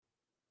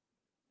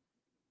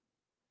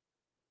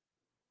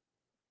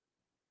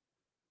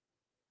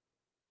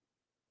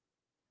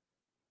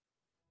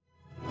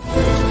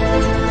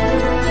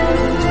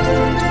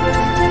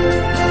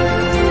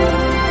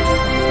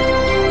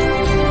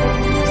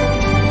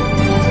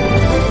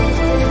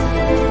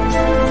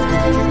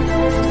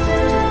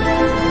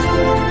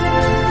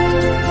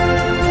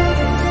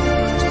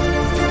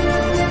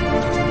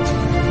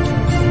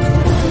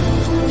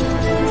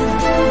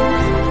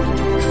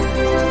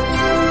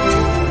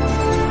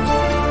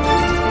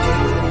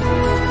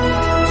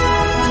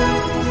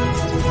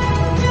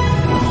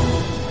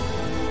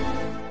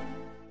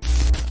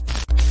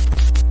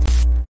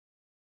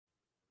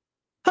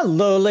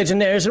Hello,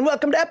 Legionnaires, and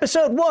welcome to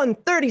episode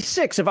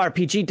 136 of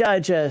RPG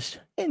Digest.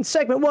 In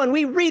segment 1,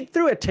 we read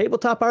through a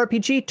tabletop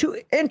RPG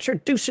to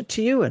introduce it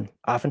to you, and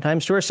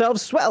oftentimes to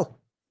ourselves as well.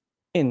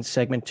 In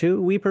segment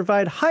 2, we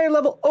provide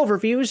higher-level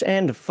overviews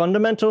and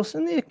fundamentals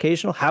and the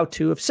occasional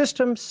how-to of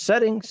systems,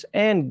 settings,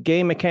 and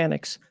game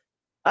mechanics.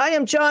 I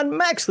am John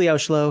Maxley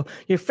Auschlow,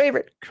 your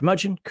favorite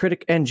curmudgeon,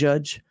 critic, and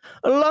judge.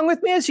 Along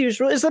with me, as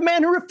usual, is the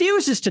man who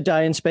refuses to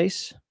die in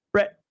space,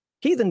 Brett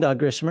Heathen Dog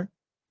Grissomer.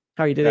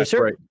 How are you today, That's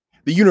sir? right.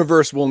 The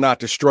universe will not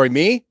destroy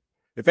me.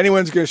 If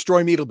anyone's going to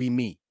destroy me, it'll be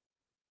me.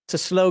 It's a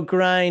slow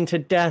grind to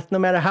death, no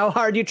matter how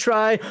hard you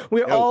try.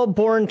 We're all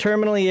born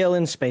terminally ill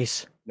in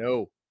space.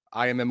 No,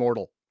 I am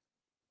immortal.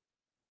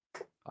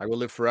 I will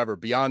live forever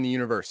beyond the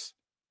universe.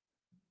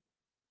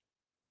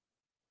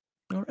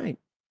 All right.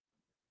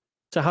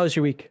 So how was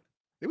your week?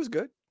 It was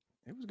good.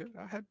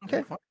 I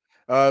had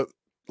fun.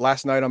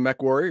 Last night on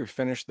Mech Warrior, we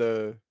finished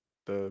the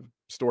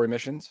story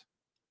missions.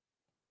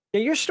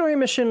 Yeah, your story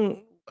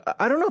mission,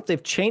 I don't know if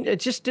they've changed. It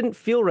just didn't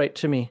feel right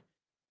to me.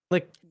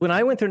 Like when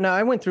I went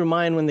through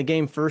mine when the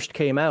game first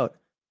came out,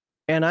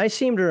 and I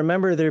seem to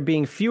remember there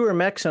being fewer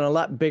mechs and a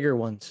lot bigger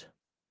ones.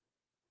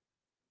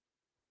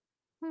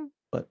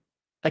 But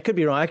I could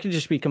be wrong. I could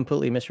just be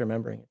completely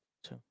misremembering it.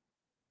 So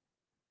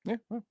Yeah,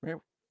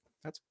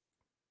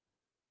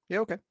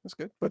 okay, that's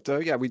good. But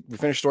we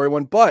finished story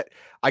 1, but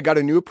I got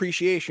a new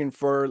appreciation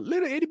for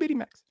little itty bitty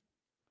mechs.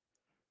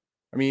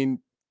 I mean,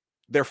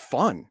 they're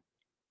fun.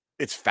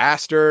 It's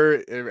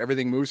faster.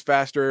 Everything moves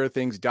faster.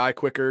 Things die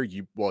quicker.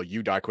 You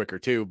die quicker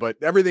too, but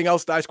everything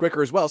else dies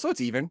quicker as well. So it's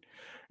even,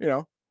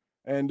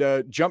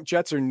 and jump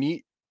jets are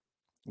neat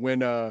when,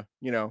 they're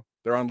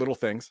on little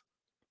things.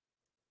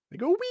 They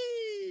go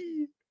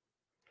wee.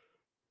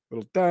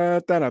 Little da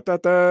da da da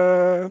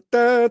da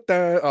da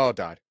da. Oh,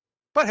 died.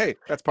 But hey,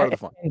 that's part of the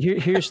fun.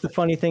 Here's the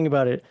funny thing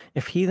about it.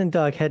 If Heathen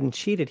Dog hadn't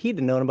cheated, he'd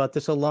have known about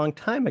this a long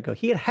time ago.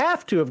 He'd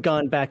have to have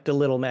gone back to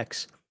little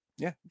mechs.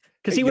 Yeah.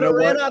 Because he would have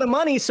ran out of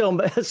money so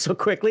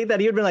quickly that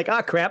he would have been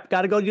like, crap,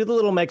 got to go do the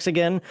little mechs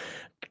again.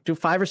 Do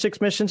 5 or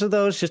 6 missions of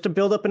those just to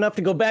build up enough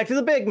to go back to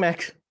the big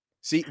mechs.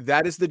 See,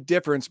 that is the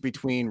difference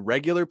between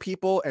regular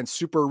people and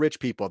super rich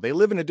people. They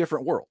live in a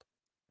different world.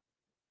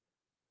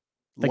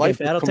 Like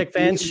Battletech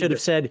fans should have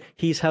said,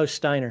 he's House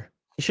Steiner.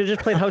 He should have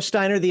just played House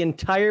Steiner the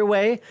entire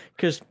way,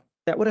 because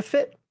that would have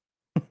fit.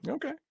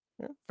 Okay,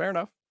 yeah, fair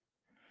enough.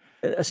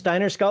 A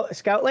Steiner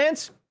Scout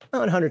Lance?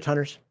 Oh, and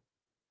Hunters.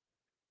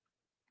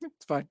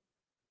 It's fine.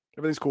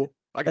 Everything's cool.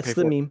 That's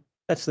the meme.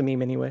 That's the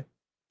meme anyway.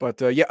 But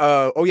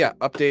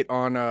update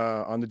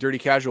on the Dirty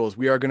Casuals.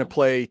 We are going to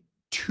play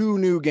 2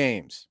 new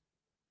games.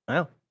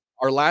 Wow.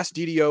 Our last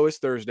DDO is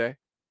Thursday.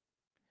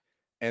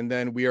 And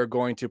then we are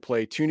going to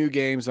play 2 new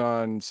games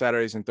on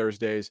Saturdays and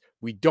Thursdays.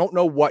 We don't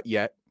know what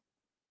yet.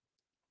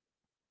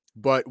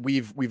 But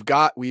we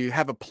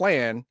have a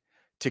plan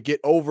to get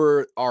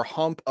over our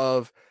hump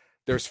of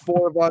there's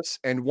 4 of us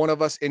and one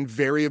of us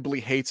invariably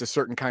hates a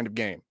certain kind of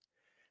game.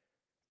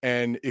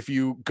 And if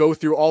you go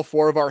through all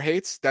 4 of our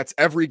hates, that's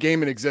every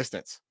game in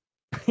existence.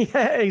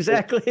 Yeah,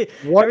 exactly.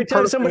 Every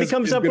time somebody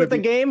comes up with a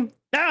game,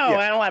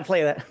 I don't want to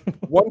play that.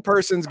 One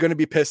person's going to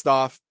be pissed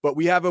off, but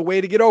we have a way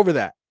to get over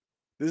that.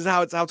 This is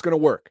how it's going to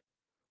work.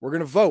 We're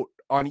going to vote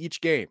on each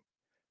game.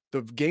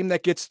 The game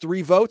that gets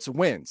 3 votes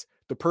wins.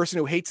 The person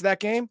who hates that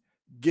game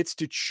gets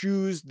to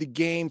choose the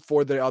game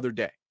for the other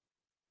day.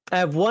 I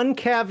have one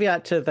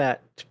caveat to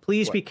that.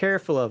 Please be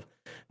careful of.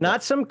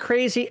 Not some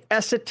crazy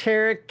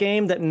esoteric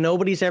game that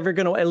nobody's ever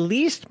going to. At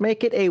least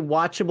make it a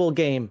watchable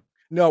game.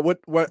 No,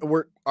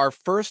 our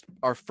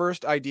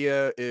first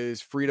idea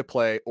is free to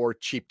play or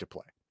cheap to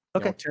play.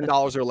 Okay,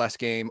 $10 or less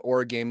game,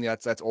 or a game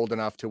that's old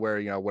enough to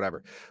where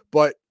whatever.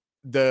 But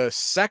the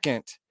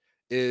second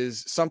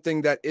is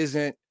something that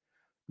isn't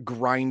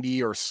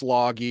grindy or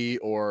sloggy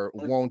or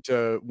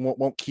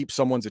won't keep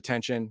someone's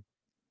attention.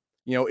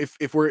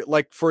 If we're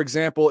like, for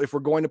example, if we're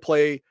going to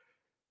play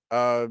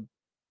a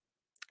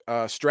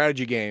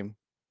strategy game,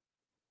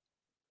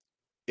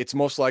 it's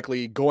most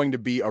likely going to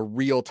be a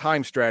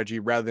real-time strategy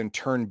rather than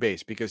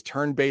turn-based, because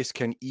turn-based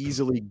can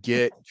easily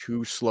get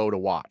too slow to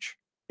watch.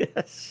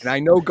 Yes. And I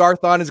know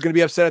Garthon is going to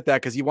be upset at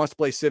that because he wants to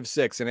play Civ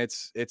 6 and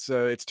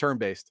it's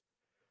turn-based.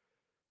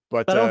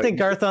 But I don't think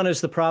Garthon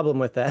is the problem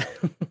with that.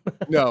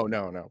 No.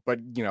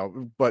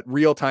 But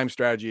real-time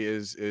strategy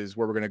is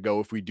where we're going to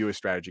go if we do a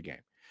strategy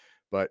game.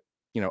 But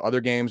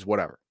other games,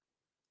 whatever.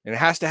 And it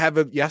has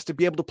to you have to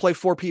be able to play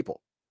 4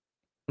 people.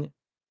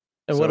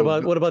 And what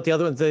about the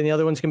other ones? The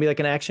other one's gonna be like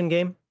an action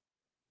game?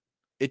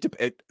 It's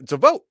a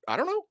vote. I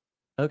don't know.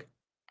 Okay.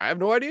 I have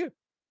no idea.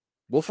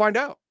 We'll find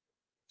out.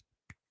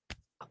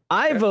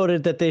 I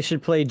voted that they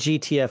should play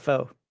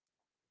GTFO.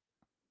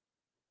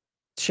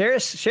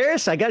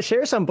 Sheriff, I got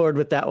Sheriff on board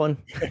with that one.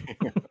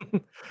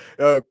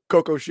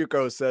 Coco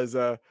Shuko says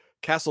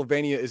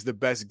Castlevania is the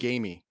best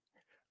gamey.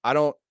 I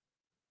don't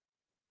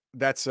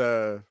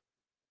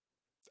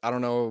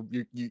know.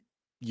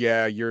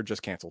 You're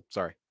just canceled.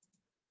 Sorry.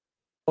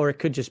 Or it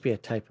could just be a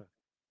typo.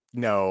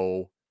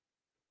 No.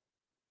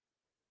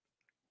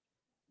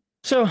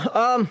 So,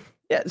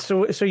 Yeah.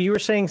 So you were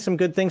saying some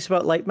good things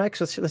about light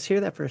mechs. Let's hear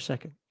that for a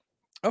second.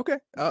 Okay.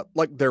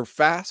 Like they're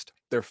fast,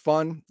 they're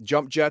fun.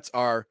 Jump jets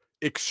are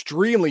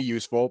extremely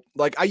useful.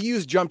 Like I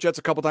used jump jets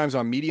a couple times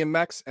on medium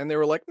mechs, and they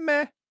were like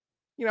meh.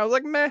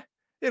 Like meh.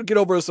 It'll get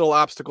over this little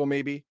obstacle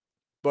maybe,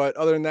 but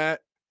other than that,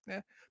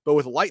 yeah. But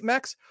with light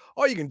mechs,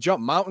 oh, you can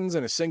jump mountains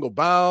in a single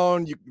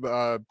bound.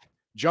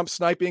 Jump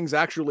sniping is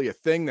actually a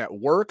thing that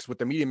works. With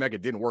the medium mech,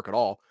 it didn't work at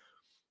all.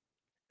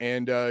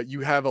 And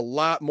you have a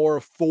lot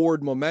more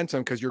forward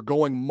momentum because you're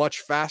going much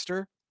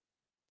faster.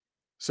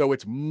 So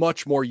it's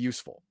much more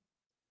useful.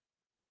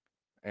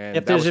 And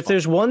If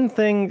there's one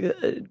thing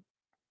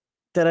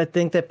that I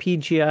think that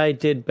PGI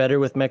did better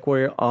with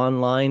MechWarrior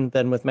Online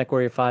than with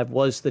MechWarrior 5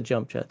 was the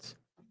jump jets.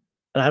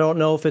 And I don't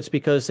know if it's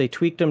because they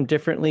tweaked them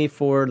differently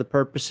for the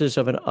purposes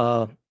of an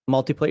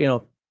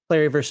multiplayer,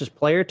 player versus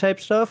player type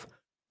stuff,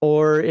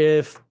 or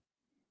if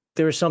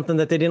there was something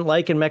that they didn't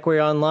like in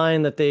MechWarrior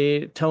Online that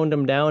they toned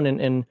them down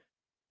in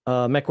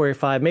MechWarrior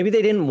 5. Maybe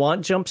they didn't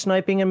want jump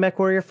sniping in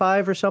MechWarrior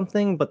 5 or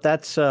something, but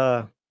that's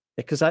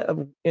because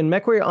in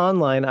MechWarrior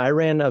Online I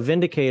ran a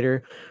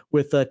Vindicator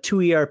with 2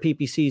 ER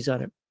PPCs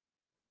on it.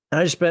 And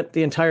I just spent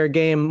the entire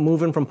game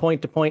moving from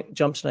point to point,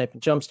 jump snipe,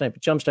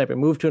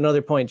 move to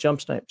another point,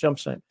 jump snipe.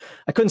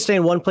 I couldn't stay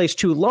in one place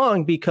too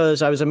long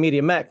because I was a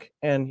medium mech,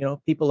 and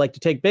people like to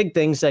take big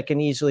things that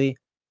can easily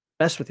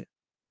mess with you.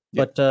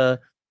 Yep. But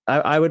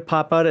I would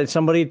pop out at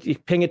somebody,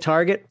 ping a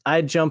target,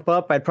 I'd jump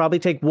up, I'd probably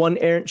take one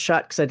errant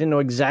shot because I didn't know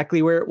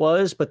exactly where it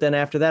was, but then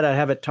after that I'd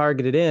have it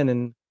targeted in,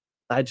 and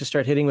I'd just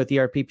start hitting with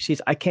ERPPCs.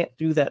 I can't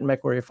do that in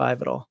MechWarrior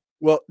 5 at all.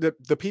 Well, the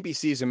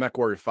PPCs in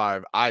MechWarrior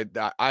 5,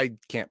 I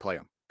can't play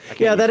them.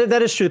 Yeah,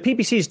 that is true. The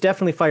PPCs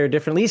definitely fire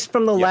differently, at least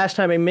from the last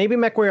time. I mean, maybe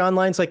MechWarrior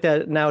Online's like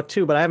that now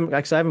too, but I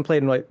haven't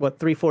played in like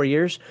 3-4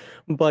 years.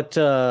 But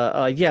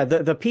yeah,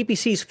 the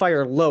PPCs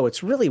fire low.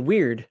 It's really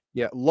weird.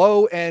 Yeah,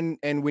 low, and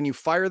when you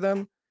fire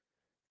them,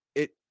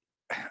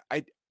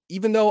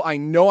 even though I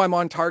know I'm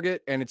on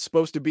target and it's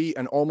supposed to be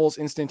an almost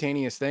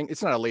instantaneous thing,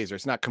 it's not a laser.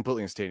 It's not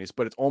completely instantaneous,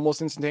 but it's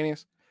almost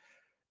instantaneous.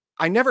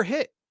 I never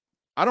hit.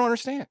 I don't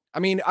understand. I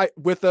mean,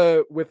 with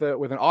an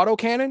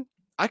autocannon,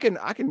 I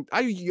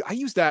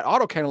use that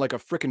autocannon like a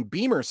freaking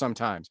beamer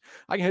sometimes.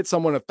 I can hit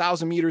someone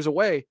 1,000 meters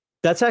away.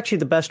 That's actually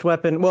the best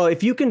weapon. Well,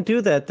 if you can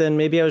do that, then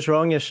maybe I was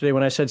wrong yesterday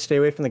when I said stay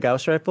away from the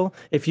Gauss rifle.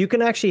 If you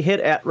can actually hit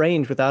at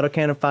range with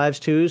autocannon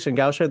 5s, 2s, and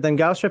Gauss rifle, then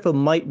Gauss rifle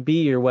might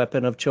be your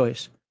weapon of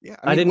choice. Yeah,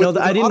 I didn't know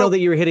that. I didn't know that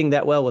you were hitting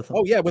that well with them.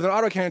 Oh yeah, with an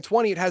autocannon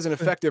 20, it has an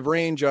effective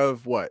range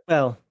of what?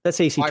 Well, that's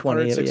AC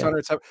 20,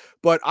 600, yeah.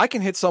 But I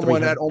can hit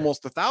someone at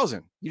almost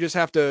 1,000. You just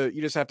have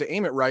to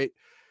aim it right,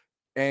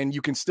 and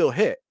you can still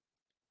hit.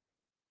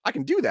 I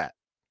can do that.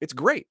 It's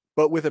great.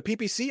 But with a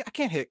PPC, I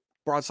can't hit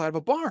broadside of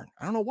a barn.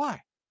 I don't know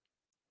why.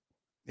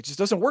 It just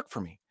doesn't work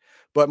for me.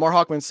 But Mar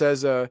Hawkman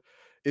says,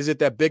 is it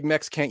that big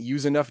mechs can't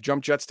use enough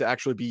jump jets to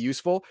actually be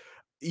useful?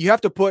 You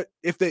have to put,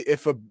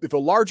 if a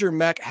larger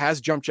mech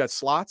has jump jet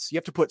slots, you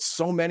have to put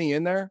so many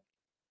in there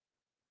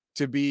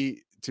to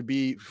be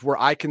where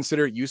I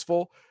consider it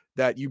useful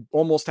that you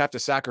almost have to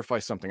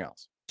sacrifice something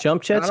else.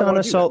 Jump jets on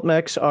assault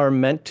mechs are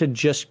meant to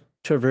just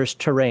traverse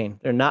terrain.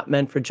 They're not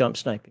meant for jump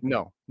sniping.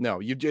 No.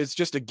 It's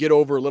just to get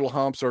over little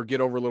humps or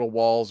get over little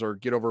walls or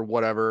get over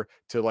whatever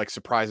to like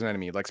surprise an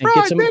enemy. Like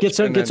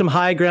get some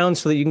high ground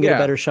so that you can get a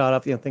better shot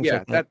off. Things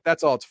like that.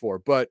 That's all it's for.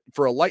 But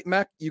for a light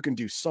mech, you can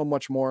do so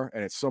much more,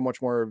 and it's so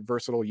much more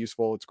versatile,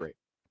 useful. It's great.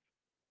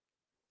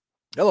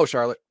 Hello,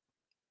 Charlotte.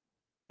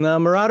 Now,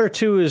 Marauder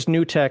 2 is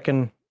new tech,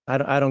 and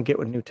I don't get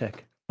with new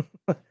tech.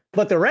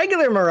 But the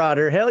regular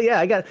Marauder, hell yeah,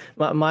 I got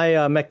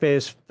my mech bay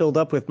is filled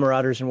up with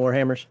Marauders and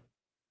Warhammers.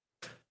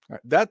 Right.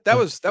 That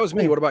was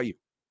me. What about you?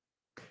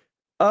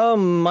 I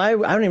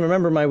don't even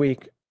remember my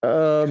week.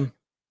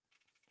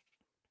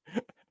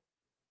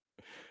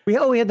 We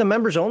had the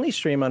members only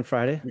stream on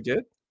Friday. We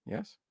did,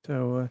 yes.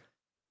 So,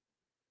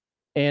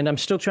 and I'm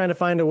still trying to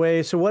find a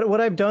way. So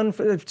what I've done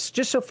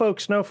just so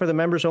folks know, for the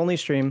members only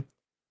stream,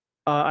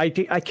 I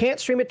can't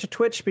stream it to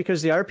Twitch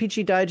because the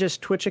RPG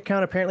Digest Twitch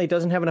account apparently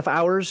doesn't have enough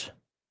hours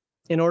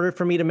in order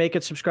for me to make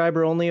it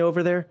subscriber only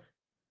over there.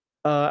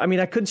 I mean,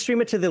 I could stream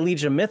it to the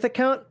Legion of Myth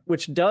account,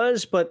 which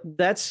does, but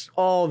that's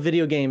all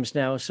video games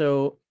now.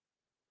 So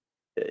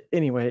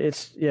anyway,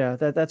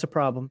 that's a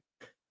problem.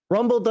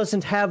 Rumble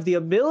doesn't have the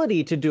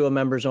ability to do a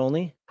members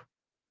only.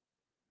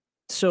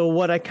 So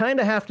what I kind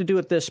of have to do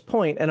at this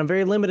point, and I'm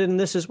very limited in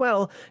this as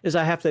well, is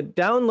I have to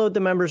download the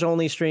members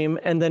only stream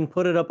and then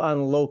put it up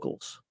on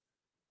locals.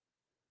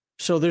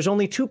 So there's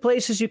only 2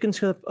 places you can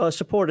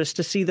support us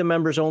to see the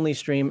members only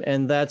stream,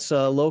 and that's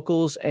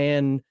locals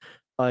and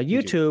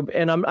YouTube.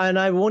 And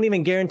I won't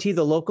even guarantee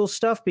the local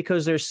stuff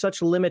because there's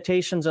such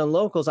limitations on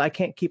locals. I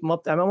can't keep them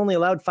up. I'm only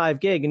allowed 5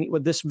 gig, and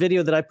with this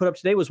video that I put up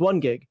today was 1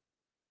 gig.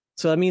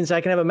 So that means I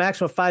can have a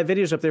maximum of 5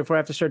 videos up there before I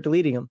have to start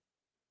deleting them.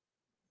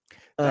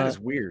 That is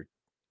weird.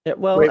 Yeah,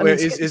 well, wait,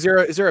 is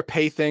there a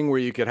pay thing where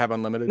you could have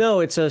unlimited? No,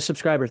 it's a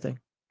subscriber thing.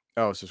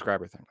 Oh,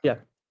 subscriber thing.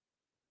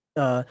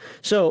 Yeah.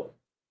 So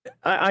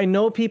I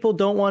know people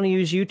don't want to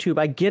use YouTube.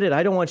 I get it.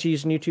 I don't want you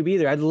using YouTube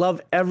either. I'd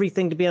love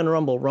everything to be on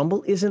Rumble.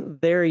 Rumble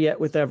isn't there yet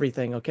with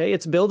everything, okay?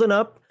 It's building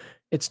up.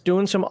 It's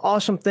doing some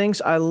awesome things.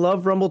 I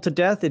love Rumble to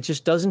death. It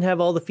just doesn't have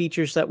all the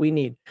features that we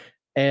need.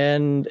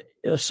 And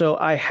so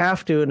I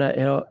have to, and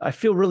I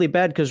feel really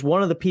bad because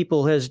one of the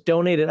people has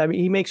donated. I mean,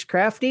 he makes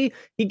Crafty.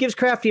 He gives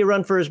Crafty a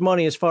run for his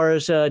money as far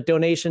as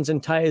donations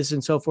and tithes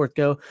and so forth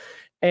go.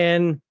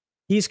 And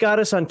he's got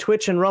us on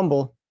Twitch and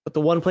Rumble, but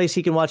the one place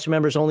he can watch the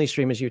members only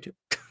stream is YouTube.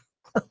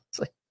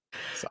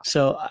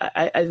 So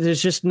I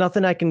there's just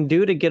nothing I can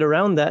do to get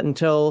around that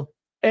until.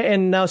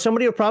 And now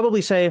somebody will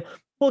probably say,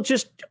 "Well,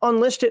 just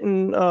unlist it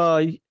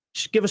and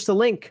just give us the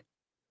link."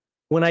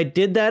 When I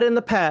did that in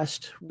the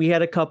past, we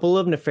had a couple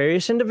of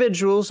nefarious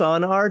individuals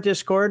on our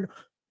Discord,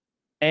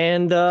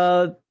 and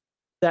that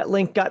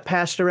link got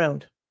passed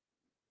around,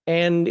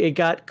 and it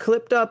got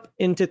clipped up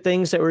into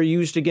things that were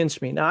used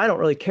against me. Now I don't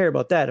really care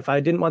about that. If I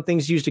didn't want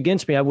things used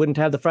against me, I wouldn't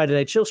have the Friday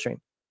Night Chill stream.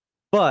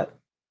 But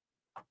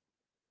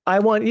I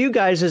want you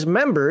guys as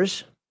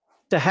members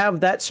to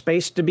have that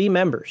space to be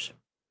members.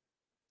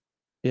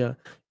 Yeah.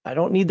 I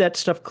don't need that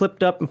stuff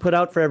clipped up and put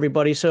out for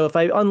everybody. So if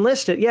I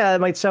unlist it, yeah, it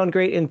might sound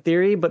great in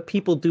theory, but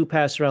people do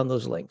pass around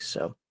those links.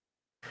 So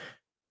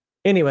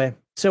anyway,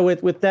 so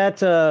with that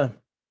that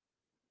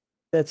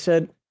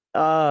said,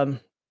 other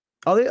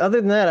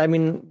than that, I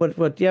mean, I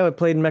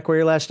played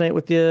MechWarrior last night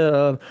with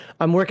you.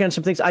 I'm working on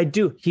some things. I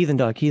do, Heathen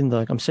Dog.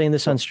 I'm saying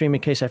this on stream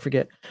in case I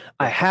forget.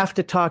 I have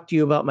to talk to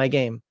you about my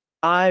game.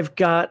 I've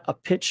got a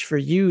pitch for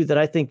you that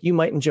I think you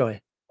might enjoy,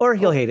 or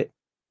you'll hate it.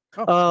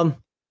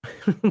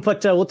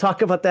 But we'll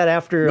talk about that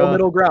after. No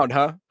middle ground,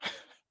 huh?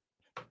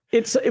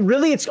 It's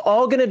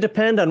all going to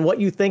depend on what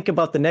you think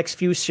about the next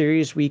few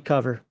series we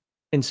cover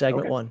in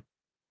segment 1.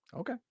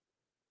 Okay.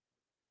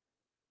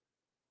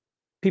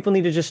 People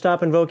need to just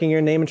stop invoking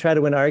your name and try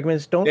to win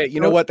arguments. Don't. Yeah, you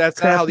know what?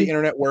 That's not how the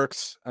internet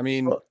works. I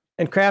mean,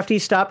 and Crafty,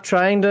 stop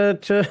trying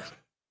to.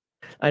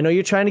 I know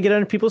you're trying to get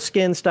under people's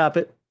skin. Stop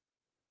it.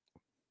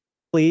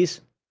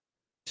 Please,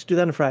 just do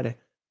that on Friday.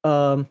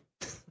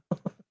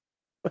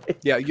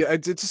 Yeah,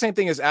 it's the same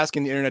thing as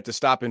asking the internet to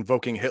stop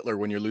invoking Hitler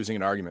when you're losing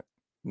an argument.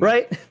 No.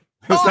 Right? It's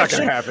not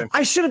going to happen.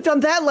 I should have done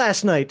that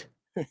last night.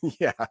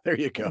 Yeah, there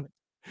you go.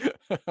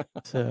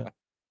 So.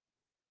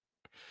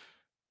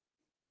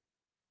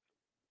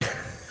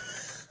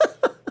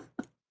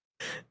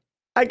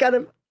 I got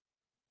him.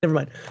 Never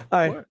mind. All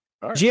right.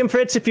 GM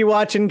Fritz, if you're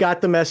watching,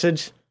 got the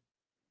message.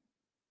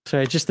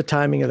 Sorry, just the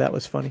timing of that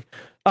was funny.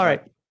 All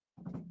right.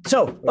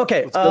 So,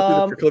 okay. Let's go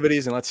through the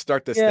proclivities and let's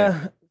start this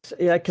thing.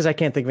 Yeah, because I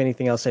can't think of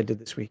anything else I did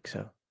this week.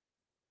 So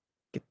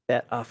get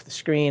that off the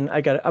screen.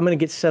 I'm going to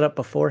get set up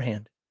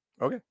beforehand.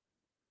 Okay.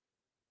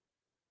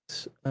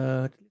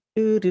 What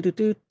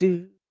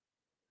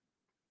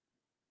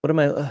am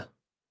I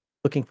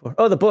looking for?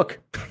 Oh, the book.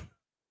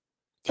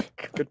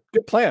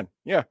 Good plan.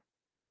 Yeah.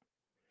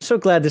 So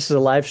glad this is a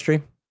live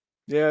stream.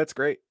 Yeah, it's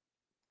great.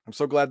 I'm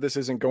so glad this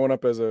isn't going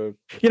up as a...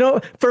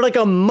 for like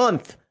a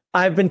month,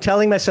 I've been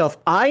telling myself,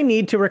 I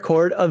need to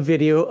record a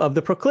video of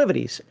the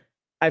proclivities.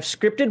 I've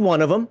scripted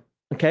one of them,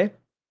 okay?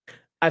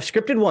 I've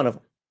scripted one of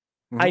them.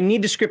 Mm-hmm. I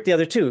need to script the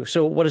other two.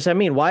 So what does that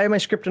mean? Why am I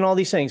scripting all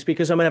these things?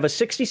 Because I'm going to have a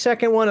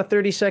 60-second one, a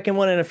 30-second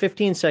one, and a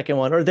 15-second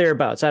one, or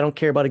thereabouts. I don't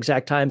care about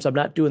exact times. I'm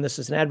not doing this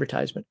as an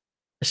advertisement.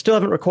 I still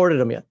haven't recorded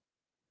them yet.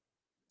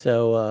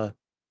 So,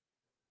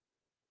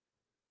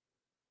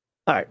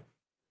 all right.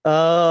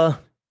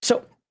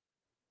 So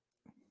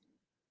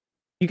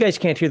you guys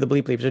can't hear the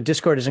bleep bleeps. The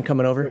Discord isn't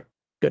coming over.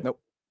 Good. Nope.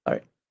 All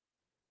right.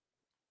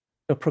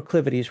 So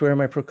proclivities. Where are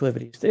my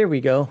proclivities? There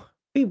we go.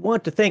 We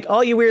want to thank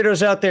all you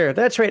weirdos out there.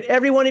 That's right.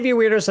 Every one of you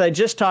weirdos that I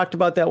just talked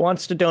about that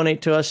wants to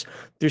donate to us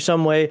through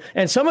some way.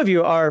 And some of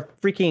you are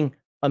freaking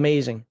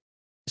amazing.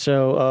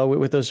 So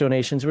with those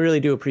donations, we really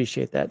do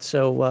appreciate that.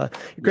 So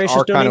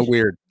gracious donations. Kind of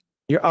weird.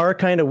 You are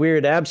kind of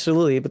weird,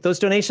 absolutely. But those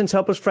donations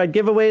help us provide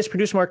giveaways,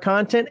 produce more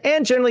content,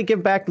 and generally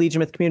give back Legion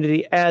Myth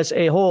community as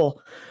a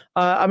whole.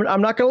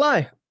 I'm not going to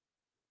lie.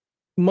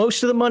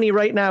 Most of the money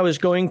right now is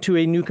going to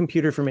a new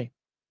computer for me.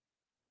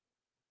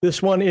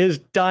 This one is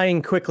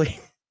dying quickly.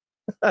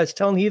 I was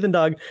telling Heathen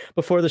Dog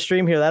before the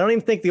stream here that I don't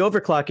even think the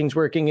overclocking's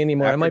working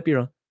anymore. I might be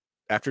wrong.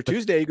 After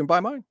Tuesday, you can buy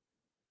mine.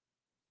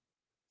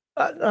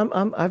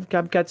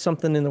 I've got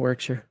something in the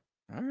works here.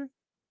 All right.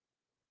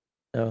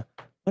 So,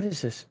 what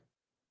is this?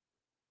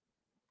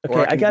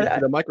 Okay, I got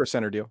the Micro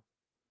Center deal.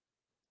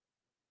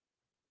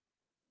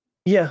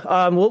 Yeah,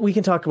 well, we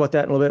can talk about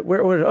that in a little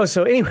bit.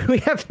 So anyway, we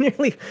have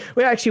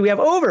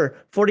over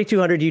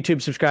 4,200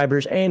 YouTube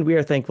subscribers, and we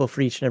are thankful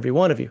for each and every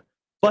one of you.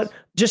 But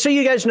just so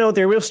you guys know,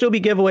 there will still be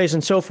giveaways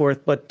and so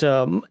forth. But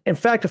in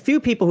fact, a few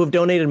people who have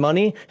donated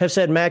money have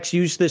said, Max,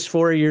 use this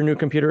for your new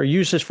computer, or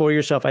use this for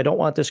yourself. I don't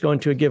want this going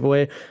to a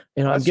giveaway.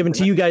 I'm giving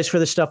to you guys for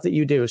the stuff that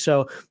you do.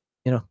 So,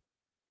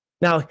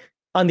 now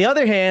on the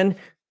other hand,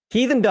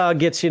 Heathen Dog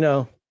gets,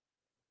 Heathen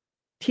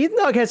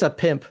Dog has a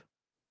pimp.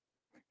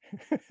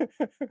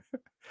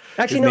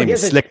 Actually, no, he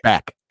has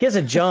Slickback. He has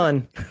a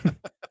John,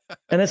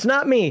 and it's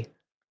not me.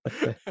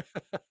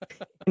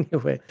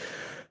 Anyway,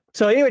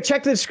 So anyway,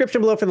 check the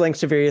description below for the links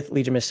to various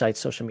Legion Mist sites,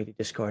 social media,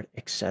 Discord,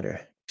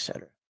 etc.,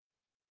 etc.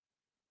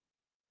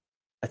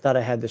 I thought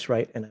I had this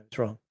right, and I was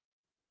wrong.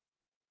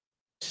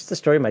 It's just the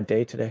story of my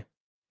day today.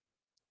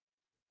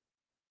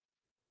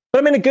 But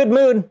I'm in a good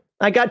mood.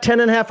 I got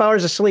 10 and a half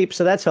hours of sleep,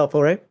 so that's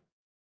helpful, right?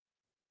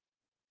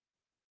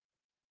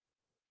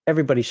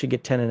 Everybody should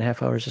get 10 and a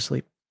half hours of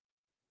sleep.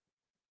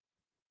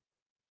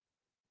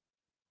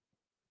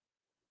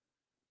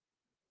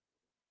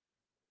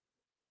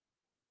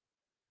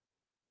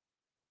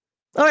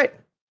 All right.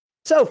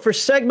 So for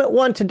segment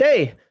 1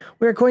 today,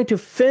 we're going to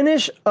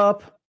finish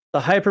up the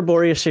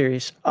Hyperborea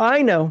series.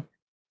 I know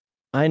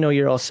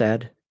you're all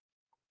sad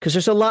because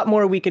there's a lot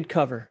more we could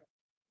cover.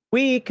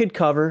 We could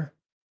cover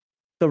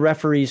the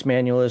referee's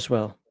manual as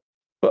well.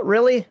 But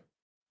really,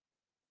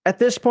 at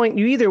this point,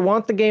 you either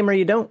want the game or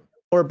you don't.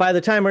 Or by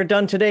the time we're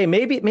done today,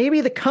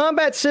 maybe the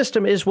combat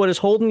system is what is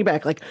holding you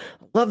back. Like,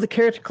 I love the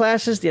character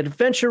classes. The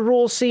adventure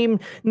rules seem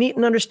neat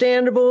and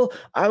understandable.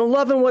 I'm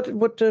loving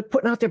what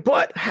putting out there.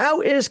 But how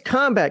is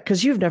combat?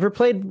 Because you've never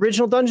played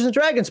original Dungeons and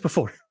Dragons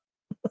before.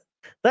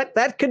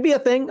 that could be a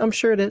thing. I'm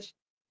sure it is.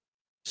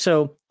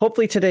 So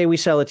hopefully today we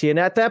sell it to you. And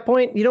at that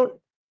point,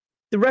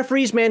 the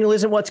referee's manual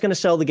isn't what's going to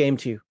sell the game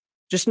to you.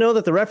 Just know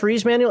that the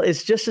referee's manual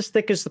is just as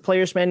thick as the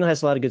player's manual.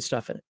 Has a lot of good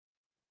stuff in it.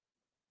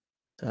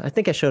 I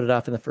think I showed it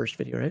off in the first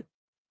video, right?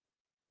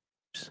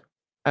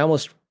 I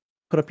almost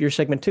put up your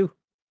segment too.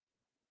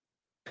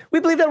 We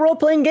believe that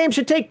role-playing games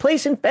should take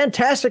place in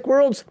fantastic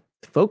worlds.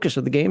 The focus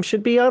of the game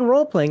should be on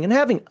role-playing and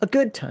having a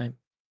good time.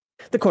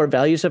 The core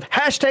values of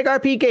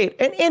 #RPGate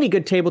and any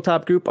good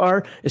tabletop group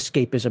are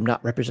escapism,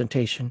 not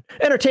representation,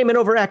 entertainment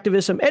over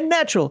activism, and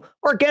natural,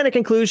 organic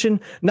inclusion,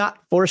 not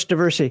forced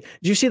diversity.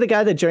 Did you see the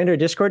guy that joined our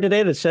Discord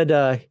today that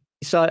said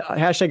he saw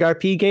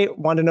 #RPGate,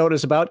 wanted to know what it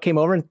was about, came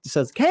over and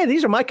says, hey,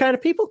 these are my kind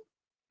of people?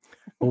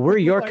 Well, we're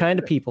your kind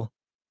of people.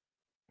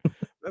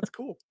 That's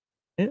cool.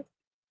 Yeah.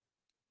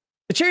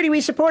 The charity we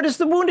support is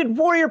the Wounded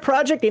Warrior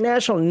Project, a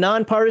national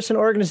nonpartisan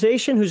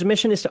organization whose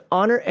mission is to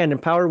honor and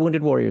empower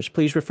wounded warriors.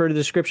 Please refer to the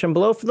description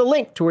below for the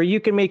link to where you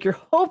can make your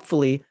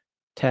hopefully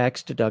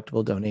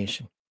tax-deductible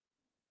donation.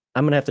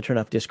 I'm going to have to turn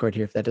off Discord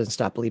here if that doesn't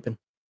stop bleeping.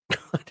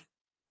 God.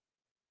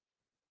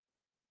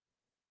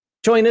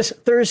 Join us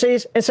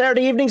Thursdays and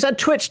Saturday evenings on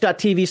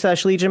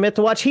twitch.tv/LegionMyth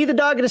to watch He the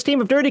Dog and his team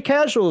of dirty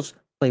casuals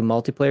play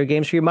multiplayer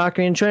games for your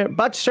mockery and enjoyment.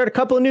 About to start a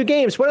couple of new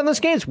games. What are those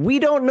games? We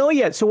don't know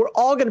yet, so we're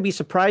all going to be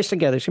surprised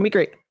together. It's going to be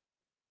great.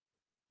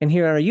 And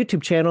here on our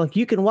YouTube channel,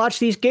 you can watch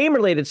these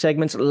game-related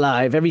segments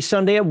live every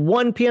Sunday at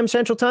 1 p.m.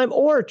 Central Time,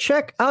 or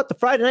check out the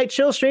Friday Night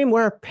Chill stream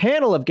where our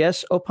panel of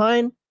guests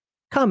opine,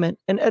 comment,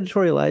 and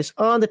editorialize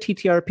on the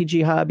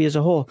TTRPG hobby as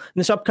a whole. And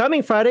this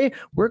upcoming Friday,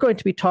 we're going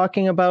to be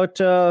talking about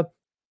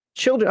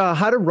children,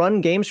 how to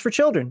run games for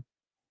children.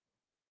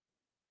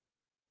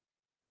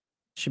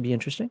 Should be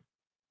interesting.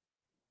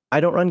 I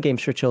don't run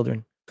games for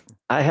children.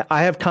 I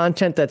have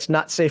content that's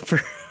not safe for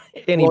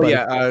anybody.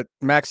 Well, yeah,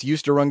 Max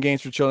used to run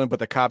games for children, but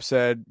the cop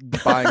said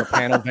buying a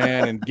panel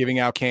van and giving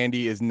out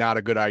candy is not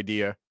a good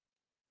idea.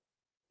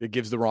 It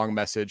gives the wrong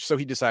message. So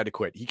he decided to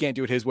quit. He can't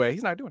do it his way.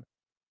 He's not doing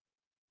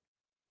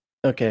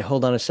it. Okay,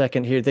 hold on a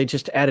second here. They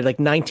just added like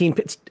 19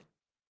 pits.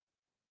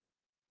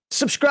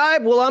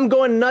 Subscribe? Well, I'm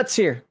going nuts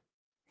here.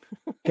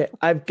 Okay,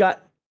 I've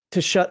got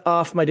to shut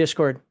off my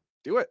Discord.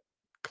 Do it.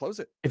 Close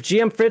it. If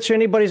GM Fritz or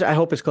anybody's, I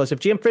hope it's close. If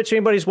GM Fritz or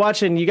anybody's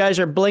watching, you guys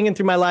are blinging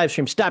through my live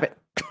stream. Stop it.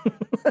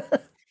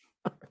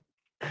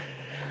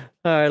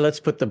 All right, let's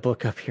put the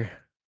book up here.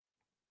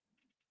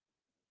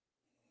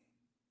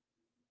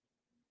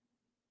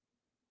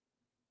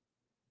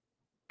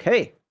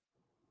 Okay.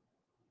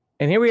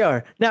 And here we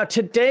are. Now,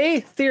 today,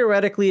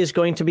 theoretically, is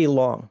going to be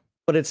long,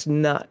 but it's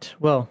not.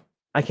 Well,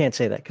 I can't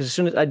say that because as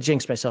soon as I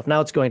jinxed myself,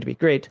 now it's going to be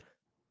great.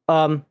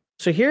 So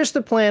here's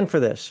the plan for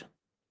this.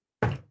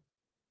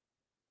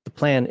 The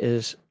plan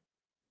is,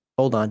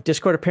 hold on.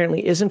 Discord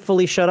apparently isn't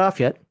fully shut off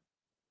yet.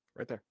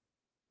 Right there.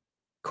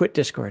 Quit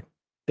Discord.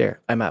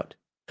 There, I'm out.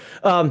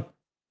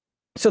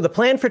 So the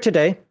plan for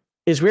today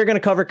is we're going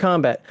to cover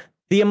combat.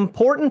 The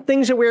important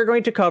things that we're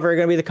going to cover are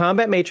going to be the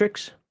combat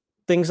matrix,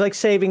 things like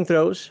saving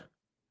throws.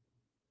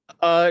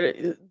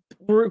 We're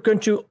going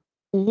to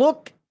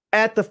look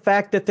at the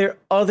fact that there are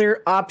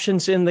other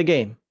options in the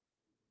game,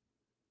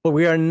 but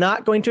we are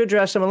not going to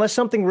address them unless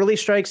something really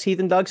strikes Heath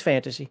and Doug's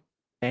fancy.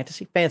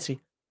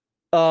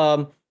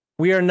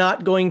 We are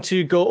not going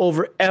to go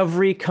over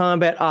every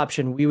combat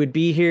option. We would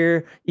be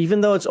here,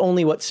 even though it's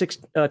only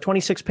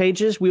 26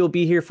 pages, we will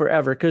be here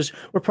forever because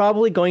we're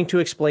probably going to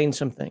explain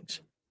some things.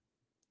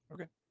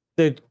 Okay.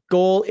 The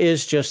goal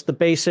is just the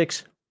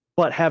basics,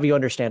 but have you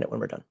understand it when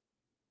we're done.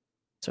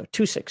 So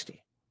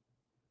 260.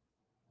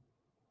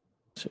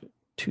 So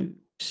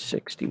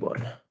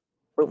 261.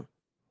 Boom.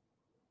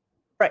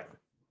 Right.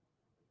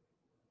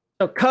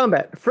 So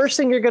combat. First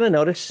thing you're going to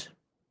notice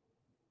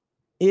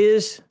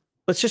is,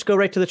 let's just go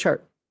right to the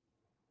chart.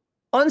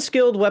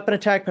 Unskilled weapon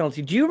attack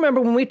penalty. Do you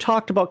remember when we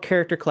talked about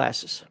character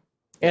classes?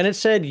 And it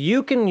said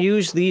you can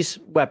use these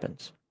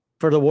weapons.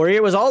 For the warrior,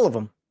 it was all of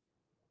them.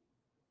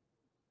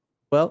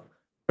 Well,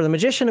 For the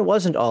magician, it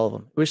wasn't all of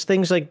them. It was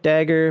things like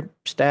dagger,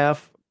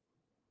 staff,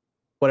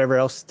 whatever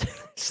else,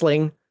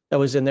 sling that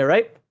was in there,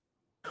 right?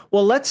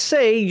 Well, let's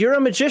say you're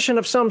a magician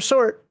of some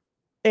sort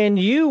and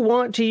you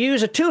want to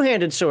use a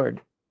two-handed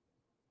sword.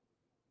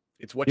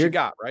 It's what you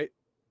got, right?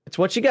 It's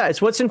what you got. It's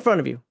what's in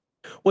front of you.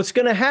 What's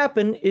going to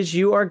happen is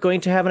you are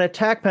going to have an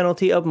attack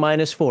penalty of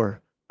 -4.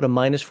 Put a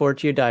 -4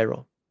 to your die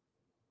roll.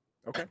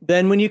 Okay.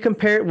 Then when you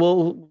compare it,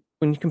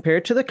 when you compare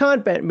it to the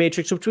combat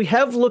matrix, which we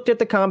have looked at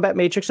the combat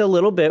matrix a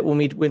little bit when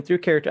we went through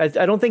character. I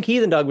don't think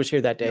Heathen Dog was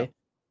here that day,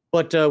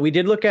 but we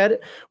did look at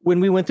it when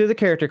we went through the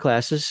character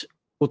classes.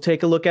 We'll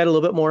take a look at it a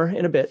little bit more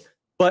in a bit,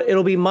 but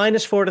it'll be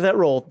 -4 to that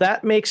roll.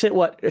 That makes it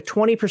what, a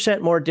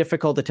 20% more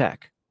difficult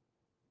attack.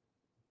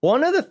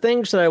 One of the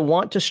things that I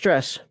want to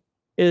stress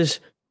is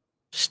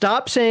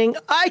stop saying,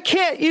 I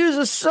can't use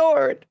a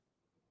sword.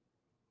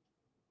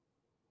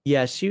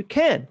 Yes, you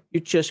can.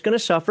 You're just going to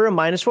suffer a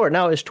 -4.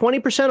 Now, is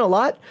 20% a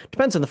lot?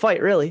 Depends on the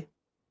fight, really.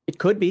 It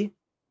could be.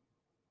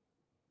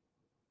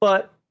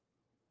 But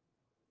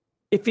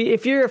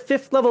if you're a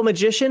 5th level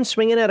magician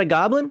swinging at a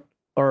goblin,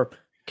 or,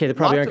 okay, they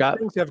probably aren't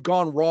goblins. Things have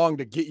gone wrong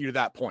to get you to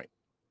that point.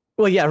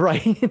 Well, yeah,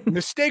 right.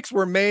 Mistakes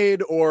were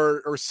made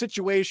or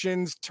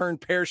situations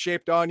turned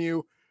pear-shaped on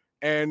you,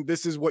 and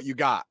this is what you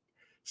got.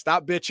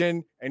 Stop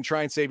bitching and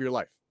try and save your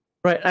life.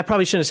 Right. I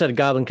probably shouldn't have said a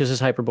goblin because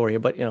it's Hyperborea,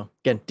 but,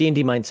 again,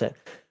 D&D mindset.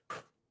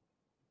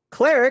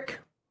 Cleric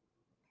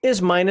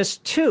is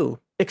 -2,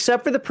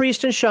 except for the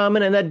priest and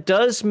shaman, and that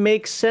does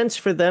make sense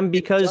for them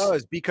because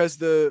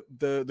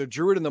the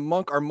druid and the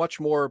monk are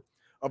much more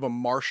of a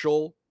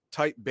martial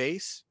type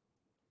base.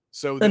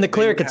 So and the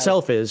cleric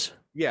itself is.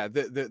 Yeah,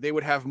 they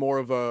would have more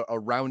of a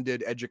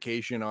rounded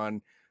education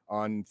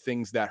on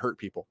things that hurt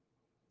people.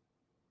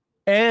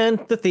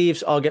 And the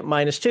thieves all get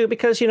 -2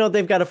 because,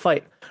 they've got to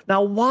fight.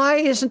 Now, why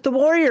isn't the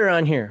warrior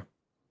on here?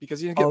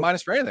 Because you didn't get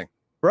minus for anything.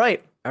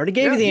 Right. I already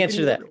gave you the answer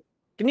to that.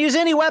 Can use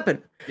any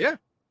weapon. Yeah.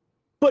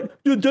 But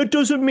that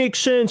doesn't make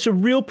sense. A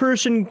real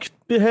person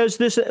has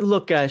this.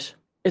 Look, guys,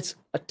 it's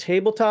a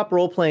tabletop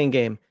role-playing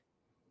game.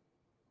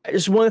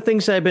 It's one of the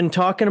things I've been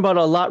talking about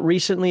a lot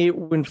recently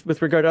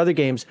with regard to other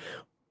games.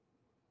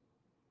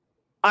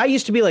 I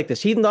used to be like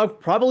this. Heathen Dog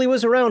probably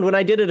was around when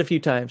I did it a few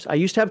times. I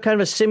used to have kind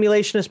of a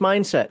simulationist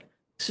mindset.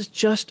 This is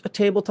just a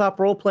tabletop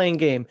role-playing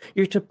game.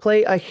 You're to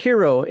play a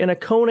hero in a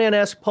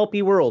Conan-esque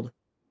pulpy world.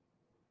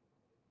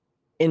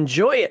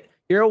 Enjoy it.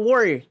 You're a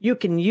warrior. You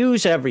can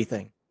use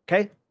everything.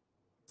 Okay?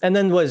 And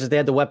then they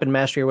had the weapon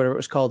mastery or whatever it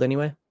was called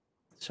anyway.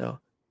 So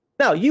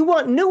now you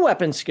want new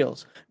weapon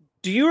skills.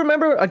 Do you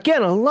remember,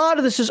 again, a lot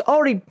of this is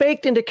already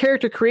baked into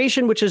character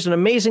creation, which is an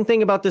amazing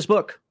thing about this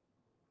book.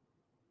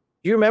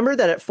 Do you remember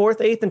that at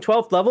 4th, 8th, and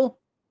 12th level,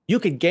 you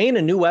could gain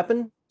a new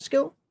weapon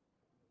skill?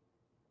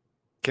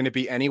 Can it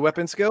be any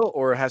weapon skill,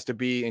 or it has to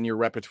be in your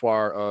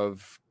repertoire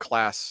of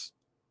class?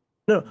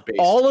 No,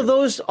 all of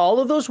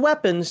those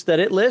weapons that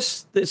it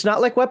lists, it's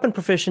not like weapon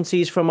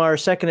proficiencies from our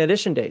 2nd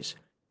edition days.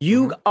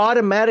 You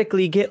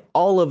automatically get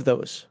all of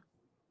those.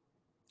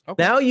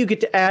 Okay. Now you get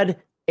to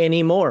add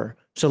any more.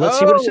 So let's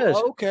see what it says.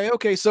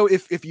 Okay. So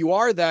if you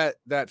are that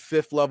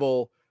 5th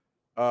level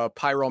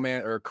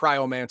pyromancer or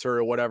cryomancer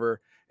or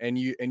whatever, and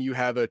you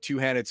have a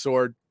two-handed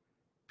sword,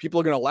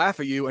 people are going to laugh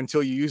at you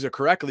until you use it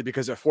correctly,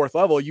 because at 4th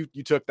level you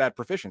took that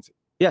proficiency.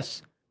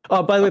 Yes.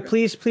 Oh, by the way,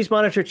 please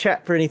monitor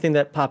chat for anything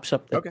that pops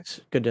up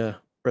that's good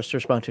for us to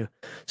respond to.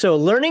 So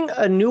learning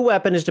a new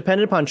weapon is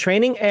dependent upon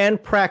training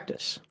and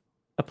practice.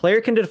 A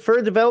player can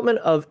defer development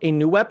of a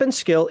new weapon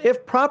skill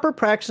if proper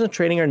practice and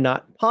training are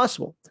not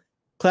possible.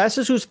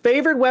 Classes whose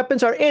favored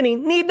weapons are any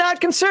need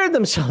not concern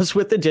themselves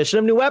with the addition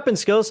of new weapon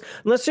skills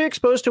unless they're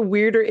exposed to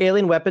weird or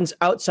alien weapons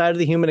outside of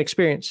the human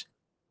experience.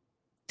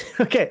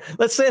 Okay,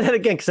 let's say that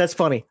again because that's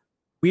funny.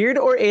 Weird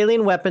or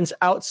alien weapons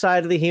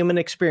outside of the human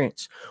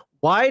experience.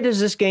 Why does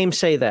this game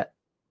say that?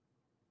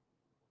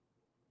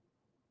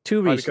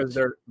 2 reasons.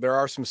 Because there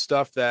are some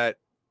stuff that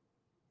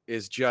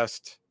is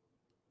just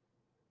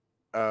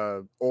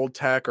old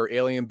tech or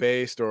alien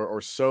based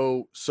or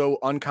so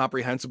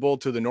incomprehensible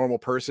to the normal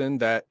person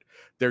that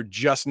they're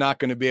just not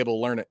going to be able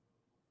to learn it.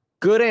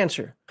 Good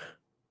answer.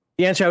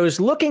 The answer I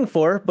was looking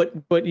for,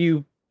 but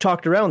you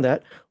talked around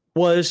that,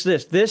 was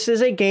this. This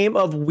is a game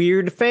of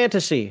weird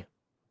fantasy.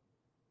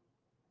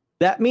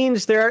 That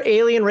means there are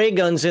alien ray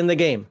guns in the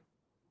game.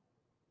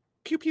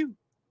 Pew pew.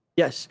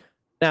 Yes.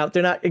 Now,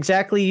 they're not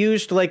exactly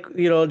used like,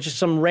 just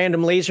some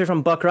random laser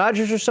from Buck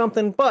Rogers or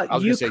something, but I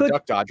was going to say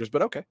Duck Dodgers,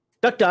 but okay.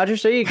 Duck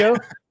Dodgers, there you go.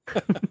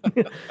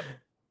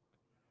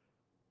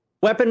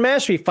 Weapon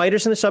mastery.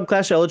 Fighters in the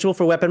subclass are eligible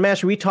for weapon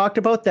mastery. We talked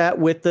about that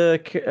with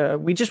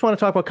we just want to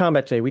talk about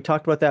combat today. We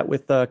talked about that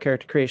with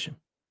character creation.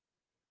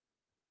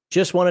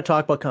 Just want to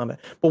talk about combat.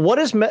 But what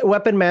does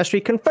weapon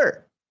mastery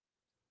confer?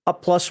 A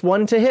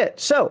 +1 to hit.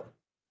 So,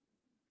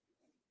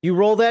 you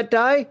roll that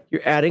die,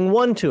 you're adding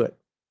 1 to it.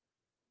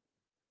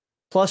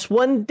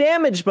 +1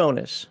 damage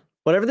bonus.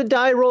 Whatever the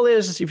die roll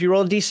is, if you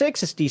roll a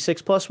d6, it's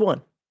d6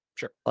 +1.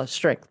 Sure. Plus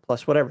strength,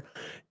 plus whatever.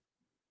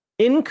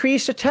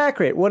 Increased attack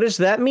rate. What does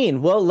that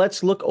mean? Well,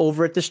 let's look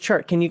over at this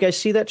chart. Can you guys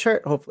see that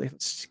chart? Hopefully.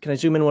 Can I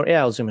zoom in one?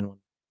 Yeah, I'll zoom in one.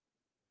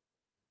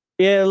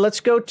 Yeah, let's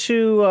go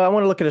to. I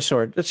want to look at a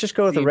sword. Let's just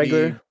go with a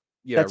regular.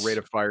 Yeah, rate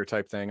of fire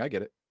type thing. I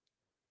get it.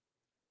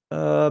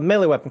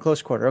 Melee weapon,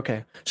 close quarter.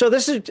 Okay, so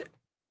this is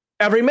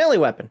every melee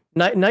weapon.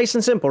 Nice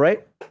and simple,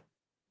 right?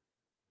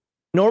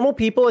 Normal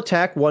people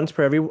attack once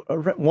per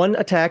one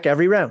attack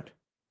every round.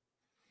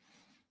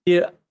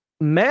 You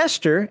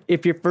master,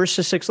 if you're first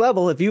to 6th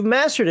level, if you've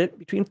mastered it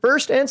between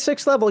 1st and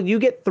 6th level, you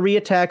get 3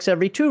 attacks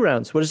every 2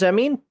 rounds. What does that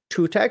mean?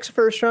 2 attacks the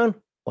first round,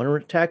 1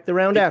 attack the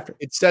round after.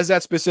 It says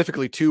that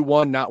specifically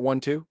 2-1, not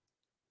 1-2.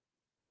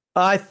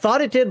 I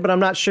thought it did, but I'm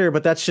not sure.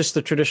 But that's just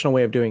the traditional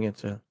way of doing it.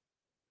 So.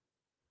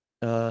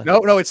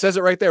 No, it says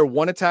it right there.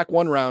 1 attack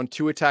 1 round,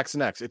 2 attacks the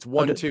next. It's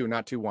 1-2,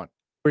 not 2-1. Where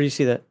do you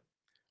see that?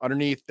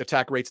 Underneath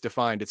attack rates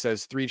defined, it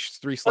says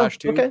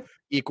 3/2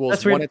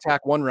 equals 1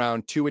 attack 1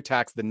 round, 2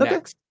 attacks the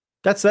next.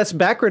 That's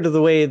backward of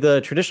the way the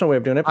traditional way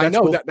of doing it. I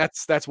know cool.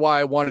 that's why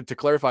I wanted to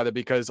clarify that,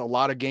 because a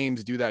lot of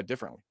games do that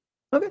differently.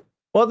 Okay.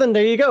 Well, then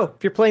there you go.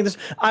 If you're playing this,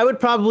 I would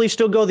probably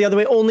still go the other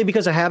way only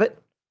because of habit.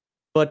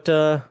 But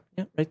yeah,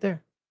 right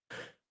there.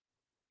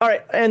 All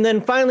right, and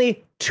then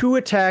finally, 2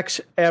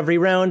 attacks every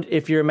round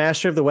if you're a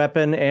master of the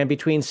weapon and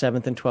between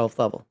 7th and 12th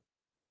level.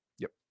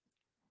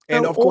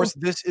 And of course,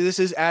 this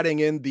is adding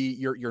in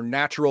your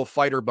natural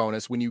fighter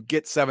bonus. When you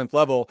get 7th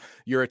level,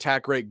 your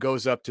attack rate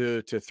goes up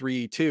to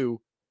 3-2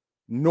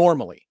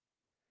 normally.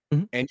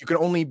 Mm-hmm. And you can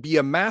only be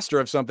a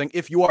master of something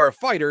if you are a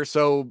fighter,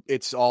 so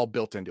it's all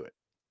built into it.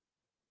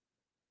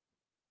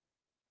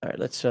 All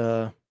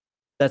right,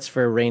 that's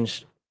for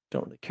range.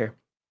 Don't really care.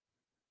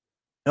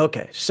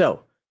 Okay,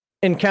 so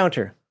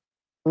encounter.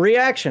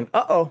 Reaction.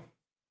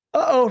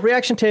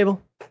 Reaction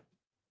table.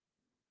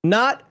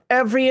 Not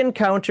every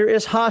encounter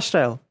is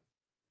hostile.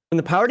 When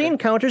the party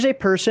encounters a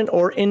person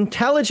or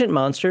intelligent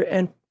monster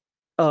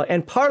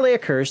and parley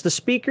occurs, the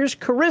speaker's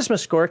charisma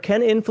score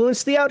can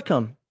influence the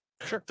outcome.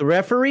 Sure. The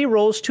referee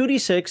rolls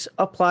 2d6,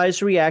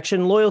 applies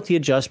reaction loyalty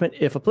adjustment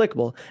if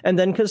applicable, and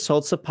then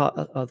consults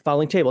the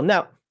following table.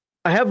 Now,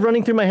 I have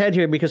running through my head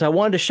here because I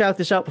wanted to shout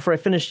this out before I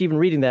finished even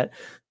reading that.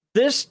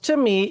 This, to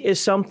me, is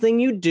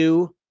something you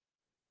do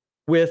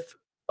with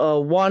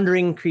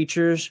wandering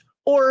creatures,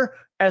 or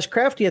as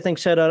Crafty, I think,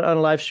 said on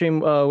a live stream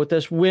with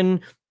this,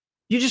 when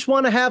you just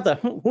want to have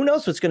who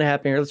knows what's going to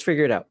happen here? Let's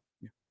figure it out.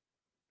 Yeah.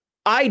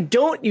 I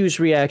don't use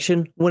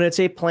reaction when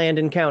it's a planned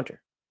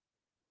encounter.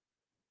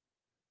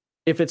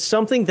 If it's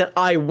something that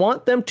I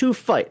want them to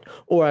fight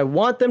or I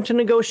want them to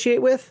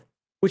negotiate with,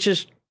 which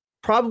is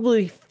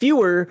probably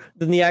fewer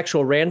than the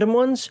actual random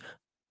ones,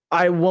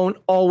 I won't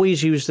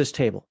always use this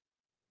table.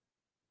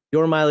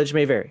 Your mileage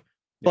may vary.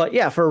 Yeah. But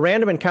yeah, for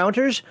random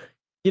encounters,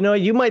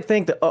 you might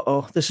think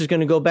that, this is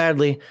going to go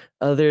badly.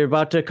 They're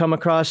about to come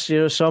across,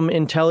 some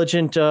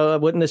intelligent,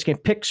 what in this game,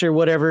 picks or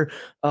whatever,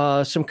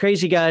 some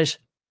crazy guys.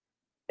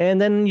 And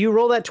then you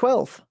roll that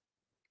 12.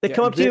 They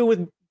come up to you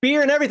with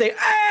beer and everything.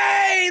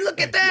 Hey,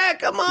 look at that.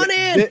 Come on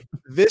in.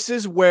 This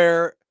is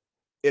where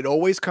it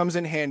always comes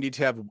in handy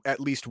to have at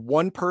least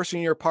one person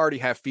in your party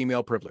have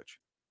female privilege.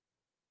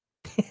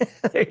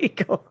 There you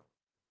go.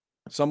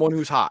 Someone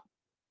who's hot.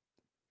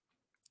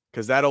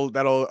 Because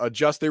that'll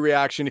adjust the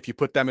reaction if you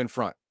put them in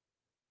front.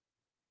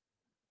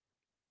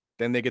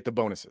 Then they get the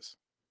bonuses.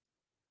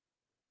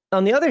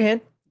 On the other hand,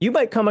 you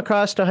might come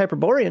across a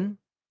Hyperborean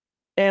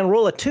and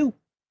roll a 2.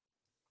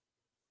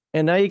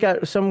 And now you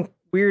got some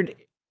weird,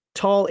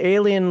 tall,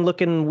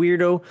 alien-looking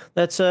weirdo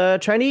that's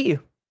trying to eat you.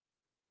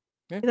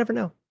 Yeah. You never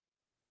know.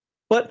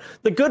 But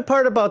the good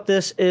part about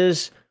this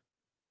is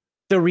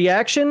the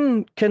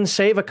reaction can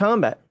save a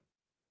combat.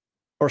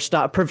 Or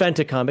prevent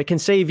a combat. It can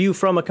save you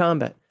from a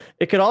combat.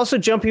 It could also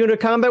jump you into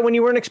combat when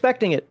you weren't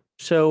expecting it.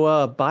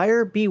 So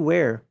buyer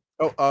beware.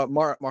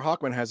 Mar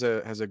Hawkman has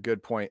a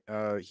good point.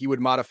 He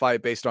would modify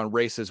it based on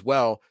race as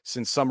well,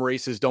 since some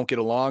races don't get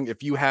along.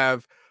 If you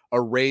have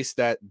a race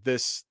that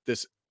this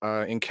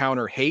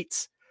encounter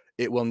hates,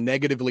 it will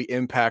negatively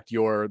impact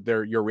your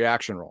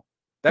reaction roll.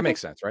 That makes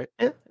sense, right?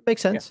 Yeah, it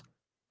makes sense. Yeah.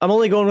 I'm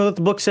only going with what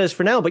the book says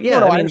for now, but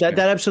yeah, I mean that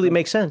absolutely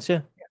makes sense. Yeah.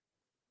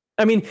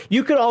 I mean,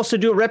 you could also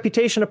do a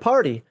reputation of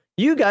party.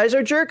 You guys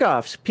are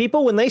jerk-offs.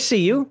 People, when they see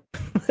you,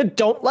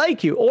 don't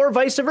like you, or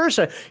vice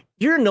versa.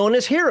 You're known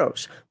as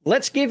heroes.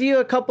 Let's give you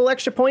a couple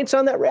extra points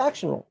on that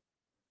reaction roll.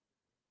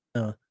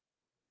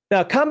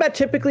 Now, combat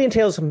typically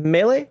entails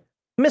melee,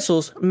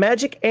 missiles,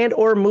 magic, and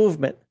or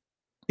movement.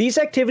 These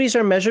activities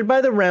are measured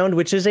by the round,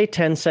 which is a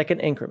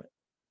 10-second increment.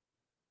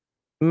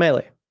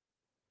 Melee.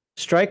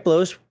 Strike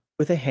blows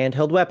with a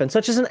handheld weapon,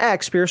 such as an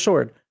axe, spear, or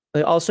sword.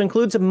 It also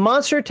includes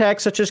monster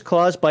attacks such as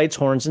claws, bites,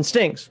 horns, and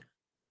stings.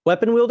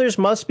 Weapon wielders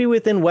must be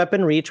within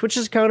weapon reach, which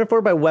is accounted for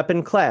by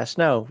weapon class.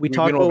 Now, we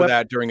talked about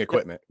that during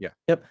equipment.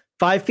 Yep.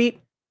 5 feet,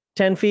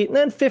 10 feet, and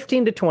then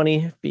 15 to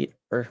 20 feet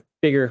or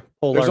bigger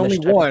polearm. There's only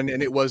one,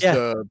 and it was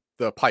the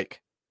pike.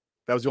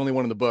 That was the only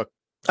one in the book.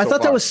 I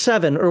thought that was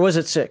 7, or was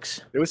it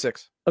 6? It was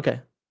 6.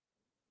 Okay.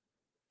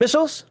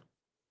 Missiles.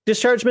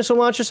 Discharge missile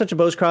launchers such as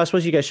bows,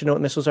 crossbows. You guys should know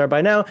what missiles are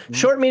by now. Mm-hmm.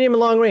 Short, medium, and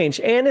long range.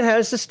 And it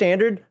has the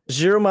standard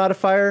 0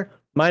 modifier,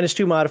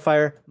 -2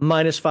 modifier,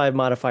 -5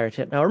 modifier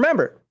tip. Now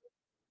remember,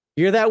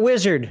 you're that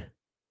wizard.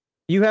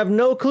 You have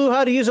no clue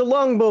how to use a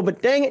longbow,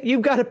 but dang it,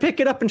 you've got to pick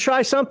it up and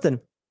try something.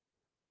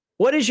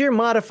 What is your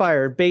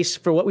modifier base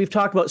for what we've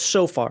talked about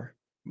so far?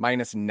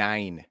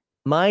 -9.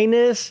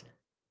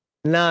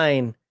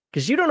 -9.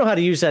 Because you don't know how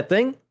to use that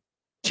thing.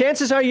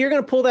 Chances are you're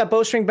going to pull that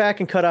bowstring back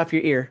and cut off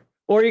your ear.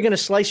 Or you're going to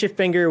slice your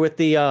finger with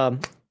the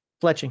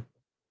fletching.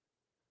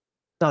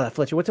 No, not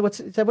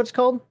fletching. Is that what it's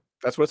called?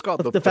 That's what it's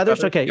called. The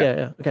feathers? Okay,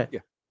 yeah. Okay. Yeah.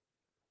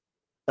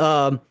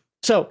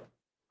 So,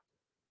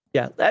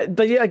 yeah.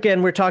 But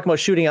again, we're talking about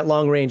shooting at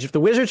long range. If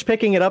the wizard's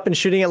picking it up and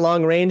shooting at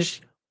long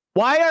range,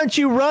 why aren't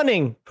you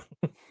running?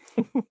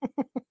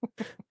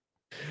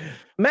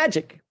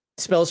 Magic.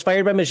 Spells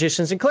fired by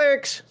magicians and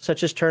clerics,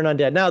 such as Turn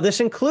Undead. Now, this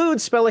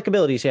includes spell-like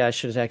abilities. Yeah, I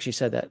should have actually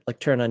said that, like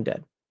Turn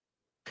Undead.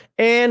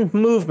 And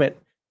movement.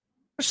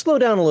 Let's slow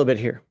down a little bit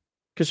here,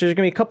 because there's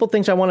going to be a couple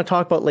things I want to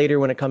talk about later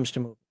when it comes to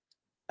movement,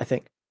 I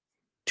think.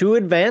 To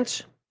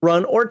advance,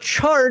 run, or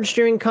charge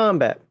during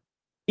combat.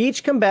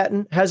 Each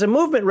combatant has a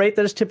movement rate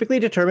that is typically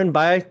determined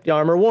by the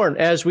armor worn,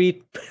 as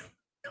we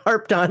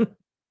harped on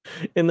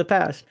in the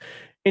past.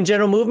 In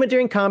general, movement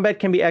during combat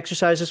can be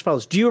exercised as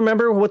follows. Do you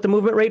remember what the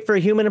movement rate for a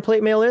human and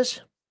plate mail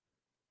is?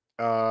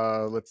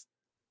 Let's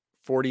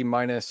 40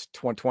 minus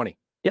 20.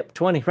 Yep,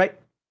 20, right?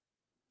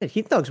 Hey,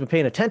 Heath Dog's been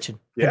paying attention.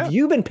 Yeah. Have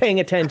you been paying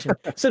attention?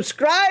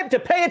 Subscribe to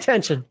pay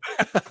attention.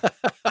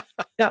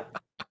 Now,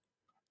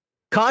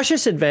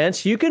 cautious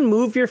advance, you can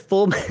move your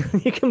full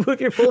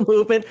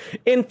movement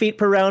in feet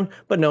per round,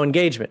 but no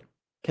engagement.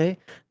 Okay?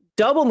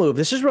 Double move,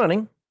 this is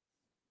running.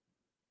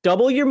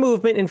 Double your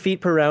movement in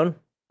feet per round,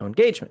 no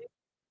engagement.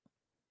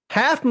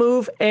 Half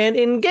move and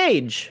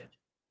engage.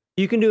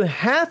 You can do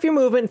half your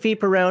movement in feet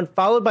per round,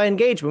 followed by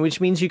engagement,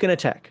 which means you can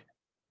attack.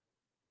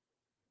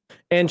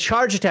 And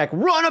charge attack.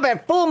 Run up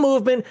at full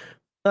movement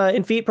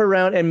in feet per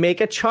round and make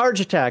a charge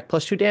attack.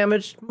 +2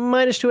 damage,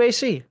 -2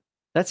 AC.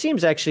 That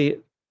seems actually...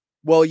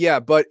 Well,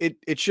 yeah, but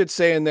it should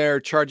say in there,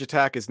 charge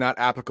attack is not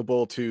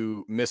applicable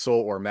to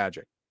missile or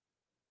magic.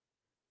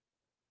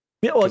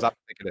 Yeah, well, Because I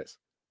don't think it is.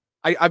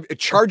 I'm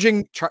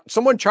charging,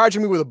 someone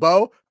charging me with a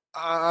bow,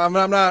 I'm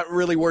not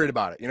really worried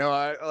about it. You know,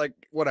 I like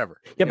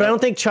whatever. Yeah, but I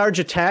don't think charge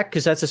attack,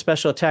 because that's a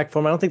special attack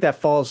form. I don't think that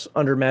falls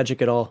under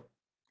magic at all.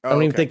 I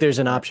don't even think there's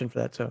an option for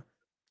that. So,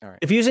 all right.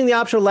 If using the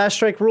optional last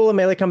strike rule, a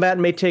melee combatant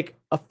may take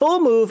a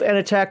full move and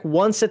attack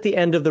once at the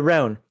end of the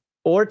round,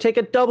 or take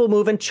a double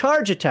move and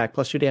charge attack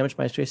 +2 damage,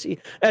 -2 AC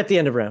at the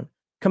end of round.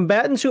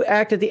 Combatants who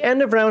act at the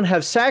end of round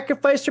have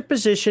sacrificed their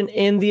position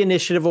in the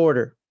initiative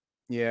order.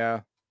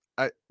 Yeah,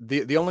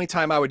 the only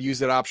time I would use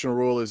that optional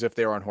rule is if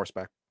they were on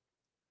horseback.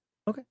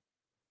 Okay.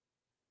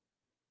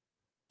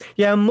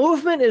 Yeah,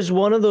 movement is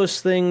one of those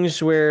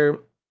things where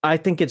I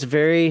think it's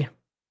very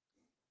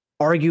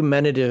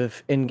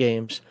argumentative in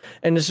games.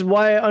 And this is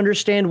why I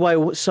understand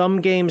why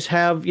some games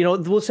have,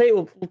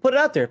 we'll put it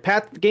out there.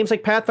 Games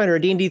like Pathfinder or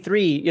D&D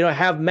 3,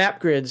 have map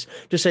grids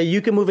to say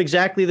you can move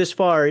exactly this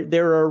far.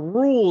 There are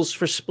rules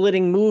for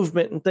splitting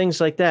movement and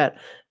things like that.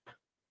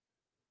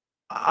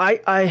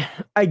 I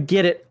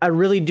get it. I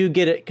really do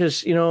get it,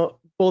 because,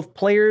 both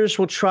players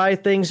will try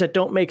things that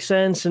don't make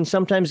sense, and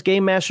sometimes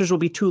game masters will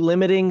be too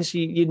limiting. So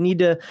you need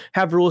to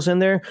have rules in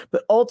there.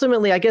 But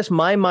ultimately, I guess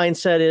my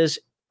mindset is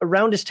a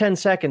round is 10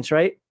 seconds,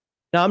 right?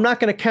 Now, I'm not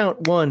going to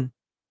count 1,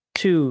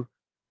 2,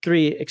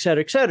 3, et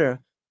cetera, et cetera.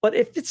 But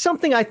if it's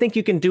something I think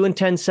you can do in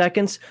 10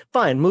 seconds,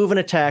 fine. Move and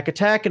attack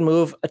and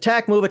move,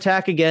 attack, move,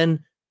 attack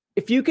again.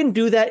 If you can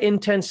do that in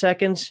 10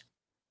 seconds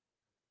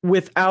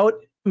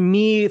without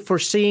me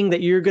foreseeing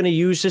that you're going to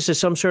use this as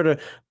some sort of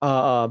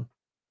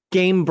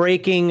game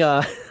breaking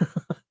I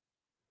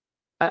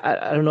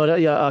don't know,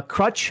 a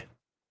crutch,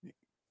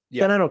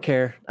 then I don't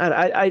care.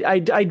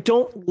 I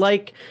don't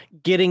like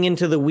getting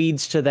into the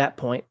weeds to that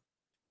point,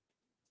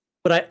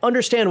 but I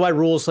understand why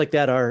rules like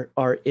that are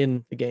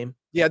in the game.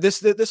 Yeah,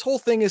 this whole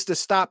thing is to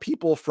stop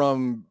people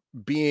from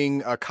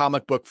being a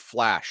comic book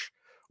Flash,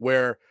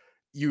 where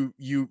you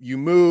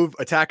move,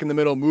 attack in the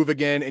middle, move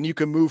again, and you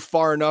can move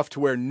far enough to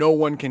where no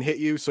one can hit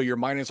you, so your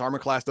minus armor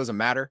class doesn't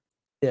matter.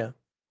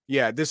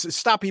 Yeah, this is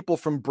stop people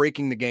from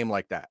breaking the game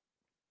like that.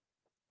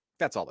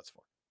 That's all that's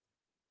for.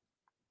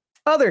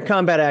 Other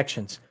combat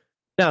actions.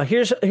 Now,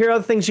 here are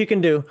other things you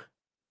can do.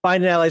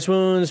 Find an ally's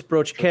wounds,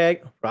 broach a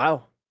keg.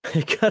 Wow.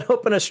 Cut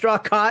open a straw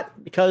cot,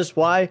 because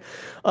why?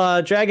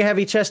 Drag a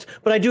heavy chest.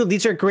 But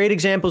these are great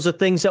examples of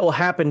things that will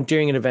happen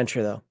during an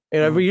adventure, though.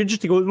 You're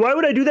just going, why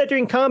would I do that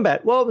during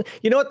combat? Well,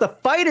 you know what? The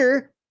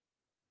fighter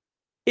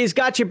is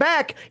got your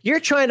back. You're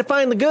trying to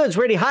find the goods.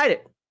 Where do you hide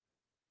it?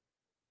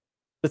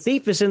 The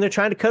thief is in there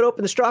trying to cut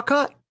open the straw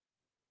cot.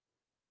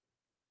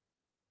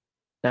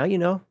 Now you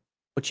know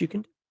what you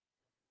can do.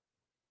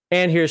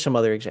 And here's some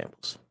other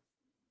examples.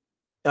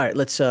 All right,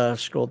 let's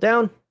scroll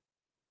down.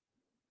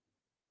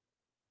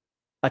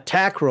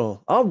 Attack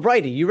roll. All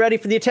righty, you ready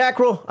for the attack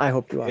roll? I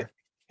hope you are.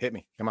 Hit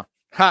me. Come on.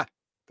 Ha!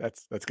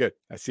 That's good.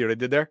 I see what I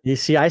did there. You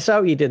see, I saw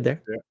what you did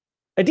there. Yeah.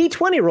 A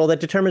D20 roll that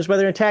determines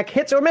whether an attack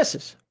hits or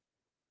misses.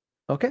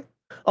 Okay.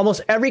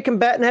 Almost every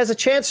combatant has a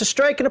chance to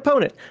strike an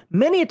opponent.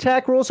 Many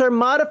attack rolls are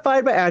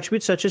modified by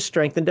attributes such as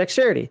strength and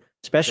dexterity,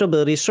 special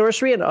abilities,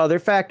 sorcery, and other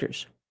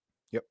factors.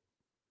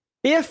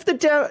 If the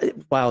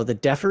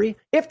deferee.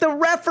 If the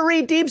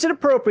referee deems it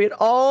appropriate,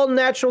 all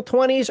natural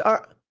 20s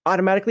are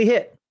automatically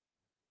hit,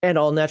 and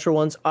all natural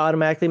ones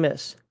automatically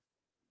miss.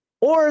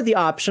 Or the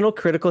optional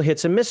critical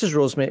hits and misses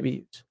rules may be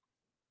used.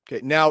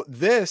 Okay, now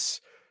this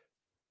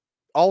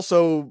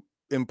also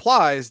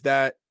implies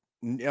that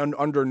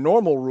under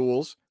normal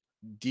rules,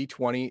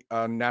 D20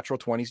 natural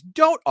 20s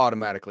don't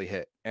automatically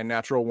hit, and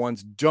natural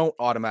ones don't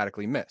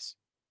automatically miss.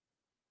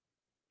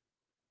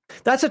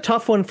 That's a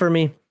tough one for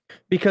me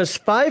because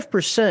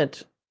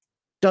 5%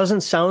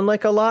 doesn't sound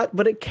like a lot,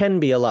 but it can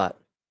be a lot.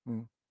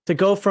 To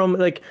go from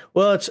like,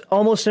 well, it's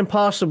almost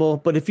impossible,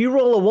 but if you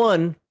roll a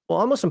 1, well,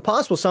 almost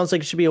impossible sounds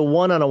like it should be a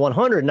 1 on a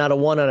 100, not a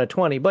 1 on a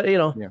 20. But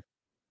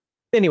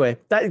anyway,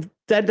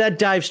 that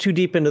dives too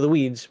deep into the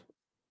weeds.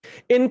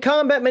 In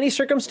combat, many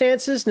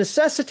circumstances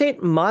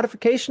necessitate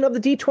modification of the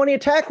D20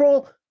 attack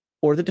roll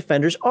or the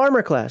defender's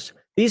armor class.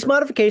 These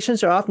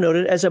modifications are often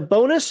noted as a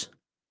bonus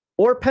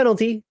or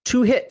penalty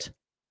to hit.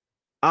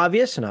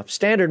 Obvious enough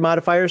standard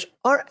modifiers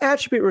are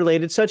attribute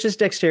related, such as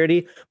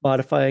dexterity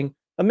modifying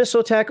a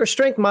missile attack or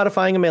strength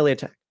modifying a melee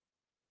attack.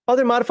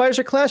 Other modifiers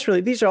are class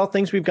related. These are all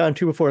things we've gone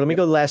to before. Let me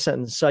go to the last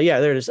sentence.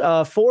 There it is.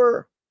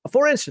 For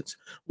instance,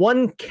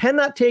 one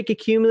cannot take a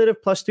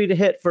cumulative +3 to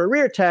hit for a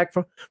rear attack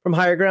from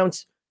higher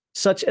grounds.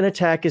 Such an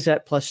attack is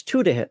at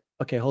 +2 to hit.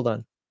 Okay, hold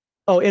on.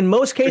 Oh, in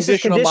most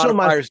cases, conditional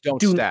modifiers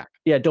don't stack.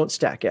 Yeah, don't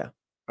stack. Yeah.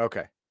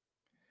 Okay.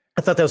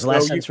 I thought that was the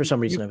last sentence for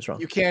some reason. I was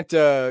wrong. You can't,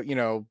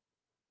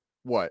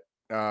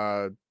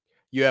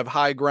 you have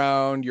high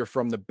ground, you're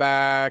from the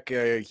back,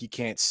 he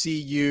can't see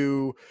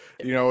you,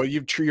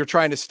 you're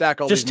trying to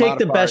stack all just these take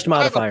the best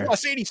modifier.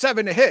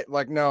 +87 to hit.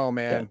 Like, no,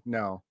 man,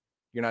 no,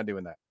 you're not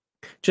doing that.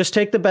 Just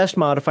take the best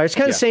modifier. It's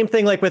kind of the same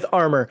thing like with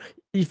armor.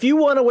 If you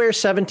want to wear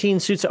 17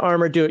 suits of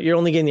armor, do it. You're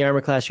only getting the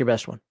armor class, your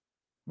best one.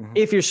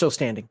 If you're still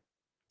standing.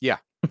 Yeah.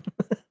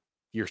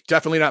 You're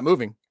definitely not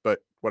moving,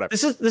 but whatever.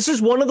 This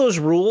is one of those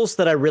rules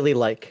that I really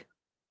like.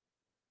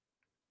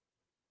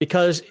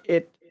 Because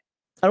I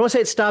don't want to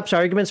say it stops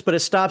arguments, but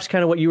it stops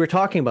kind of what you were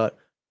talking about.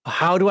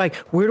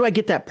 Where do I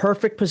get that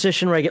perfect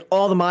position where I get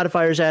all the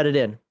modifiers added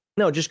in?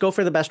 No, just go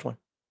for the best one.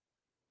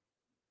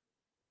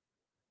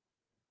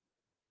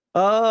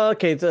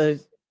 Okay,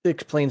 it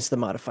explains the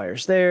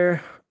modifiers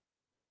there.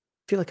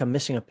 I feel like I'm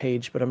missing a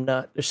page, but I'm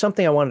not. There's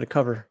something I wanted to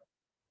cover.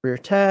 Rear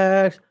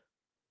attack,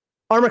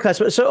 armor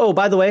class. So,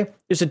 by the way,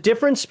 there's a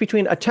difference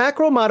between attack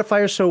roll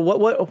modifiers.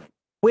 So,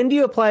 when do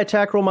you apply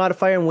attack roll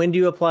modifier and when do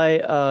you apply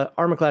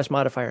armor class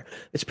modifier?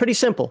 It's pretty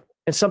simple.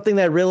 It's something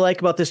that I really like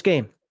about this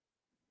game.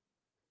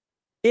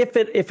 If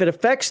it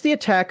affects the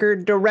attacker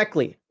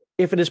directly,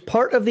 if it is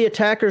part of the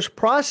attacker's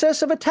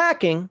process of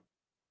attacking,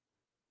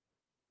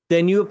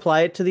 then you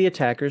apply it to the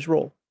attacker's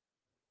roll.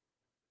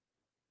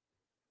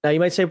 Now you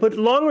might say, but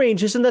long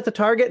range, isn't that the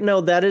target? No,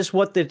 that is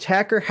what the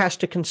attacker has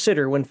to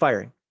consider when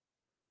firing.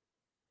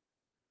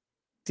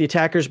 If the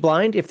attacker's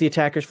blind, if the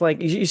attacker's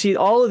flank, you see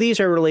all of these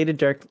are related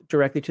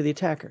directly to the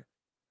attacker.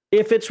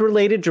 If it's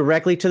related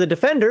directly to the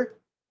defender,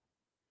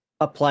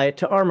 apply it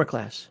to armor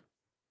class.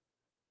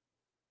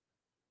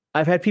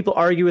 I've had people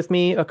argue with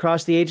me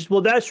across the ages.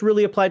 Well, that's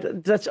really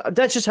applied.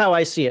 That's just how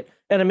I see it,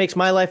 and it makes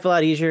my life a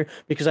lot easier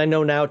because I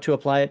know now to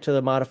apply it to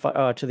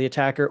the to the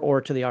attacker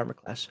or to the armor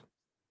class.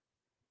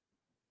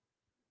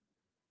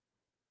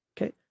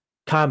 Okay,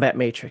 combat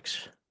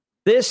matrix.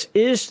 This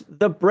is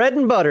the bread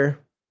and butter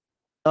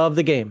of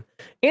the game.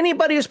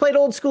 Anybody who's played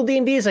old school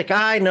D&D is like,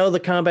 I know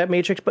the combat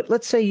matrix, but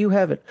let's say you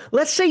haven't.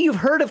 Let's say you've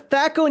heard of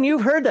THAC0 and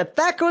you've heard that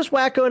THAC0 is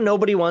wacko and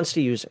nobody wants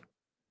to use it.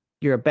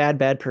 You're a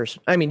bad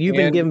person. I mean, you've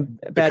been given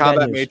bad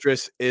combat news.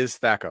 matrix is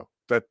THAC0.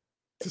 That's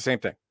the same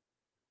thing.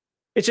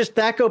 It's just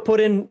THAC0 put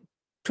into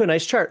a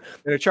nice chart.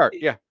 In a chart,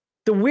 yeah.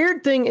 The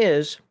weird thing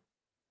is,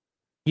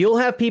 you'll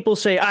have people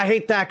say, I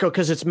hate THAC0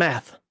 because it's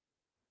math.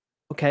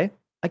 Okay,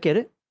 I get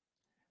it.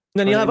 And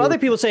then you'll have other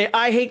people say,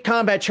 I hate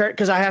combat chart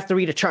because I have to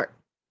read a chart.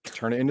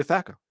 Turn it into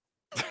THAC0.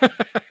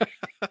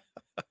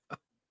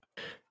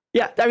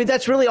 Yeah, I mean,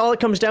 that's really all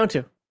it comes down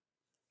to.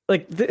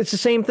 Like, it's the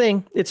same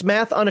thing. It's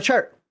math on a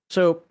chart.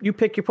 So you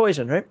pick your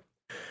poison, right?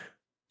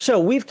 So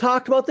we've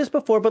talked about this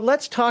before, but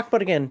let's talk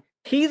about it again.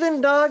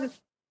 Heathen Dog,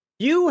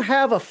 you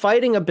have a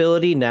fighting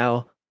ability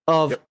now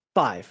of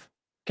 5.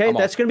 Okay,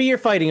 that's going to be your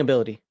fighting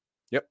ability.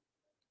 Yep.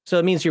 So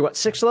it means you're what,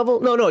 6th level?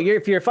 No,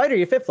 if you're a fighter,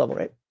 you're 5th level,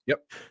 right?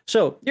 Yep.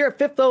 So you're a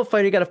 5th level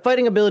fighter, you got a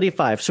fighting ability of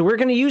 5. So we're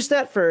going to use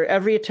that for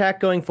every attack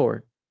going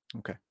forward.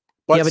 Okay.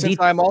 But since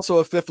I'm also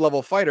a 5th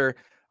level fighter,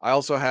 I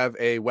also have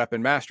a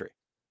weapon mastery.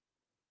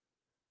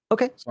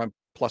 Okay. So I'm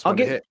 +1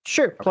 to hit.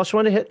 Sure, okay.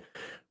 +1 to hit.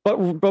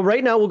 But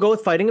right now we'll go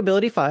with fighting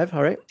ability 5.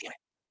 All right.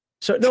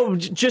 So no,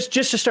 just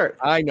to start.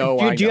 I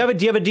know. Do you have a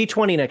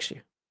D20 next to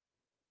you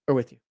or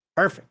with you?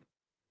 Perfect.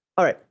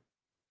 All right.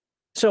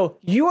 So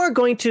you are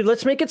going to,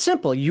 let's make it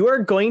simple. You are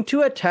going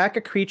to attack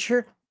a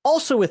creature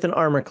also with an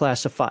armor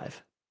class of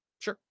 5.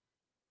 Sure.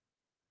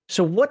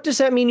 So what does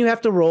that mean you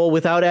have to roll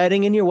without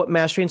adding in your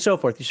mastery and so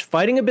forth? You're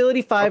fighting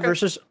ability 5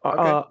 versus.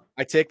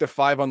 I take the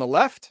 5 on the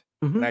left,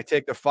 and I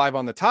take the 5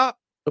 on the top.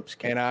 Oops.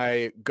 And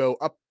I go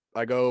up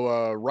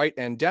right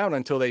and down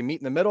until they meet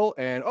in the middle,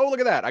 and oh, look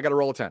at that, I got to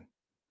roll a 10.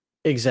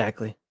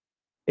 Exactly.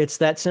 It's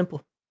that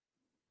simple.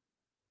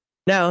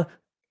 Now,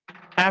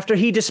 after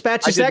he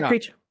dispatches that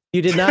creature,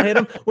 you did not hit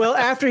him. Well,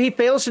 after he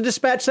fails to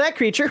dispatch that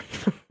creature,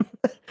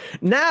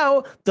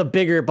 now the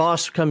bigger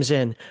boss comes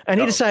in and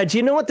he decides,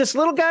 you know what, this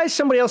little guy,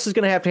 somebody else is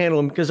going to have to handle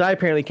him because I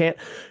apparently can't.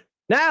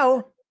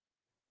 Now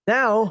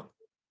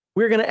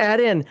we're going to add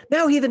in.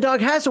 Now Heathen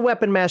Dog has a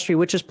weapon mastery,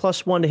 which is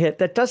 +1 to hit.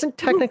 That doesn't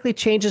technically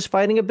change his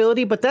fighting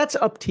ability, but that's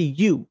up to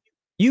you.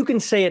 You can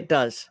say it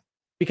does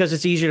because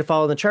it's easier to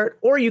follow in the chart,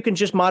 or you can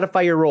just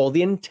modify your roll.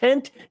 The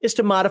intent is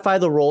to modify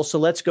the roll, so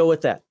let's go with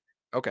that.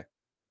 Okay.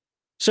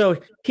 So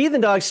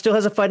Heathen Dog still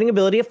has a fighting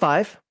ability of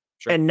 5,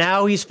 and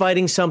now he's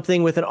fighting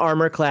something with an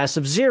armor class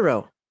of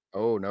 0.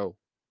 Oh, no.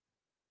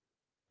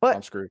 But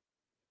I'm screwed.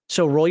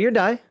 So roll your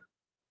die.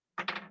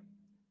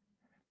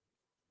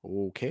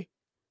 Okay.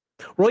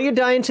 Roll your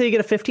die until you get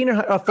a 15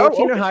 or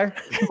 14 or higher.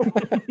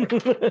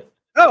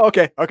 Oh,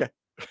 okay. Okay.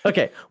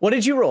 Okay. What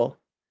did you roll?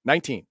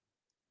 19.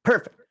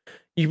 Perfect.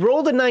 You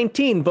rolled a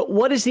 19, but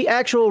what is the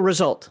actual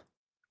result?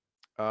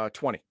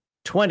 20.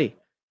 20,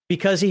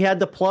 because he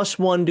had the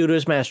 +1 due to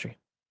his mastery.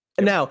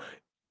 Yep. Now,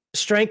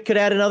 strength could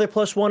add another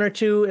 +1 or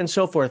 2 and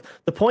so forth.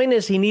 The point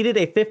is he needed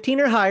a 15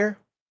 or higher.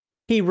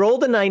 He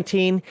rolled a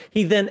 19.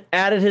 He then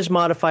added his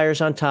modifiers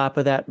on top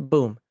of that.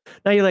 Boom.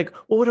 Now you're like,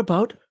 well, what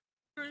about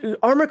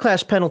armor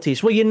class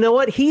penalties? Well, you know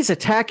what? He's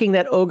attacking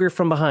that ogre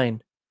from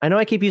behind. I know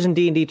I keep using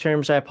D&D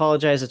terms. I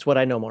apologize. It's what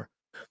I know more.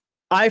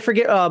 I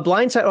forget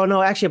blindside. Oh,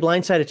 no, actually, a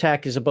blindside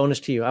attack is a bonus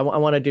to you. I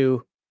want to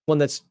do one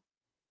that's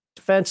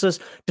defenseless.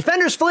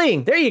 Defender's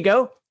fleeing. There you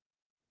go.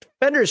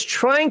 Defender's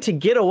trying to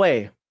get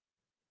away.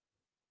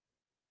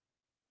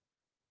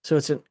 So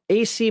it's an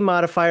AC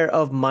modifier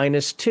of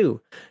 -2.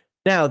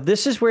 Now,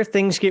 this is where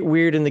things get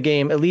weird in the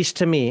game, at least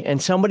to me,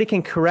 and somebody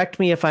can correct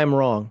me if I'm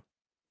wrong.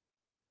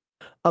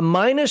 A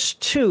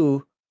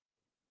 -2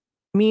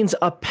 means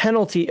a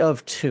penalty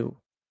of 2,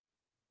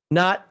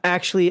 not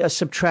actually a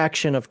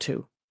subtraction of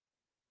 2.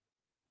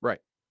 Right.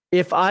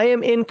 If I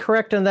am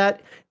incorrect on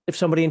that, if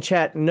somebody in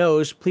chat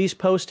knows, please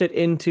post it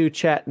into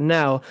chat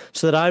now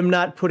so that I'm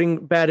not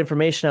putting bad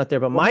information out there.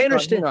 But my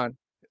understanding... Hang on.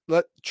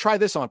 Let's try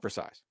this on for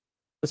size.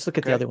 Let's look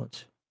at the other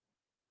ones.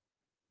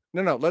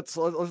 No,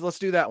 let's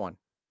do that one.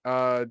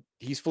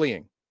 He's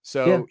fleeing.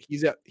 So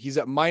he's at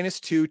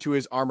 -2 to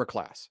his armor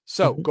class.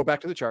 So go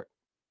back to the chart.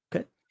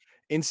 Okay.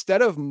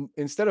 Instead of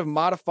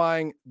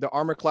modifying the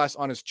armor class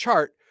on his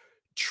chart,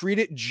 treat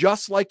it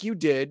just like you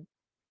did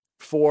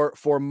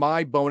for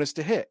my bonus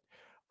to hit.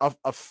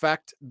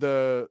 Affect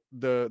the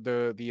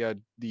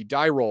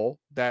die roll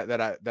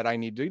that I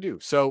need to do.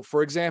 So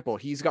for example,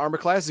 he's got armor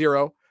class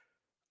 0.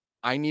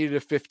 I needed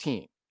a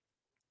 15.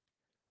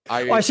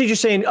 I see what you're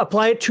saying.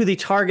 Apply it to the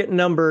target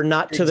number,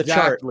 not to the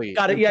chart.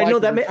 Got it. Yeah, I know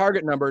that.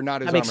 Target number,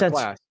 not his armor sense.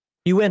 Class.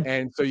 You win.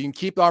 And so you can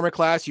keep the armor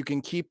class. You can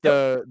keep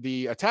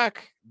the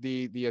attack,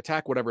 the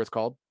attack, whatever it's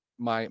called,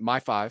 my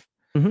 5,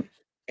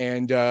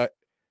 and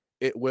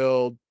it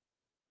will.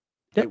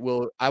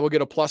 I will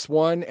get a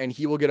 +1, and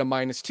he will get a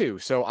 -2.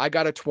 So I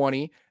got a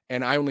 20,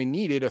 and I only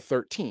needed a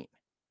 13.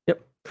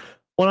 Yep,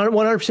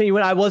 100%. You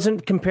win. I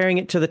wasn't comparing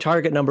it to the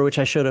target number, which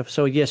I should have.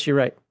 So yes, you're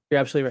right. You're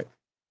absolutely right.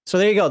 So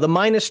there you go. The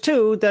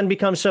 -2 then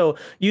becomes, so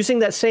using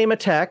that same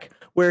attack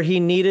where he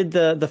needed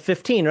the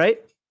 15,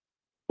 right?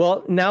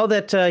 Well, now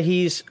that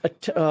he's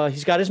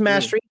got his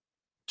mastery,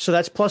 so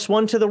that's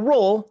 +1 to the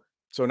roll.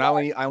 So now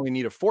I only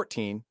need a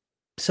 14.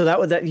 So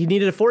that you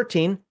needed a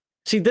 14.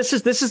 See, this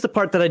is the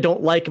part that I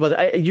don't like about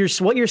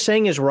it. What you're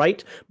saying is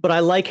right, but I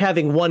like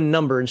having one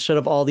number instead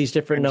of all these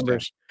different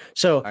numbers.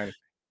 So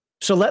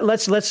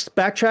let's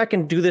backtrack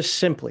and do this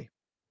simply.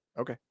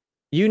 Okay.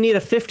 You need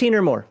a 15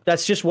 or more.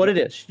 That's just what it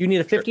is. You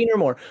need a 15 or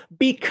more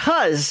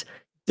because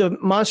the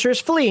monster is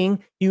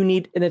fleeing.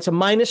 And it's a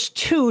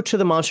 -2 to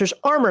the monster's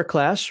armor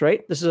class,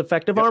 right? This is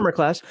effective armor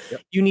class.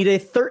 Yep. You need a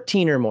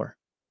 13 or more.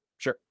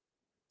 Sure.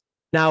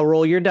 Now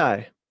roll your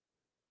die.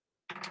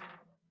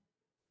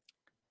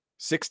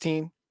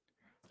 16.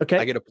 Okay.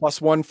 I get a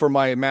 +1 for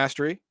my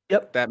mastery.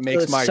 Yep. That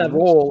makes my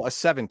roll a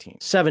 17.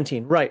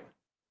 17, right.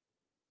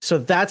 So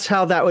that's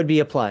how that would be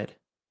applied.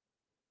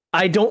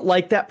 I don't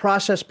like that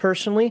process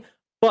personally,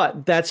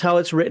 but that's how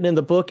it's written in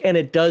the book, and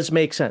it does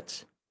make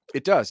sense.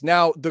 It does.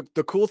 Now,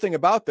 the cool thing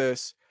about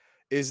this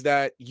is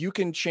that you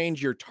can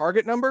change your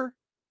target number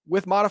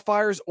with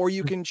modifiers, or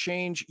you can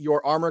change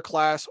your armor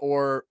class,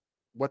 or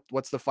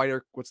what's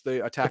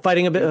the attack?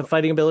 Fighting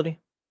ability.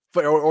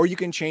 Or you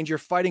can change your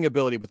fighting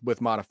ability with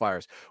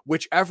modifiers.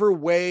 Whichever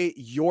way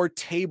your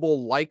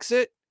table likes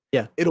it,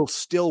 it'll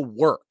still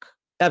work.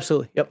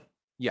 Absolutely. Yep.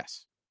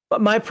 Yes.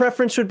 But my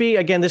preference would be,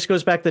 again, this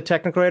goes back to the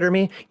technical writer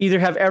me, either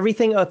have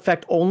everything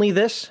affect only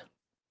this,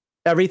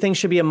 everything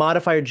should be a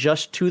modifier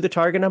just to the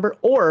target number,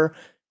 or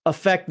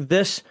affect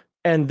this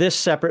and this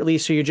separately,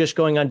 so you're just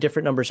going on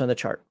different numbers on the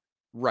chart.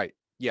 Right.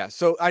 Yeah.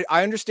 So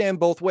I understand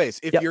both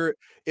ways.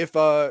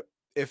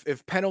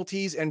 If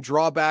penalties and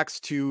drawbacks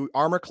to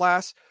armor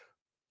class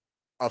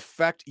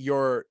affect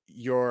your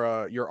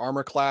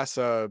armor class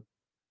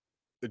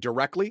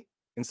directly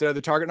instead of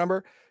the target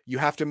number, you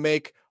have to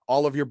make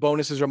all of your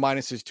bonuses or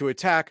minuses to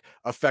attack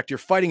affect your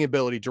fighting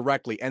ability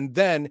directly. And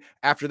then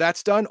after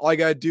that's done, all you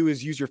got to do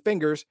is use your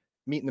fingers,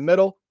 meet in the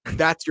middle.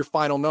 That's your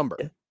final number.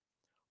 Yeah.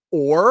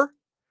 Or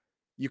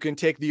you can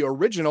take the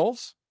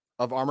originals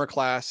of armor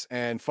class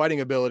and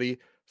fighting ability,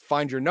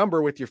 find your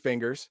number with your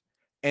fingers,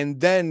 and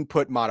then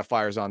put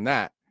modifiers on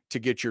that to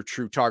get your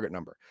true target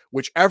number.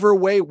 Whichever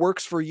way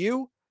works for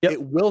you,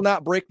 it will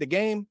not break the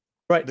game.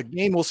 Right. The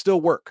game will still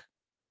work.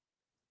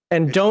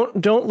 And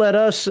don't let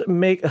us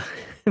make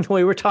the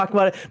way we're talking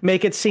about it,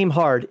 make it seem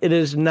hard. It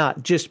is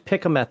not. Just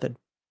pick a method.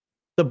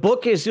 The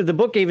book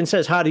even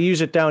says how to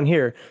use it down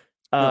here.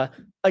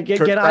 Again,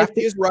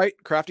 Crafty is right.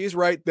 Crafty is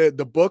right.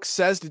 The book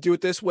says to do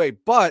it this way,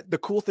 but the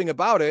cool thing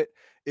about it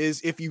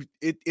is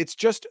it's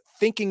just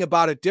thinking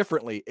about it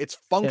differently. It's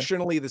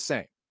functionally the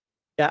same.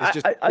 Yeah,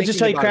 I just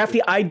tell you,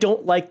 Crafty, I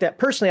don't like that.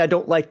 Personally, I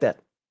don't like that.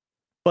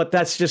 But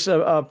that's just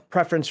a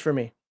preference for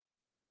me.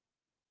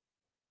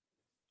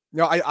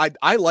 No,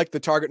 I like the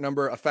target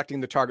number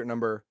affecting the target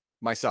number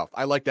myself.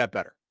 I like that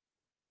better.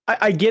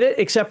 I get it,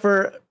 except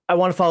for I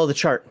want to follow the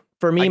chart.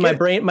 For me, my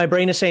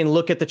brain is saying,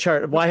 look at the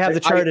chart. Why have the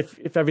chart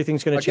if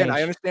everything's going to change? Again,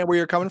 I understand where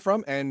you're coming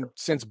from, and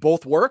since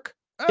both work,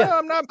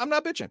 I'm not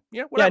bitching.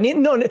 Yeah,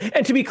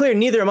 and to be clear,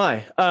 neither am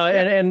I.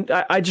 And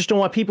I just don't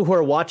want people who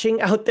are watching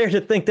out there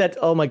to think that,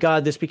 oh my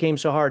God, this became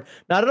so hard.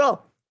 Not at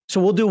all.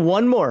 So we'll do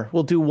one more.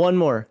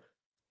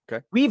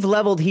 Okay. We've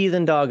leveled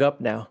Heathen Dog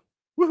up now.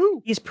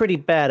 Woohoo! He's pretty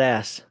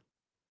badass.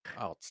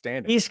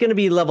 Outstanding. He's going to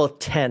be level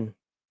 10.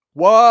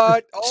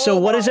 What? So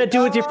what does that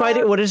do with your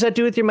fighting? What does that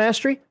do with your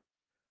mastery?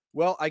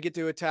 Well, I get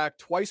to attack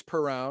twice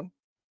per round.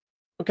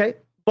 Okay.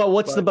 But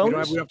what's the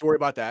bonus? We don't have to worry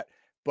about that.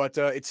 But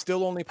it's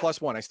still only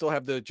 +1. I still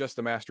have just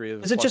the mastery.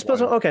 Is it just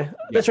 +1? Okay.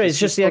 That's right. It's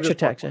just the extra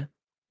attacks. Yeah.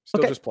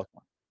 Still just +1.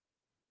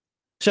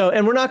 So,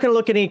 and we're not going to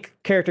look at any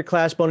character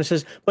class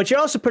bonuses, but you're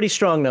also pretty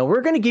strong, though.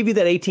 We're going to give you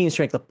that 18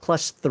 strength, a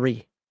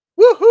 +3.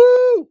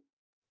 Woohoo!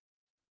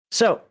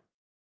 So,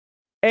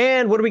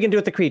 and what are we going to do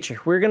with the creature?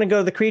 We're going to go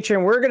to the creature,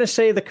 and we're going to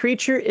say the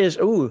creature is,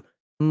 we're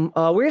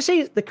going to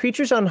say the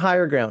creature's on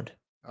higher ground.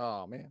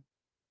 Oh, man.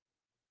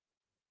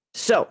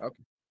 So,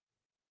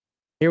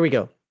 Here we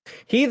go.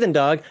 Heathen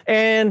Dog,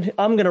 and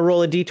I'm going to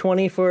roll a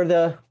d20 for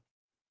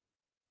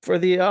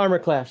the armor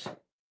class.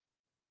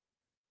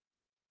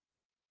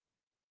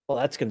 Well,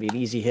 that's going to be an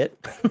easy hit.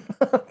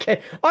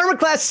 Okay, armor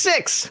class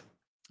 6.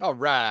 All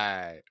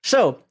right.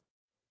 So,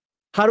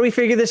 how do we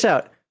figure this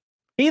out?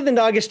 Heathen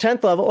Dog is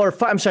 10th level, or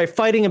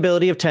fighting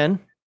ability of 10.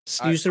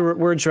 Use the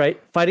words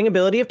right. Fighting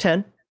ability of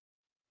 10.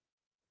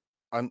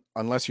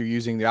 Unless you're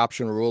using the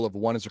optional rule of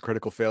 1 is a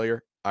critical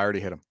failure, I already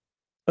hit him.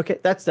 Okay,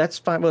 that's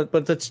fine.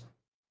 But let's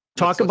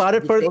talk about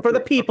it for the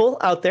people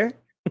out there.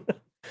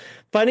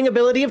 Fighting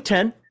ability of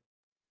 10.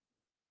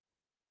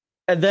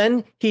 And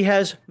then he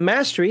has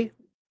mastery.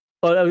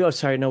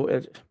 Sorry,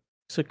 no.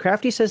 So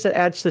Crafty says that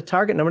adds to the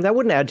target number. That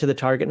wouldn't add to the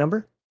target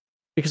number.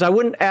 Because I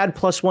wouldn't add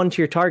 +1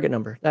 to your target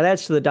number. That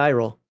adds to the die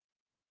roll.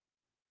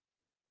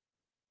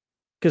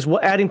 Because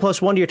adding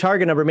 +1 to your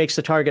target number makes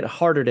the target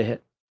harder to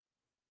hit.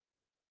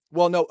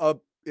 Well,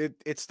 no,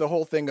 it's the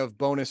whole thing of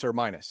bonus or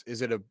minus.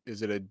 Is it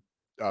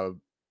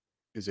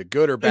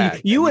good or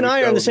bad? You and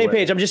I are on the same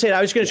page. I'm just saying,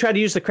 I was going to try to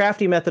use the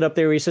Crafty method up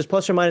there where he says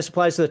plus or minus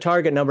applies to the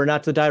target number,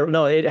 not to the die roll.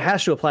 No, it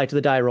has to apply to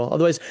the die roll.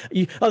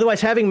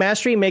 Otherwise having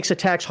mastery makes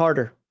attacks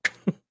harder.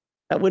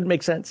 That wouldn't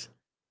make sense.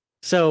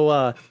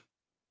 So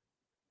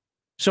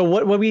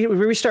what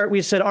we start,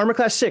 we said armor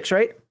class 6,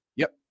 right?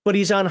 Yep. But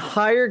he's on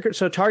higher,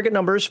 so target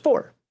number is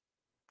 4.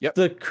 Yep.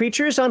 The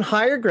creature is on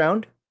higher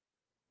ground.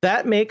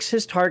 That makes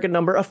his target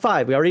number a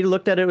 5. We already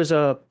looked at it as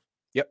a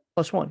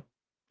 +1.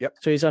 Yep.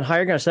 So he's on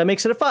higher ground. So that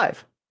makes it a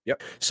 5.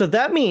 Yep. So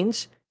that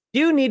means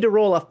you need to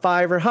roll a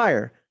 5 or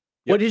higher.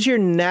 Yep. What is your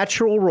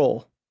natural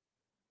roll?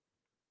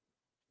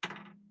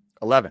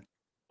 11.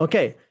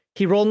 Okay.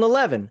 He rolled an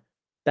 11.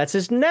 That's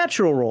his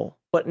natural roll.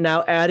 But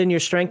now add in your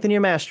strength and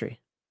your mastery.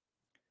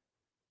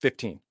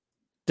 15.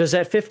 Does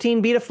that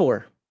 15 beat a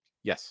 4?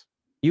 Yes.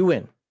 You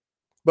win.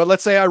 But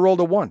let's say I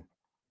rolled a 1.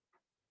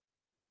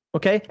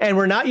 Okay. And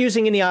we're not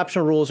using any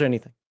optional rules or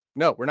anything.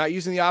 No, we're not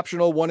using the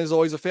optional. 1 is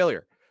always a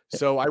failure.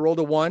 So I rolled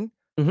a 1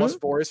 plus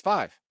 4 is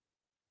 5.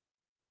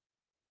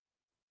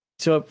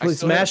 So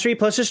it's mastery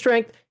plus his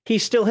strength. He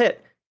still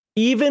hit.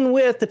 Even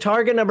with the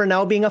target number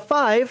now being a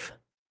 5,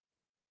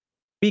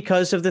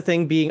 because of the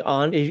thing being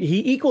on,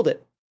 he equaled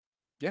it.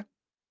 Yeah.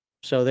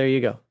 So there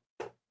you go.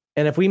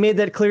 And if we made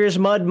that clear as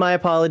mud, my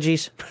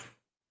apologies.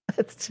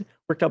 It's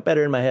worked out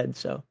better in my head.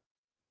 So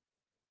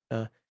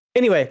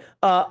anyway,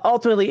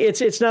 ultimately,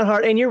 it's not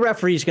hard. And your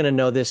referee's going to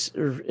know this.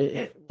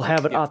 Will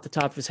have it off the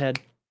top of his head.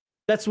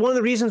 That's one of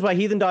the reasons why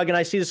Heathen Dog and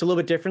I see this a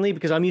little bit differently,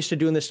 because I'm used to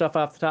doing this stuff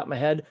off the top of my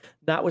head,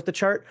 not with the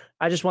chart.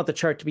 I just want the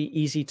chart to be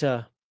easy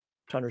to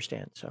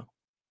understand. So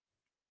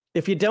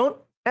if you don't,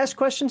 ask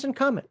questions and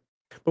comment.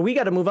 But we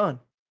got to move on.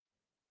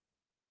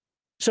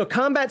 So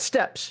combat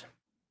steps.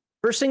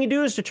 First thing you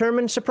do is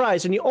determine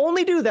surprise, and you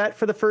only do that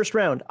for the first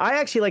round. I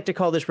actually like to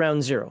call this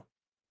round 0.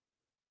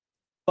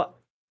 But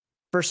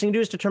first thing you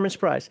do is determine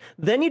surprise.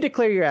 Then you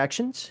declare your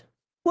actions.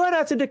 What, I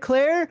have to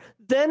declare,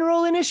 then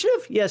roll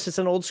initiative? Yes, it's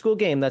an old school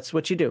game. That's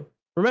what you do.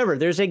 Remember,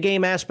 there's a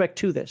game aspect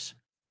to this.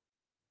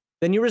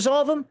 Then you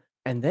resolve them,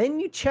 and then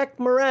you check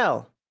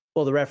morale.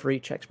 Well, the referee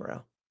checks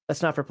morale.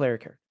 That's not for player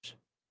characters.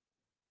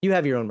 You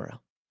have your own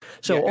morale.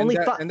 So Yeah, only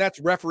and that's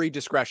referee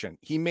discretion.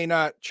 He may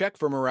not check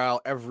for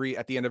morale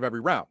at the end of every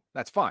round.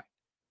 That's fine.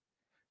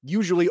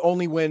 Usually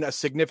only when a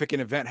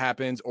significant event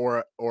happens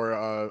or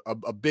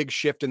a big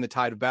shift in the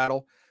tide of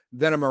battle,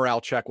 then a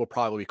morale check will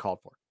probably be called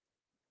for.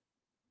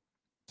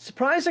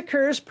 Surprise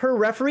occurs per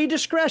referee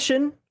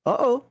discretion.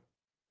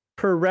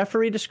 Per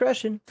referee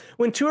discretion,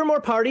 when 2 or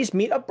more parties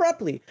meet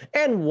abruptly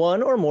and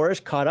 1 or more is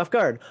caught off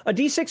guard. A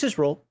d6 is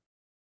rolled.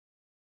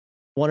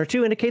 1 or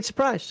 2 indicates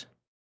surprise.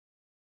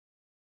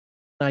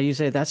 Now you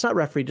say that's not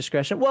referee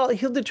discretion. Well,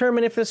 he'll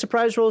determine if the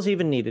surprise roll is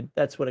even needed.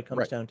 That's what it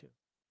comes down to.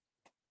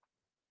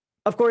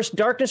 Of course,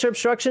 darkness or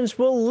obstructions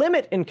will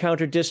limit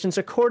encounter distance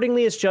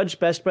accordingly as judged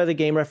best by the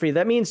game referee.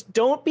 That means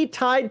don't be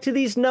tied to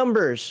these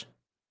numbers.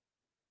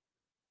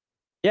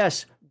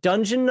 Yes,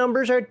 dungeon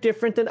numbers are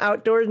different than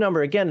outdoors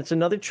number. Again, it's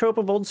another trope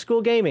of old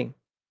school gaming.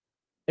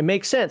 It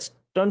makes sense.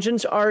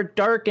 Dungeons are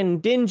dark and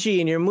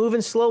dingy and you're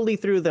moving slowly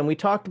through them. We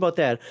talked about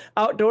that.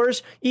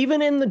 Outdoors,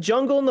 even in the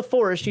jungle and the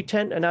forest,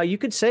 now you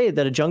could say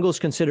that a jungle is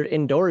considered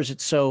indoors.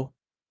 It's so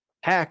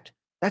packed.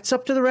 That's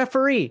up to the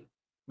referee.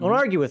 Don't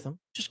argue with them.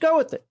 Just go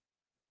with it.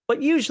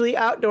 But usually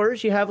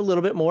outdoors, you have a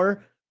little bit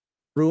more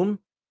room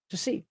to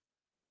see.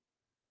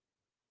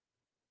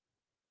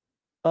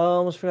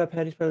 Almost forgot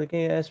Patty's part of the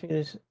game. Asked me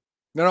this.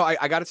 No,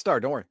 I got it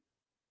started. Don't worry.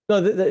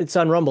 No, it's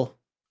on Rumble.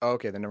 Oh,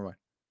 okay, then never mind.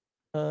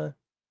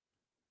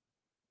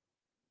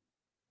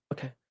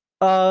 Okay.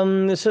 All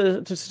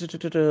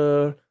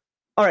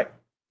right.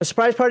 A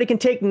surprise party can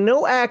take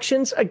no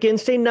actions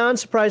against a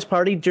non-surprise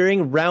party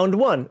during round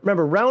 1.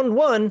 Remember, round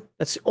 1,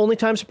 that's the only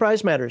time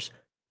surprise matters.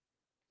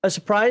 A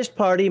surprised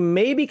party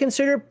may be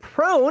considered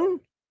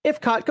prone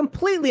if caught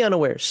completely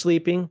unaware,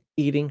 sleeping,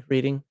 eating,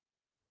 reading.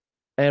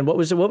 And what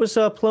was a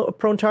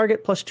prone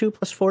target? +2,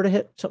 +4 to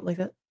hit, something like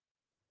that,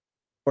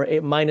 or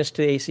minus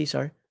to AC.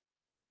 Sorry.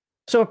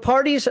 So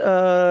parties,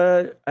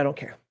 I don't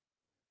care.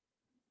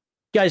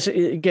 Guys,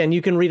 again,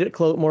 you can read it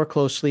more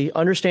closely.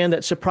 Understand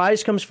that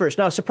surprise comes first.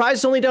 Now, surprise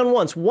is only done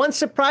once. Once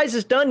surprise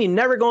is done, you're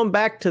never going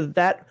back to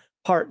that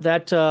part,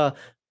 that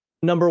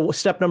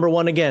step number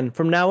 1 again.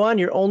 From now on,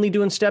 you're only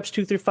doing steps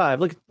 2 through 5.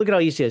 Look at how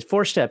easy it is.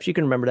 4 steps. You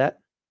can remember that.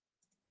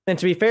 And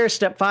to be fair,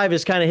 step 5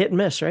 is kind of hit and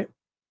miss, right?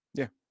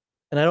 Yeah.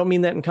 And I don't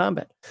mean that in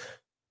combat.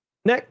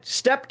 Next,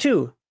 step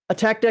 2,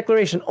 attack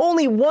declaration.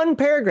 Only 1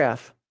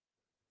 paragraph.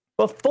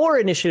 Before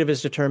initiative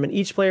is determined,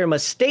 each player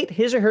must state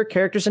his or her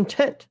character's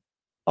intent.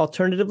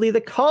 Alternatively,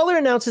 the caller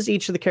announces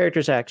each of the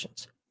character's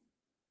actions.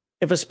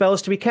 If a spell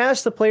is to be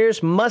cast, the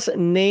players must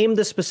name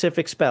the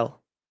specific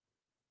spell.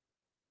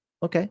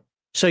 Okay.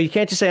 So you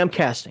can't just say, I'm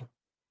casting.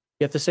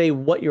 You have to say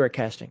what you are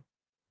casting.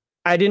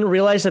 I didn't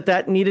realize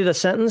that needed a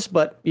sentence,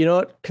 but you know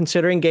what?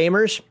 Considering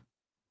gamers,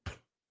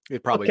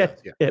 it probably does.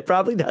 Yeah. It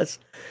probably does.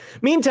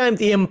 Meantime,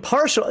 the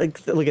impartial,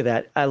 look at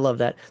that. I love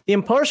that. The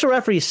impartial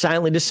referee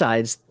silently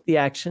decides the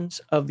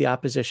actions of the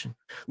opposition.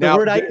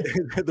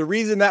 The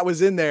reason that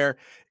was in there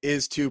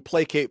is to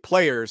placate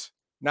players,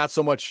 not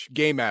so much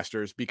game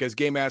masters, because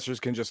game masters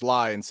can just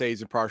lie and say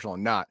he's impartial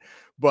and not.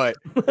 But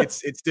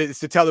it's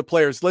to tell the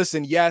players,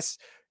 listen, yes,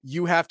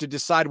 you have to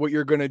decide what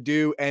you're going to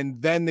do,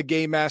 and then the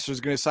game master is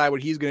going to decide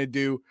what he's going to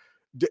do.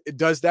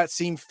 Does that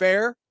seem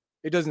fair?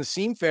 It doesn't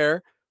seem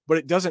fair, but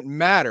it doesn't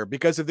matter,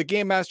 because if the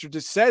game master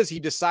just says he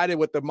decided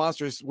what the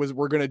monsters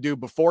were going to do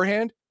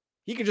beforehand,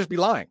 he could just be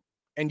lying,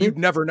 and you'd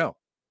never know.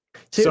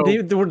 So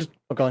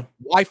go on.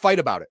 Why fight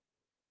about it?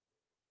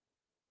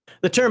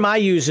 The term I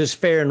use is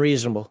fair and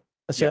reasonable.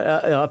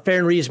 Fair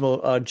and reasonable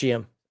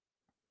GM.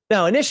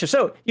 Now, initiative.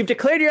 So you've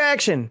declared your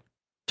action,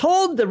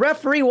 told the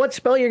referee what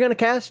spell you're going to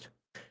cast.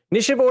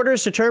 Initiative order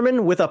is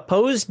determined with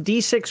opposed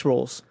D6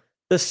 rolls.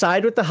 The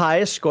side with the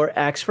highest score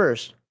acts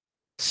first.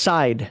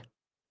 Side.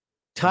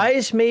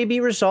 Ties may be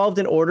resolved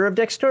in order of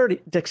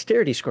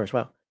dexterity scores.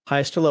 Wow.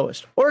 Highest to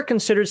lowest. Or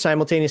considered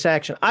simultaneous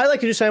action. I like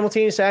to do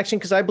simultaneous action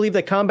because I believe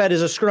that combat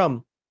is a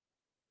scrum.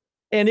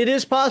 And it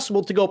is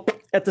possible to go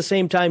at the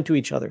same time to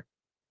each other.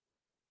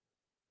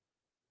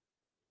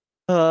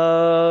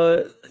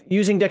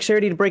 Using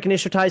dexterity to break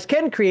initiative ties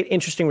can create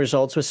interesting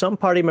results, with some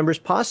party members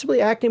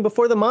possibly acting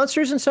before the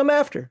monsters and some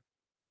after.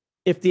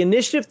 If the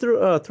initiative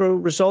throw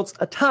results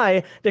a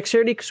tie,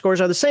 dexterity scores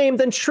are the same,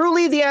 then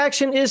truly the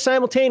action is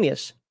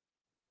simultaneous.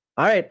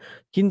 All right,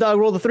 Keen Dog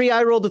rolled a 3,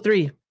 I rolled a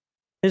 3.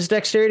 His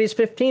dexterity is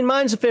 15,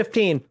 mine's a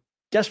 15.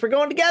 Guess we're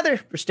going together.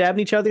 We're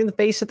stabbing each other in the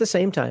face at the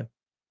same time.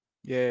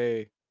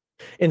 Yay.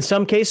 In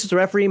some cases, the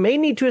referee may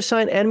need to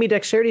assign enemy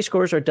dexterity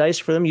scores or dice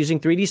for them using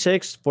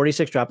 3d6,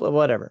 46 droplet,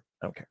 whatever.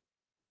 I don't care.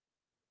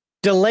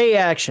 Delay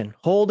action,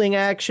 holding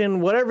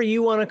action, whatever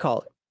you want to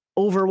call it.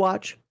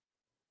 Overwatch.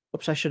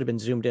 Oops, I should have been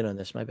zoomed in on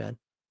this. My bad.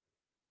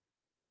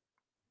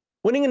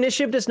 Winning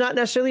initiative does not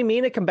necessarily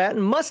mean a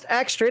combatant must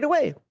act straight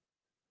away.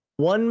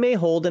 One may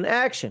hold an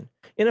action,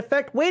 in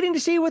effect waiting to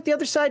see what the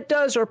other side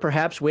does, or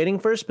perhaps waiting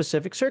for a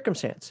specific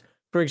circumstance.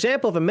 For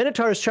example, if a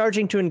Minotaur is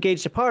charging to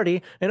engage the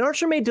party, an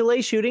archer may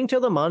delay shooting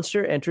till the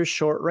monster enters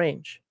short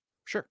range.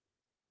 Sure.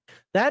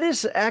 That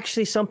is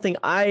actually something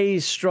I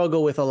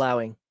struggle with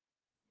allowing.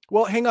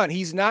 Well, hang on.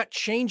 He's not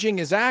changing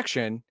his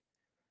action.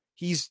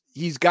 He's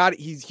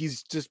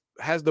just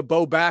has the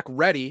bow back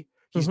ready.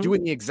 He's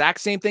doing the exact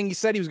same thing he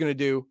said he was going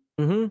to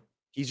do.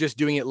 He's just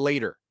doing it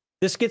later.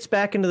 This gets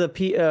back into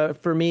the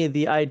for me,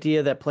 the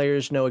idea that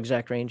players know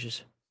exact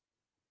ranges.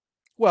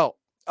 Well,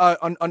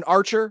 an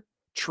archer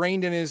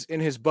trained in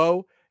his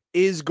bow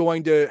is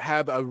going to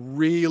have a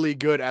really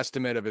good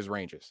estimate of his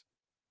ranges.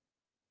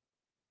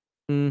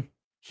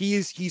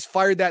 He's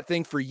fired that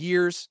thing for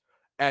years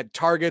at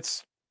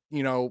targets,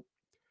 you know.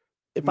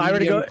 If I were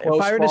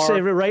to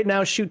say right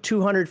now, shoot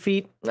 200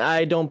 feet,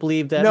 I don't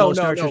believe that most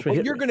archers would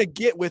hit. You're going to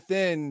get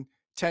within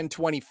 10,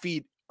 20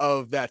 feet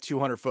of that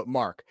 200-foot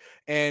mark.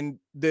 And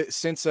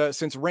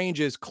since range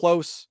is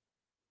close,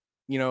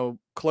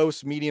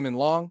 close, medium, and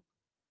long.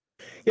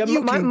 Yeah,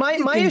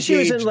 my issue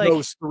isn't like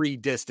those three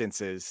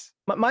distances.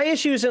 My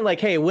issue isn't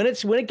like, hey, when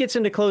it gets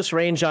into close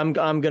range, I'm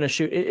gonna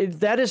shoot.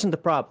 That isn't the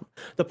problem.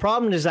 The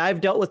problem is I've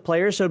dealt with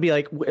players, so it'd be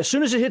like, as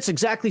soon as it hits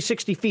exactly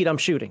 60 feet, I'm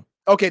shooting.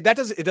 Okay, it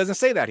doesn't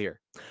say that here.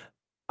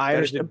 I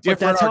understand. But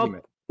that's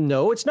argument.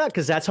 No, it's not,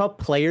 because that's how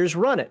players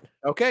run it.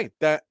 Okay,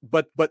 but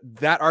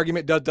that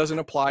argument doesn't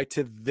apply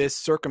to this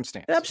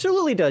circumstance. It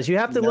absolutely does. You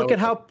have to look at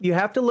how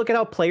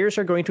players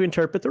are going to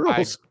interpret the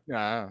rules.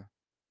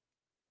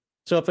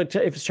 So if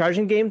it's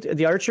charging game,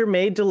 the archer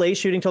may delay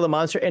shooting till the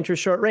monster enters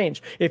short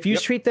range. If you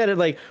treat that as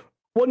like,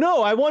 well,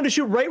 no, I wanted to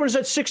shoot right when it's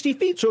at 60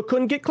 feet, so it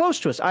couldn't get close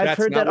to us. I've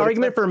heard that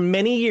argument for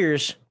many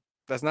years.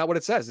 That's not what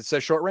it says. It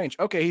says short range.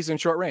 Okay, he's in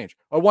short range.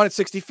 I wanted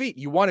 60 feet.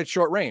 You wanted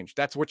short range.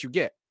 That's what you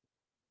get.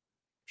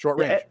 Short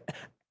range.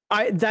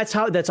 That's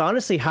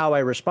honestly how I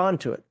respond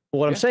to it.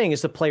 What I'm saying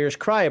is the players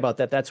cry about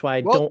that. That's why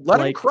I don't let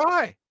them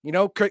cry.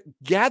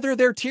 Gather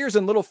their tears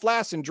in little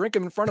flasks and drink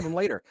them in front of them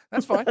later.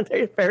 That's fine.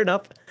 Fair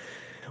enough.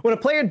 When a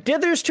player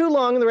dithers too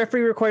long and the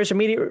referee requires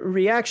immediate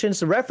reactions,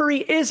 the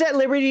referee is at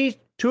liberty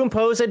to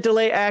impose a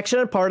delay action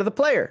on part of the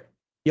player.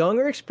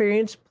 Younger,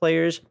 experienced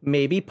players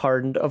may be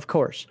pardoned, of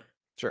course.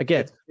 Sure.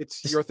 Again,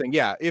 it's your thing.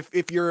 Yeah.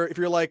 If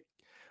you're like,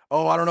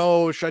 oh, I don't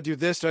know, should I do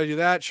this? Should I do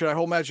that? Should I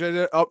hold match?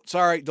 Oh,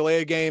 sorry,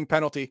 delay a game,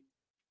 penalty.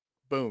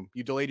 Boom.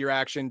 You delayed your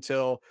action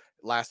till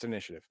last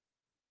initiative.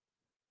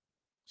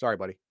 Sorry,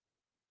 buddy.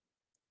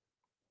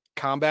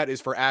 Combat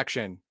is for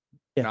action,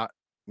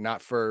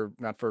 not for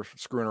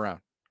screwing around.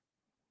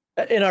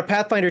 In our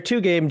Pathfinder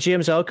 2 game,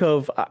 Jim's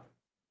Alcove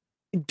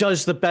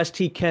does the best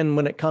he can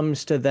when it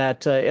comes to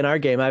that in our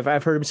game.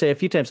 I've heard him say a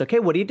few times, okay,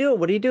 what are you doing?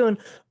 What are you doing?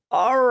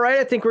 All right,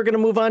 I think we're going to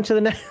move on to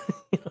the next.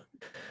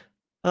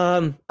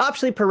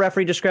 Optionally, per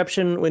referee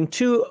description, when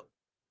two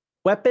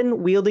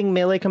weapon-wielding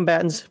melee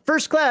combatants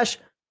first clash,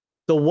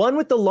 the one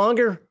with the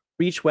longer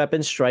reach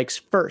weapon strikes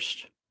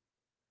first.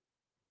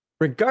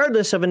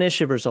 Regardless of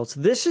initiative results,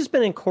 this has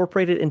been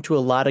incorporated into a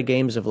lot of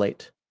games of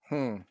late.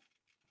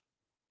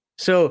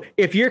 So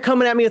if you're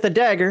coming at me with a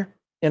dagger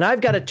and I've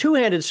got a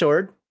two-handed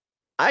sword,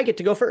 I get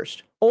to go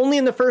first, only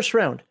in the first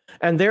round.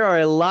 And there are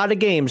a lot of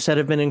games that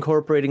have been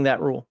incorporating that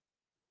rule.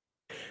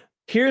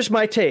 Here's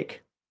my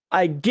take.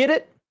 I get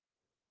it.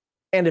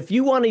 And if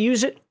you want to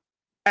use it,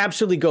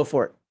 absolutely go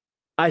for it.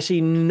 I see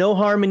no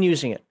harm in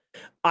using it.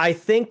 I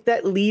think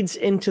that leads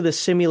into the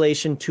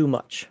simulation too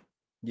much.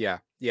 Yeah.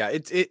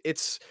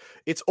 It's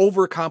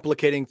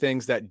overcomplicating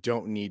things that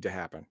don't need to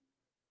happen.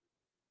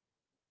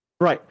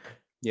 Right.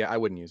 Yeah, I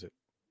wouldn't use it.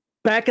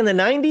 Back in the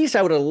 90s,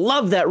 I would have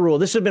loved that rule.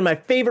 This would have been my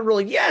favorite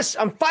rule. Yes,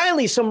 I'm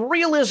finally some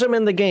realism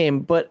in the game.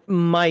 But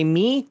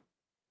me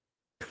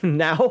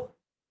now,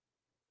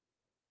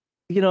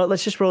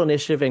 let's just roll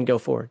initiative and go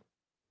forward.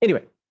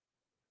 Anyway.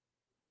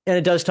 And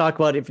it does talk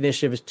about if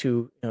initiative is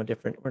too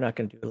different. We're not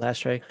going to do it last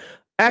try.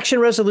 Action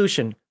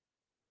resolution.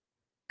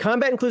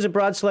 Combat includes a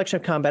broad selection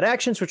of combat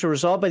actions, which are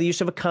resolved by the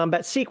use of a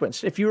combat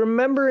sequence. If you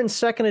remember in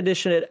second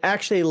edition, it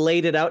actually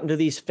laid it out into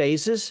these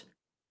phases.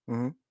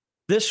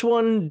 This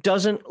one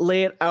doesn't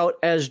lay it out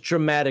as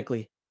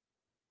dramatically.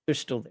 They're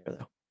still there,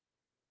 though.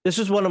 This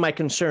is one of my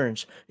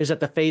concerns, is that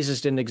the phases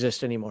didn't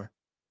exist anymore.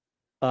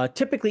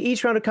 Typically,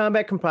 each round of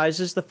combat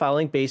comprises the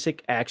following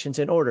basic actions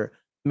in order.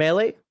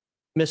 Melee,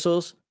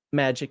 missiles,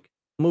 magic,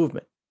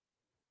 movement.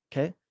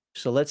 Okay,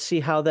 so let's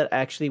see how that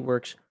actually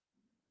works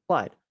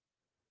applied.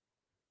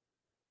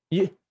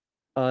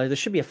 There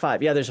should be a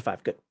 5. Yeah, there's a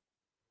 5. Good.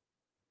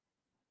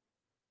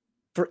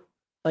 For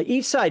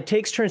each side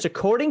takes turns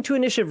according to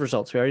initiative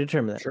results. We already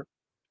determined that. Sure.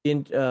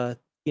 The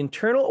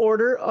internal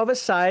order of a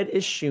side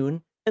is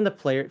shewn, and the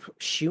player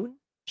shewn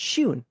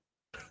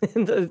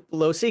in the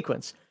low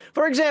sequence.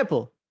 For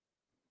example,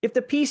 if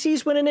the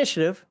PCs win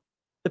initiative,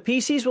 the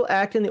PCs will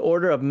act in the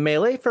order of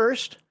melee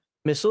first,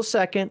 missile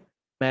second,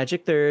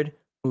 magic third,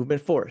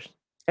 movement fourth.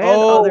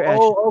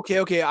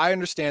 Okay. I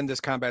understand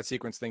this combat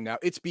sequence thing now.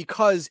 It's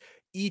because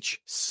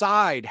each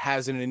side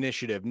has an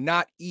initiative,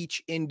 not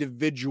each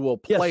individual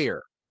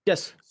player.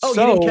 Yes. Oh, you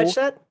didn't catch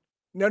that?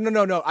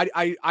 No.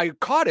 I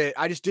caught it.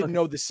 I just didn't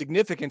know the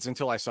significance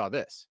until I saw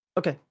this.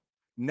 Okay.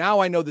 Now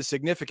I know the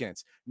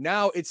significance.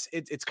 Now it's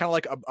kind of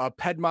like a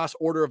PEDMOS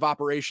order of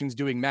operations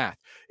doing math.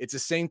 It's the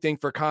same thing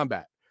for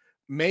combat.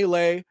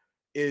 Melee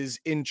is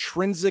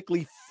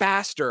intrinsically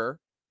faster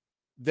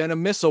than a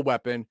missile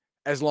weapon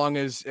as long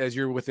as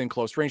you're within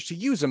close range to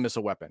use a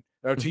missile weapon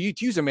or to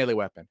use a melee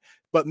weapon.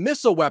 But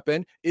missile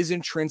weapon is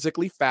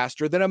intrinsically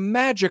faster than a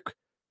magic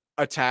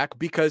attack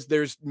because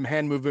there's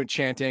hand movement,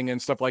 chanting, and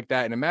stuff like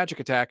that. In a magic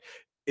attack,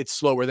 it's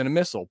slower than a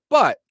missile.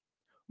 But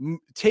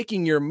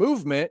taking your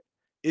movement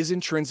is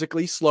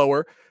intrinsically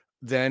slower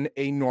than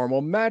a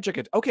normal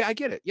magic. Okay, I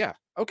get it. Yeah.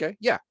 Okay.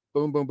 Yeah.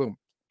 Boom, boom, boom.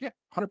 Yeah.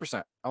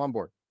 100%. I'm on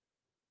board.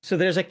 So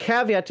there's a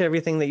caveat to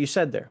everything that you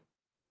said there,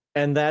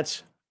 and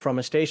that's from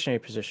a stationary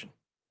position.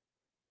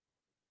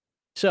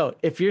 So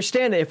if you're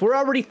standing, if we're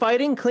already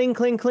fighting, cling,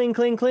 cling, cling,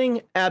 cling,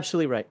 cling,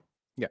 absolutely right.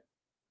 Yeah.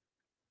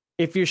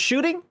 If you're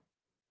shooting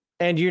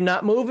and you're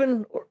not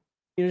moving, or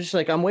you're just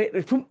like, I'm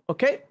waiting.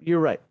 Okay, you're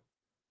right.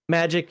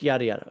 Magic,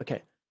 yada, yada.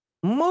 Okay.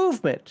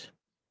 Movement.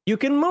 You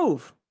can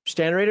move.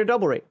 Stand rate or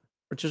double rate,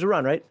 which is a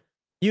run, right?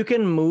 You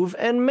can move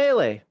and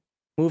melee.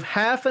 Move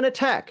half and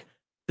attack.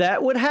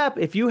 That would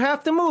happen. If you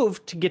have to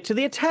move to get to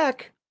the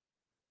attack,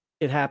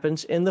 it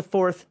happens in the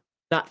fourth,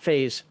 not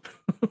phase.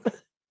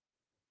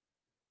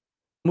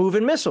 Move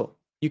and missile.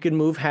 You can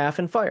move half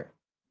and fire.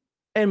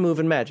 And move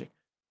and magic.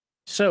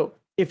 So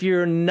if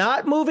you're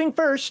not moving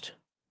first,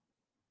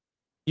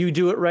 you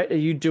do it right.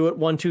 You do it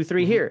 1, 2,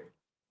 3 here.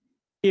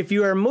 If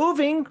you are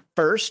moving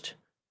first,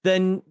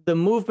 then the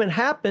movement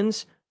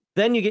happens.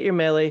 Then you get your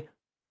melee,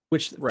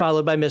 which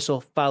followed by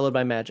missile, followed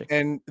by magic.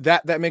 And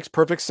that makes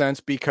perfect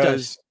sense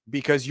because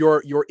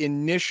your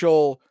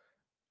initial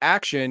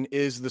action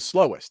is the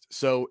slowest.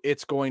 So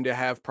it's going to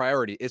have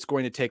priority. It's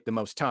going to take the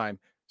most time.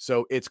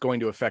 So it's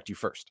going to affect you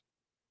first.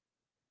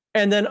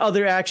 And then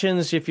other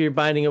actions, if you're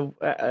binding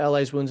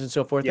allies' wounds and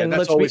so forth. Yeah, and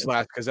that's always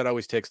last because that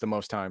always takes the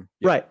most time.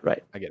 Yeah,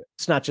 right. I get it.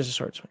 It's not just a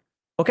sword swing.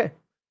 Okay.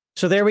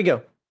 So there we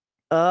go.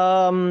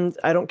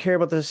 I don't care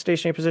about the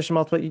stationary position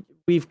multiple.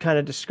 We've kind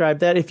of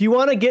described that. If you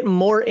want to get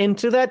more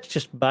into that,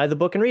 just buy the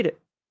book and read it.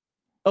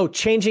 Oh,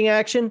 changing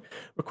action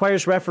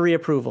requires referee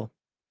approval.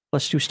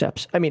 Plus 2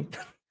 steps. I mean,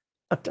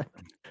 I'm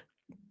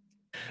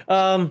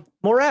done.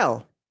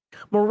 Morale.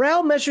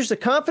 Morale measures the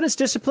confidence,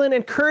 discipline,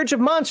 and courage of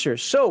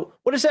monsters. So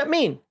what does that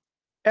mean?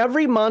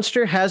 Every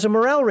monster has a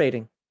morale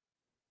rating.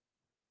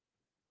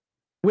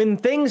 When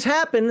things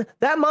happen,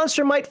 that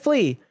monster might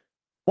flee.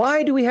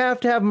 Why do we have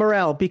to have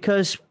morale?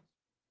 Because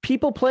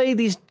people play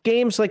these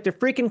games like they're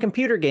freaking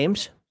computer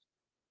games.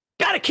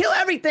 Gotta kill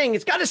everything.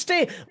 It's gotta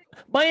stay.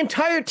 My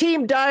entire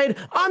team died.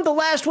 I'm the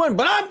last one,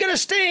 but I'm gonna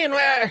stay in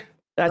there.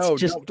 That's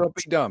don't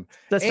be dumb.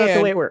 That's not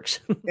the way it works.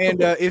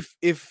 And if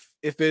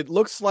it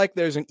looks like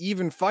there's an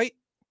even fight,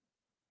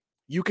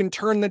 you can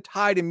turn the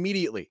tide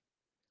immediately.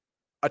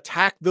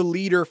 Attack the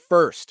leader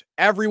first.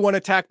 Everyone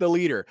attack the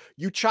leader.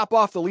 You chop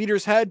off the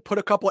leader's head, put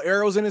a couple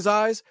arrows in his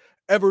eyes.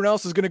 Everyone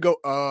else is going to go,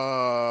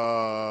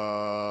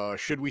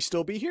 should we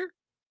still be here?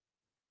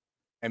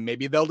 And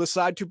maybe they'll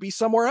decide to be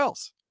somewhere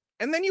else.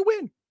 And then you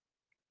win.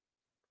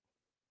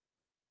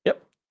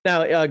 Yep.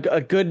 Now,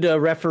 a good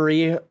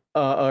referee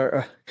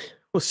will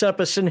set up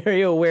a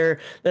scenario where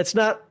that's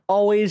not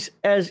always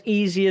as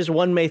easy as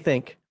one may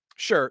think.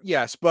 Sure,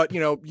 yes. But,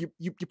 you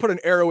put an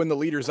arrow in the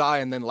leader's eye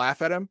and then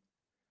laugh at him.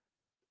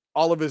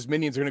 All of his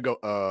minions are going to go,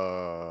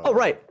 Oh,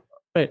 right.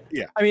 Right.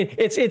 Yeah. I mean,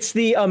 it's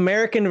the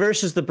American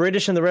versus the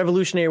British in the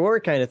Revolutionary War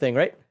kind of thing,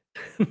 right?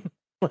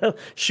 Well,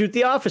 shoot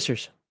the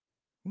officers.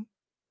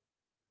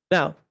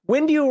 Now,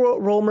 when do you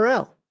roll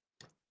morale?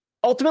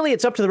 Ultimately,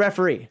 it's up to the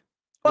referee.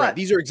 But, right.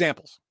 These are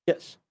examples.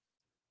 Yes.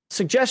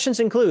 Suggestions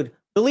include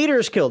the leader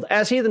is killed,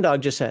 as Heathen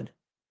Dog just said.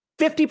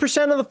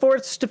 50% of the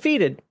force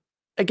defeated.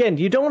 Again,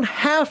 you don't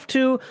have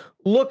to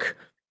look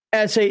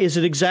and say, is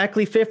it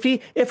exactly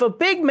 50? If a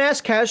big mass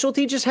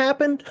casualty just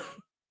happened,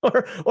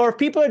 or if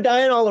people are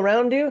dying all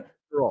around you,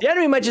 the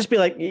enemy might just be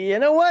like, you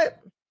know what?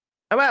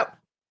 I'm out.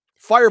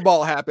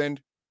 Fireball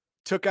happened,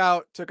 took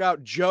out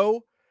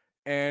Joe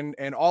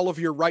and all of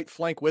your right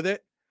flank with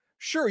it.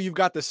 Sure, you've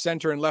got the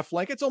center and left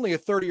flank. It's only a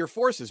third of your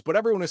forces, but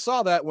everyone who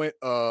saw that went,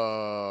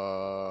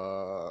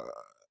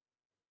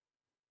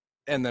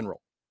 and then roll.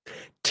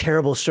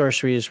 Terrible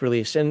sorcery is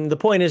released. And the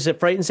point is,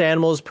 it frightens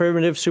animals,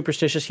 primitive,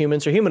 superstitious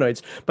humans, or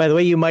humanoids. By the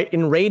way, you might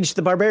enrage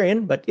the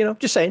barbarian, but,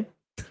 just saying.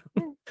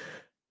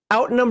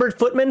 Outnumbered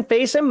footmen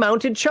face a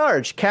mounted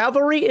charge.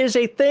 Cavalry is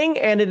a thing,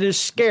 and it is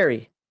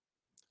scary.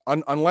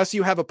 Unless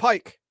you have a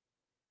pike,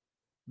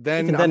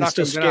 then I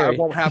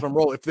won't have them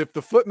roll. If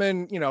the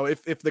footmen,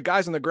 if the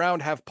guys on the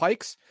ground have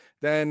pikes,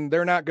 then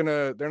they're not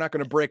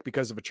gonna break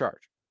because of a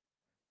charge.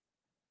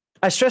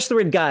 I stress the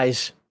word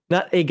guys,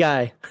 not a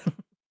guy.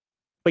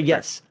 But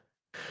yes,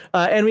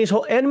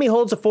 enemy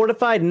holds a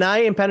fortified,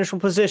 nigh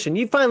impenetrable position.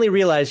 You finally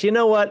realize, you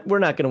know what? We're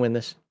not going to win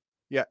this.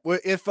 Yeah. Well,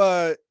 if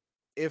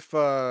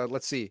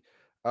let's see,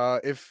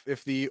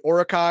 if the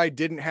Orokai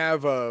didn't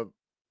have a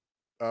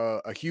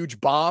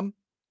huge bomb,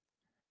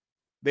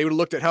 they would have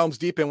looked at Helm's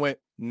Deep and went,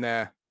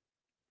 nah,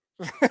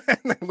 and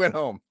then went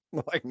home.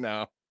 Like,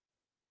 no.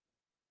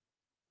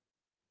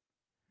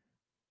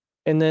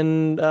 And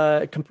then,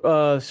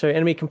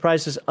 enemy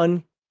comprises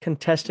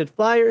uncontested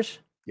flyers.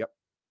 Yep.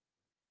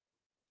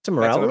 It's a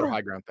morale. That's another rule?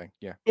 high ground thing.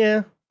 Yeah.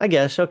 Yeah, I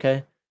guess.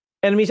 Okay.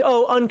 Enemies.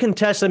 Oh,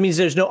 uncontested. That means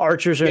there's no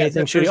archers or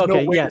anything shooting. There's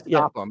Okay. no way Yeah. to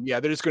stop them. Yeah.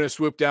 They're just going to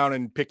swoop down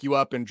and pick you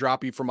up and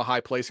drop you from a high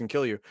place and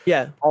kill you.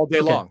 Yeah. All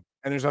day long.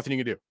 And there's nothing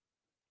you can do.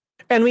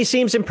 Enemy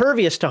seems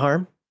impervious to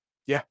harm.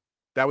 Yeah.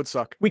 That would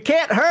suck. We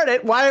can't hurt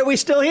it. Why are we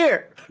still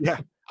here? Yeah.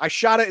 I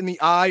shot it in the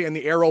eye and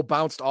the arrow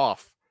bounced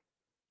off.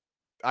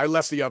 I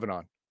left the oven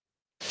on.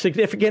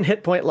 Significant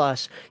hit point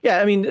loss. Yeah.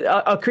 I mean,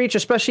 a creature,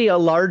 especially a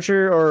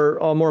larger or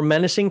a more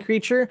menacing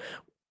creature,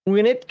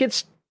 when it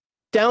gets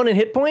down in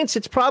hit points,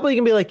 it's probably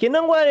gonna be like, you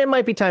know what? It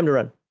might be time to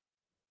run.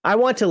 I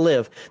want to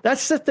live.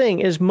 That's the thing,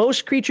 is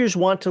most creatures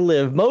want to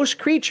live. Most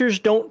creatures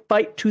don't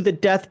fight to the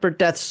death for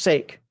death's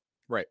sake.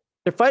 Right.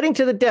 They're fighting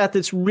to the death.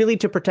 It's really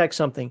to protect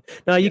something.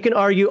 Now you can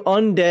argue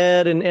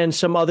undead and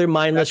some other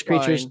mindless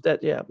creatures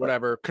that,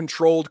 whatever.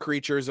 Controlled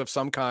creatures of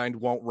some kind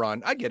won't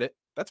run. I get it.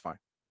 That's fine.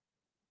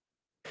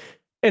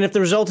 And if the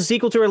result is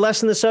equal to or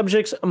less than the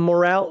subject's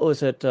morale,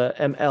 was it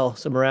ML?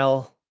 So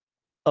morale.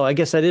 Oh, I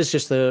guess that is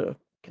just the.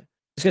 I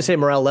was going to say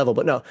morale level,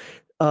 but no.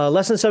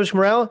 Less than subject's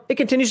morale, it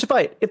continues to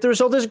fight. If the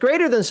result is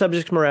greater than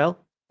subject's morale,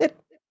 it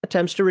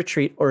attempts to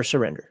retreat or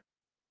surrender.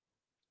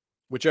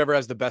 Whichever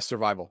has the best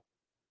survival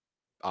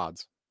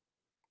odds.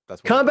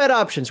 That's combat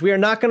options. We are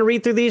not going to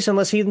read through these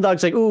unless Heathen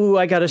Dog's like, ooh,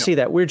 I got to see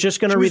that. We're just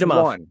going to read them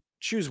off.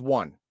 Choose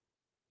one.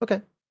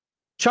 Okay.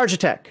 Charge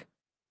attack.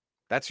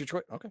 That's your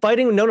choice? Okay.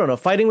 Fighting, no.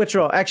 Fighting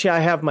withdraw. Actually, I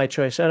have my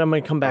choice, and I'm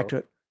going to come back to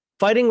it.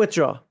 Fighting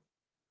withdraw.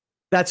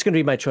 That's going to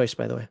be my choice,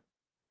 by the way.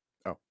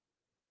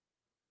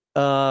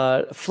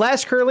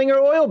 Flask hurling or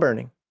oil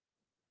burning.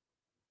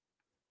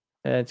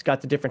 And it's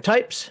got the different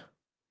types.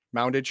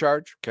 Mounted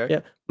charge. Okay.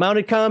 Yeah.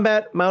 Mounted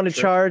combat, mounted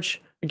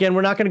charge. Again,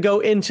 we're not going to go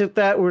into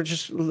that. We're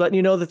just letting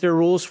you know that there are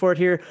rules for it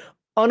here.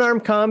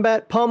 Unarmed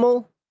combat,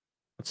 pummel.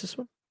 What's this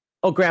one?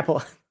 Oh,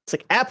 grapple. It's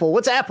like Apple.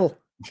 What's Apple?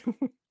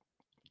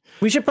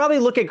 We should probably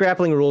look at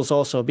grappling rules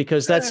also,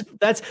 because that's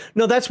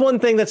one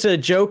thing that's a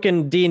joke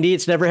in D&D.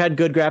 It's never had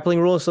good grappling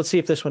rules. Let's see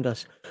if this one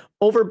does.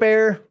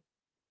 Overbear.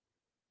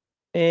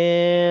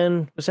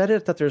 And was that it? I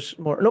thought there's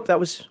more. Nope, that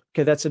was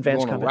okay. That's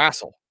advanced combat.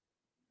 Wrestle.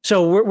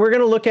 So we're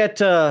going to look at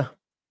the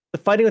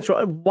fighting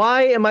withdrawal.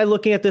 Why am I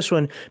looking at this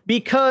one?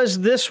 Because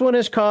this one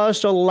has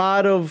caused a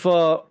lot of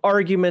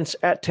arguments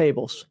at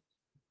tables.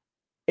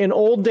 In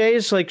old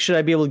days, like, should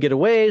I be able to get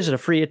away? Is it a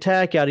free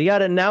attack? Yada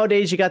yada.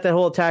 Nowadays, you got that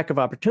whole attack of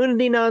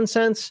opportunity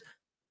nonsense.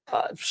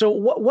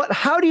 So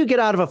how do you get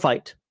out of a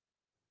fight?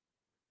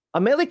 A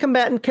melee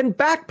combatant can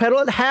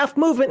backpedal at half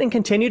movement and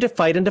continue to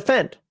fight and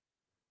defend,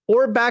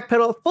 or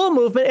backpedal at full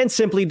movement and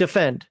simply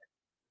defend.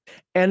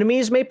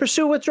 Enemies may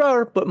pursue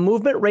withdrawer, but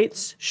movement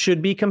rates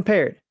should be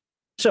compared.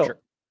 So, Here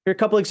are a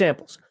couple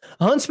examples.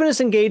 A huntsman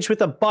is engaged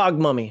with a bog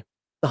mummy.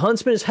 The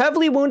huntsman is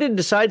heavily wounded and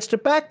decides to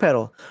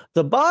backpedal.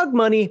 The bog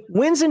mummy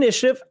wins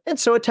initiative and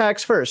so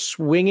attacks first,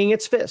 swinging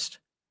its fist.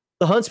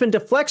 The huntsman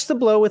deflects the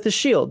blow with his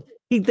shield.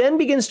 He then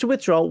begins to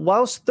withdraw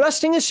whilst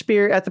thrusting his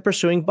spear at the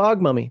pursuing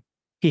bog mummy.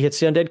 He hits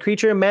the undead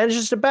creature and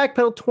manages to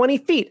backpedal 20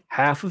 feet,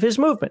 half of his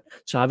movement.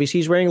 So obviously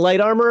he's wearing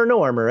light armor or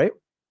no armor, right?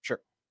 Sure.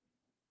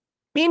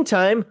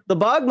 Meantime, the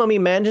bog mummy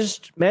manages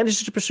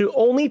to pursue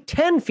only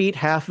 10 feet,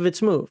 half of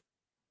its move.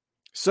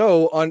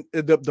 So on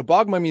the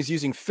bog mummy is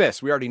using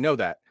fists. We already know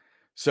that.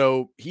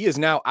 So he is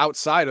now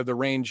outside of the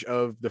range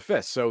of the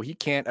fist. So he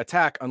can't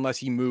attack unless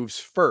he moves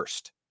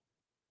first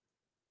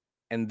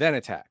and then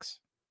attacks.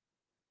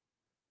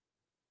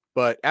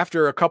 But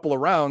after a couple of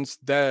rounds,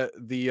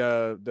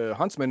 the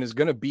huntsman is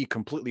going to be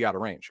completely out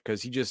of range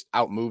because he just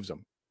outmoves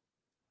him.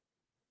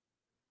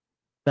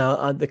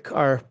 Now,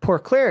 our poor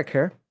cleric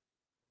here.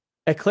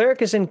 A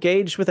cleric is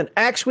engaged with an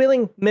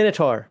axe-wielding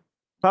minotaur.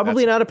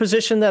 Probably not a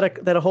position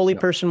that a holy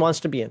person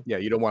wants to be in. Yeah,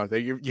 you don't want to.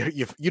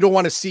 You don't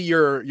want to see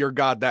your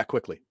god that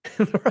quickly.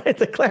 Right,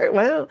 the cleric.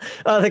 Well,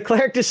 the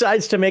cleric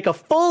decides to make a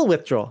full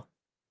withdrawal.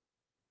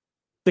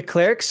 The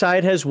cleric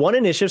side has one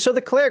initiative, so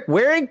the cleric,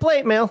 wearing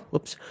plate mail,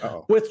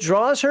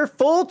 withdraws her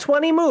full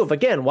 20 move.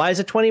 Again, why is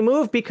it 20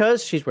 move?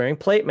 Because she's wearing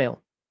plate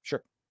mail.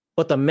 Sure.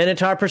 But the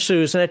minotaur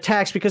pursues and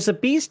attacks because the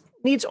beast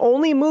needs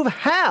only move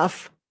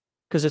half,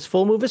 because its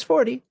full move is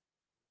 40.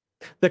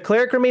 The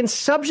cleric remains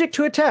subject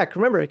to attack.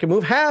 Remember, it can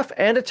move half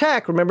and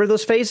attack. Remember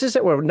those phases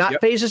that were not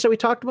phases that we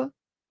talked about?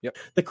 Yep.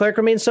 The cleric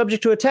remains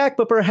subject to attack,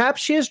 but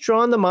perhaps she has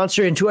drawn the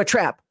monster into a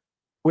trap.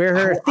 Where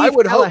her I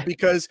would hope,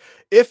 because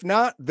if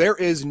not, there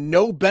is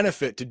no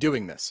benefit to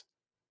doing this.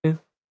 Yeah.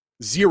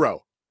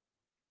 Zero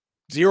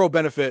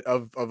benefit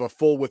of a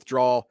full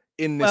withdrawal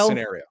in this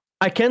scenario.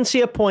 I can see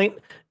a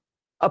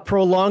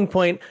prolonged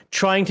point,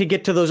 trying to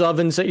get to those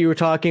ovens that you were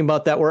talking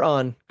about that were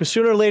on. Because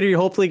sooner or later, you're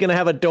hopefully going to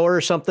have a door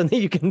or something that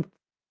you can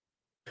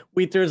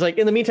weed through. It's like,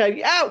 in the meantime,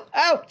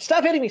 ow,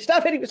 stop hitting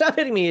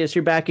me as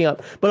you're backing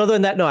up. But other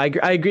than that, no, I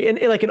agree. In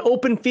like an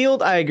open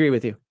field, I agree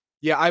with you.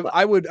 Yeah,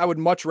 I would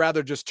much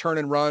rather just turn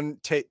and run,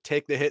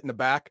 take the hit in the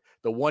back,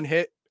 the one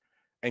hit,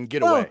 and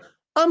get away.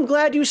 I'm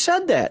glad you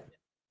said that.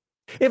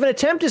 If an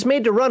attempt is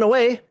made to run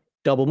away,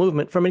 double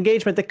movement from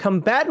engagement, the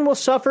combatant will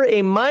suffer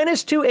a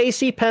 -2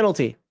 AC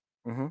penalty.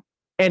 Mm-hmm.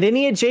 And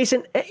any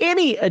adjacent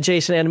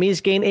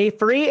enemies gain a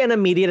free and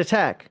immediate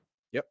attack.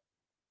 Yep.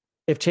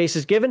 If chase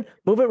is given,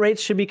 movement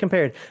rates should be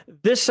compared.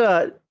 This,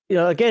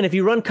 again, if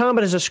you run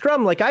combat as a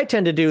scrum like I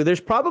tend to do, there's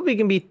probably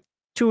going to be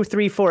 2,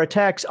 3, 4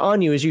 attacks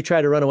on you as you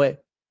try to run away.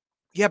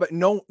 Yeah, but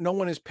no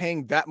one is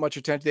paying that much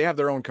attention. They have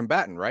their own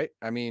combatant, right?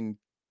 I mean,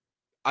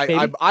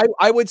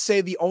 I would say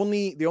the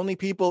only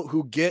people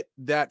who get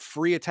that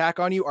free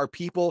attack on you are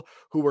people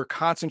who were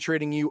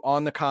concentrating you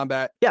on the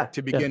combat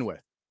to begin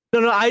with.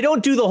 No, I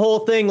don't do the whole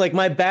thing like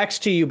my back's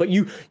to you, but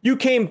you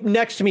came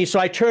next to me, so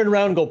I turn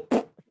around and go,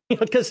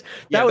 because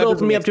that would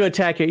open me up to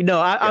attack you.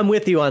 No, I'm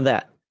with you on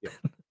that. Yeah.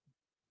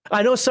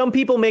 I know some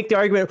people make the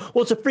argument,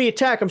 well, it's a free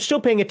attack. I'm still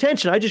paying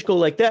attention. I just go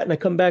like that and I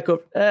come back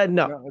over.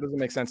 No, it doesn't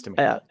make sense to me.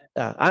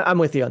 I'm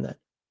with you on that.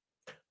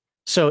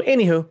 So,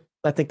 anywho,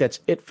 I think that's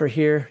it for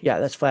here.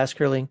 Yeah, that's flask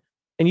curling.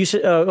 And you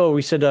said,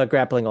 we said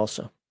grappling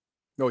also.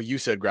 No, you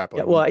said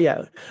grappling. Yeah, well,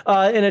 yeah.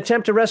 An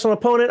attempt to wrestle an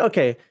opponent.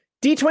 Okay.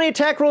 D20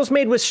 attack rolls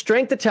made with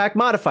strength attack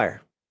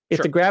modifier.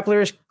 If the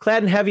grappler is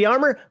clad in heavy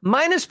armor,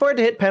 -4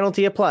 to hit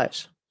penalty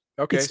applies.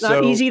 Okay. It's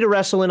not easy to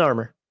wrestle in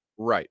armor.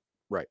 Right.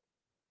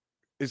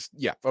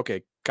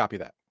 Okay. Copy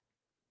that.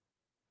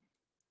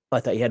 I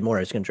thought you had more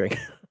I was going to drink.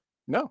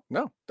 No,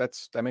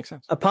 that makes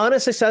sense. Upon a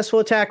successful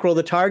attack roll,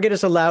 the target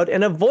is allowed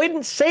an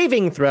avoidance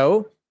saving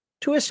throw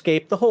to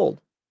escape the hold.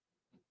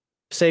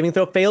 If saving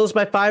throw fails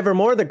by 5 or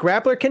more, the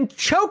grappler can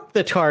choke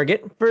the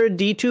target for a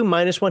D2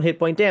 -1 hit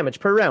point damage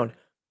per round.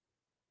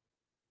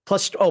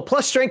 Plus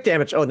strength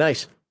damage. Oh,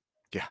 nice.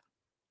 Yeah.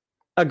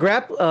 A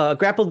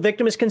grappled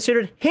victim is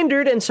considered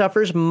hindered and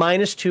suffers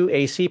 -2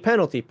 AC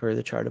penalty per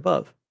the chart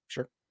above.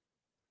 Sure.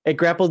 A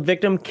grappled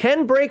victim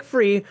can break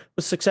free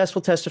with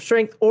successful test of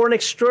strength or an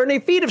extraordinary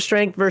feat of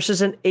strength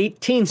versus an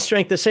 18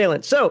 strength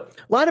assailant. So, a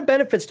lot of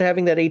benefits to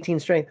having that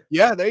 18 strength.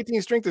 Yeah, the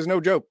 18 strength is no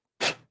joke.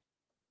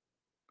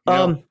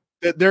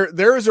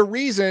 There is a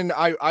reason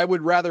I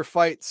would rather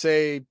fight,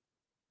 say,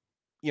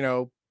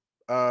 a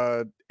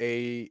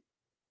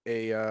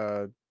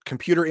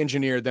computer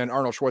engineer than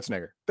Arnold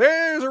Schwarzenegger.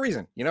 There's a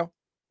reason,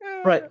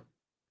 Right.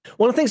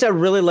 One of the things I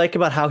really like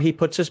about how he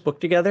puts this book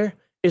together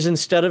is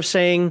instead of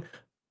saying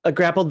a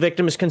grappled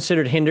victim is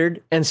considered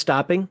hindered and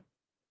stopping,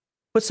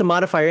 puts the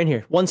modifier in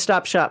here.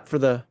 One-stop shop for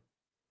the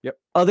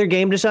other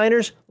game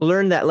designers.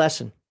 Learn that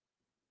lesson.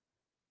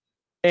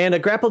 And a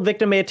grappled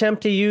victim may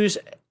attempt to use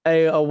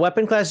a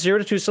weapon class 0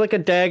 to 2, so like a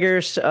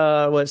dagger,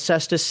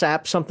 cestus,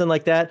 sap, something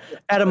like that,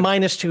 at a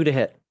 -2 to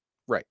hit.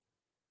 Right.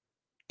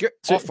 Get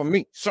off of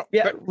me.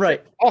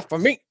 Right. Off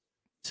of me.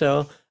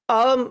 So,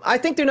 I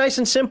think they're nice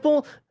and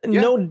simple. Yeah.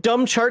 No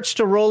dumb charts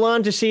to roll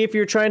on to see if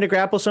you're trying to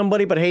grapple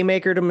somebody, but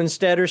haymakered them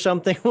instead or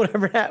something.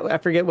 Whatever. I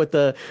forget what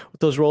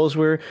those rolls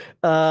were.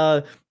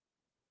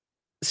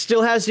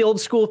 Still has the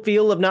old school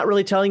feel of not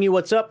really telling you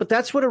what's up, but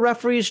that's what a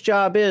referee's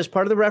job is.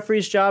 Part of the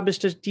referee's job is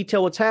to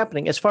detail what's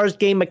happening. As far as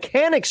game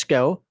mechanics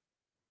go,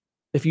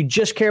 if you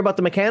just care about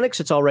the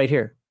mechanics, it's all right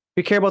here. If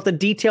you care about the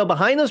detail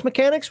behind those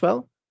mechanics,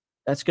 well,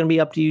 that's going to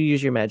be up to you.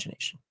 Use your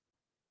imagination.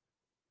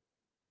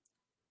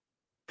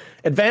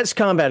 Advanced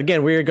combat.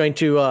 Again, we are going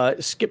to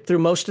skip through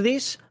most of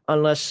these,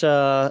 unless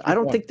I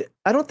don't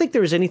think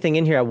there was anything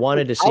in here I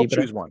wanted to see. I'll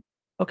choose one.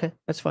 Okay,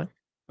 that's fine.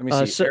 Let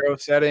me see. Arrow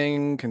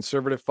setting,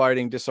 conservative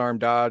fighting, disarm,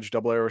 dodge,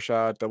 double arrow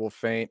shot, double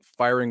feint,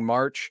 firing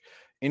march,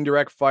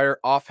 indirect fire,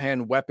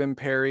 offhand weapon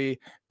parry,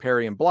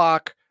 parry and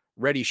block,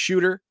 ready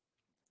shooter,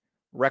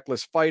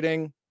 reckless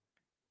fighting,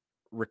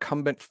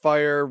 recumbent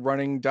fire,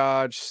 running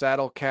dodge,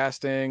 saddle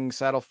casting,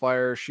 saddle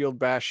fire, shield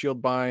bash,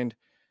 shield bind,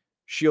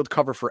 shield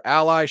cover for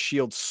ally,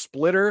 shield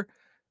splitter.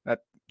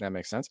 That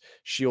makes sense.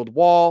 Shield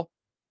wall.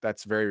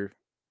 That's very,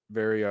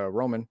 very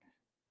Roman,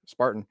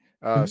 Spartan.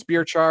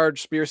 Spear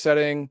charge, spear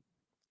setting,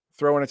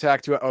 throw an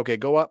attack to it. Okay,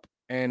 go up,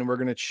 and we're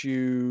gonna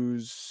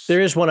choose.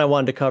 There is one I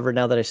wanted to cover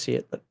now that I see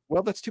it, but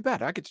well, that's too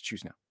bad. I get to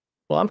choose now.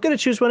 Well, I'm gonna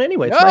choose one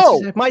anyway.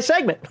 No! It's my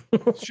segment.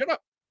 Shut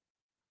up.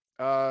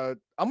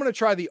 I'm gonna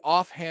try the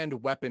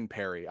offhand weapon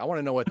parry. I want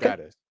to know what that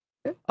is.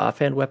 Okay.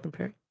 Offhand weapon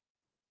parry.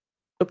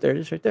 Oh, there it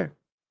is, right there.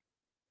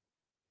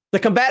 The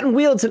combatant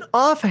wields an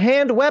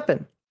offhand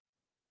weapon.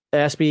 It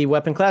has to be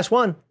weapon class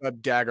 1. A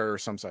dagger or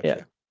some such.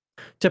 Yeah.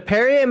 To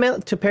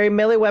parry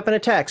melee weapon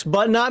attacks,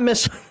 but not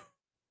miss.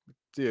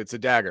 Dude, it's a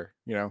dagger.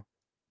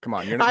 Come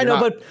on. I know,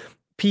 but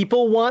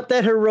people want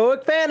that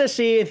heroic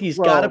fantasy, and he's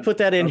got to put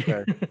that in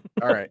here.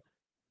 All right.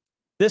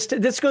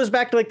 This goes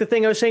back to like the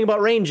thing I was saying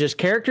about ranges.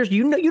 Characters,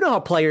 you know how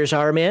players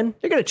are, man.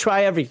 They're going to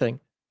try everything.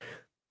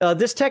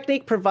 This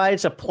technique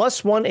provides a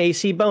 +1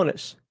 AC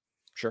bonus.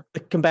 Sure. The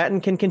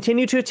combatant can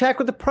continue to attack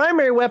with the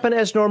primary weapon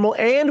as normal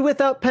and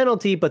without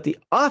penalty, but the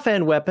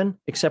offhand weapon,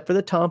 except for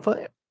the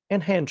tonfa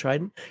and hand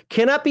trident,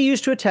 cannot be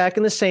used to attack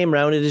in the same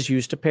round it is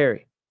used to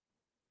parry.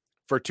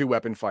 For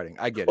 2-weapon fighting.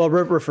 I get it. Well,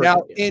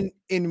 now,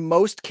 in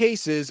most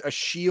cases, a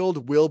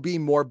shield will be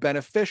more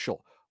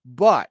beneficial.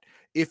 But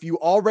if you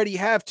already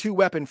have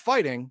 2-weapon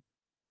fighting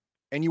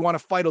and you want to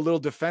fight a little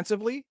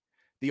defensively,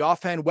 the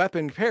offhand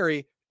weapon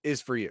parry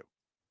is for you.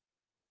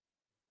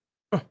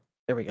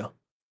 There we go.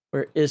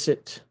 Where is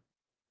it?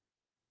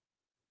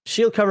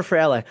 Shield cover for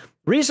ally.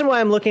 Reason why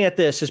I'm looking at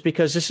this is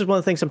because this is one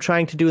of the things I'm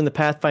trying to do in the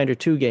Pathfinder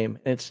 2 game.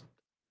 And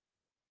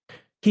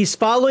he's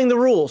following the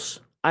rules.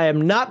 I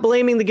am not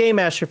blaming the Game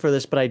Master for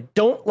this, but I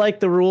don't like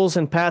the rules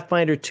in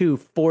Pathfinder 2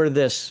 for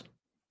this.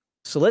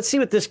 So let's see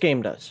what this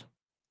game does.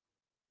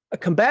 A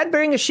combatant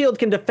bearing a shield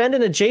can defend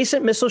an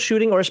adjacent missile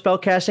shooting or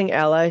spellcasting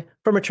ally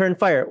from return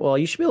fire. Well,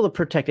 you should be able to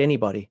protect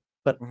anybody,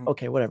 but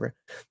okay, whatever.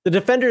 The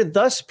defender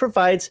thus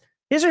provides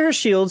his or her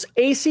shield's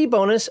AC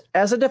bonus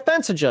as a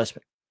defense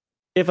adjustment.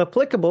 If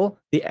applicable,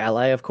 the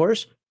ally, of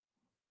course.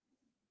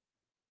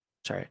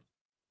 Sorry.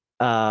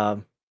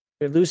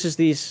 It loses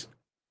these.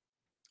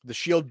 The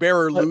shield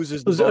bearer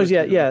loses the bonus.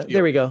 Yeah,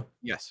 there we go.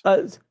 Yes.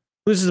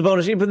 Loses the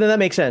bonus, but then that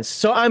makes sense.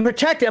 So I'm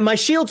protected. My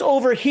shield's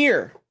over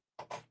here.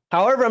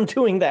 However, I'm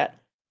doing that.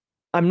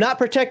 I'm not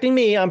protecting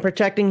me. I'm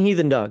protecting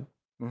Heathen Dog.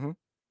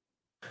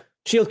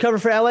 Shield cover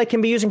for ally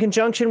can be used in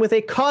conjunction with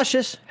a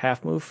cautious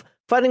half-move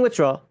fighting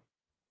withdrawal,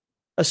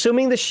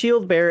 assuming the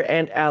shield bearer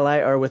and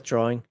ally are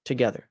withdrawing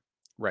together.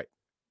 Right.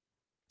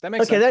 That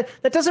makes sense. Okay,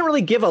 that doesn't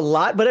really give a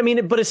lot, but I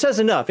mean, but it says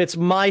enough. It's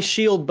my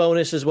shield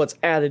bonus is what's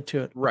added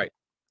to it. Right.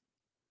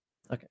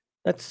 Okay,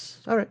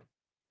 that's all right.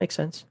 Makes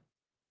sense.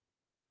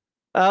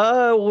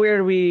 Where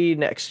are we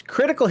next?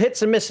 Critical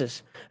hits and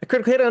misses. A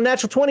critical hit on a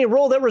natural 20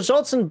 roll that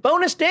results in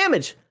bonus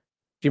damage.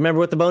 Do you remember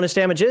what the bonus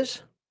damage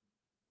is?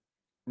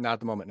 Not at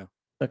the moment, no.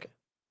 Okay.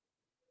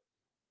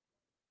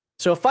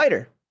 So a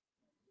fighter.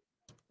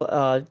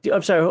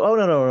 I'm sorry. Oh,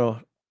 no.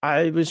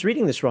 I was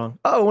reading this wrong.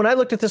 Oh, when I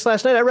looked at this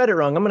last night, I read it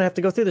wrong. I'm going to have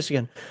to go through this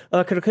again.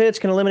 Critical hits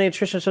can eliminate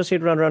attrition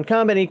associated with round-to-round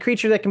combat. Any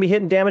creature that can be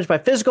hit and damaged by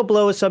physical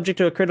blow is subject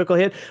to a critical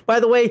hit.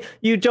 By the way,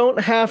 you don't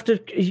have to...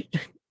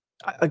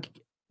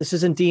 This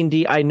isn't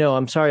D&D. I know.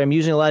 I'm sorry. I'm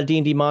using a lot of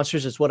D&D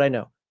monsters. It's what I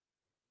know.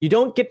 You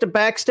don't get to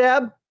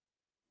backstab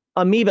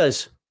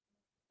amoebas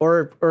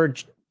or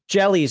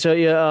jellies.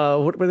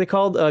 What were they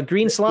called?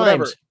 Green slimes.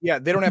 Whatever. Yeah,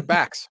 they don't have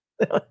backs.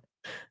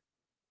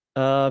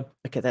 Okay,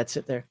 that's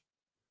it there.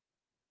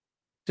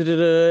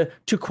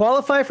 To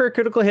qualify for a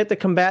critical hit, the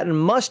combatant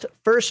must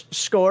first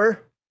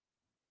score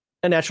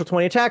a natural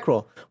 20 attack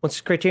roll. Once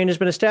this criterion has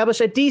been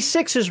established, a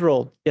D6 is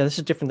rolled. Yeah, this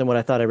is different than what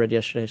I thought I read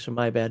yesterday, so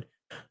my bad.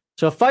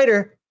 So a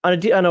fighter on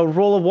a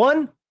roll of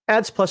 1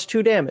 adds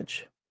 +2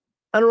 damage.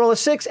 On a roll of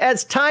 6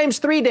 adds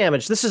 ×3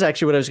 damage. This is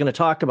actually what I was going to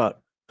talk about.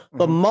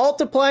 The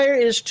multiplier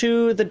is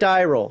to the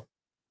die roll.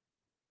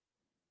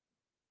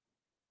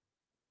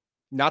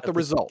 Not the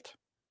result.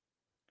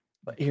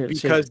 But here,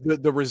 because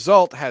the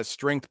result has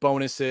strength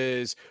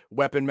bonuses,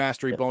 weapon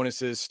mastery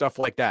bonuses, stuff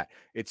like that.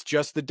 It's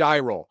just the die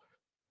roll.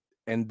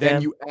 And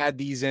then you add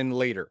these in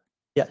later.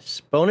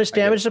 Yes. Bonus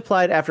damage is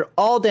applied after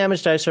all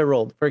damage dice are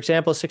rolled. For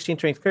example, 16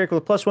 strength critical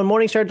with +1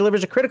 Morningstar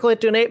delivers a critical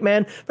hit to an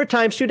 8-man for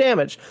 ×2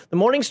 damage. The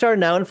Morningstar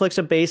now inflicts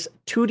a base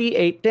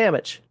 2d8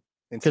 damage.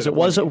 Because it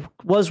was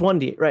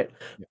 1d8, right?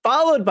 Yeah.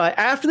 Followed by,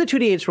 after the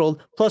 2d8's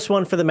rolled,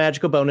 +1 for the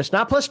magical bonus.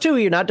 Not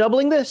 +2, you're not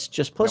doubling this,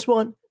 just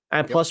 +1.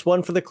 And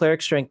 +1 for the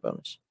cleric strength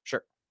bonus.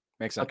 Sure.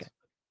 Makes sense. Okay.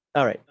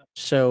 All right.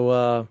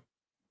 So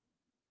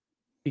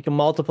you can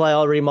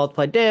already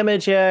multiply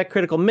damage. Yeah,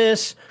 critical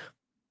miss.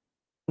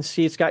 Let's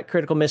see, it's got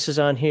critical misses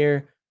on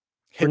here.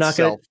 We're not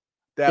going to...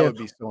 That would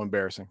be so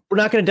embarrassing. We're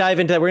not going to dive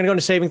into that. We're going to go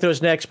into saving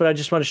throws next, but I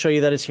just want to show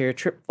you that it's here.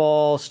 Trip,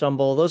 fall,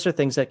 stumble. Those are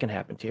things that can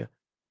happen to you.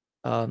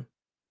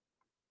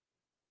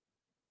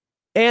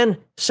 And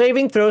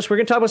saving throws. We're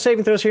going to talk about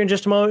saving throws here in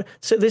just a moment.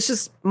 So this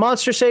is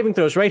monster saving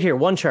throws right here.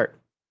 One chart.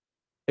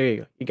 There you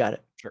go. You got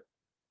it. Sure.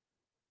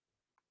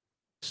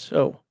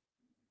 So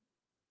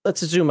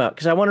let's zoom out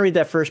because I want to read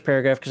that first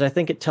paragraph because I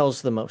think it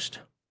tells the most.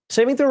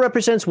 Saving throw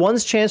represents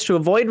one's chance to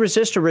avoid,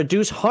 resist, or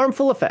reduce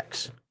harmful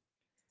effects.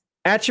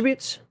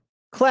 Attributes,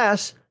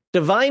 class,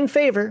 divine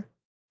favor,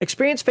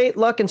 experience, fate,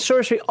 luck, and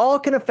sorcery all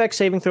can affect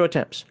saving throw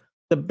attempts.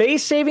 The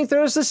base saving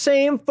throw is the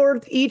same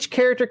for each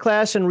character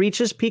class and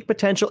reaches peak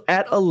potential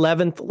at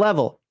 11th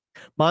level.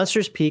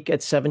 Monsters peak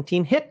at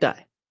 17 hit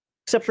die.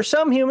 Except for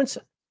some humanoids,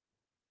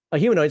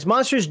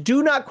 monsters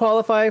do not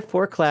qualify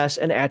for class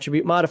and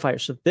attribute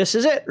modifiers. So this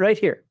is it right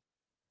here.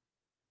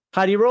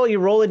 How do you roll? You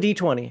roll a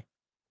d20.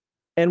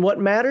 And what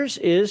matters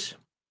is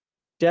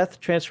death,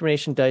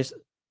 transformation,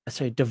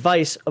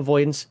 device,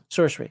 avoidance,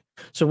 sorcery.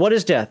 So what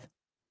is death?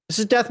 This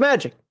is death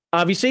magic.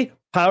 Obviously,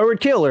 power would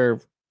kill,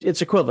 or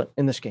its equivalent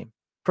in this game.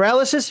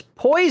 Paralysis,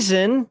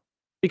 poison,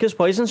 because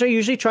poisons are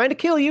usually trying to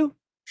kill you.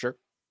 Sure.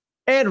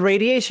 And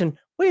radiation.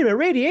 Wait a minute,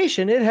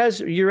 radiation, it has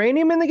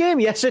uranium in the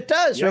game? Yes, it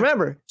does. Yeah.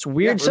 Remember, it's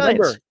weird science.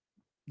 Remember,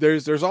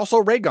 there's also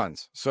ray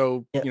guns.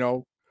 So,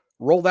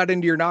 roll that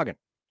into your noggin.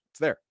 It's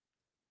there.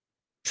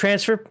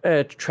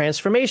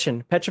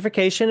 Transformation,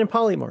 petrification, and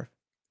polymorph.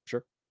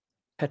 Sure.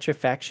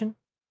 Petrifaction?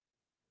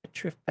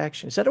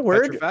 Is that a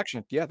word?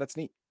 Petrifaction. Yeah, that's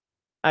neat.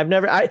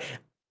 I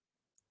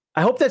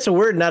hope that's a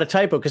word, not a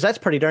typo, because that's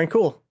pretty darn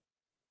cool.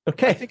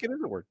 Okay. I think it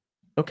is a word.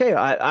 Okay.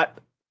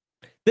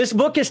 This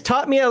book has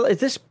taught me,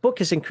 this book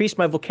has increased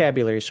my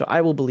vocabulary, so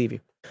I will believe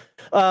you.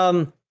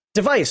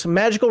 Device,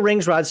 magical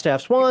rings, rod,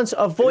 staffs, wands,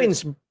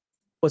 avoidance.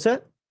 What's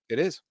that? It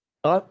is.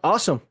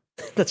 Awesome.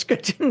 That's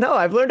good to know.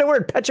 I've learned a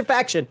word,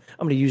 petrifaction.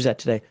 I'm going to use that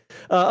today.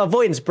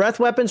 Avoidance, breath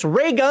weapons,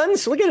 ray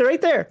guns. Look at it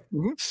right there.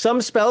 Mhm.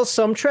 Some spells,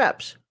 some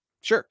traps.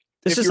 Sure.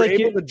 This if is you're like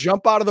able to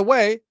jump out of the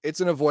way,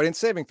 it's an avoidance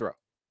saving throw.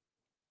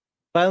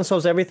 Violence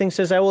Solves Everything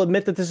says, I will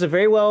admit that this is a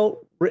very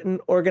well written,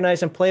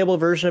 organized, and playable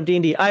version of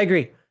D&D. I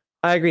agree.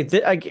 I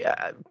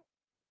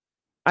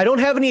don't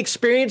have any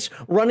experience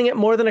running it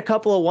more than a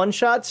couple of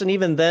one-shots, and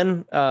even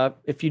then,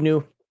 if you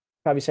knew,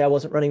 probably say I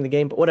wasn't running the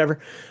game, but whatever.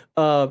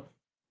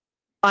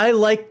 I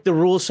like the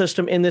rule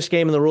system in this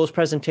game and the rules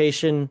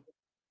presentation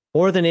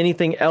more than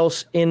anything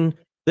else in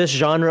this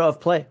genre of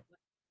play.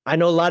 I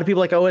know a lot of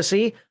people like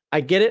OSE.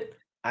 I get it.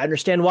 I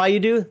understand why you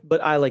do,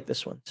 but I like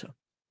this one. So,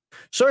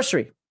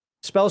 sorcery,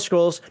 spell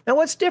scrolls. Now,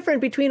 what's different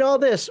between all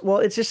this? Well,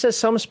 it just says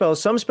some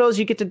spells. Some spells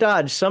you get to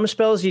dodge. Some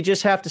spells you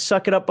just have to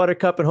suck it up,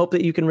 Buttercup, and hope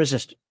that you can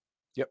resist it.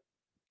 Yep.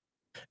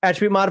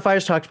 Attribute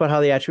modifiers talks about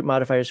how the attribute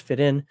modifiers fit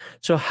in.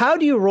 So, how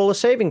do you roll a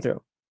saving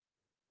throw?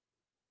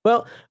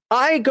 Well,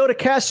 I go to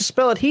cast a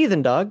spell at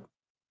Heathen Dog,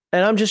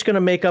 and I'm just going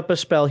to make up a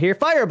spell here.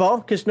 Fireball,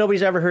 because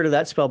nobody's ever heard of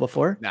that spell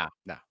before. No.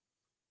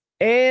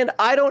 And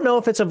I don't know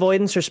if it's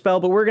avoidance or spell,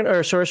 but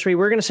or sorcery.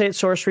 We're going to say it's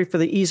sorcery for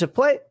the ease of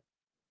play.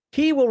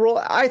 He will roll.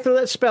 I throw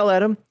that spell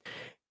at him,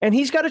 and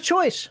he's got a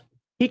choice.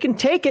 He can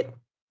take it.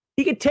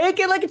 He can take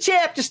it like a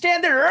champ. Just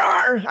stand there.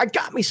 Rawr, I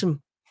got me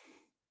some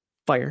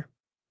fire.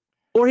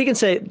 Or he can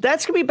say,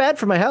 that's going to be bad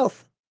for my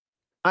health.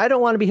 I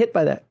don't want to be hit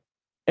by that.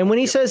 And when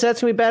he says that's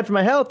going to be bad for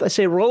my health, I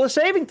say, roll a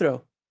saving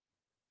throw.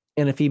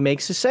 And if he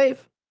makes a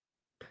save,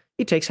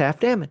 he takes half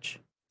damage.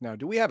 Now,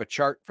 do we have a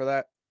chart for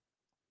that?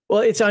 Well,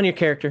 it's on your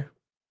character.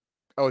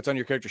 Oh, it's on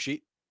your character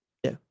sheet?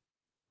 Yeah.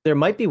 There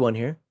might be one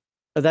here.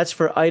 That's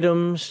for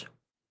items.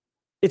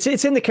 It's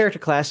in the character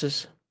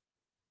classes.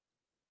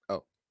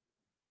 Oh.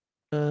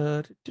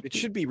 It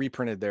should be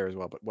reprinted there as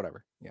well, but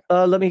whatever. Yeah.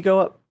 Let me go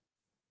up.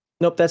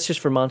 Nope, that's just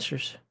for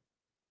monsters.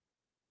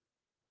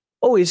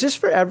 Oh, is this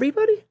for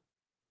everybody?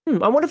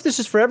 I wonder if this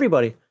is for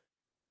everybody.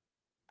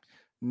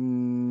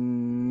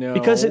 No.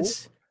 Because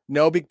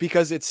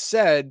it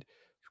said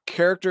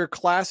character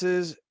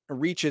classes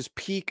reaches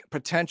peak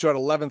potential at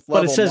 11th level.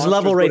 But it says monsters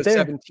level right there.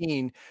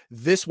 17.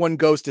 This one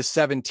goes to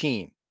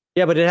 17.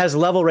 Yeah, but it has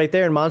level right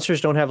there, and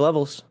monsters don't have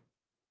levels.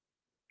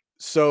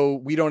 So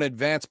we don't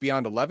advance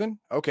beyond 11?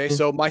 Okay,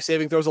 so my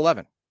saving throw is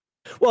 11.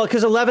 Well,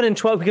 because 11 and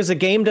 12, because the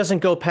game doesn't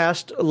go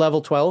past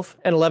level 12,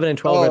 and 11 and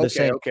 12 are the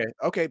same.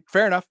 Okay,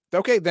 fair enough.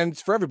 Okay, then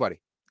it's for everybody.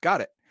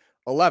 Got it.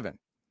 11.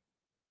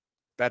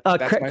 That's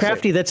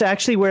Crafty, that's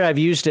actually where I've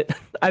used it.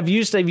 I've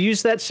used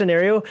that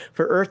scenario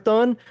for Earth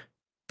Dawn,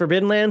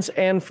 Forbidden Lands,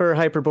 and for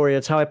Hyperborea.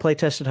 It's how I play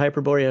tested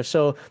Hyperborea.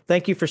 So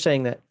thank you for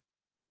saying that.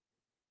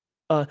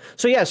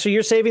 So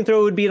your saving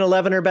throw would be an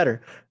 11 or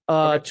better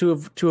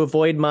to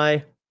avoid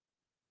my.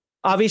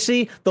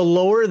 Obviously, the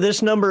lower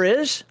this number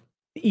is,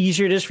 the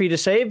easier it is for you to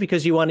save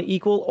because you want to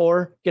equal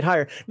or get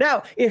higher.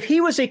 Now, if he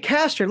was a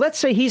caster, let's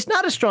say he's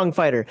not a strong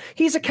fighter,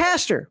 he's a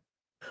caster.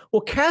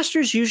 Well,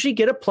 casters usually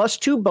get a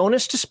 +2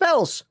 bonus to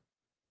spells.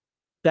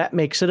 That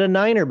makes it a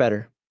 9 or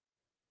better.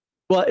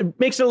 Well, it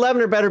makes it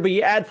 11 or better, but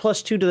you add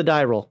 +2 to the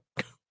die roll.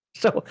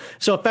 So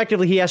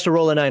effectively, he has to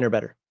roll a 9 or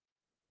better.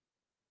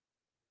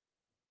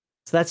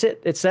 So that's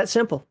it. It's that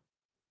simple.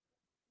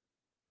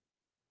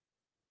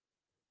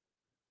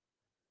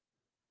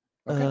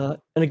 Okay.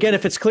 And again,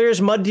 if it's clear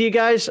as mud to you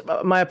guys,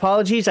 my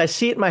apologies. I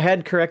see it in my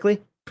head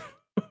correctly.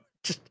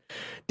 Just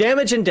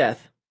damage and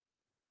death.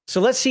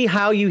 So let's see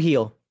how you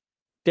heal.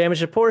 Damage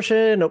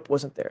proportion. Nope,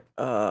 wasn't there.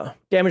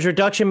 Damage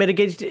reduction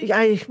mitigates.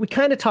 We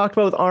kind of talked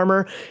about with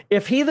armor.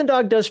 If Heathen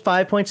Dog does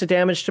 5 points of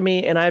damage to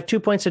me and I have 2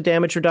 points of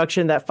damage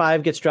reduction, that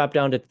 5 gets dropped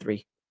down to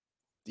 3.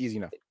 Easy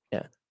enough.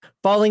 Yeah.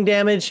 Falling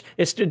damage,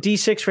 it's a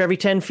D6 for every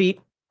 10 feet.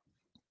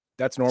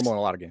 That's normal in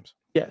a lot of games.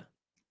 Yeah.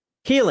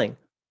 Healing.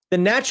 The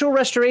natural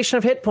restoration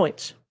of hit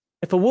points.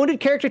 If a wounded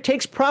character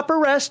takes proper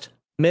rest,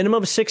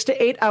 minimum of 6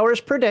 to 8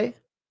 hours per day,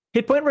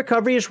 hit point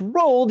recovery is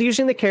rolled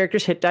using the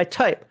character's hit die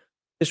type.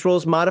 This roll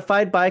is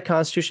modified by a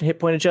Constitution hit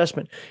point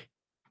adjustment.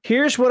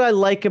 Here's what I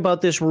like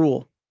about this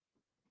rule.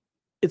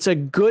 It's a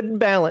good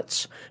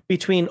balance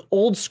between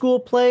old school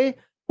play,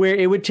 where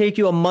it would take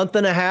you a month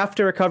and a half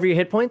to recover your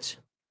hit points,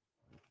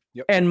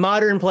 and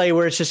modern play,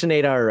 where it's just an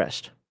 8-hour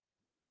rest.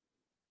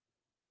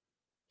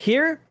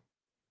 Here,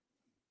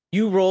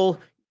 you roll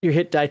your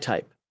hit die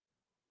type,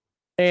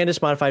 and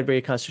it's modified by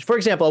your Constitution. For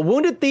example, a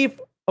wounded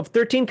thief of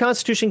 13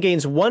 Constitution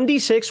gains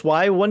 1d6.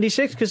 Why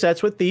 1d6? Because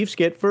that's what thieves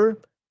get for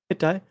hit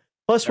die.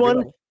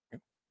 +1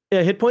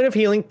 hit point of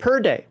healing per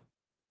day.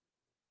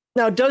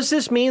 Now, does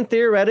this mean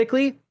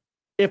theoretically,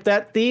 if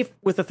that thief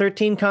with a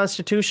 13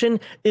 Constitution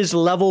is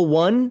level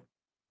 1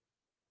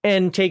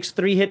 and takes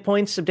 3 hit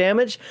points of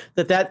damage,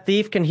 that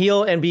thief can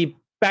heal and be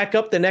back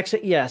up the next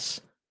hit?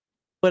 Yes.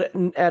 But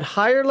at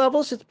higher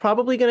levels, it's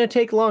probably going to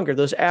take longer.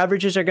 Those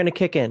averages are going to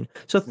kick in.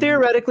 So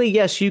theoretically,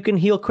 yes, you can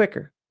heal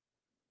quicker.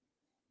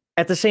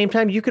 At the same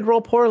time, you could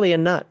roll poorly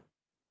and not.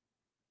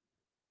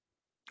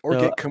 Or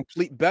get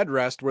complete bed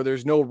rest where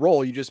there's no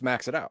roll, you just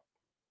max it out.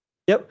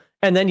 Yep.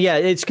 And then, yeah,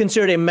 it's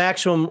considered a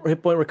maximum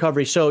hit point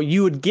recovery. So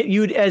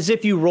you'd as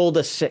if you rolled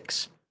a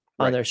 6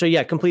 on there. So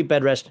yeah, complete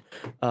bed rest,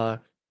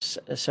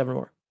 7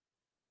 more.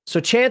 So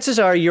chances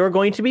are you're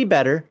going to be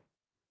better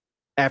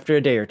after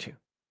a day or two.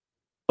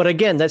 But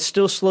again, that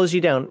still slows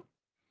you down.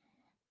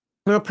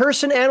 When a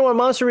person, animal, or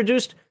monster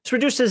is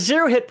reduced to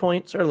 0 hit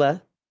points or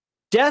less,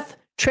 death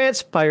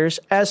transpires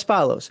as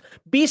follows.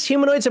 Beasts,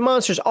 humanoids, and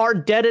monsters are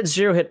dead at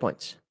 0 hit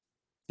points.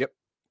 Yep.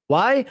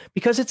 Why?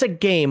 Because it's a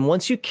game.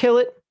 Once you kill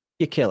it,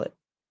 you kill it.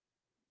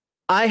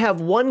 I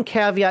have one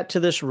caveat to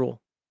this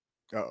rule.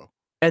 Uh-oh.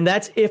 And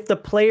that's if the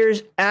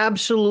players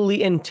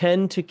absolutely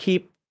intend to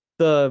keep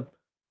the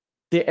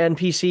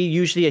NPC,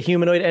 usually a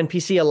humanoid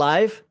NPC,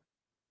 alive.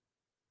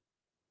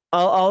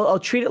 I'll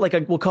treat it like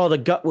we'll call it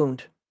a gut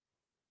wound.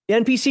 The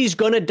NPC is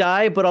gonna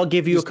die, but I'll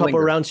give you a couple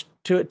rounds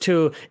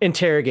to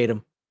interrogate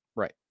him.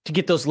 Right. To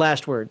get those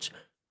last words.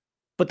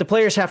 But the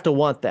players have to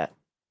want that.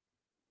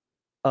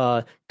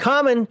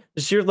 Common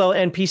 0 level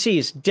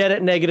NPCs, dead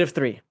at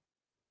 -3.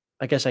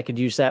 I guess I could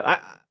use that.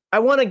 I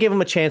want to give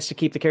them a chance to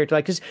keep the character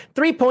alive, because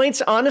 3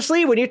 points,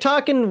 honestly, when you're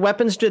talking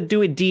weapons to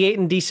do a D8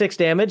 and D6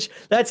 damage,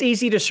 that's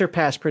easy to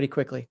surpass pretty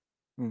quickly.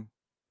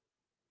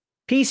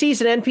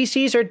 PCs and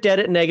NPCs are dead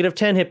at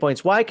 -10 hit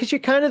points. Why? Because you're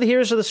kind of the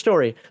heroes of the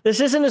story. This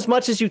isn't as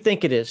much as you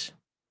think it is,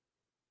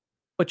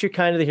 but you're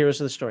kind of the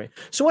heroes of the story.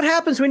 So what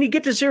happens when you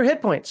get to 0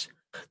 hit points?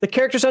 The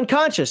character's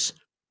unconscious.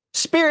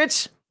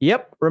 Spirits,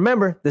 yep,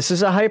 remember, this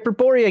is a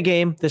Hyperborea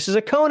game. This is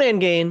a Conan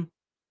game.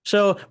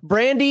 So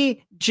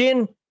brandy,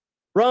 gin,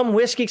 rum,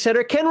 whiskey,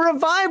 etc. can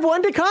revive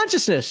one to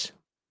consciousness,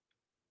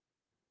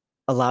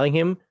 allowing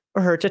him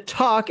or her to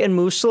talk and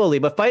move slowly.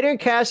 But fighting and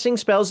casting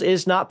spells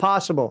is not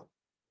possible.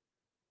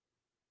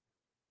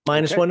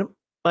 -1,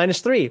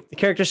 -3. The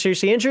character is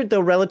seriously injured,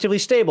 though relatively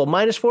stable.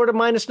 -4 to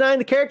 -9.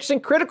 The character is in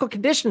critical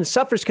condition,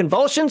 suffers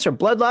convulsions or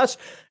blood loss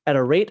at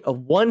a rate of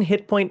 1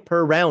 hit point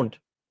per round.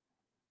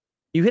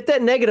 You hit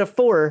that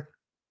 -4.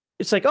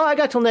 It's like, oh, I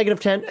got till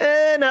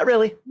 -10. Not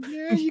really.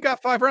 Yeah, you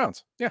got 5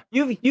 rounds. Yeah.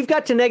 You've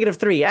got to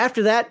 -3.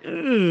 After that,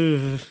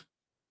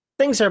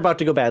 things are about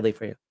to go badly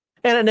for you.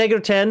 And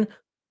at -10,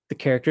 the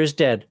character is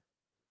dead.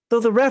 Though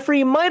the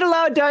referee might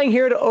allow a dying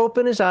hero to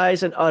open his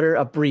eyes and utter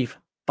a brief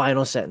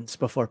final sentence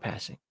before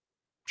passing.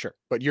 Sure.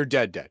 But you're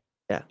dead.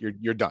 Yeah.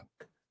 You're done.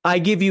 I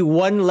give you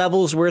 1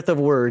 level's worth of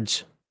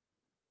words.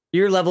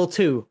 You're level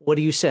 2. What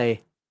do you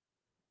say?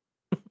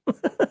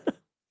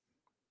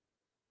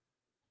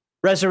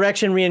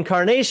 Resurrection,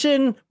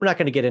 reincarnation. We're not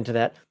going to get into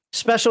that.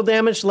 Special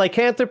damage,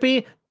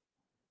 lycanthropy.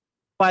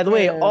 By the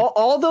way,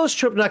 all those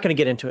tropes, not going to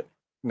get into it.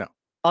 No.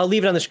 I'll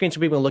leave it on the screen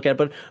so people can look at it.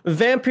 But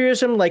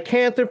vampirism,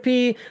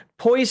 lycanthropy,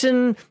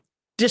 poison,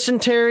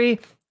 dysentery,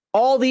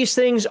 all these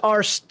things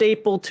are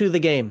staple to the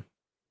game.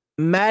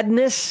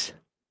 Madness.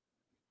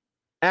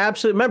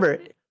 Absolutely. Remember,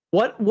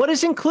 what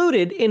is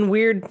included in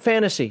weird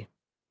fantasy?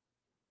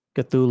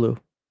 Cthulhu.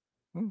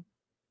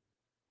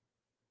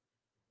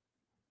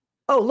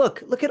 Oh,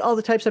 look at all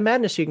the types of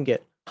madness you can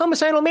get.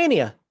 Homicidal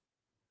mania.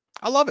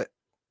 I love it.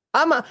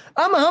 I'm a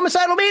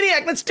homicidal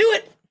maniac. Let's do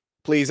it.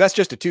 Please, that's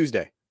just a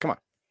Tuesday. Come on.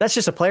 That's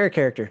just a player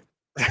character.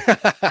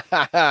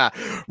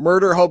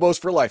 Murder hobos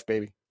for life,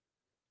 baby.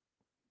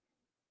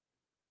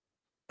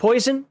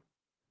 Poison.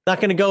 Not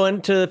going to go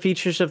into the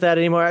features of that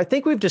anymore. I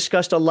think we've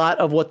discussed a lot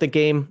of what the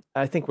game.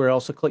 I think we're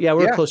also close. Yeah,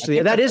 we're close to the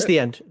end. That is the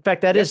end. In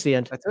fact, that is the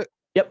end. That's it.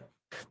 Yep.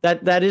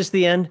 That is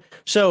the end.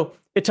 So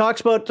it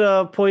talks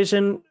about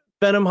poison,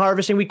 venom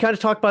harvesting. We kind of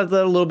talked about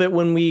that a little bit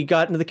when we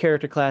got into the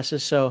character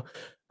classes. So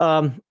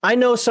I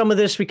know some of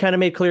this we kind of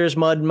made clear as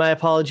mud. My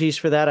apologies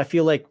for that. I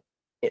feel like,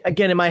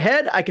 again, in my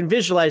head, I can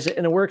visualize it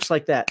and it works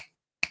like that.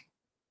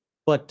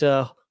 But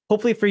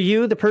hopefully for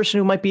you, the person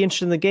who might be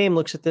interested in the game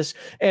looks at this,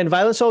 and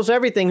Violence Solves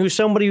Everything, who's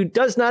somebody who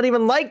does not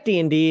even like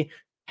D&D,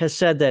 has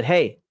said that,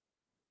 hey,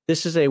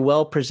 this is a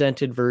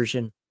well-presented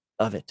version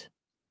of it.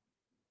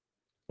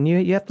 And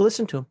you have to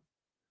listen to him.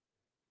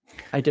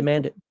 I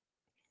demand it.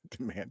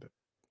 Demand it.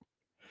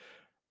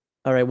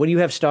 All right, what do you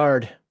have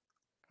starred?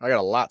 I got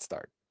a lot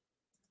starred.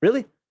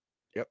 Really?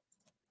 Yep.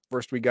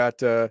 First, we got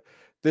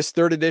this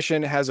 3rd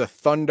edition has a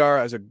Thundar,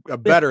 has a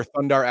better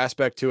Thundar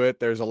aspect to it.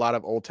 There's a lot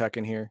of old tech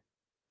in here.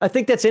 I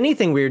think that's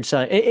anything weird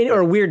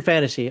or weird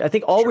fantasy. I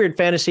think all weird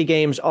fantasy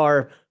games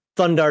are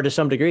Thundar to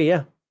some degree.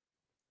 Yeah.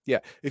 Yeah.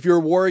 If you're a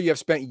warrior, you have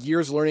spent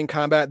years learning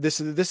combat. This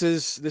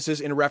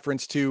is in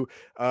reference to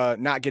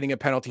not getting a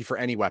penalty for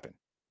any weapon.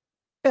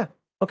 Yeah.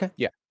 Okay.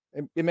 Yeah.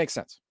 It makes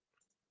sense.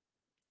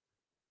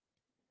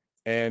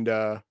 And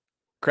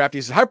Crafty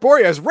says,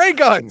 Hyperborea has ray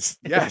guns.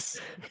 Yes.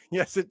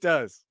 Yes, it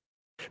does.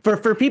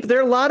 For people, there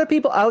are a lot of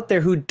people out there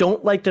who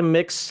don't like to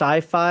mix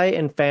sci-fi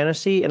and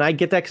fantasy, and I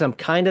get that because I'm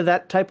kind of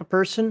that type of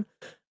person.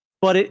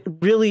 But it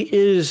really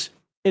is.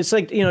 It's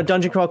like,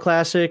 Dungeon Crawl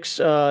Classics,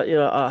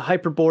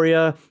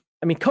 Hyperborea.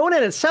 I mean,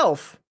 Conan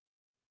itself,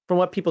 from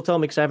what people tell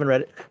me, because I haven't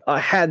read it,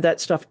 had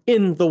that stuff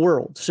in the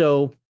world.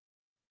 So,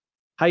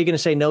 how are you going to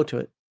say no to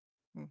it?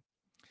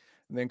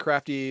 And then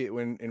Crafty,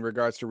 when in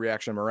regards to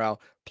reaction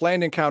morale,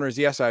 planned encounters,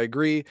 yes, I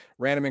agree.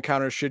 Random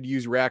encounters should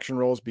use reaction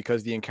rolls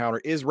because the encounter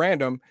is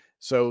random,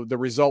 so the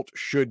result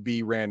should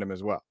be random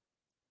as well.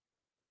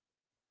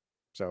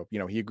 So,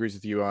 he agrees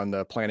with you on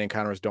the planned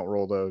encounters. Don't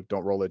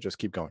roll it, just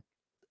keep going.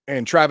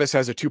 And Travis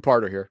has a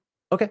two-parter here.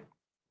 Okay.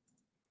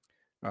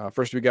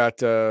 First, we got,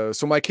 so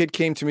my kid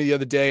came to me the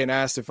other day and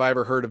asked if I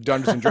ever heard of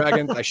Dungeons and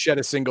Dragons. I shed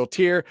a single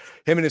tear.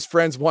 Him and his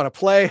friends want to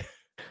play.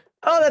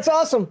 Oh, that's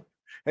awesome.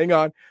 Hang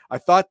on. I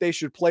thought they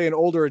should play an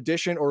older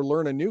edition or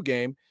learn a new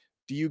game.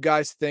 Do you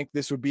guys think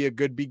this would be a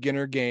good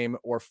beginner game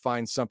or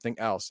find something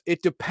else?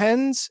 It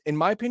depends. In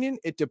my opinion,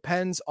 it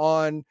depends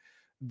on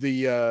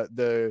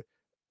the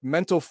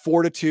mental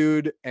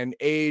fortitude and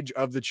age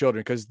of the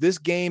children, because this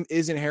game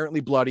is inherently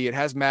bloody. It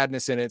has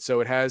madness in it,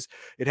 so it has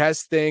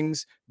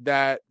things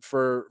that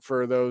for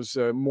those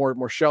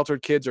more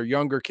sheltered kids or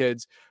younger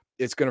kids,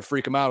 it's going to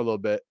freak them out a little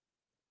bit.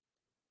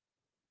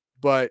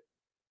 But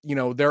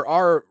there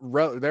are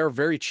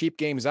very cheap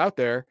games out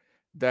there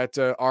that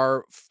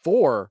are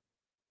for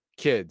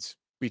kids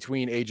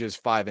between ages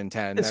 5 and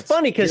 10. It's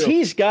funny because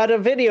he's got a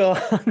video.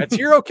 That's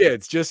Hero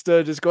Kids. Just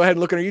go ahead and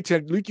look on our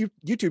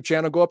YouTube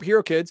channel. Go up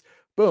Hero Kids.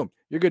 Boom,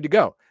 you're good to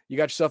go. You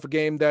got yourself a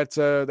game that's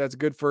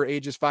good for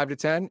ages 5 to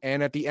 10.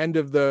 And at the end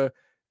of the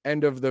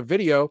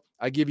video,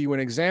 I give you an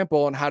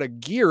example on how to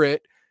gear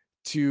it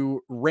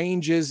to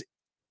ranges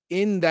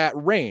in that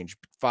range: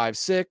 5,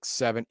 6,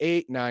 7,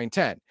 8, 9,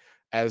 10.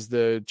 As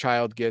the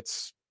child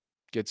gets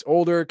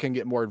older, can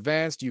get more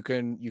advanced, you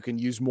can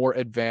use more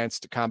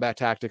advanced combat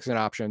tactics and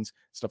options,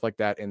 stuff like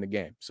that in the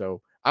game.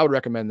 So I would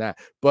recommend that.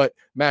 But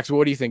Max,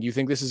 what do you think? You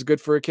think this is good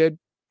for a kid?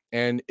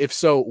 And if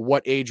so,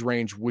 what age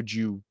range would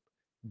you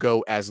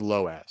go as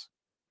low as?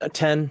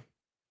 10-ish,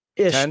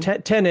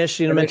 10-ish,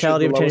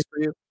 mentality of change.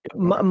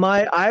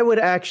 I would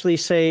actually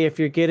say, if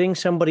you're getting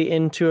somebody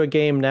into a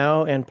game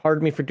now, and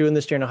pardon me for doing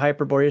this during a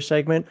Hyperborea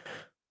segment,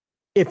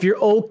 if you're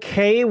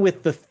okay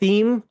with the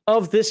theme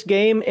of this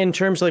game in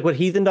terms of like what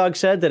Heathen Dog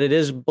said, that it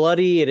is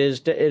bloody, it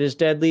is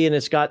deadly, and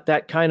it's got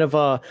that kind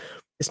of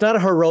it's not a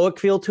heroic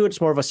feel to it,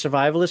 it's more of a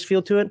survivalist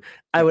feel to it,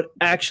 I would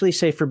actually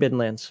say Forbidden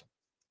Lands.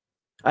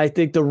 I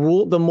think the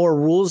more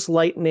rules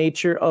light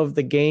nature of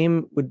the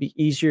game would be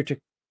easier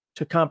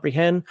to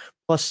comprehend.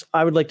 Plus,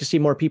 I would like to see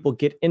more people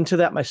get into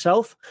that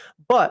myself.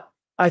 But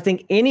I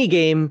think any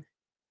game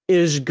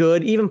is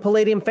good. Even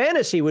Palladium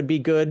Fantasy would be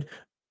good,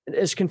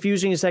 as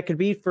confusing as that could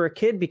be for a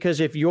kid,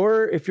 because if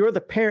you're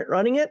the parent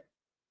running it,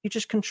 you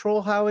just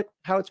control how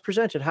it's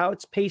presented, how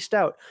it's paced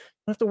out.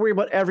 You don't have to worry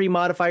about every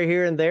modifier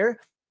here and there.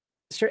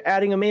 Start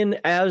adding them in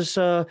as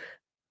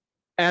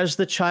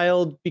the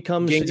child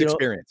gains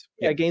experience.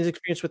 Gains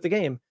experience with the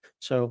game.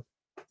 So,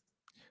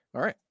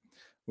 all right,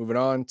 moving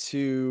on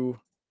to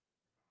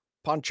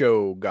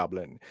Poncho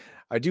Goblin.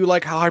 I do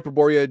like how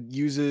Hyperborea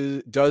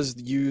does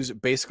use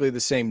basically the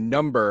same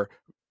number,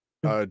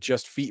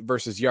 just feet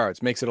versus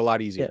yards. Makes it a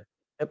lot easier. Yeah.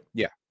 Yep.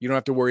 Yeah, you don't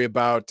have to worry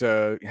about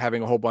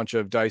having a whole bunch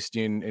of dice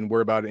and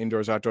worry about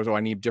indoors, outdoors. Oh, I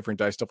need different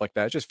dice, stuff like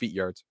that. It's just feet,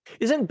 yards.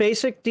 Isn't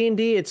basic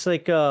D&D? It's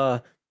like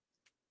 1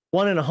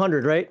 in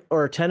 100, right?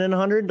 Or 10 in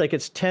 100. Like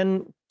it's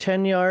 10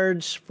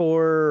 yards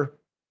for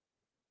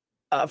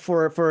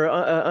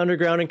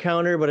underground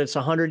encounter, but it's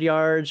 100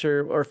 yards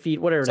or feet,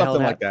 whatever.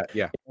 Something like that.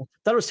 Yeah. I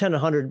thought it was 10 in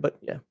 100, but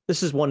yeah,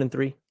 this is 1 in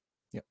 3.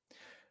 Yeah.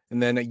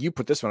 And then you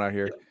put this one out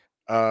here. Yeah.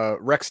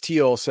 Rex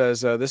Teal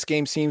says, this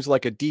game seems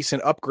like a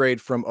decent upgrade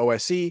from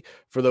OSE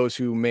for those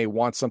who may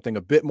want something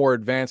a bit more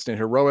advanced and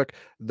heroic,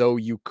 though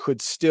you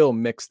could still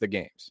mix the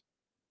games.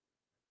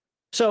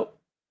 So,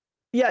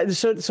 yeah,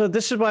 so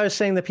this is why I was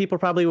saying that people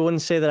probably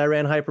wouldn't say that I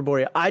ran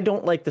Hyperborea. I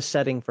don't like the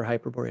setting for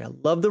Hyperborea. I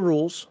love the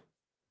rules.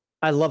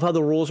 I love how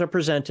the rules are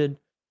presented.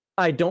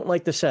 I don't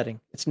like the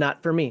setting. It's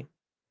not for me.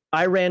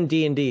 I ran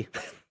D&D.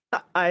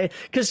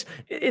 Because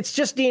it's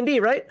just D&D,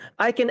 right?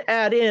 I can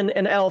add in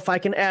an elf, I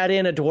can add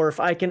in a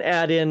dwarf, I can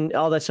add in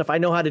all that stuff. I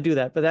know how to do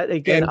that. But that,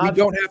 again, and we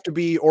don't have to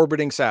be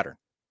orbiting Saturn.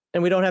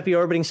 And we don't have to be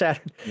orbiting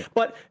Saturn. Yeah.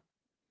 But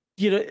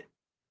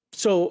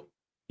so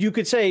you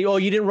could say, oh,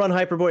 you didn't run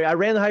Hyperborea. I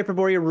ran the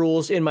Hyperborea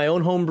rules in my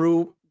own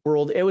homebrew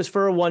world. It was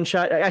for a one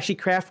shot. Actually,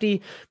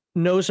 Crafty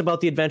knows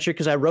about the adventure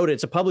because I wrote it.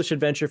 It's a published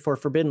adventure for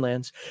Forbidden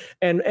Lands.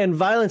 And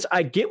Violence,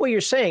 I get what you're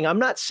saying. I'm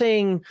not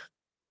saying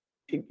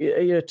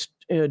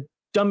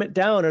dumb it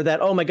down or that,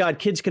 oh my God,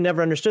 kids can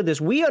never understood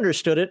this. We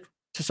understood it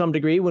to some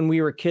degree when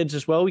we were kids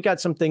as well. We got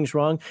some things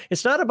wrong.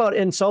 It's not about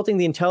insulting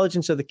the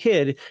intelligence of the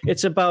kid.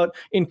 It's about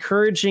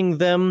encouraging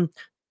them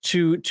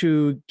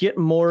to get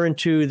more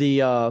into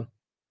the,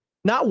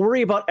 not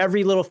worry about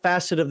every little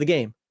facet of the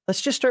game.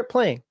 Let's just start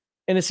playing.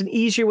 And it's an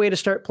easier way to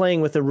start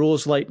playing with a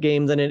rules light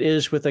game than it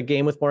is with a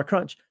game with more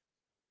crunch.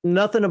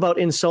 Nothing about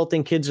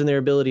insulting kids and their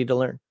ability to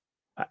learn.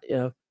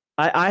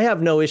 I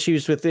have no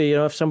issues with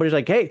if somebody's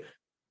like, hey,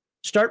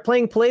 start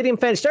playing Palladium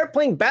Fantasy, start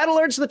playing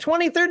Battlelords of the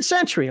 23rd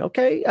century.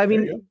 Okay. I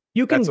mean,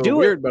 you can do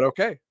weird, it. But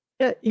okay.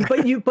 Yeah.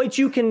 But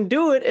you can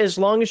do it as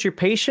long as you're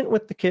patient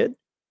with the kid.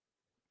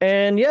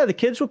 And yeah, the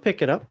kids will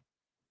pick it up.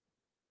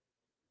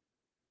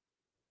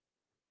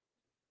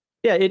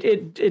 Yeah,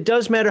 it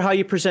does matter how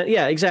you present.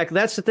 Yeah, exactly.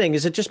 That's the thing,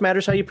 is it just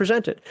matters how you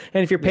present it.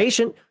 And if you're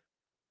patient,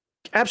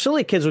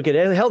 absolutely, kids will get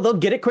it. Hell, they'll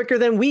get it quicker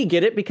than we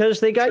get it because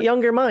they got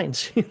younger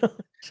minds.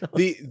 So.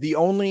 The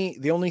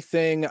only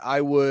thing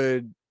I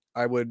would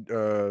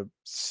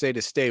say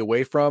to stay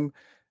away from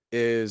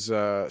is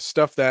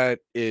stuff that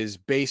is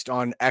based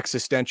on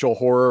existential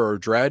horror or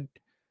dread.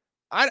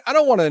 I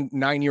don't want a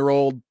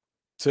 9-year-old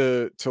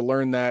to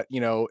learn that,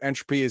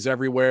 entropy is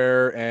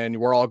everywhere and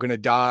we're all going to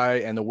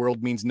die and the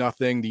world means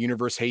nothing. The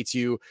universe hates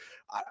you.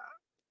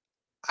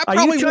 Are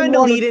you trying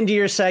to lead into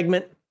your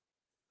segment?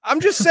 I'm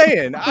just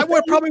saying,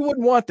 probably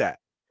wouldn't want that.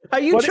 Are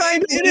you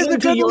trying to it is a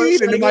good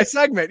lead into my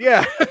segment.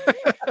 Yeah.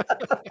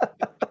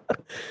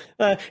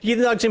 You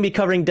know, I'm going to be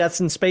covering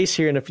Deaths in Space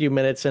here in a few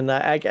minutes, and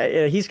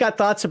he's got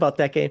thoughts about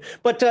that game.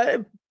 But,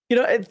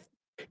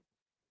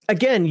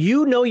 again,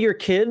 you know your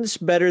kids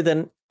better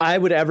than I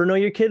would ever know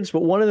your kids.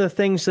 But one of the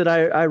things that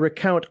I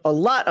recount a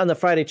lot on the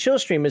Friday Chill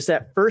stream is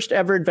that first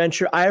ever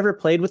adventure I ever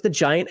played with the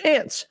giant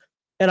ants.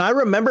 And I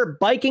remember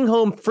biking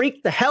home,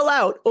 freaked the hell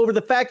out over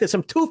the fact that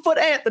some 2-foot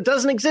ant that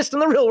doesn't exist in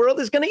the real world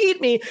is going to eat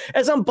me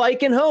as I'm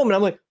biking home. And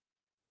I'm like,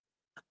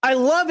 I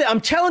love it. I'm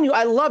telling you,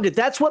 I loved it.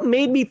 That's what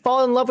made me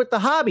fall in love with the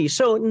hobby.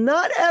 So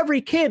not every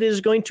kid is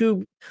going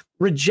to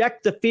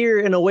reject the fear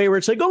in a way where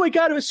it's like, oh my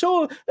God, it was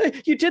so,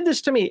 you did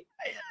this to me.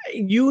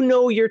 You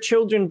know your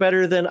children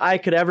better than I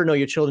could ever know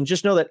your children.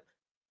 Just know that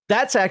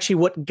that's actually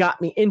what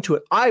got me into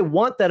it. I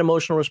want that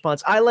emotional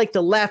response. I like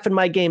to laugh in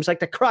my games, like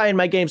to cry in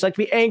my games, like to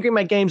be angry in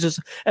my games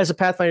as a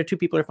Pathfinder 2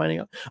 people are finding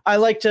out. I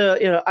like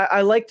to,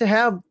 I like to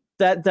have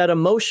that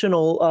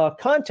emotional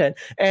content.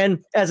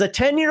 And as a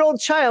 10-year-old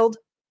child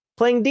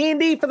playing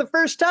D&D for the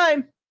first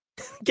time,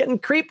 getting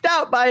creeped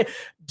out by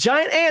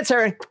giant ants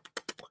are,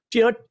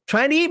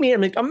 trying to eat me.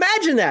 I'm like,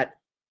 imagine that.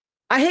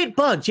 I hate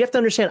bugs. You have to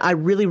understand, I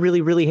really,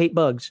 really, really hate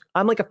bugs.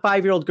 I'm like a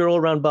 5-year-old girl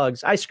around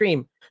bugs. I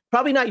scream.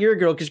 Probably not your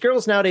girl, because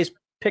girls nowadays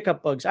pick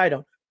up bugs. I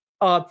don't.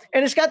 And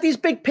it's got these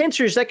big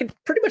pincers that can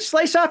pretty much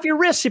slice off your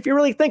wrists if you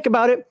really think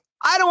about it.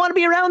 I don't want to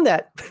be around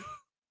that.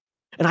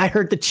 And I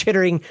heard the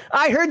chittering.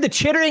 I heard the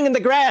chittering in the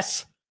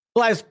grass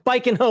while I was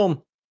biking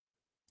home.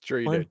 Sure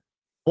you did.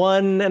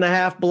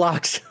 1.5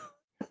 blocks.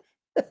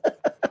 All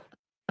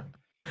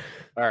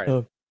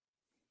right.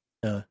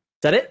 Is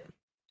that it?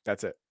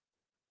 That's it.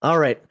 All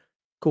right.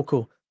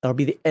 Cool. That'll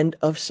be the end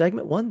of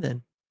segment 1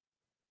 then.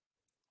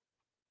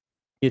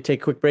 You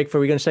take a quick break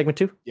before we go to segment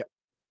 2? Yep.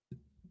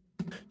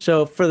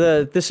 So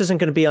this isn't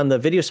going to be on the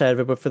video side of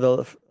it, but for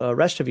the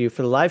rest of you,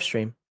 for the live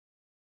stream,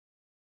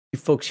 you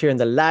folks here in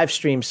the live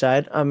stream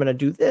side, I'm going to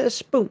do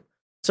this. Boom.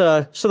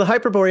 So the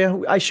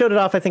Hyperborea, I showed it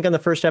off, I think, on the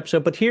first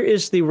episode, but here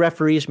is the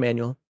referee's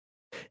manual.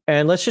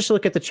 And let's just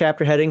look at the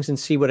chapter headings and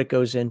see what it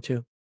goes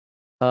into.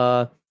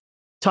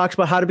 Talks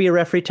about how to be a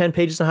referee, 10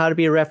 pages on how to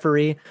be a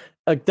referee.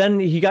 Then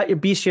you got your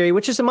bestiary,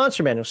 which is the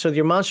monster manual. So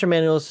your monster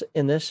manuals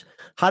in this.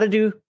 How to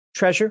do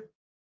treasure.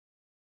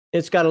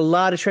 It's got a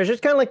lot of treasure.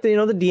 It's kind of like the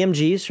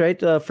DMGs,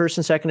 right? First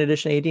and second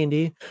edition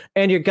AD&D.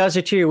 And your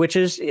gazetteer, which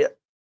is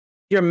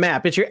your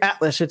map. It's your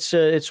atlas.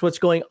 It's what's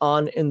going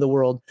on in the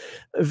world.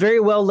 Very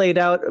well laid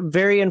out,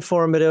 very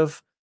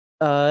informative.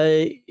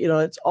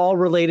 It's all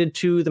related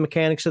to the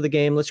mechanics of the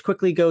game. Let's go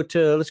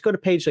to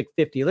page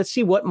 50. Let's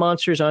see what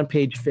monsters on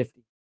page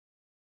 50.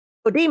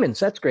 Oh, demons.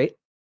 That's great.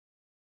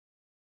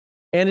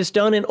 And it's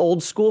done in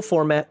old school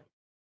format.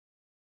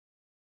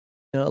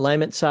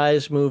 Alignment,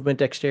 size, movement,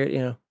 dexterity,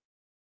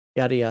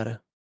 yada,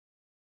 yada.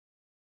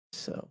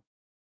 So,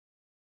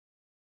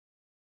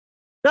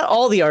 not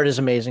all the art is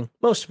amazing.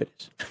 Most of it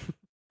is.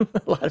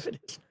 A lot of it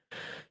is.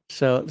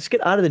 So let's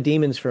get out of the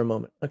demons for a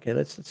moment. Okay,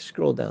 let's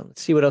scroll down.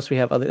 Let's see what else we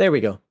have. There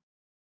we go.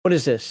 What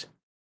is this?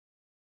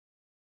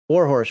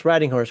 War horse,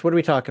 riding horse. What are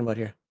we talking about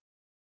here?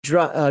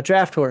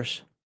 Draft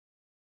horse.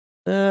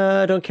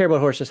 I don't care about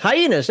horses.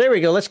 Hyenas. There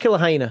we go. Let's kill a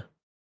hyena.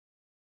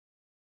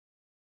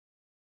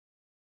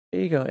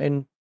 There you go.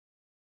 And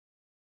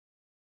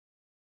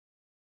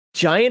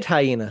giant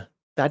hyena.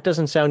 That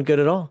doesn't sound good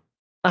at all.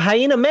 A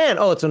hyena man.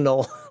 Oh, it's a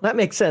gnoll. That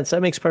makes sense.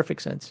 That makes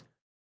perfect sense.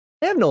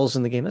 They have gnolls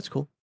in the game. That's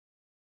cool.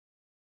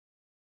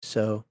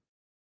 So.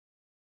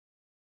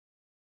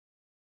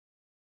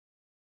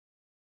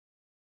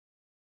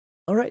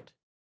 All right.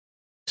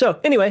 So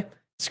anyway,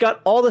 it's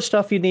got all the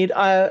stuff you need.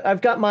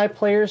 I've got my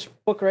player's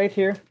book right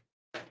here.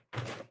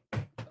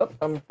 Oh,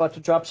 I'm about to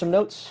drop some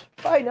notes.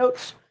 Bye,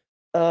 notes.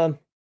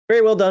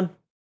 Very well done.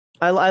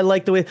 I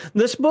like the way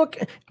this book.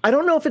 I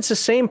don't know if it's the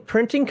same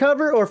printing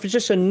cover or if it's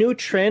just a new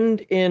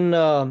trend in.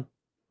 I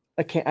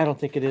don't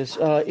think it is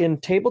in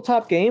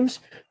tabletop games.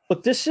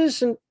 But this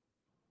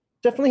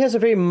definitely has a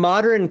very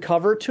modern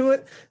cover to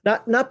it.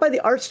 Not by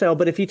the art style,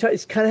 but if you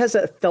it kind of has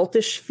that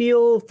feltish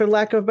feel, for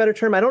lack of a better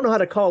term. I don't know how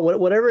to call it.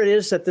 Whatever it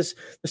is that this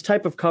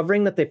type of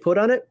covering that they put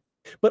on it.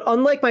 But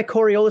unlike my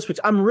Coriolis, which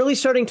I'm really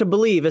starting to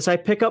believe as I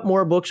pick up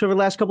more books over the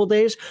last couple of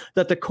days,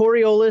 that the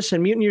Coriolis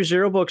and Mutant Year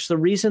Zero books, the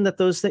reason that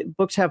those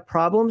books have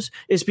problems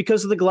is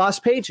because of the gloss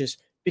pages.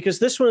 Because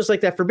this one is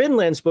like that Forbidden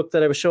Lands book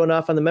that I was showing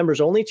off on the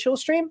members only chill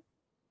stream,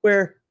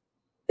 where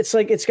it's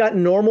like it's got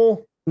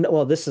normal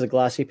well, this is a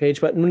glossy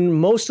page, but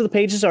most of the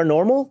pages are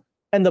normal,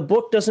 and the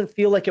book doesn't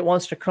feel like it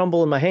wants to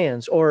crumble in my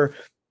hands or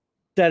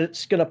that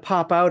it's gonna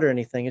pop out or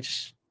anything. It's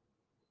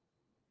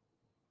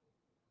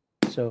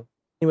just so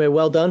anyway,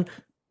 well done.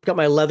 Got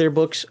my leather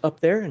books up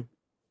there, and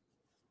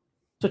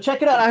so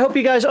check it out. I hope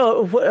you guys.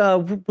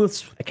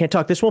 I can't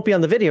talk. This won't be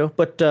on the video,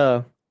 but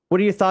what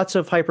are your thoughts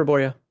of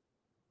Hyperborea?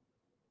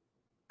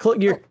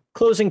 Your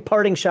closing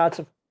parting shots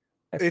of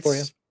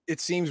Hyperborea. It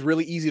seems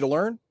really easy to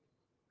learn.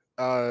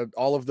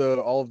 All of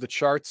the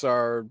charts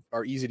are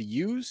easy to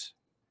use.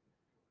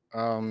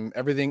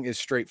 Everything is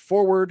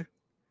straightforward.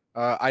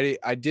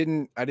 I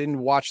didn't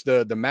watch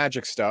the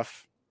magic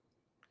stuff,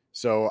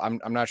 so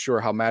I'm not sure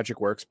how magic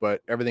works,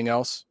 but everything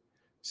else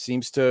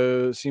seems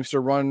to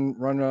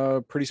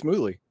run pretty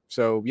smoothly.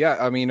 So yeah,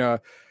 I mean,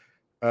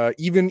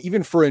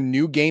 even for a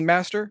new game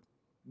master,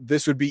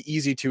 this would be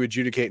easy to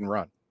adjudicate and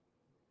run.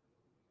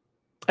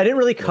 I didn't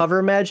really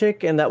cover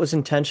magic, and that was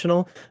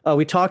intentional.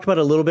 We talked about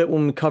it a little bit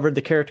when we covered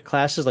the character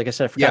classes. Like I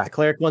said, I forgot the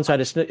cleric one, so I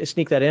had to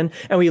sneak that in.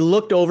 And we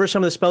looked over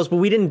some of the spells, but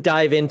we didn't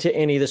dive into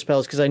any of the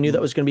spells because I knew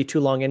that was going to be too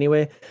long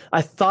anyway.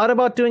 I thought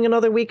about doing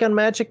another week on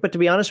magic, but to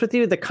be honest with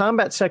you, the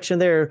combat section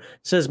there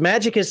says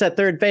magic is that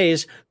third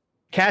phase,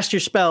 cast your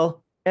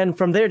spell, and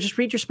from there, just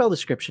read your spell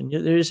description.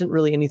 There isn't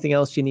really anything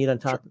else you need on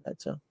top of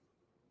that. So,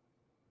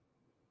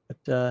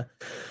 but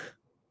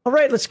all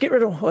right, let's get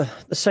rid of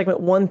the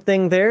segment 1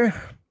 thing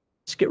there.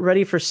 Let's get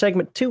ready for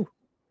segment 2.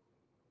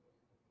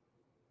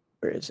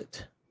 Where is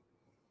it?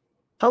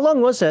 How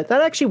long was that?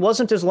 That actually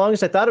wasn't as long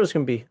as I thought it was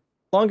going to be.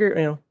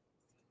 Longer,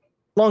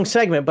 long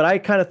segment, but I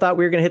kind of thought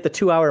we were going to hit the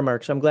 2-hour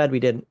mark, so I'm glad we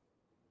didn't.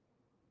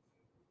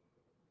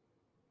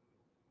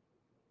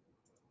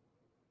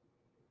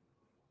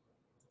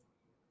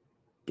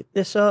 Get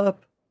this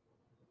up.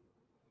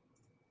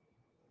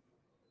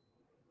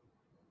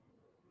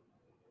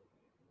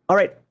 All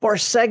right, for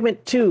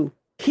segment 2,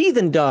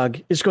 Heathen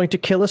Dog is going to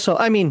kill us all.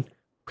 I mean,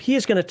 he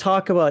is going to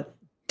talk about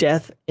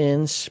Death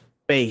in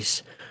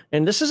Space.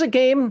 And this is a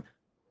game,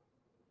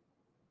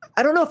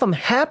 I don't know if I'm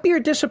happy or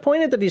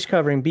disappointed that he's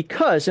covering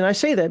because, and I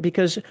say that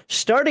because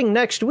starting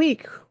next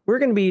week, I'm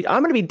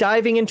going to be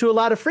diving into a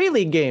lot of Free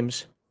League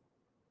games.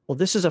 Well,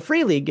 this is a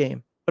Free League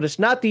game, but it's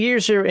not the Year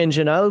Zero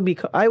engine. I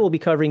will be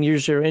covering Year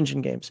Zero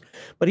engine games.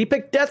 But he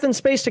picked Death in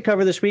Space to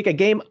cover this week, a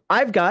game I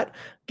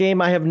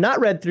have not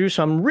read through,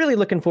 so I'm really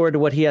looking forward to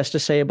what he has to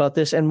say about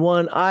this, and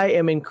one I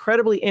am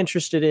incredibly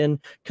interested in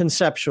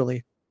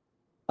conceptually.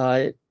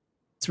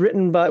 It's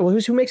written by,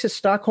 who makes it?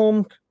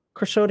 Stockholm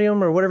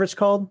Consortium or whatever it's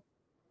called?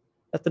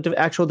 That's the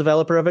actual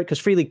developer of it, because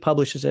Free League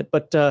publishes it.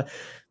 But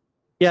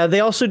yeah,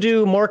 they also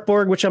do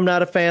Morkborg, which I'm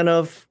not a fan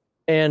of,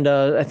 and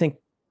I think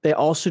they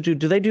also do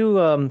they do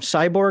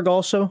Cyborg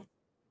also?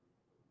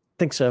 I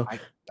think so.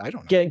 I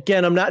don't know.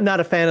 Again, I'm not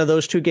a fan of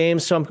those two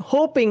games, so I'm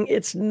hoping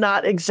it's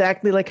not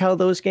exactly like how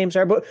those games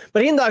are. But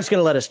Heathen Dog's going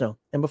to let us know.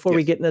 And before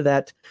we get into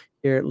that,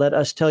 here, let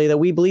us tell you that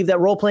we believe that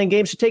role-playing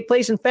games should take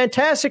place in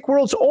fantastic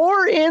worlds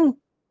or in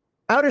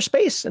outer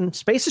space, and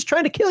space is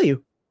trying to kill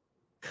you.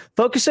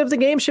 Focus of the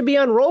game should be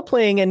on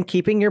role-playing and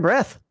keeping your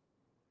breath.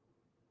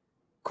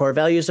 Core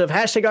values of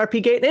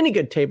 #RPGate and any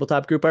good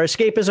tabletop group are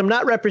escapism,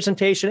 not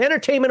representation,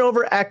 entertainment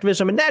over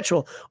activism, and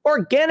natural,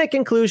 organic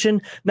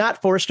inclusion, not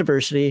forced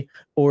diversity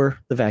or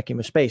the vacuum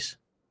of space.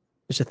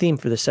 There's a theme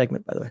for this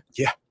segment, by the way.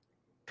 Yeah.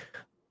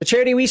 The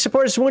charity we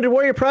support is the Wounded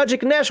Warrior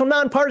Project, a national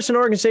nonpartisan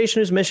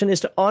organization whose mission is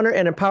to honor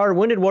and empower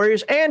wounded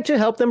warriors and to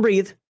help them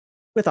breathe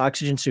with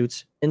oxygen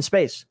suits in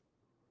space.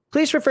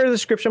 Please refer to the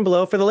description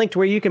below for the link to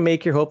where you can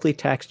make your hopefully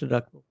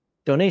tax-deductible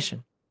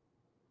donation.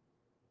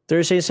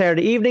 Thursday and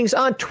Saturday evenings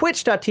on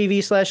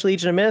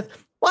twitch.tv/Legion of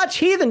Myth. Watch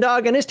Heathen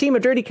Dog and his team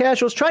of dirty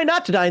casuals try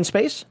not to die in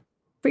space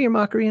for your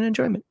mockery and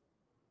enjoyment.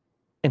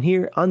 And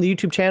here on the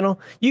YouTube channel,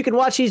 you can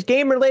watch these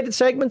game-related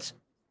segments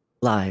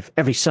live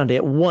every Sunday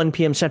at 1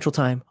 p.m. Central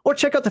Time. Or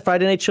check out the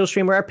Friday Night Chill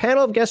stream where our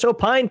panel of guests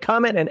opine,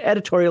 comment, and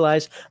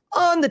editorialize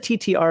on the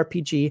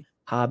TTRPG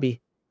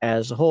hobby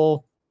as a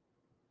whole.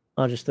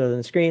 I'll just throw it on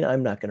the screen.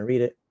 I'm not going to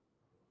read it.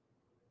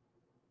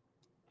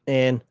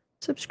 And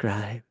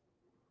subscribe.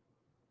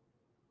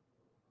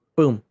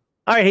 Boom.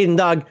 All right, Heathen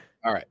Dog.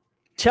 All right.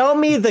 Tell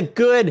me the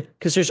good,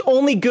 because there's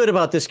only good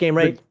about this game,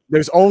 right?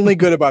 There's only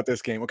good about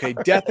this game. Okay.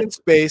 Death in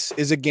Space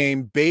is a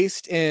game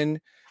based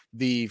in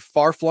the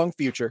far-flung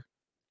future.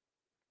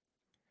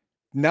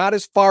 Not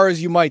as far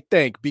as you might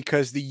think,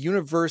 because the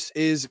universe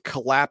is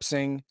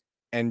collapsing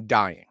and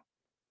dying.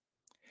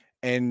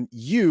 And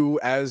you,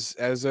 as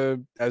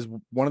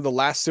one of the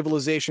last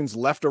civilizations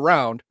left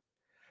around,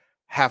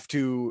 have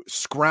to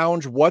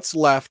scrounge what's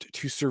left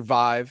to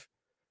survive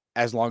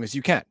as long as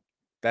you can.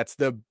 That's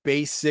the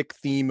basic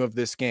theme of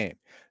this game.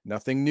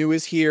 Nothing new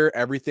is here.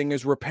 Everything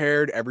is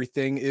repaired.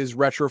 Everything is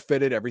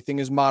retrofitted. Everything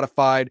is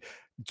modified.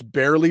 It's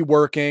barely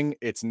working.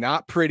 It's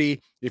not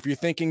pretty. If you're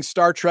thinking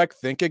Star Trek,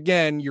 think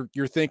again.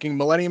 You're thinking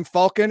Millennium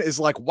Falcon is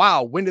like,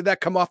 wow, when did that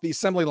come off the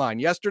assembly line?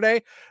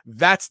 Yesterday?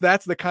 That's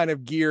the kind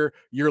of gear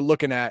you're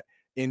looking at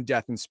in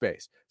Death in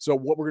Space. So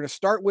what we're going to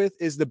start with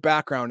is the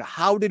background.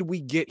 How did we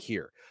get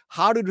here?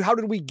 How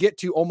did we get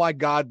to, oh my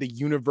God, the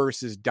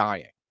universe is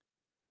dying?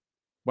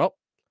 Well,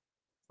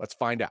 let's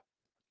find out.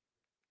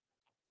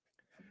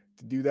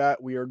 To do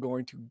that, we are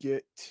going to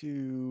get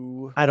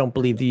to... I don't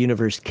believe the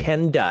universe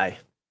can die.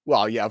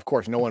 Well, yeah, of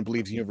course, no one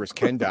believes the universe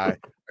can die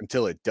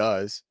until it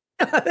does.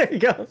 There you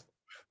go.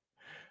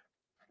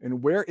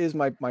 And where is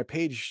my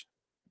page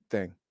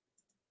thing?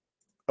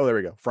 Oh, there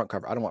we go. Front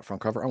cover. I don't want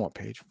front cover. I want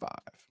page 5.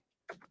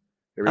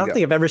 There we I go. don't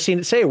think I've ever seen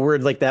it say a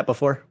word like that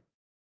before.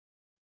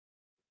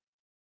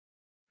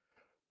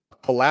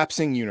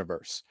 Collapsing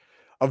universe.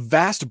 A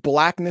vast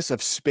blackness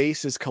of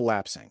space is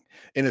collapsing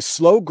in a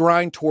slow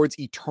grind towards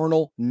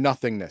eternal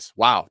nothingness.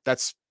 Wow,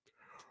 that's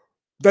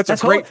a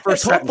great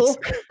first sentence.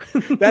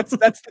 That's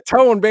the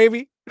tone,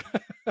 baby.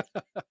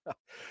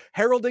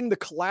 Heralding the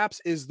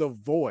collapse is the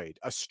void,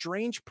 a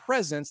strange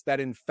presence that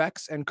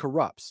infects and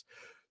corrupts.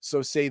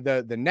 So say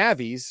the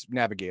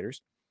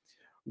navigators,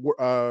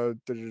 workers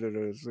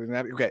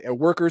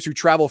who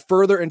travel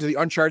further into the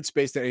uncharted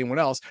space than anyone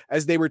else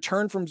as they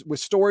return with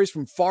stories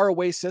from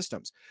faraway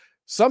systems.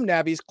 Some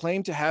navies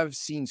claim to have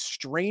seen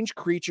strange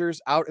creatures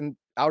out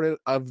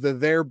of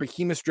their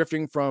behemoths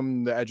drifting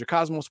from the edge of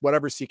cosmos,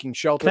 whatever, seeking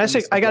shelter. I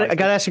got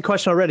to ask you a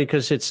question already,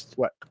 because it's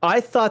what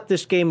I thought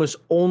this game was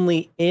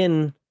only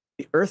in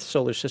the Earth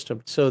solar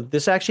system. So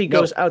this actually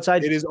goes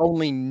outside. It is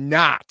only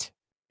not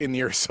in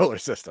the Earth solar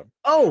system.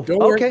 Oh, don't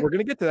worry, we're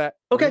gonna get to that.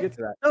 Okay,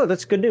 oh,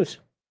 that's good news.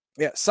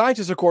 Yeah,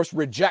 scientists, of course,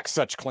 reject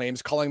such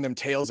claims, calling them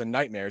tales and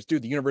nightmares.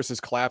 Dude, the universe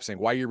is collapsing.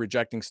 Why are you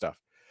rejecting stuff?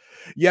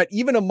 Yet,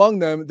 even among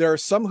them, there are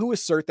some who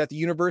assert that the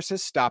universe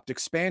has stopped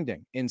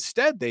expanding.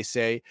 Instead, they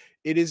say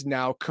it is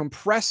now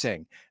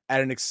compressing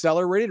at an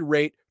accelerated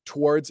rate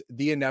towards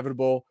the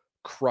inevitable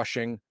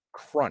crushing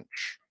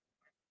crunch.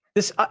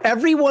 This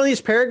every one of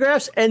these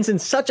paragraphs ends in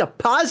such a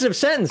positive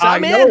sentence.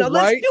 I'm in. Right?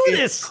 Let's do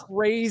this.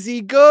 Crazy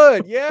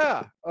good.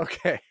 Yeah.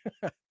 Okay.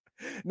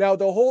 Now,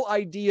 the whole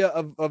idea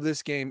of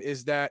this game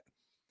is that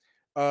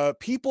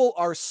people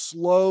are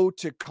slow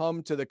to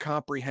come to the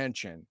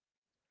comprehension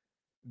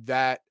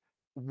that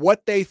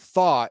what they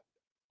thought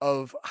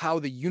of how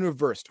the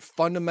universe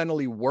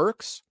fundamentally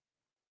works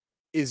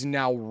is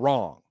now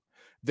wrong.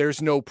 There's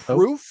no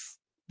proof.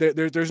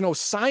 There's no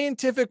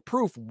scientific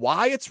proof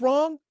why it's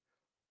wrong,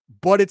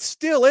 but it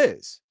still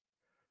is.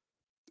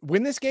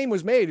 When this game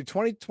was made in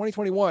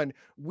 2021,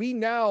 we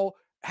now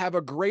have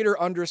a greater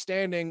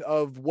understanding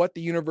of what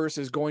the universe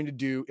is going to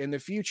do in the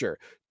future.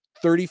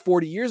 30,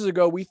 40 years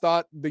ago, we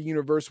thought the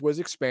universe was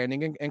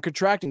expanding and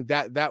contracting.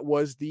 That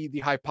was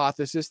the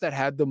hypothesis that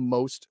had the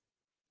most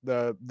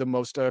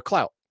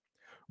clout,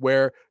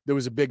 where there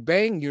was a big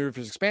bang,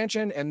 universe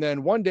expansion, and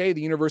then one day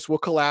the universe will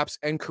collapse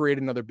and create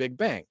another big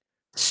bang.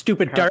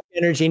 Stupid dark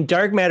energy and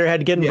dark matter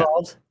had to get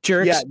involved.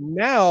 Jerks. Yeah,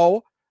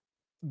 now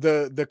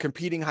the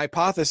competing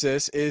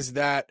hypothesis is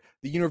that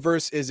the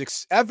universe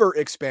is ever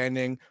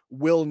expanding,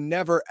 will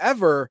never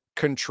ever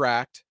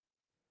contract,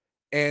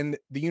 and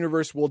the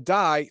universe will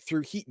die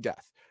through heat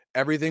death.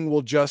 Everything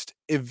will just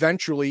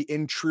eventually,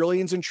 in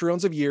trillions and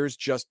trillions of years,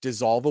 just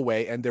dissolve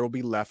away, and there will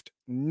be left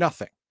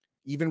nothing.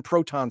 Even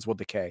protons will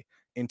decay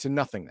into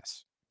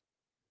nothingness.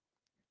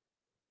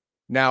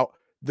 Now,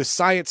 the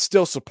science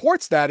still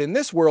supports that in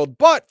this world,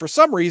 but for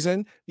some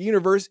reason, the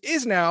universe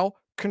is now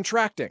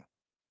contracting.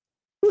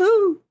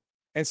 Woo-hoo.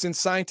 And since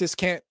scientists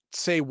can't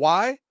say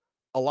why,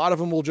 a lot of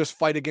them will just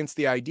fight against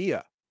the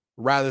idea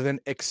rather than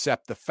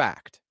accept the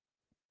fact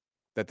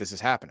that this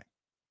is happening.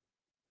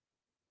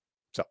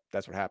 So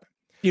that's what happened.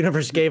 The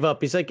universe gave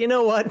up. He's like, you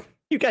know what?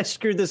 You guys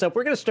screwed this up.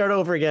 We're going to start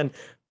over again.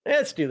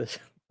 Let's do this.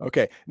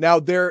 Okay. Now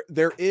there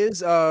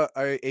is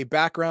a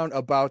background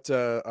about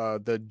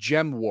the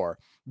gem war.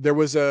 There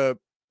was a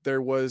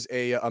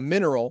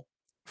mineral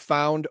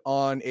found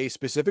on a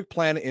specific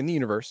planet in the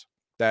universe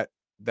that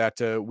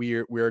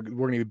we're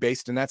going to be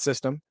based in that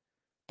system.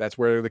 That's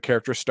where the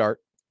characters start.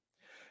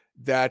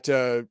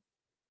 That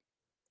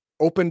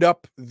opened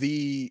up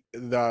the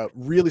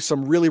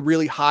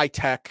really high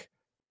tech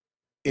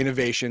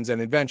innovations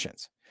and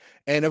inventions.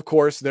 And of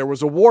course, there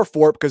was a war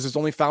for it because it's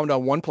only found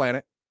on one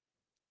planet,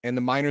 and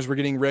the miners were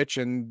getting rich,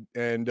 and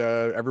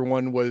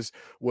everyone was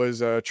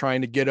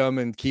trying to get them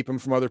and keep them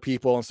from other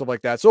people and stuff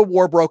like that. So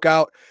war broke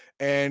out,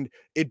 and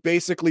it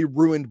basically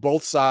ruined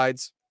both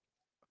sides.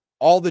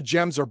 All the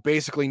gems are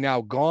basically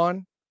now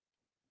gone,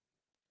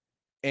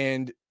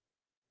 and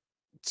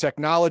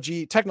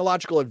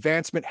technological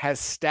advancement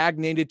has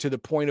stagnated to the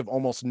point of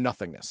almost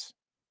nothingness.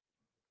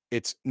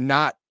 It's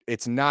not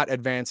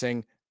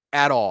advancing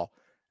at all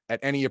at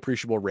any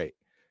appreciable rate.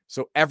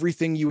 So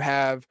everything you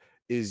have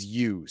is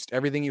used.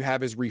 Everything you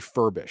have is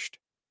refurbished.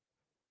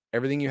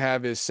 Everything you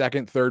have is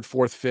second, third,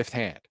 fourth, fifth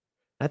hand.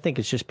 I think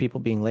it's just people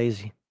being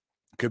lazy.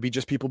 Could be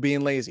just people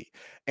being lazy.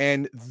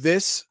 And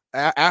this,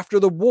 after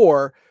the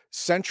war,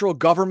 central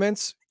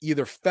governments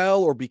either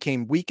fell or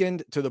became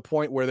weakened to the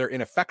point where they're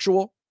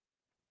ineffectual.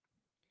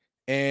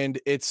 And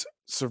it's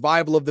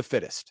survival of the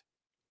fittest.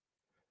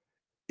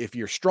 If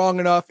you're strong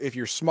enough, if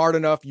you're smart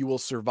enough, you will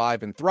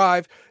survive and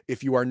thrive.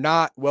 If you are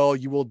not, well,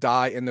 you will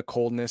die in the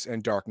coldness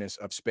and darkness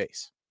of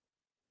space.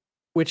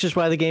 Which is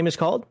why the game is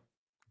called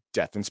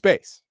Death in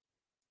space.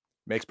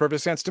 Makes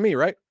perfect sense to me,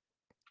 right?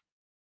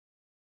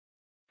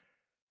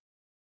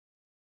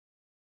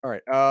 All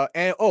right.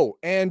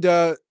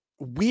 And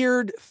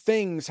weird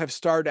things have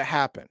started to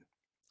happen.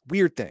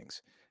 Weird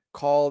things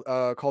called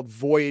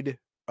void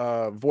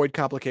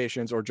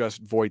complications, or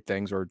just void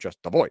things, or just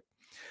the void.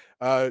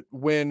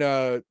 When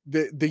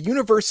the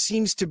universe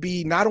seems to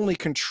be not only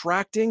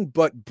contracting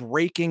but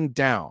breaking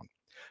down.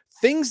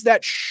 Things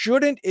that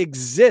shouldn't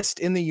exist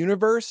in the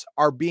universe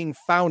are being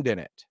found in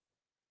it,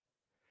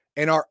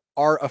 and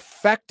are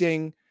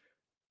affecting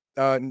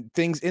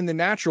things in the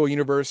natural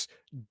universe,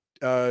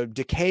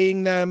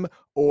 decaying them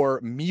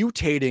or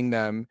mutating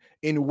them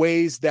in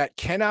ways that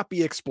cannot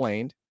be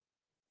explained,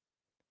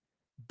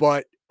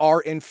 but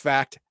are in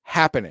fact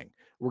happening.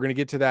 We're going to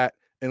get to that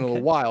in a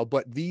little while,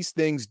 but these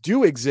things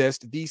do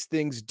exist. These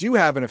things do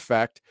have an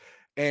effect,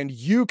 and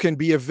you can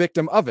be a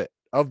victim of it,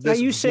 of Now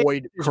this you say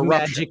void there's corruption.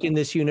 magic in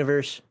this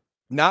universe.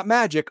 Not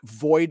magic,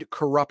 void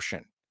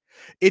corruption.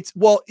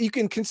 Well, you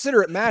can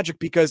consider it magic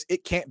because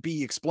it can't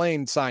be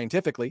explained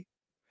scientifically.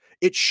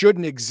 It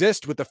shouldn't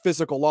exist with the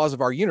physical laws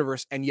of our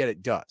universe, and yet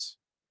it does.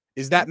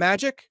 Is that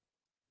magic?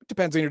 It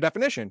depends on your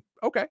definition.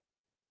 Okay,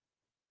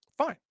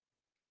 fine.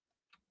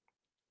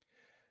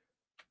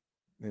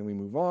 Then we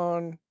move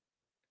on.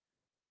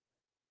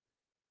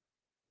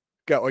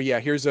 Go. Oh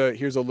yeah, here's a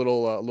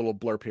little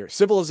blurb here.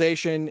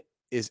 Civilization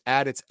is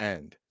at its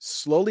end.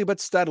 Slowly but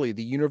steadily,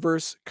 the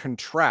universe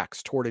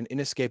contracts toward an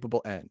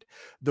inescapable end.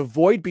 The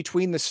void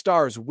between the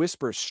stars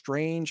whispers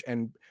strange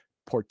and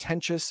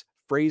portentous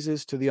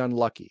phrases to the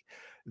unlucky.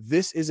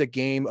 This is a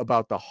game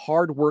about the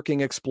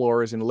hardworking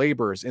explorers and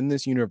laborers in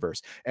this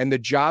universe and the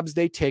jobs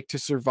they take to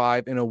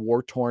survive in a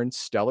war-torn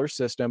stellar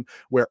system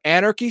where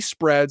anarchy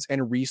spreads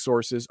and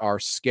resources are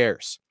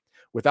scarce.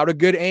 Without a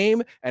good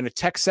aim and a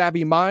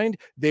tech-savvy mind,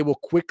 they will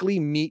quickly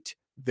meet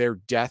their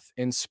death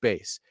in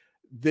space.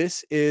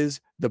 This is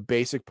the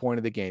basic point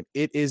of the game.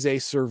 It is a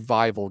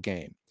survival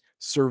game.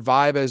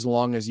 Survive as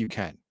long as you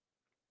can.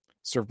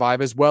 Survive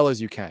as well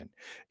as you can.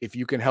 If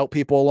you can help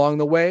people along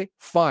the way,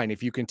 fine.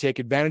 If you can take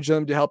advantage of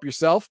them to help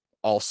yourself,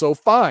 also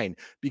fine.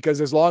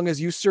 Because as long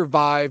as you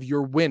survive,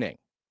 you're winning.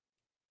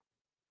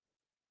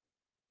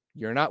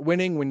 You're not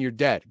winning when you're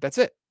dead. That's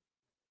it.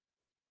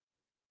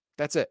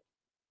 That's it.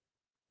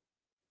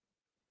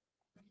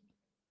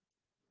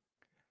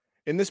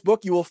 In this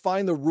book, you will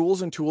find the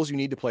rules and tools you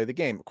need to play the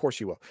game. Of course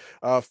you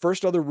will.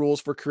 First are the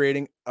rules for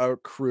creating a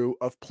crew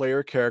of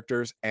player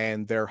characters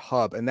and their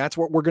hub. And that's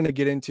what we're going to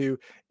get into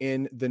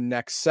in the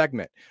next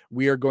segment.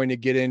 We are going to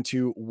get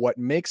into what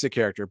makes a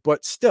character.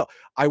 But still,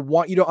 I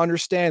want you to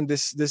understand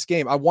this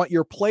game. I want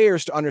your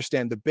players to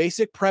understand the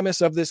basic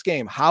premise of this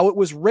game. How it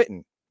was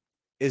written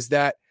is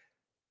that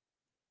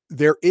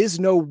there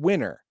is no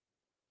winner.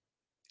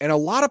 And a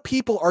lot of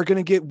people are going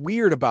to get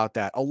weird about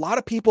that. A lot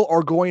of people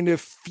are going to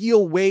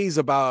feel ways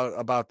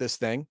about this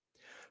thing.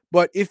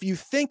 But if you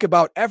think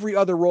about every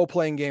other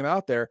role-playing game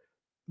out there,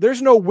 there's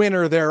no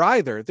winner there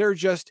either. They're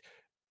just,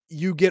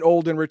 you get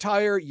old and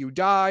retire, you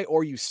die,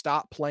 or you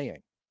stop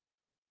playing.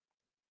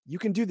 You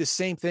can do the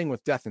same thing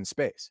with Death in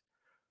Space.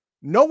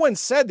 No one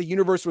said the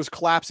universe was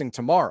collapsing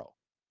tomorrow.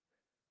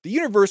 The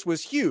universe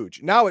was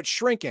huge. Now it's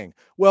shrinking.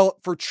 Well,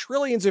 for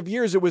trillions of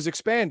years, it was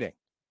expanding.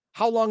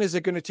 How long is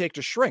it going to take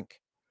to shrink?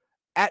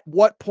 At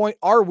what point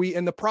are we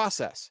in the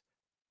process?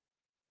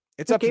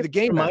 It's up to the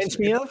game master. Reminds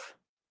me of?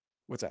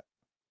 What's that?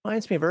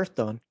 Reminds me of Earth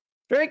Dawn.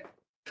 Drake.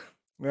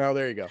 Well,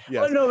 there you go.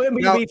 Yes. Oh, no,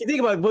 Now, if you think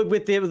about it,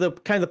 with the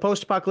kind of the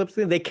post-apocalyptic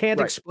thing, they can't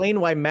explain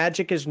why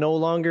magic is no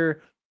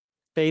longer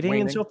fading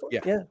waning, and so forth.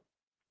 Yeah.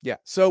 Yeah.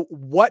 So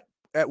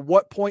at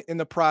what point in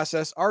the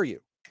process are you?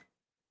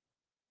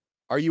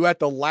 Are you at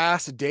the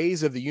last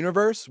days of the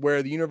universe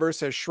where the universe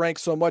has shrank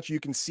so much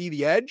you can see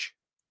the edge?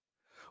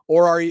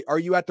 Or are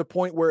you at the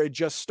point where it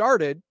just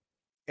started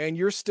and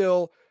you're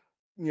still,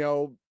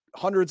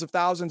 hundreds of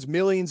thousands,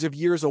 millions of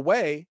years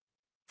away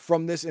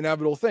from this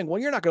inevitable thing?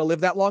 Well, you're not going to live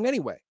that long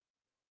anyway.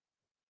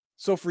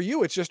 So for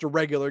you, it's just a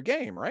regular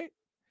game, right?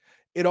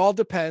 It all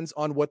depends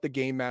on what the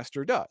game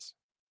master does.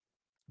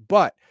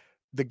 But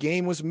the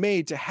game was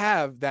made to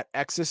have that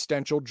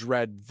existential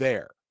dread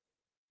there.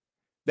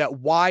 That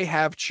why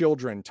have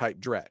children type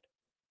dread.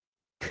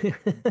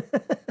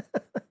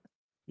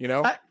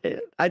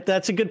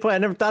 That's a good point. I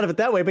never thought of it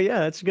that way, but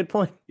yeah, that's a good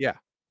point. Yeah.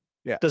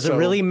 Yeah. Does it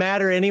really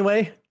matter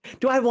anyway?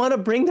 Do I want to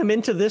bring them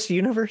into this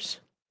universe?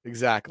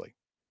 Exactly.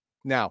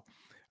 Now,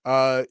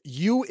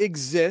 you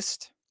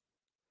exist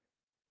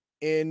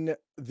in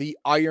the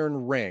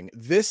Iron Ring.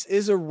 This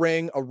is a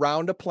ring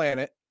around a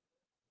planet,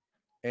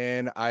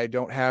 and I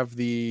don't have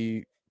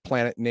the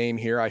planet name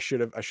here. I should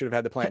have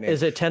had the planet name.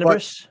 Is it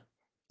Tenebris?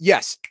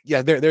 Yes.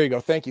 Yeah, there you go.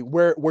 Thank you.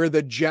 Where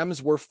the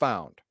gems were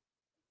found.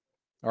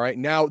 All right.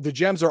 Now the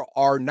gems are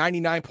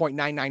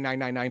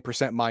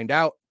 99.99999% mined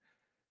out.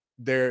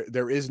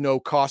 There is no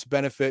cost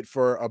benefit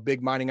for a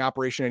big mining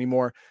operation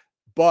anymore.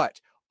 But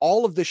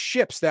all of the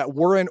ships that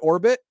were in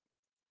orbit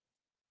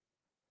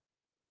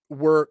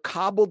were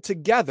cobbled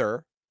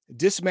together,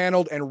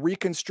 dismantled, and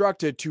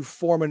reconstructed to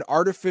form an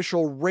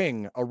artificial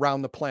ring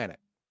around the planet.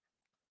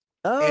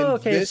 Oh, And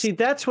okay. this, See,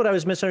 that's what I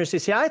was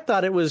misunderstanding. See, I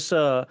thought it was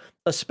a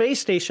space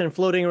station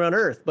floating around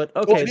Earth, but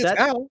well, okay, it is that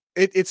now.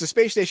 It's a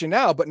space station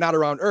now, but not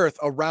around Earth,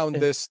 around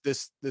yeah.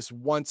 this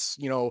once,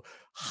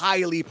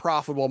 highly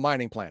profitable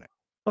mining planet.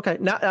 Okay.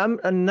 Now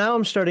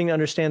I'm starting to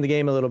understand the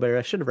game a little better.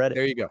 I should have read it.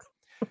 There you go.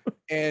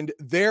 And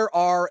there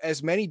are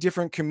as many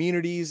different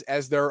communities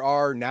as there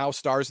are now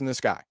stars in the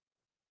sky.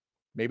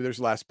 Maybe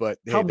there's less, but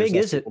How hey, there's big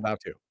less is it? people now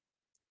too.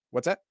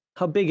 What's that?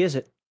 How big is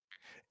it?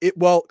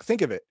 Well,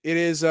 think of it. It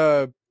is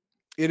a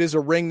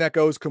ring that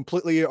goes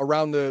completely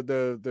around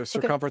the Okay.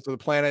 circumference of the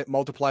planet,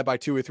 multiplied by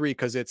 2 or 3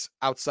 because it's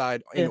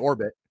outside in Yeah.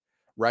 orbit,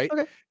 right?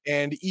 Okay.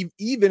 And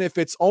even if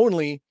it's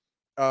only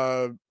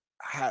uh,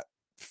 ha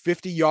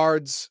 50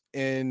 yards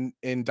in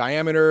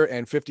diameter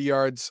and 50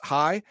 yards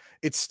high,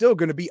 it's still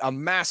gonna be a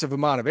massive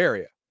amount of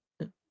area.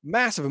 Yeah.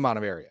 Massive amount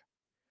of area.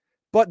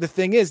 But the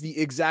thing is, the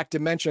exact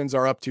dimensions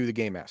are up to the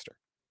game master.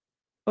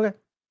 Okay.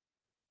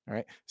 All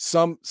right.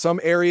 Some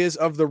areas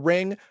of the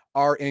ring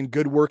are in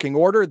good working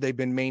order. They've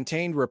been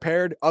maintained,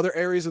 repaired. Other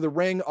areas of the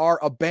ring are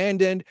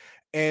abandoned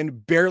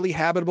and barely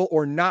habitable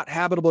or not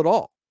habitable at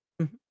all.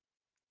 Mhm.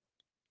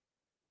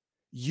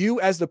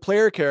 You, as the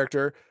player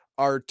character,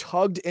 are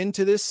tugged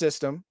into this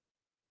system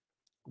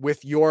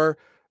with your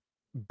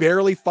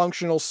barely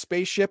functional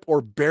spaceship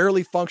or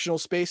barely functional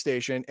space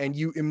station, and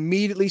you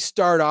immediately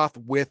start off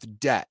with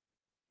debt.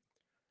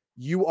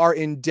 You are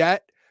in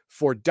debt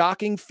for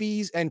docking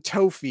fees and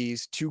tow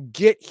fees to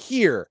get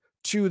here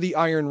to the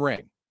Iron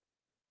Ring.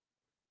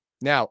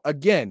 Now,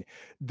 again,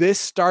 this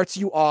starts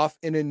you off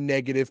in a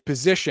negative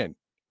position.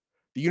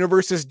 The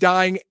universe is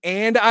dying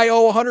and I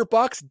owe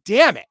 $100.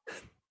 Damn it.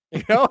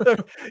 You know,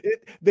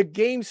 the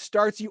game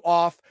starts you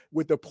off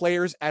with the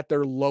players at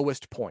their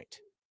lowest point.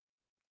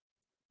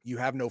 You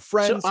have no So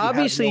friends, you have no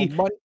obviously,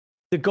 money.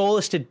 the goal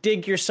is to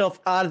dig yourself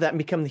out of that and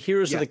become the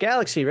heroes of Yes, the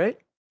galaxy, right?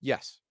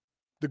 yes.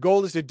 The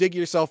goal is to dig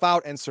yourself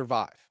out and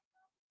survive.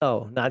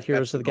 Oh, not That's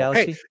heroes the of the goal.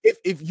 Hey,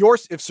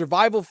 galaxy. if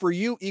survival for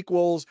you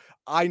equals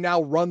I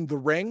now run the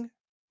ring,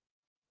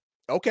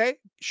 okay,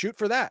 shoot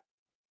for that.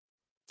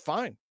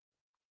 Fine.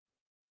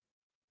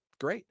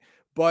 Great.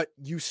 But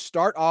you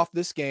start off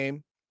this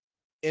game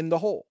in the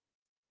hole.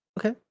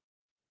 Okay.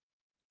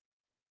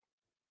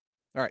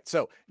 All right.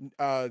 So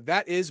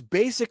that is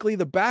basically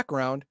the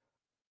background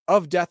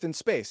of Death in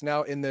Space.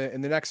 Now, in the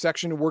next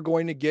section, we're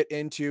going to get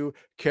into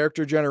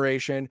character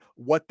generation,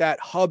 what that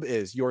hub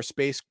is, your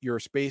space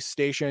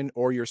station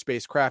or your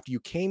spacecraft you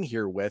came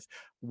here with,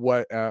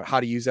 what how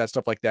to use that,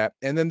 stuff like that,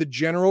 and then the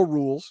general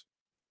rules.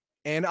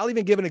 And I'll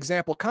even give an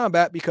example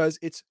combat because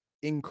it's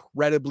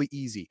incredibly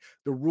easy.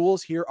 The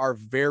rules here are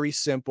very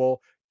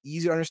simple,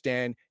 easy to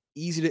understand,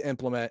 easy to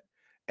implement,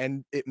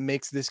 and it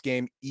makes this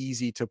game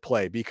easy to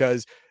play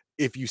because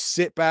if you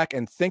sit back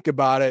and think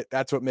about it,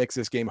 that's what makes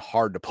this game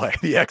hard to play.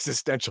 The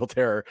existential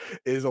terror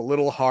is a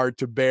little hard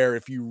to bear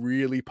if you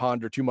really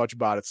ponder too much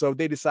about it. So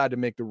they decided to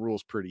make the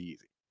rules pretty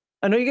easy.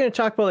 I know you're going to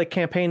talk about like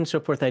campaign and so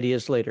forth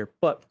ideas later,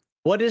 but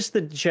what is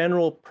the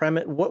general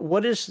premise?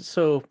 What is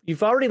so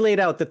you've already laid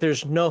out that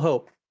there's no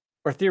hope,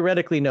 or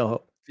theoretically no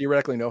hope.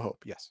 Theoretically, no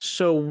hope. Yes.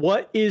 So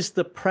what is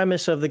the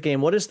premise of the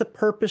game? What is the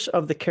purpose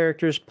of the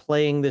characters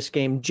playing this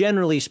game?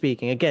 Generally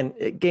speaking, again,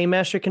 game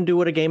master can do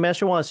what a game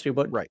master wants to,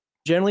 but Right.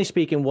 generally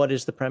speaking, what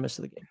is the premise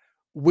of the game?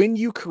 When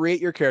you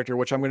create your character,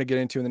 which I'm going to get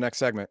into in the next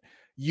segment,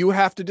 you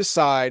have to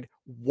decide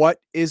what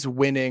is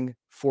winning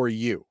for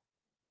you.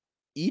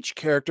 Each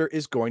character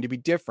is going to be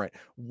different.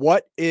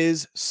 What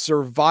is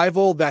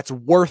survival that's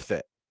worth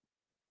it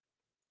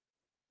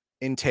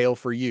entail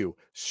for you?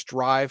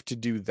 Strive to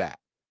do that.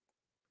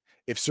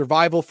 If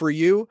survival for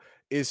you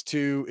is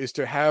to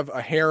have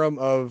a harem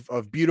of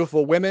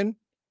beautiful women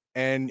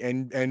and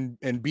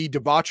be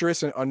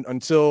debaucherous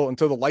until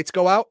the lights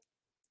go out,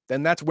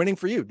 then that's winning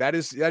for you. That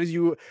is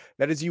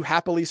you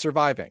happily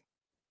surviving.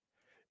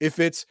 If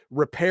it's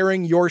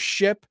repairing your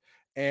ship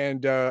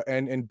and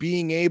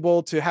being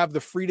able to have the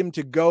freedom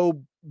to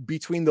go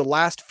between the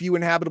last few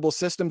inhabitable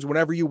systems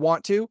whenever you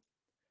want to,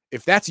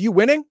 if that's you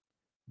winning,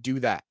 do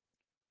that.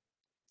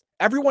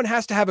 Everyone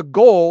has to have a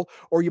goal,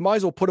 or you might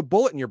as well put a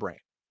bullet in your brain.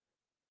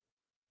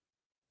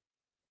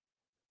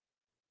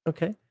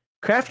 Okay.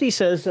 Crafty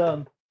says,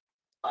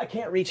 I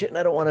can't reach it and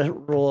I don't want to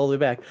roll all the way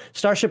back.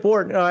 Starship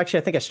Warden. Oh, actually,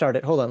 I think I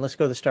started. Hold on. Let's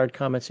go to the started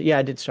comments. Yeah,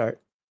 I did start.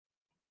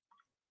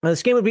 Now,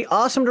 this game would be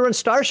awesome to run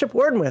Starship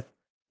Warden with.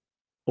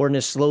 Warden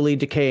is slowly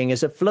decaying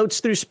as it floats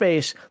through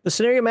space. The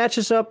scenario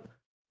matches up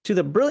to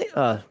the brilliant.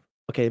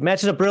 It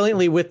matches up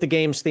brilliantly with the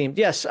game's theme.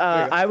 Yes,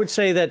 I would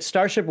say that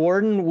Starship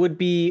Warden would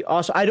be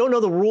awesome. I don't know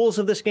the rules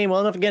of this game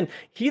well enough. Again,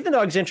 Heathen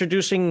Dog's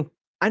introducing.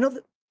 I know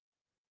that.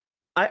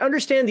 I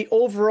understand the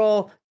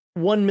overall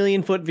 1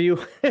 million foot view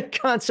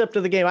concept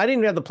of the game. I didn't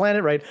even have the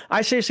planet right.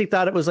 I seriously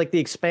thought it was like the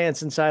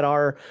expanse inside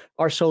our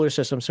solar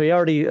system. So he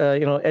already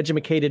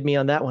educated me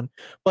on that one.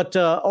 But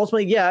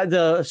ultimately, yeah,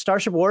 the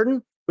Starship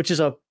Warden, which is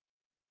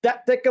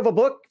that thick of a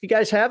book, if you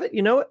guys have it,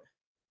 you know it,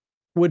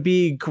 would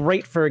be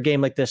great for a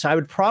game like this. I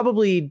would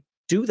probably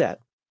do that.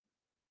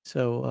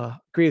 So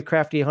agree with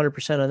Crafty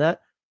 100% on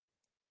that.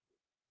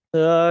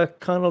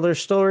 Connell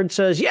Stored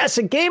says, yes,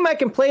 a game I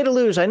can play to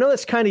lose. I know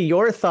that's kind of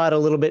your thought a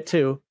little bit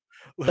too.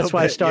 That's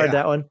why I started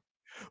that one.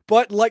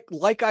 But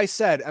like I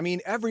said, I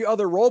mean, every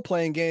other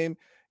role-playing game,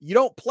 you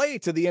don't play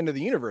to the end of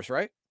the universe,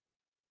 right?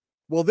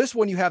 Well, this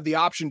one, you have the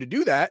option to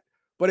do that.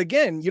 But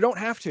again, you don't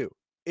have to.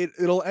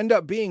 It'll end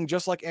up being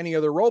just like any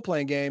other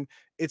role-playing game.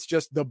 It's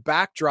just the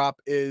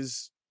backdrop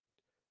is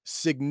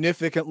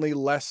significantly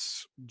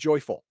less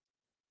joyful.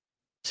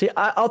 See,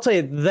 I'll tell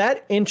you,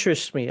 that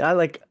interests me.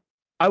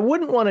 I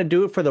wouldn't want to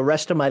do it for the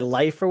rest of my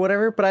life or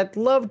whatever, but I'd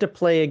love to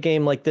play a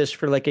game like this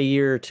for like a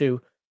year or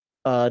two,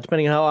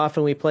 depending on how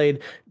often we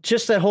played.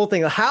 Just that whole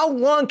thing. How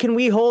long can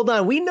we hold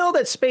on? We know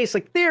that space,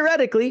 like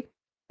theoretically,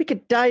 we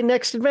could die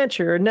next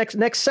adventure or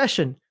next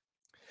session.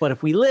 But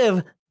if we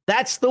live,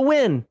 that's the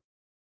win.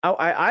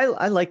 I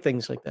like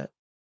things like that.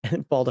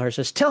 And Baldahar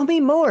says, tell me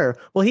more.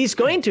 Well, he's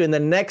going to in the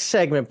next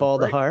segment,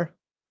 Baldahar.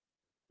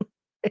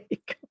 There you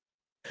go.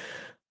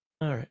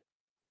 All right.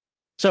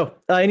 So,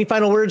 any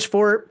final words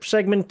for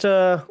segment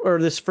or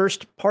this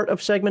first part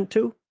of segment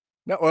 2?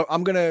 No, well,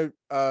 I'm gonna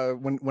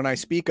when I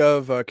speak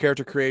of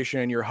character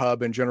creation and your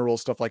hub and general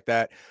stuff like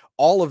that,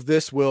 all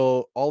this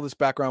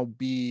background will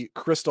be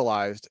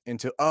crystallized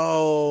into,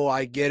 oh,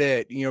 I get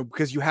it. You know,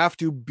 because you have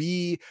to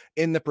be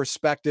in the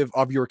perspective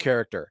of your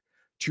character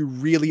to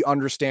really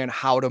understand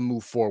how to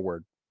move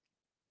forward.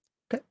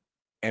 Okay.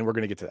 And we're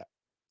gonna get to that.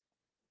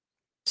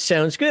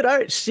 Sounds good. All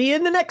right. See you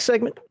in the next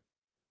segment.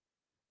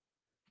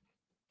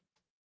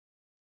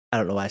 I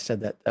don't know why I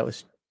said that. That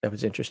was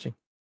interesting.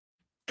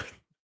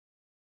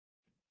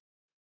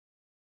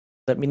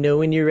 Let me know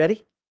when you're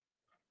ready.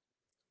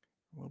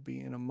 We'll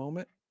be in a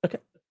moment. Okay.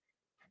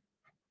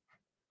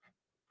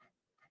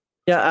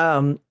 Yeah.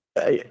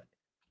 I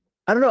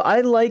don't know.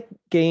 I like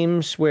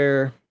games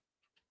where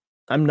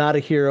I'm not a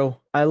hero.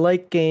 I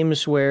like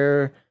games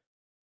where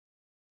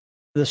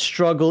the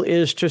struggle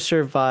is to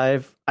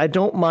survive. I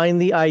don't mind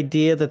the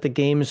idea that the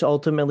game is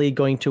ultimately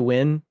going to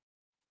win,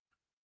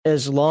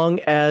 as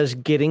long as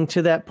getting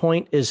to that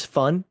point is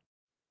fun.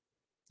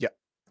 Yeah.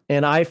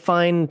 And I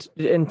find,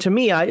 and to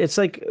me, it's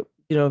like,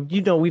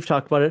 we've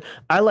talked about it.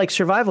 I like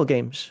survival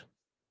games.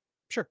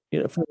 Sure.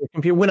 For the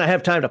computer, when I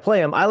have time to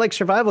play them, I like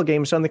survival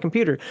games on the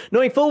computer,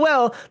 knowing full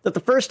well that the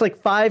first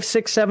 5,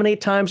 6, 7,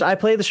 8 times I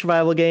play the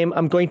survival game,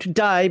 I'm going to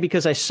die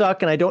because I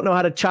suck and I don't know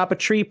how to chop a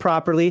tree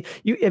properly.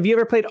 Have you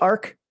ever played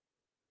Ark?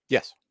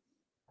 Yes.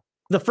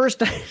 The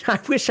first, I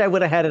wish I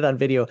would have had it on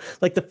video.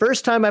 Like the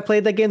first time I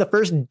played that game, the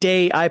first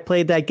day I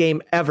played that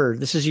game ever,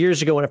 this is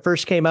years ago when it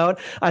first came out,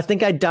 I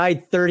think I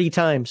died 30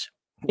 times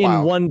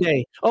in one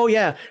day. Oh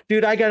yeah,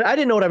 dude, I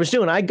didn't know what I was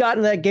doing. I got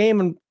in that game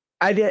and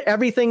I did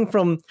everything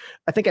from,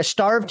 I think I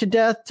starved to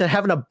death to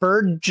having a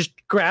bird just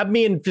grab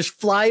me and just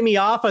fly me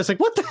off. I was like,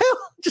 what the hell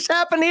just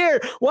happened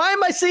here? Why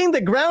am I seeing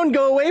the ground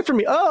go away from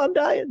me? Oh, I'm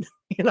dying.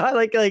 I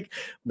like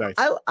nice.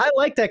 I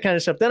like that kind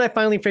of stuff. Then I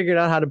finally figured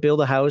out how to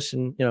build a house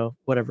and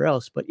whatever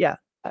else. But yeah,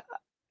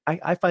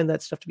 I find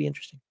that stuff to be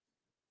interesting.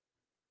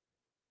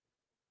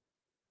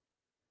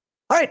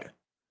 All right,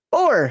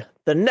 or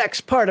the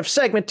next part of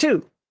segment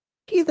 2,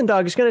 Heathen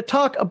Dog is going to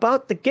talk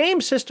about the game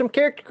system,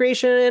 character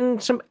creation,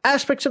 and some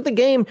aspects of the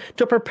game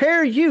to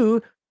prepare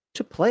you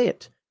to play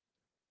it,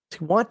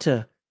 to want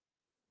to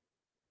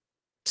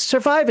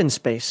survive in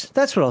space.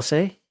 That's what I'll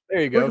say.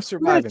 There you go.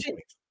 Survive in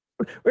space.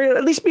 Or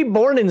at least be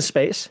born in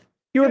space.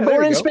 You were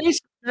born in space,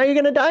 now you're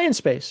going to die in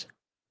space.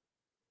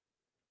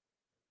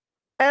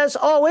 As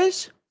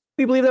always,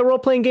 we believe that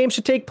role-playing games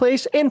should take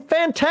place in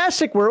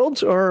fantastic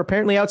worlds, or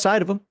apparently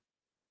outside of them.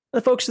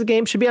 The focus of the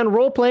game should be on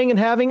role-playing and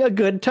having a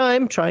good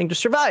time trying to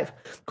survive.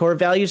 Core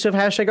values of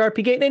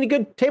 #RPGate and any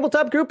good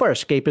tabletop group are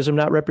escapism,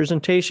 not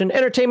representation,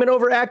 entertainment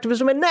over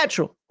activism, and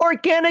natural,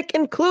 organic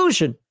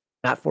inclusion,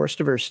 not forced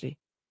diversity.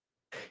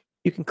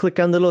 You can click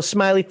on the little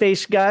smiley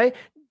face guy,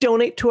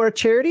 donate to our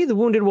charity, the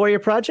Wounded Warrior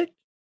Project.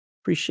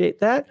 Appreciate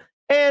that.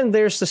 And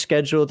there's the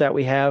schedule that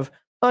we have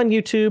on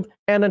YouTube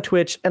and on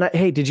Twitch. And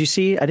hey, did you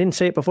see? I didn't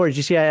say it before. Did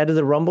you see I added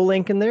the Rumble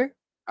link in there?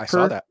 I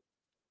saw that.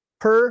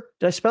 Did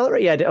I spell it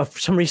right? Yeah, for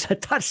some reason I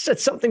thought it said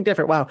something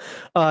different. Wow.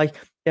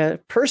 Yeah,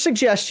 per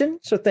suggestion.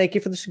 So thank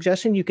you for the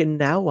suggestion. You can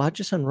now watch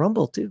us on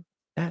Rumble too.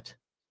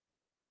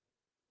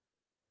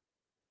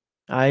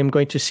 I'm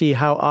going to see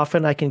how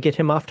often I can get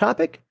him off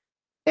topic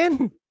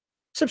and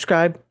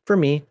subscribe for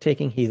me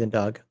taking Heathen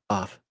Dog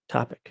off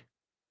topic.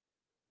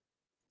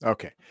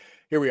 Okay,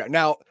 here we are.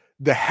 Now,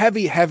 the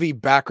heavy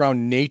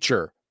background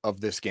nature of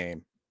this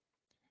game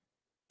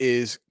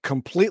is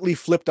completely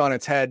flipped on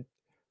its head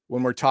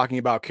when we're talking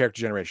about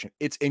character generation.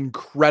 It's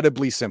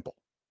incredibly simple.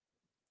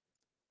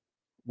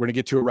 We're going to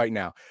get to it right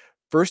now.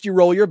 First, you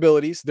roll your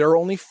abilities. There are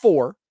only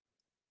 4: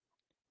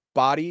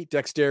 body,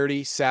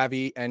 dexterity,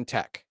 savvy, and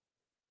tech.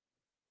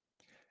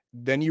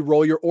 Then you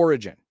roll your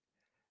origin.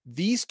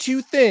 These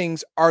 2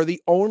 things are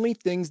the only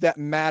things that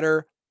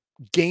matter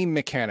game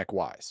mechanic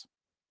wise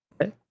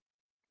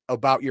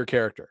about your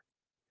character.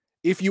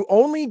 If you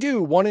only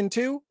do 1 and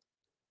 2,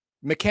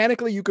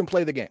 mechanically you can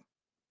play the game.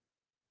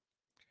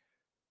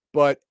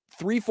 But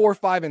 3, 4,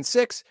 5, and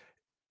 6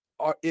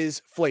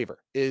 is flavor,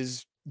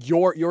 is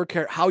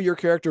how your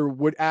character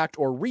would act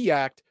or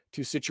react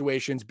to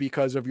situations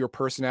because of your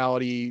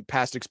personality,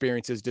 past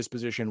experiences,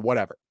 disposition,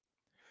 whatever.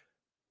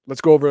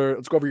 Let's go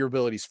over your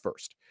abilities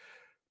first.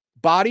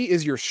 Body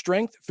is your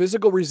strength,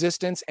 physical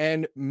resistance,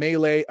 and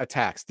melee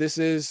attacks. This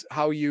is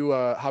how you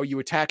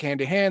attack hand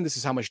to hand. This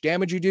is how much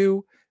damage you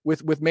do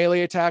with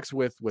melee attacks,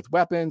 with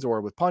weapons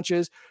or with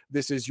punches.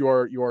 This is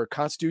your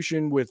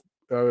constitution with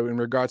in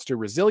regards to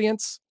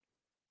resilience,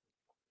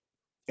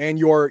 and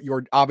your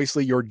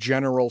obviously your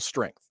general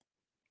strength.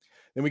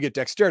 Then we get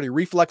dexterity,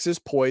 reflexes,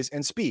 poise,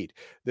 and speed.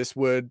 This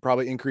would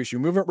probably increase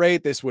your movement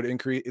rate. This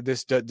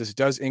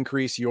does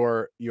increase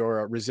your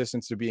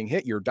resistance to being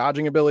hit, your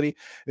dodging ability.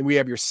 Then we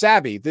have your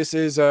savvy. This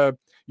is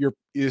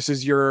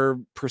your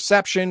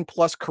perception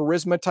plus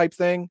charisma type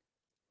thing,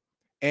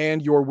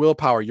 and your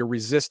willpower, your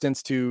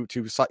resistance to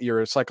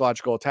your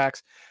psychological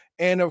attacks,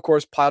 and of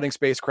course piloting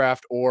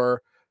spacecraft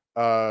or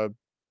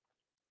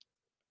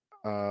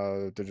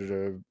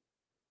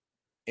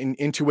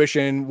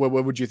intuition. What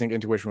would you think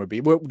intuition would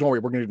be? Well, don't worry,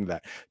 we're going to do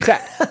that.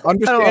 Tech,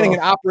 understanding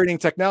and operating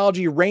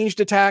technology, ranged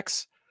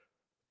attacks.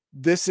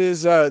 This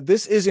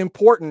is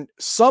important.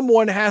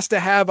 Someone has to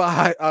have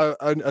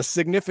a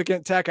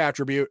significant tech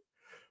attribute,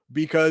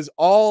 because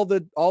all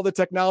the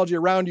technology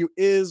around you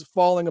is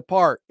falling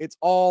apart. It's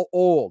all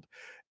old.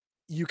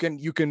 You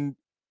can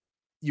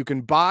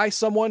buy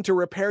someone to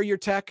repair your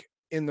tech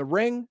in the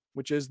ring,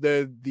 which is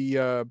the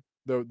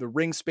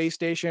ring space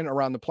station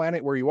around the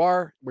planet where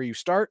you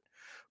start.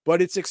 But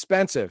it's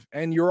expensive,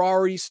 and you're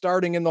already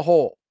starting in the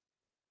hole.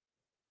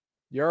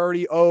 You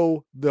already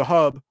owe the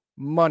hub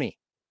money.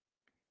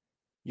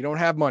 You don't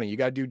have money. You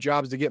got to do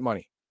jobs to get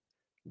money.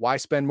 Why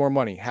spend more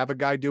money? Have a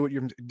guy do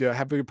it.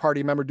 Have a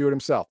party member do it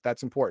himself.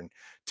 That's important.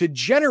 To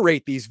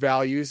generate these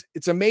values,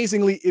 it's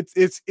amazingly,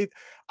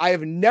 I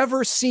have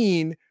never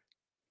seen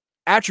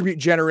attribute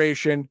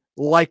generation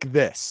like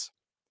this.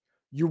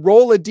 You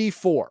roll a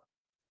D4.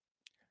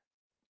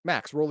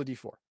 Max, roll a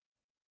D4.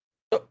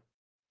 Oh,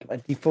 a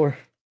D4.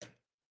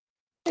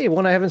 Hey,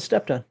 one I haven't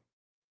stepped on.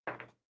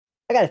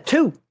 I got a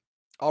 2.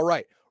 All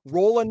right.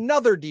 Roll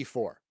another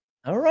D4.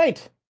 All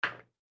right.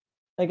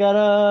 I got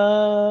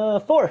a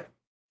 4.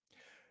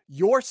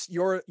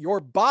 Your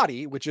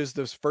body, which is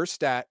the first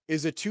stat,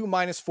 is a 2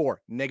 minus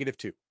 4,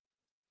 -2.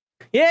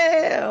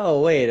 Yeah.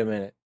 Oh, wait a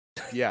minute.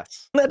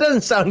 Yes. That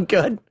doesn't sound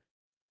good.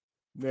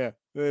 Yeah.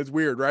 It's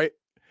weird, right?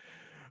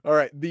 All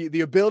right.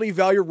 The ability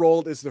value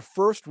rolled is the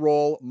first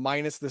roll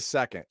minus the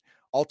second.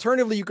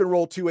 Alternatively, you can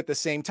roll 2 at the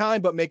same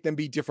time, but make them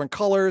be different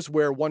colors,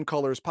 where one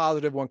color is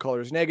positive, one color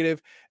is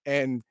negative,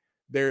 and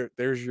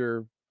there's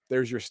your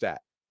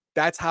stat.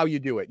 That's how you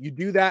do it. You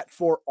do that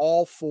for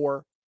all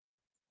 4,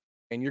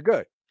 and you're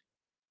good.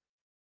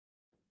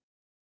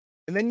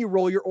 And then you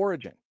roll your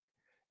origin.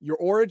 Your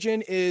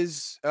origin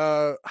is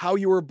how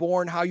you were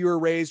born, how you were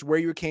raised, where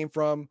you came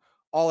from,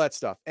 all that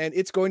stuff. And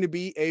it's going to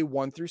be a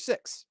 1 through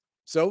 6.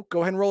 So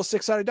go ahead and roll a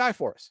 6-sided die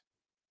for us.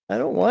 I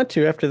don't want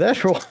to after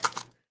that roll.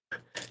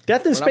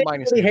 Death in Space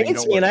really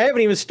hates me, and I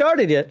haven't even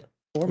started yet.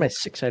 Where are my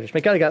 6-siders? My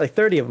God, I got like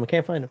 30 of them. I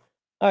can't find them.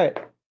 All right.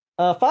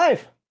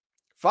 5.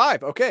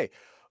 5. Okay.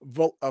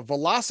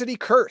 Velocity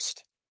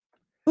cursed.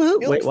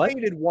 Wait, what?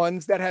 Ill-fated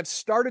ones that have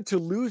started to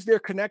lose their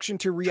connection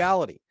to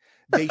reality.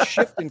 They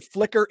shift and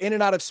flicker in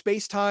and out of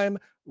space-time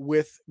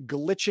with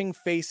glitching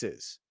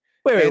faces.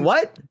 Wait,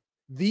 what?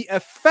 The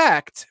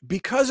effect,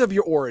 because of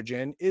your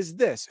origin, is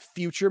this: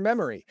 future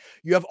memory.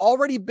 You have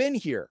already been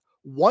here.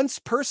 Once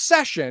per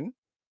session,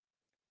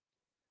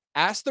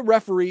 ask the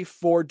referee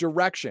for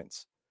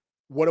directions.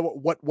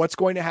 What's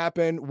going to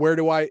happen? Where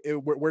do I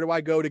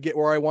go to get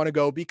where I want to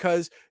go?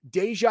 Because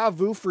deja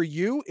vu for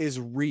you is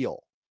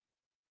real.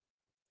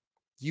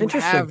 You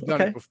have done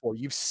it before.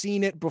 You've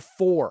seen it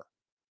before.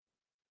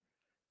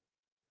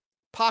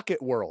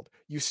 Pocket World.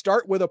 You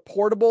start with a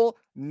portable,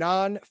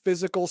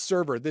 non-physical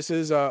server. This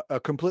is a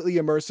completely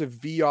immersive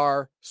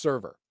VR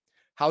server,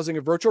 housing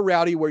a virtual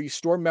reality where you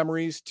store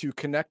memories to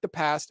connect the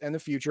past and the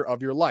future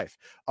of your life.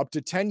 Up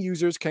to 10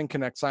 users can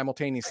connect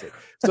simultaneously.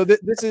 So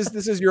this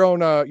is your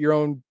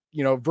own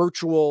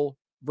virtual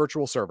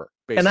server.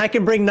 Basically. And I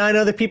can bring 9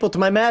 other people to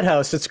my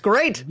madhouse. It's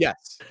great.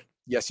 Yes,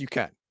 you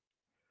can.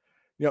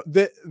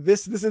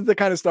 This is the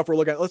kind of stuff we're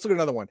looking at. Let's look at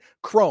another one.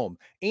 Chrome,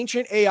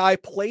 ancient AI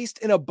placed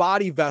in a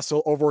body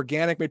vessel of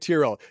organic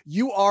material.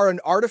 You are an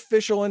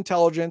artificial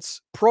intelligence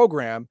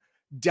program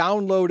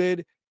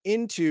downloaded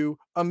into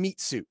a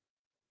meat suit.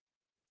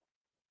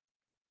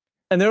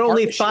 And there are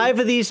only 5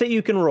 of these that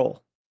you can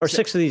roll, or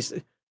 6 of these.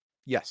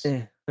 Yes.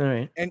 All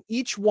right. And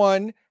each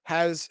one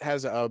has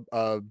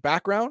a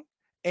background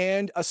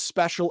and a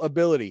special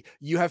ability.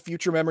 You have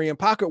future memory and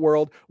pocket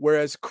world,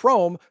 whereas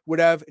Chrome would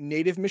have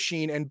native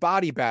machine and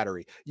body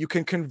battery. You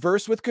can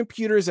converse with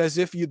computers as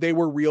if they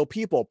were real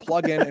people.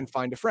 Plug in and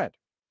find a friend.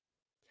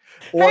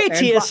 Hey,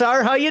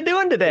 TSR, how you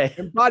doing today?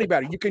 And body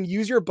battery. You can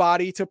use your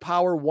body to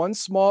power one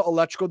small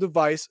electrical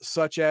device,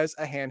 such as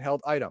a handheld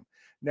item.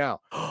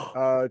 Now,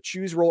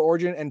 choose roll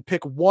origin and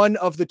pick one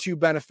of the 2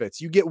 benefits.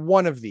 You get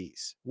one of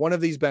these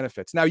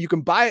benefits. Now, you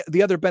can buy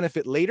the other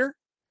benefit later,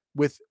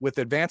 with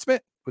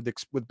advancement,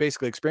 with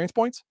basically experience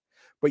points,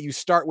 but you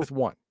start with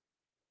 1.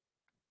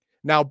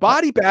 Now,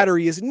 body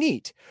battery is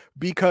neat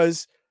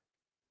because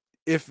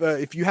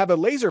if you have a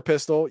laser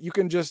pistol, you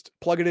can just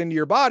plug it into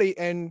your body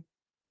and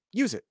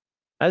use it.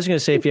 I was going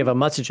to say if you have a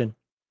Mutsugen.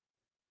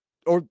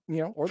 Or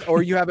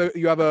or you have a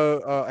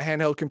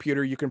handheld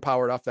computer, you can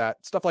power it off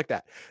that, stuff like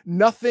that.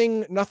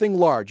 Nothing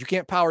large. You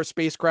can't power a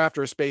spacecraft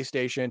or a space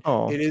station.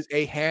 Oh. It is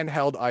a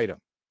handheld item.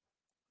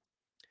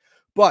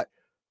 But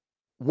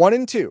 1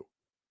 and 2,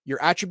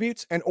 your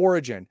attributes and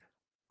origin,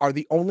 are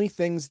the only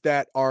things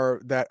that are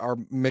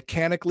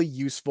mechanically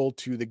useful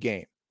to the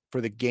game,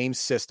 for the game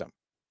system.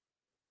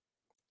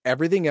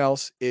 Everything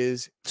else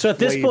is so at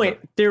this flavor. point,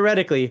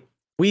 theoretically,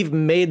 we've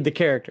made the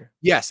character.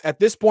 Yes, at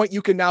this point,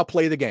 you can now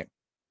play the game.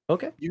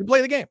 Okay. You can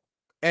play the game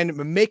and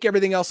make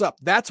everything else up.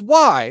 That's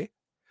why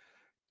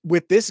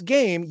with this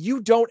game,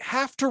 you don't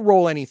have to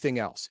roll anything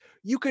else.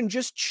 You can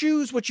just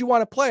choose what you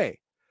want to play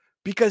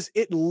because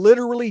it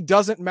literally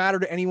doesn't matter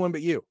to anyone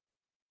but you.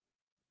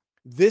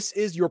 This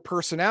is your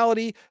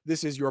personality.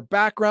 This is your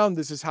background.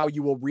 This is how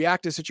you will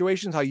react to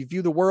situations, how you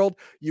view the world.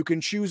 You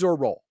can choose or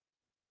roll.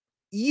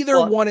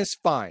 Either one is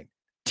fine.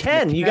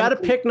 10. You got to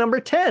pick number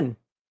 10.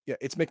 Yeah,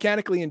 it's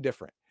mechanically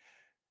indifferent.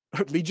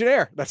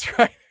 Legionnaire. That's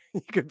right.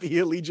 You could be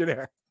a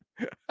Legionnaire.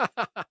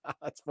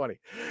 That's funny.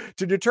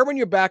 To determine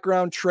your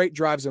background, trait,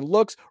 drives, and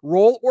looks,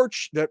 roll or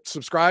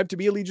subscribe to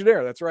be a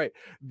Legionnaire. That's right.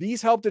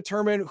 These help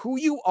determine who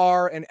you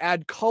are and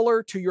add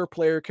color to your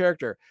player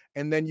character.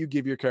 And then you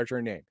give your character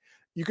a name.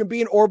 You can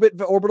be an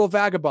orbital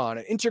vagabond,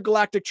 an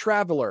intergalactic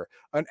traveler,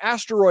 an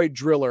asteroid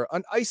driller,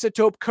 an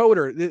isotope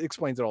coder. It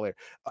explains it all there.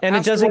 And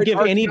it doesn't give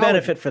any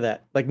benefit for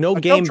that. Like no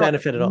game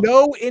benefit at all.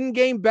 No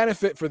in-game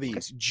benefit for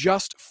these,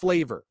 just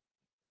flavor.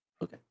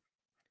 Okay.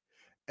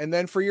 And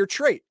then for your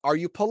trait, are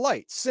you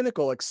polite,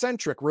 cynical,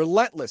 eccentric,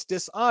 relentless,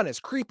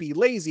 dishonest, creepy,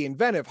 lazy,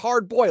 inventive,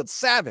 hard-boiled,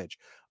 savage?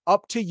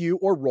 Up to you,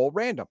 or roll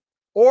random.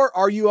 Or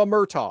are you a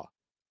Murtaugh?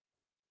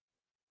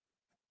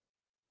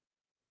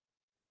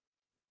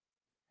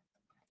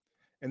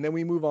 And then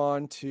we move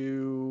on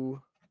to,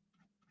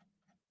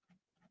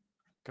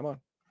 come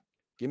on,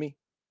 gimme.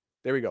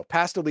 There we go.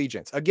 Past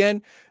allegiance.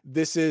 Again,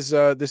 this is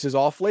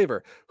all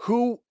flavor.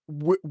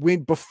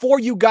 Before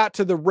you got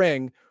to the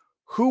ring,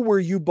 who were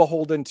you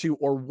beholden to,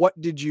 or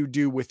what did you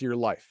do with your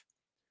life?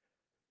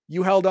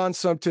 You held on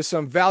to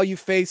some value,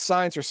 faith,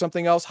 science, or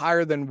something else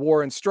higher than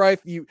war and strife.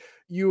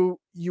 You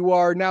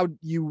are now,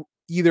 you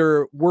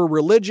either were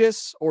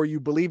religious or you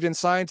believed in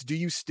science. Do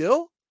you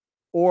still,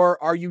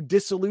 or are you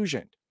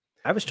disillusioned?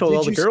 I was told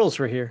all the girls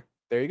were here.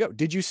 There you go.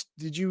 Did you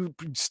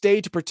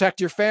stay to protect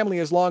your family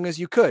as long as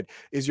you could?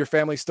 Is your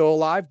family still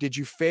alive? Did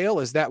you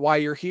fail? Is that why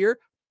you're here?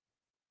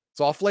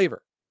 It's all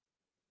flavor.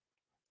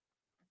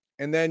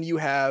 And then you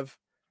have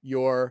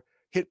your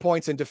hit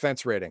points and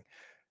defense rating.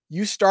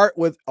 You start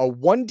with a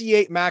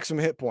 1d8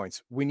 maximum hit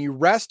points. When you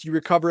rest, you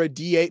recover a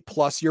d8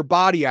 plus your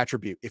body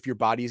attribute. If your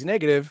body is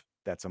negative,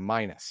 that's a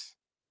minus.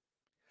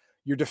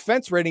 Your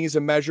defense rating is a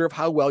measure of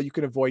how well you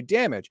can avoid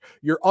damage.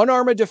 Your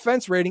unarmored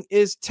defense rating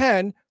is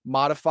 10,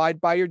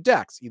 modified by your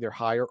dex, either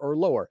higher or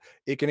lower.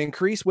 It can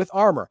increase with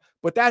armor,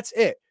 but that's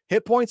it.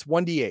 Hit points,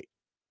 1d8.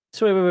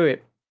 So wait.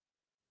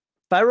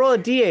 If I roll a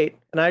d8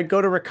 and I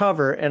go to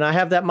recover and I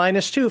have that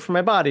 -2 for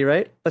my body,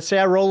 right? Let's say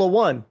I roll a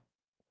 1.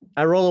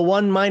 I roll a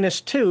 1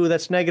 -2,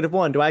 that's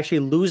 -1. Do I actually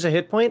lose a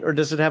hit point, or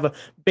does it have a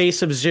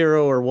base of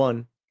 0 or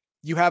 1?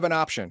 You have an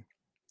option.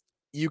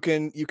 You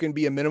can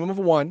be a minimum of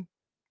 1.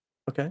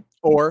 Okay.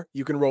 Or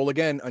you can roll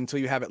again until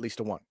you have at least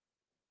a 1.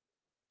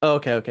 Oh,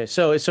 okay.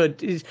 So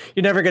you're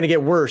never going to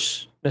get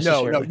worse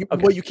necessarily. No.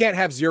 Well, you can't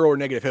have 0 or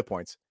negative hit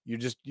points.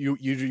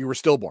 You were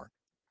stillborn.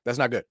 That's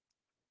not good.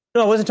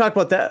 No, I wasn't talking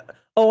about that.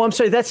 Oh, I'm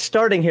sorry. That's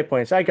starting hit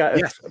points. I got.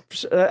 Yes.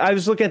 I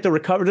was looking at the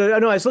recover.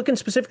 No, I was looking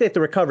specifically at the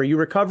recover. You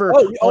recover.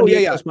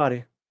 Plus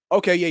body.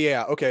 Okay,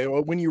 yeah. Okay.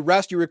 Well, when you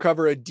rest, you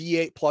recover a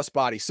d8 plus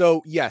body.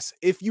 So yes,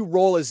 if you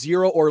roll a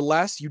 0 or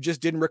less, you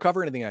just didn't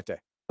recover anything that day.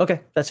 Okay,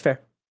 that's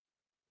fair.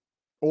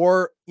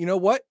 Or you know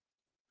what?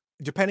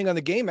 Depending on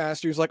the game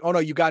master, he's like, oh no,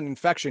 you got an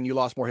infection. You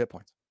lost more hit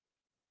points.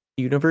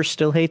 Universe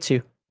still hates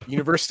you.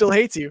 Universe still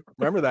hates you.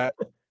 Remember that.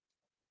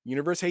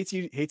 Universe hates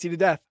you to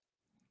death.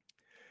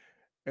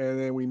 And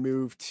then we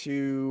move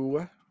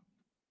to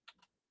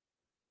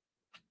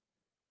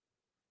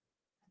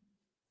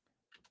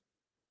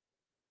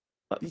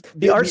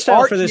the art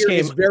style for this game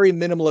is very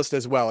minimalist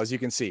as well, as you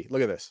can see.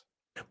 Look at this.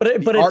 But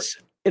it's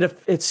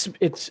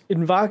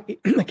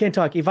I can't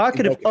talk,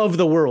 evocative of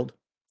the world.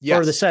 Yes.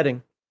 Or the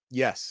setting.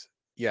 Yes.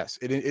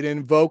 It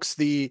invokes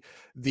the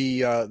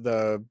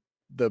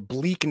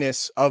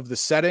bleakness of the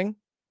setting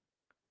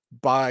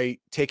by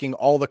taking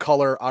all the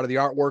color out of the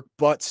artwork,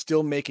 but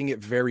still making it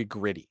very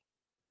gritty.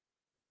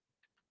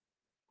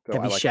 So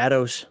heavy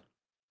shadows.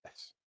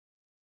 Yes.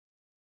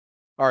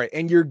 All right,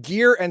 and your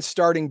gear and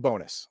starting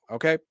bonus.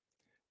 Okay,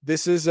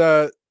 this is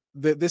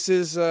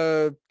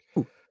the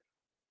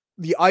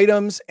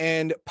items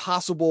and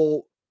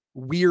possible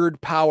weird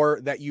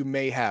power that you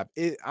may have.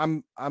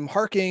 I'm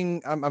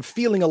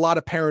feeling a lot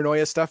of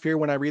paranoia stuff here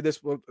when I read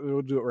this.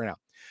 We'll do it right now.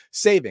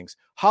 Savings.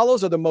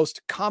 Hollows are the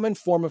most common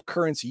form of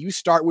currency. You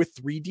start with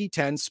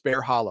 3d10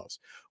 spare hollows.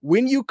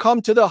 When you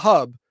come to the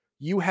hub,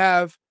 when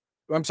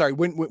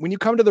you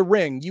come to the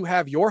ring, you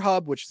have your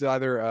hub, which is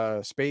either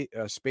a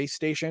space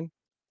station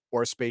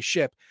or a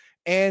spaceship,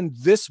 and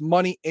this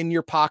money in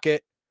your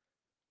pocket,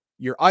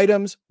 your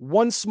items,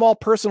 one small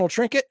personal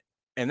trinket,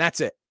 and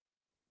that's it.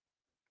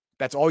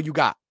 That's all you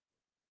got.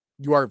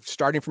 You are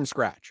starting from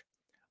scratch.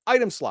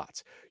 Item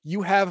slots.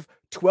 You have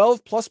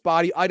 12 plus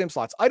body item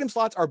slots. Item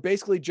slots are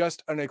basically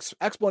just an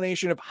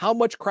explanation of how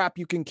much crap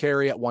you can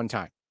carry at one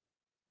time.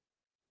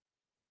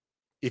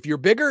 If you're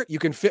bigger, you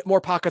can fit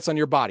more pockets on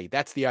your body.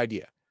 That's the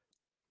idea.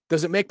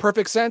 Does it make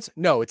perfect sense?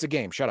 No, it's a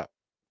game. Shut up.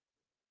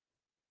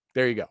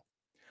 There you go.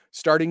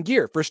 Starting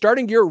gear. For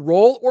starting gear,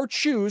 roll or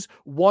choose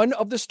one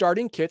of the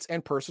starting kits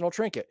and personal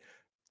trinket.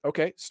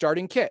 Okay,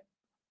 starting kit.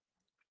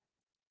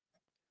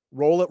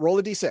 Roll a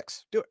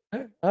d6. Do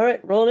it. All right,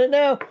 rolling it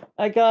now.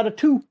 I got a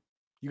 2.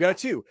 You got a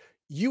 2.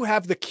 You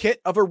have the kit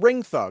of a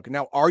ring thug.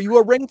 Now, are you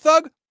a ring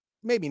thug?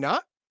 Maybe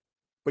not,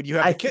 but you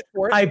have the kit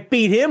for it. I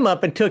beat him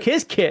up and took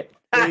his kit.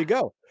 There you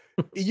go.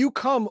 You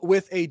come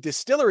with a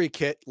distillery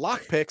kit,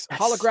 lockpicks,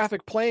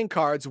 holographic playing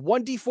cards,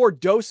 1d4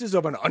 doses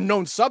of an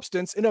unknown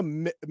substance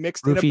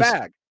mixed in a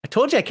bag. I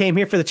told you I came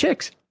here for the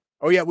chicks.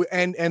 Oh yeah,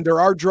 and there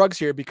are drugs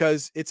here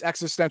because it's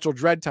existential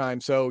dread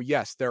time. So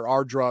yes, there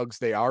are drugs.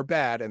 They are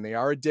bad and they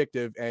are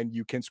addictive, and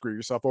you can screw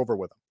yourself over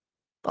with them.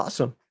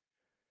 Awesome.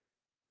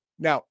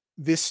 Now,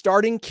 this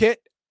starting kit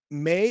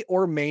may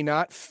or may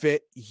not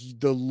fit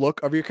the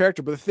look of your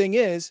character, but the thing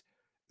is,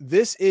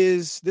 this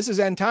is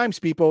end times,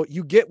 people.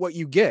 You get what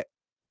you get.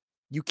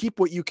 You keep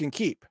what you can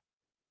keep.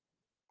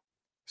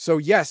 So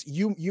yes,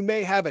 you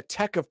may have a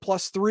tech of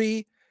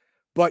 +3,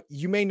 but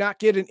you may not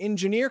get an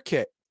engineer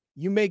kit.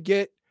 You may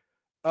get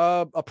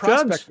a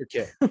prospector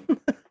kit.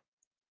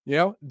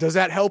 Does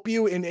that help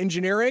you in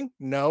engineering?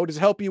 No. Does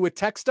it help you with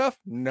tech stuff?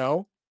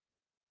 No.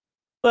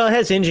 Well, it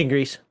has engine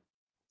grease.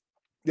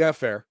 Yeah,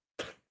 fair.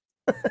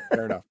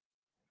 Fair enough.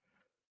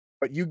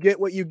 But you get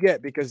what you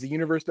get because the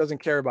universe doesn't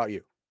care about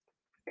you.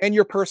 And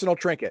your personal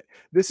trinket.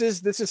 This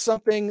is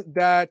something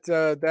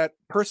that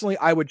personally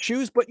I would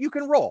choose, but you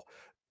can roll.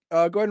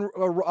 Go ahead and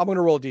I'm going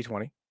to roll a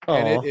d20. Aww.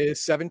 And it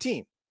is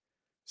 17.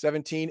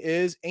 17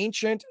 is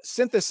ancient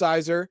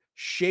synthesizer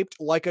shaped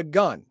like a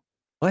gun.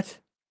 What?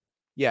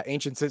 Yeah,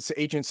 ancient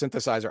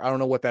synthesizer. I don't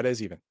know what that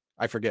is even.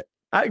 I forget.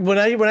 When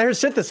I heard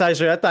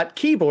synthesizer, I thought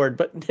keyboard,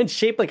 but it's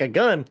shaped like a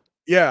gun.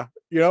 Yeah,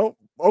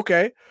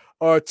 okay.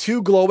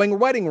 2 glowing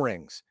wedding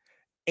rings.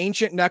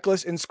 Ancient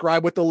necklace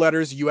inscribed with the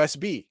letters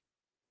USB.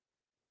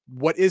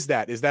 What is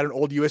that? Is that an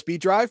old USB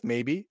drive?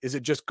 Maybe. Is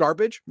it just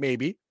garbage?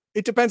 Maybe.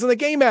 It depends on the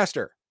game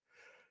master.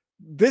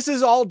 This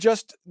is all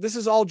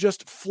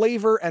just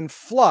flavor and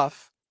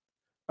fluff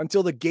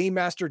until the game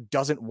master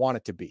doesn't want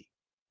it to be.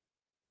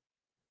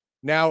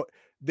 Now,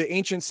 the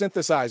ancient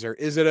synthesizer,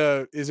 is it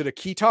a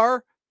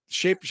keytar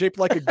shaped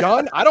like a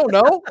gun? I don't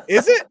know.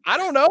 Is it? I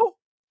don't know.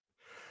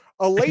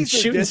 A laser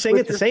shoot and sing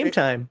at the same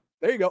time.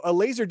 There you go. A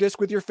laser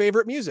disc with your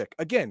favorite music.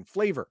 Again,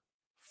 flavor.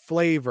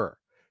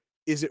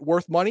 Is it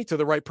worth money to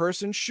the right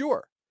person?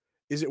 Sure.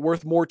 Is it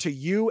worth more to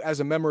you as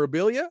a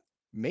memorabilia?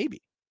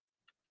 Maybe.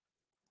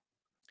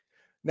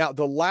 Now,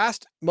 the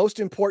last most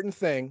important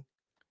thing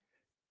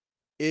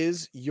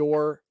is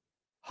your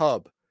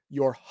hub.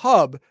 Your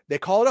hub, they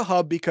call it a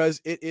hub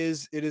because it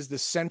is the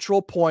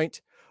central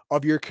point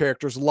of your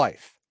character's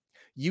life.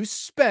 You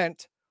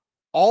spent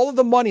all of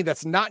the money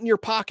that's not in your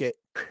pocket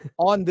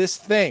on this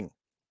thing.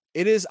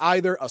 It is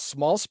either a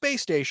small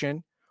space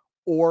station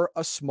or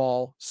a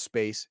small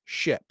space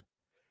ship.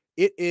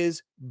 It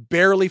is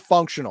barely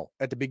functional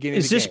at the beginning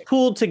of the game. Is this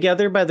pooled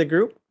together by the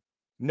group?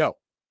 No.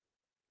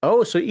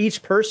 Oh, so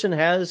each person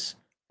has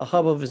a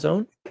hub of his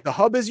own? The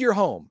hub is your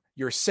home,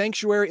 your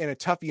sanctuary in a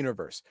tough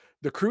universe.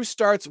 The crew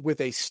starts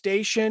with a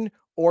station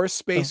or a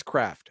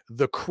spacecraft.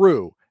 The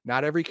crew,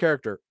 not every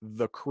character,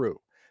 the crew.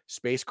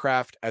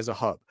 Spacecraft as a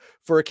hub.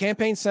 For a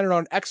campaign centered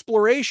on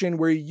exploration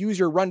where you use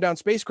your rundown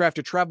spacecraft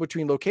to travel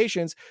between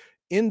locations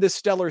in the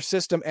stellar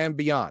system and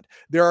beyond.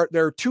 There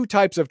are 2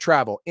 types of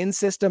travel, in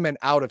system and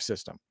out of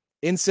system.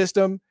 In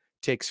system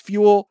takes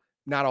fuel,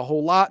 not a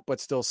whole lot,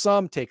 but still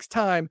some, takes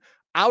time.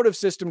 Out of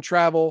system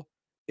travel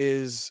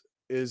is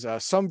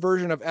some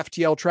version of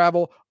FTL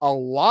travel, a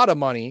lot of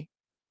money,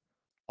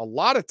 a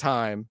lot of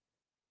time,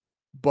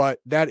 but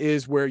that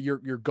is where you're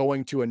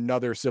going to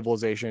another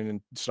civilization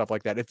and stuff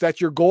like that. If that's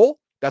your goal,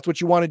 that's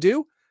what you want to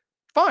do,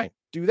 fine,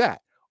 do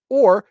that.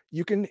 Or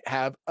you can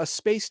have a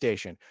space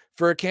station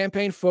for a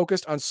campaign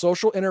focused on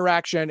social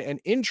interaction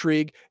and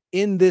intrigue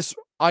in this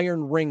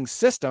Iron Ring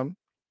system.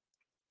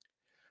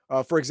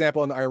 For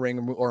example, in the Iron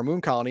Ring or a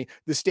moon colony,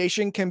 the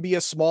station can be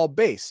a small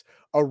base,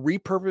 a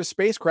repurposed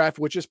spacecraft,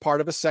 which is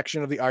part of a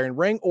section of the Iron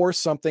Ring or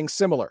something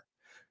similar.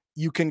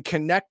 You can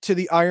connect to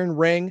the Iron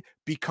Ring,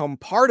 become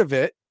part of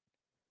it.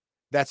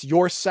 That's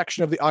your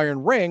section of the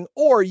Iron Ring,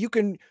 or you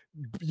can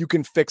You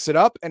can fix it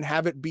up and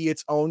have it be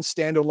its own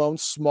standalone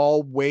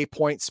small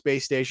waypoint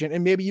space station.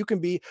 And maybe you can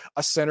be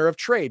a center of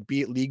trade,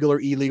 be it legal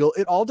or illegal.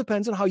 It all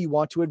depends on how you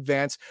want to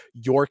advance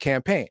your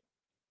campaign.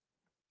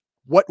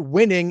 What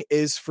winning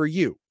is for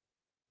you.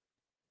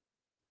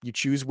 You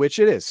choose which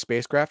it is,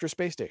 spacecraft or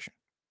space station.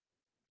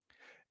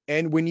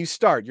 And when you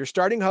start, your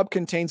starting hub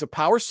contains a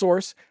power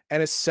source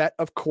and a set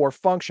of core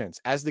functions.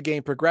 As the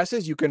game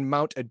progresses, you can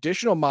mount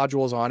additional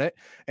modules on it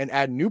and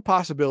add new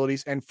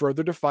possibilities and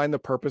further define the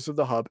purpose of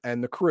the hub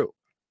and the crew.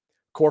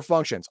 Core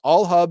functions.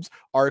 All hubs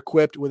are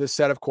equipped with a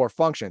set of core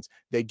functions.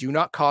 They do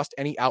not cost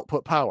any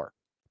output power.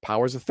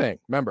 Power is a thing.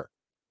 Remember,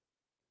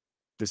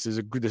 this is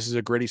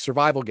a gritty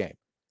survival game.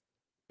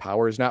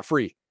 Power is not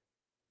free.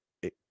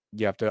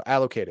 You have to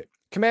allocate it.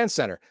 Command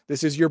center.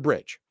 This is your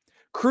bridge.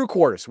 Crew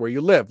quarters, where you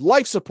live.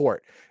 Life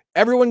support.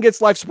 Everyone gets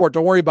life support.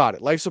 Don't worry about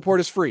it. Life support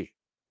is free.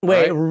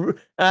 Wait, right?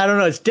 I don't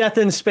know. It's death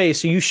in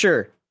space. Are you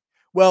sure?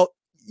 Well,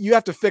 you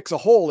have to fix a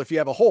hole if you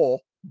have a hole,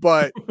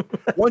 but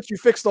once you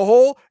fix the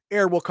hole,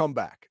 air will come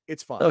back.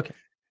 It's fine. Okay.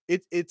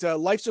 It's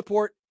life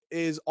support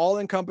is all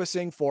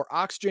encompassing for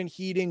oxygen,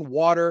 heating,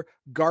 water,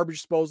 garbage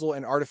disposal,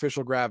 and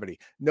artificial gravity.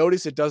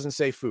 Notice it doesn't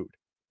say food.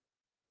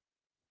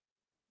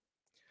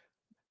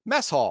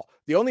 Mess hall,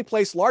 the only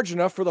place large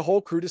enough for the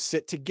whole crew to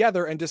sit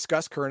together and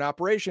discuss current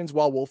operations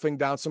while wolfing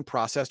down some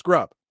processed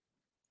grub.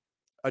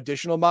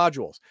 Additional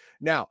modules.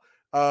 Now,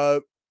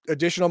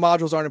 additional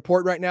modules aren't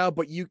important right now,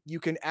 but you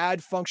can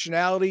add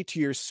functionality to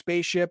your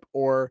spaceship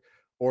or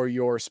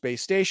your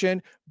space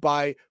station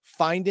by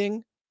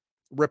finding,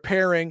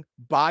 repairing,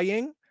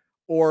 buying,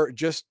 or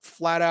just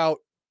flat out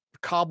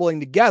cobbling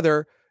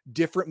together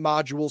different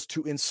modules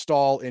to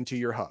install into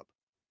your hub.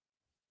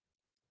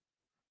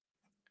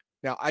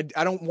 Now, I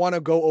don't want to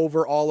go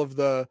over all of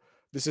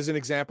this is an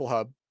example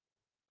hub.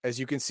 As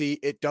you can see,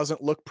 it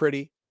doesn't look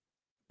pretty,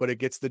 but it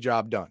gets the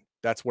job done.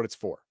 That's what it's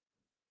for.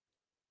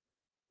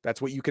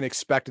 That's what you can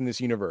expect in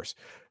this universe.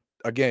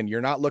 Again, you're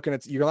not looking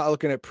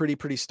at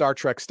pretty Star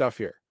Trek stuff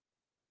here.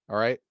 All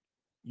right.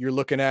 You're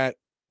looking at,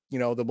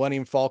 the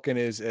Millennium Falcon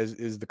is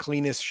the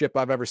cleanest ship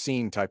I've ever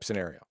seen type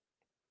scenario.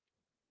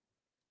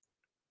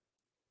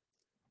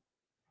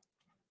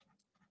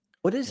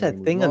 What is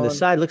that thing on the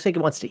side? Looks like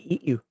it wants to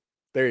eat you.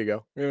 There you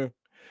go.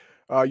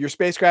 Yeah. Your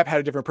spacecraft had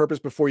a different purpose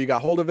before you got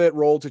hold of it.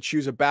 Roll to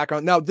choose a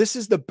background. Now, this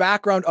is the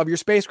background of your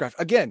spacecraft.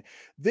 Again,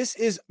 this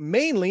is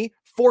mainly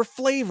for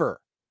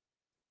flavor.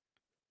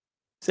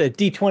 It's a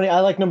D20. I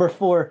like number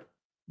 4.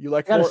 You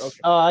like 4? Okay.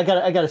 I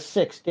got a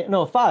 6.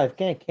 No, 5.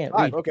 Can't 5.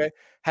 Read. Okay.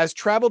 Has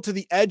traveled to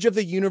the edge of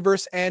the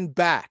universe and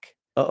back.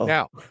 Uh-oh.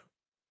 Now,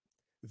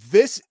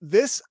 this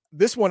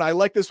one, I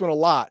like this one a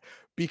lot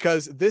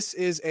because this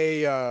is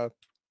a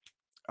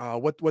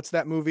what's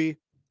that movie?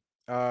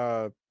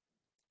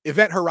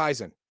 Event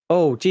Horizon.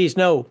 Oh, geez,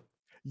 no.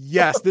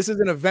 Yes, this is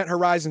an Event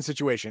Horizon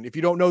situation. If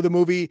you don't know the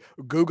movie,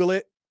 Google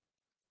it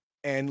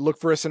and look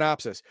for a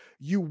synopsis.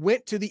 You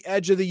went to the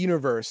edge of the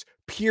universe,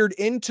 peered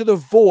into the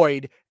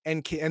void,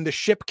 and the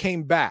ship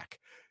came back.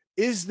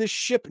 Is the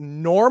ship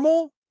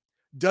normal?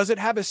 Does it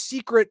have a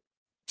secret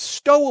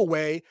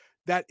stowaway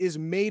that is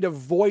made of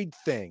void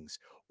things?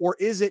 Or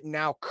is it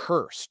now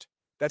cursed?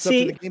 That's up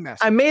to the game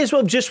master. I may as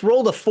well just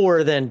roll the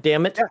 4 then,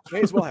 damn it. Yeah,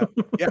 may as well have.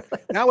 Yeah.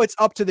 Now it's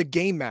up to the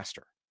game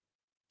master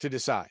to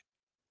decide.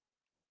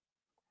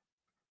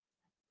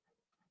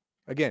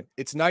 Again,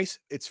 it's nice.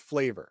 It's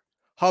flavor.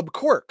 Hub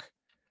quirk.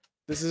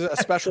 This is a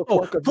special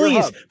quirk of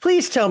your hub.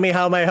 Please tell me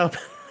how my hub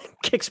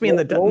kicks me in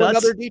the nuts. Roll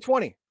another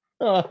D20.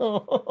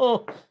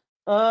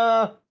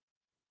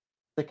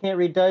 I can't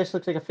read dice.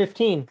 Looks like a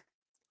 15.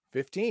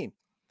 15.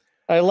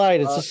 I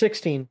lied. It's a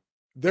 16.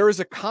 There is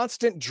a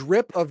constant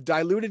drip of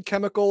diluted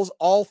chemicals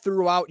all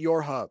throughout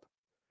your hub.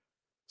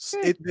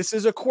 This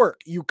is a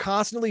quirk. You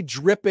constantly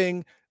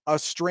dripping a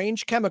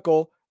strange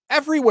chemical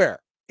everywhere.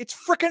 It's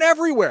freaking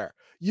everywhere.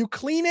 You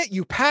clean it,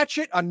 you patch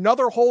it,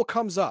 another hole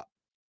comes up.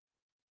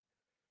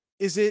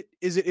 Is it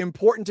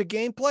important to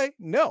gameplay?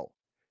 No.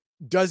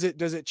 Does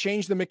it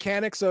change the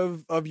mechanics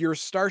of your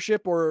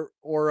starship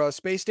or a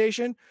space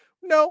station?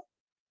 No.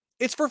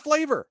 It's for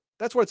flavor.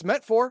 That's what it's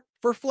meant for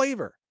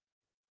flavor.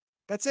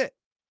 That's it.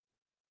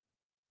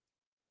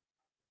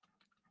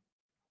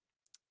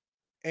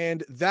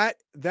 And that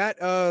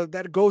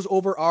goes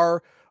over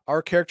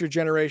our character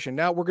generation.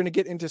 Now we're going to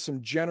get into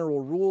some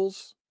general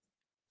rules.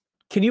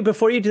 Can you,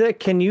 before you do that,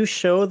 can you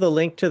show the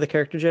link to the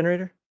character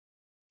generator?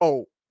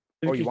 Oh,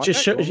 you want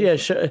just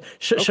that?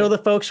 Show the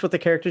folks what the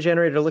character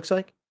generator looks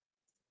like.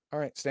 All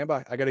right, stand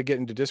by. I got to get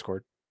into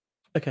Discord.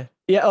 Okay.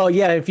 Yeah. Oh,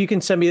 yeah. If you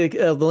can send me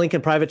the link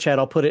in private chat,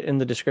 I'll put it in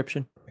the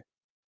description.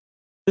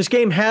 This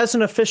game has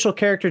an official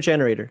character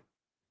generator,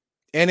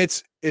 and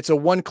it's a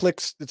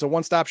one-click. It's a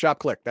one-stop shop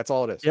click. That's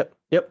all it is.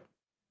 Yep.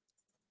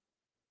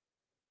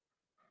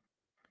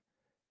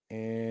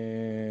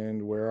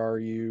 And where are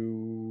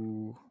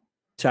you?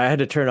 Sorry, I had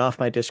to turn off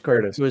my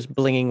Discord. It was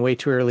blinging way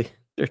too early,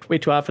 way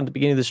too often at the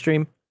beginning of the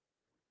stream.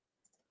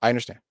 I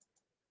understand.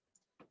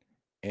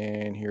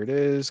 And here it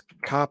is.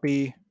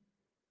 Copy.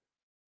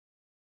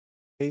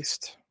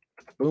 Paste.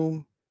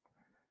 Boom.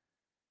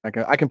 I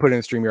can put it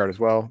in StreamYard as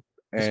well,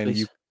 Yes, and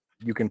please.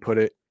 you can put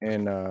it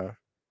in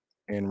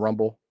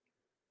Rumble.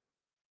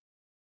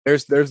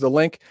 There's the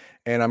link,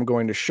 and I'm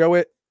going to show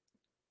it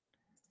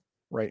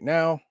right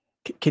now.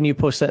 Can you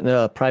post that in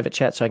a private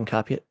chat so I can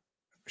copy it?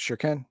 Sure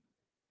can.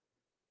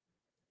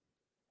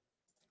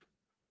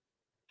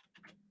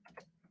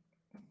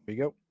 There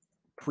you go.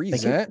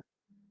 Present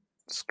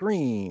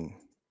screen.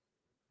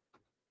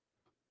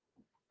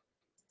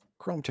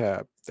 Chrome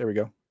tab. There we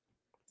go.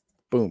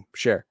 Boom.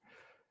 Share.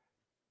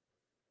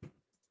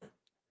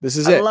 This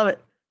is I it. love it.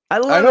 I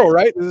I know, it.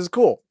 right? This is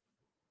cool.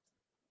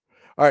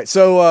 All right.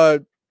 So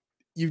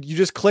you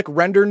just click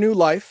render new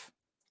life.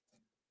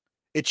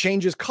 It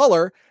changes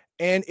color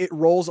and it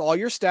rolls all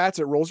your stats.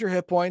 It rolls your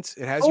hit points.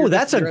 It has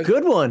That's a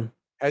good one.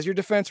 Has your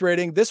defense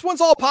rating. This one's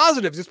all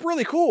positives. It's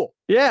really cool.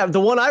 Yeah, the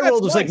one I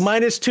rolled was nice.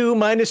 like -2,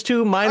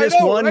 -2,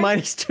 -1,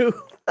 right? -2.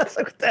 I was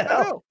like, what the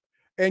hell?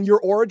 And your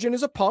origin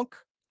is a punk.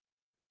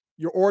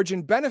 Your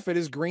origin benefit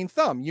is green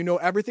thumb. You know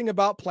everything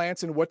about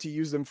plants and what to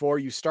use them for.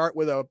 You start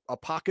with a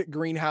pocket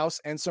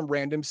greenhouse and some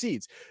random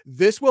seeds.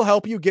 This will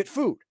help you get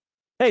food.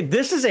 Hey,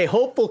 this is a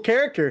hopeful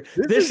character.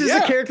 This is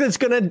a character that's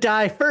going to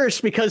die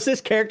first because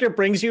this character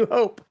brings you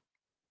hope.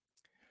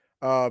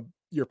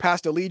 Your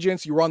past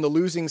allegiance, you were on the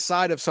losing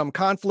side of some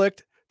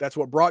conflict. That's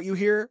what brought you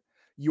here.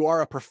 You are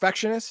a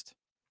perfectionist.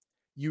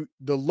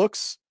 The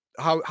looks,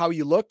 how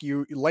you look,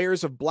 you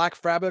layers of black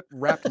fabric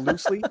wrapped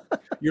loosely.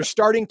 Your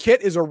starting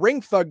kit is a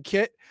ring thug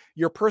kit.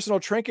 Your personal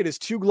trinket is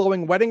 2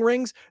 glowing wedding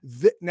rings.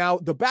 Now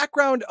the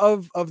background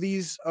of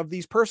these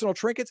personal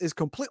trinkets is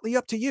completely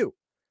up to you.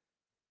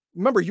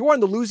 Remember, you are on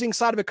the losing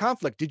side of a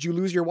conflict. Did you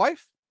lose your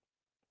wife?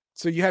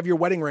 So you have your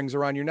wedding rings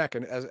around your neck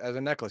and as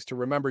a necklace to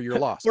remember your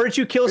loss. Or did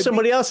you kill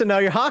somebody else and now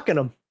you're hawking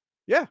them?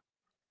 Yeah.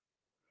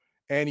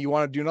 And you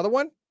want to do another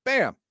one?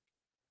 Bam.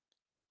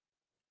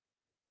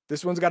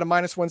 This one's got a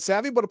 -1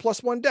 savvy, but a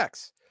 +1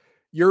 dex.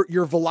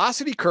 Your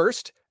velocity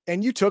cursed,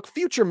 and you took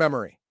future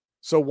memory.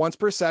 So once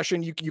per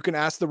session, you can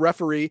ask the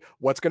referee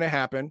what's going to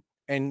happen,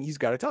 and he's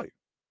got to tell you.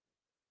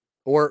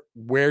 Or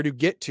where to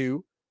get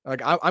to.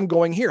 Like, I'm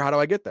going here. How do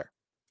I get there?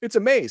 It's a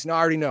maze. No, I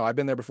already know. I've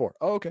been there before.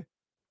 Oh, okay.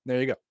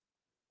 There you go.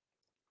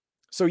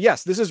 So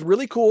yes, this is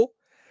really cool.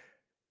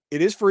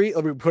 It is free.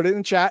 We put it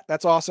in chat.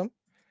 That's awesome.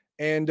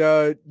 And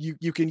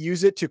you can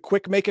use it to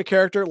quick make a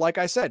character. Like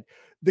I said,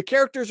 the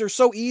characters are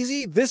so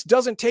easy. This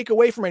doesn't take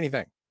away from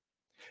anything.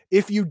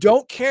 If you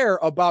don't care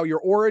about your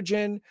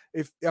origin,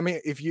 if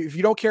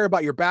you don't care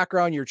about your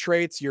background, your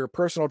traits, your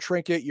personal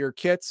trinket, your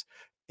kits,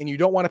 and you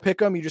don't want to pick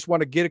them, you just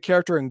want to get a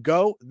character and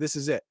go, this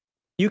is it.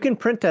 You can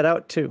print that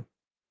out too.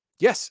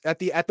 Yes, at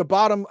the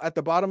bottom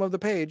of the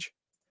page.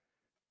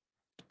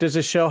 Does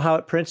it show how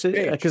it prints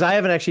it? Because I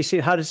haven't actually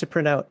seen. How does it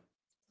print out?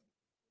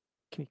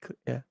 Can you click?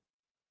 Yeah.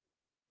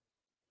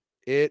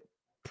 It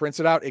prints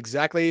it out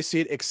exactly as you see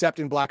it, except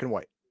in black and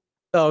white.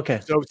 Oh,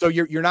 okay. So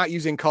you're not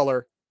using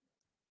color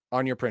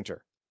on your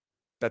printer.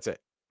 That's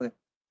it. Okay.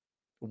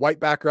 White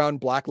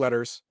background, black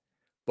letters,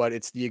 but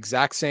it's the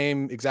exact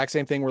same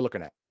thing we're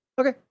looking at.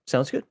 Okay.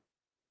 Sounds good.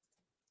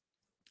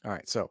 All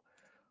right. So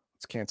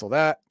let's cancel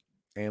that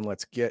and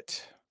let's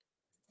get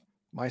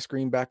my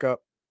screen back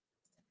up.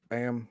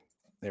 Bam.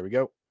 There we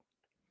go.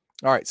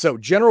 All right. So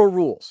general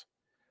rules.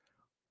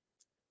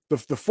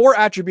 The 4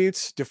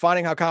 attributes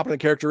defining how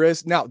competent a character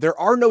is. Now, there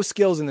are no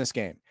skills in this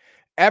game.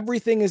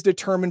 Everything is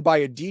determined by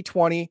a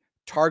D20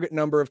 target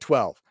number of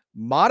 12,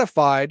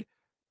 modified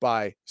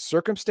by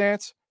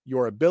circumstance,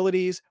 your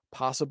abilities,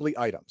 possibly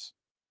items.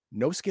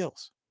 No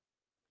skills.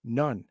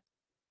 None.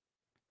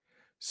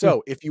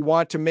 So if you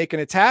want to make an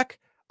attack,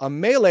 a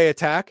melee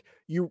attack,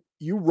 you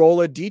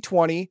roll a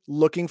D20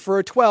 looking for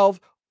a 12,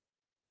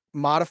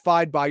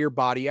 modified by your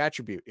body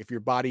attribute. If your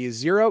body is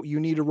 0, you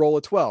need to roll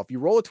a 12. You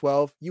roll a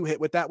 12, you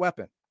hit with that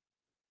weapon.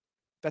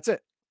 That's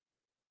it.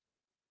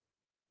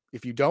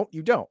 If you don't,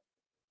 you don't.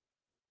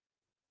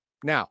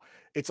 Now,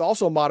 it's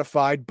also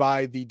modified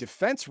by the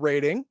defense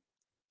rating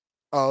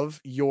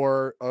of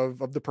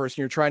the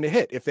person you're trying to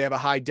hit. If they have a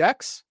high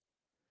dex,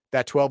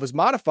 that 12 is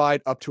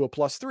modified up to a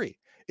 +3.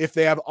 If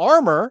they have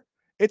armor,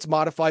 it's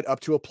modified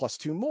up to a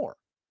 +2 more.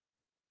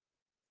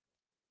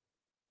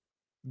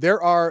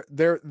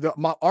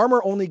 My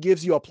armor only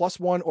gives you a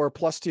 +1 or a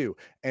 +2,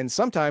 and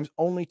sometimes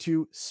only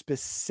to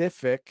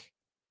specific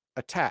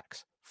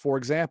attacks. For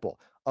example,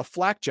 a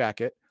flak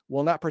jacket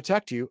will not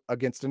protect you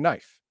against a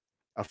knife.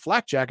 A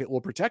flak jacket will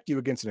protect you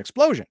against an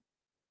explosion.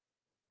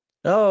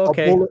 Oh,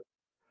 okay.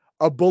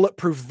 A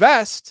bulletproof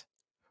vest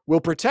will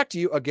protect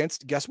you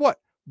against, guess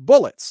what?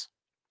 Bullets.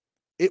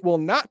 It will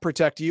not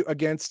protect you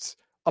against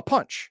a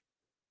punch.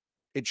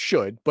 It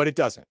should, but it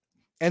doesn't.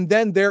 And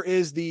then there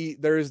is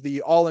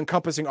the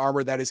all-encompassing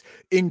armor that is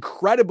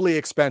incredibly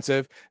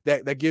expensive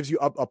that gives you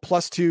a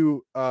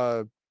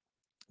 +2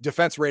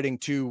 defense rating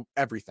to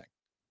everything.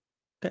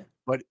 Okay.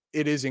 But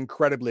it is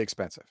incredibly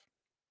expensive.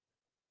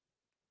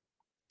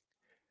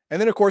 And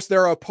then, of course,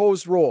 there are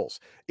opposed rolls.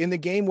 In the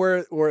game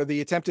where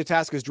the attempted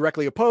task is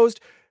directly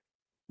opposed,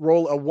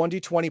 roll a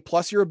 1d20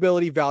 plus your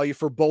ability value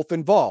for both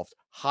involved.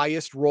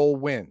 Highest roll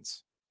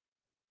wins.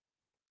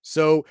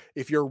 So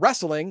if you're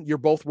wrestling, you're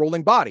both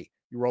rolling body.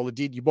 You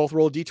both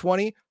roll a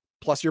d20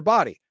 plus your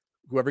body.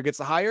 Whoever gets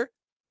the higher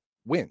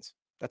wins.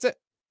 That's it.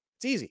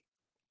 It's easy.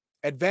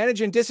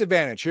 Advantage and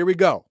disadvantage. Here we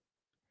go.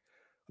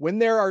 When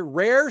there are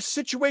rare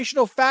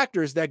situational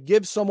factors that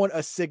give someone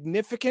a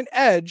significant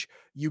edge,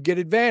 you get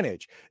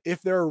advantage.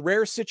 If there are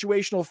rare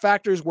situational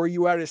factors where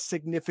you are at a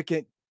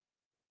significant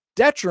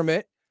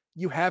detriment,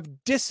 you have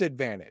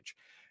disadvantage.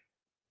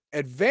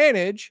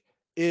 Advantage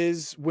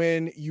is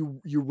when you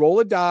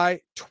roll a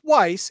die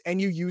twice and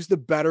you use the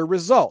better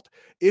result.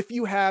 If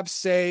you have,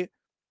 say,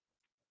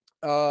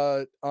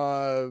 an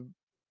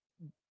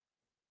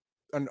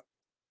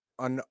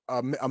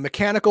a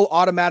mechanical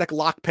automatic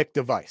lockpick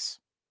device,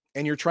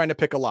 and you're trying to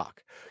pick a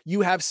lock,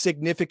 you have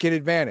significant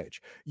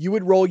advantage. You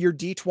would roll your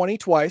d20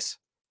 twice,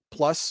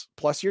 plus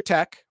your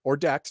tech or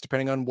dex,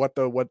 depending on what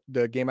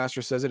the game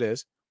master says it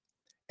is,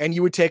 and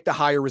you would take the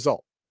higher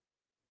result.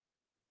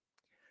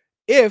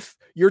 If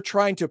you're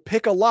trying to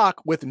pick a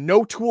lock with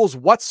no tools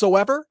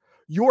whatsoever,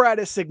 you're at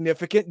a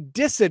significant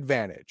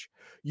disadvantage.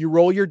 You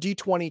roll your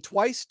d20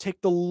 twice, take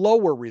the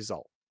lower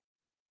result.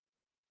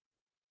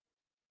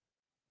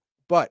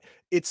 But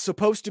it's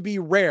supposed to be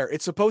rare.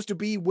 It's supposed to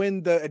be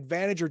when the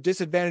advantage or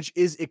disadvantage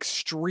is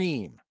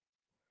extreme.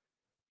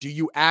 Do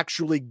you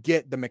actually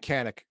get the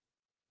mechanic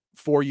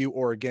for you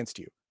or against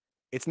you?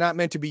 It's not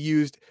meant to be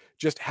used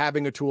just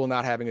having a tool,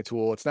 not having a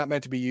tool. It's not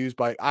meant to be used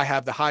by, I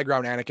have the high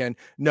ground, Anakin.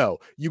 No,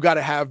 you got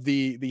to have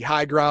the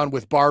high ground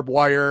with barbed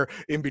wire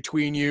in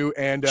between you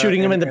and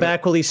shooting him in the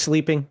back while he's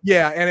sleeping.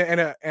 Yeah,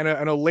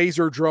 and a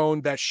laser drone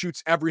that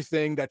shoots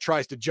everything that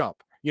tries to jump.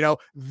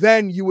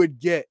 Then you would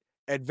get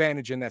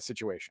advantage in that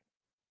situation.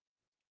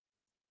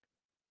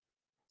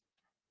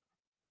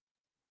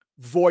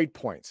 Void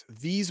points.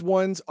 These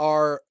ones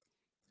are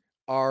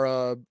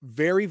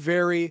very,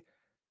 very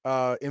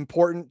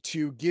important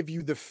to give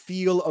you the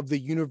feel of the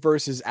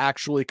universe is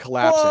actually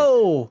collapsing.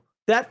 Whoa!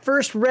 That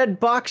first red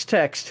box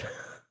text.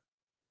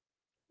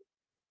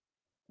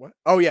 What?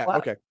 Oh yeah, wow.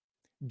 Okay.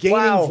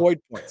 Gaining void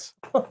points.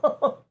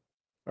 All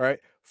right.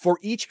 For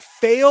each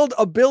failed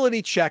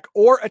ability check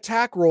or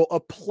attack roll, a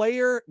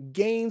player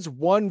gains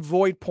 1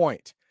 void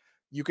point.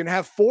 You can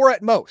have 4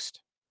 at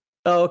most.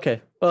 Oh,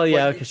 okay. Well,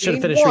 yeah, okay. Should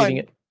have finished reading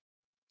it.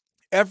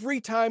 Every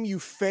time you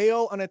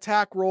fail an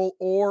attack roll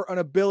or an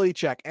ability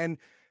check, and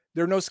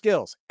there are no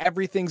skills,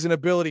 everything's an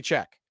ability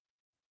check.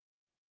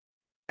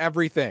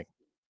 Everything.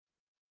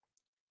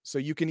 So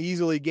you can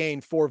easily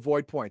gain 4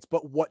 void points.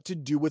 But what to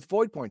do with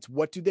void points?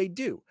 What do they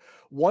do?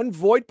 1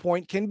 void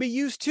point can be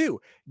used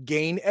to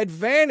gain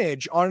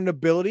advantage on an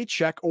ability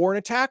check or an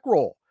attack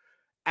roll.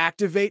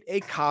 Activate a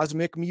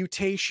cosmic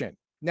mutation.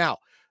 Now,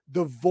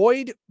 the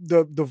void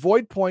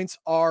points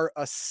are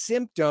a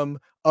symptom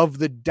of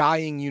the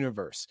dying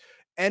universe.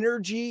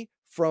 Energy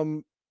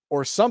from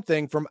or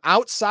something from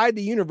outside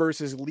the universe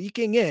is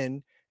leaking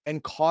in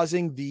and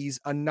causing these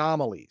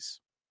anomalies.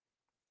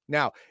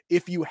 Now,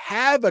 if you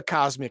have a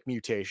cosmic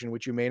mutation,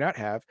 which you may not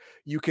have,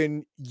 you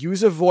can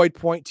use a void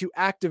point to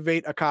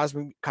activate a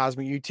cosmic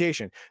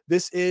mutation.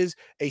 This is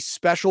a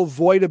special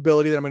void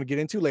ability that I'm going to get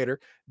into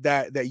later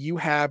that you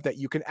have that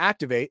you can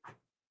activate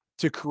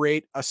to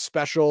create a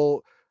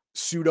special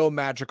pseudo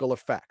magical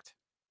effect.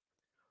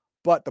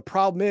 But the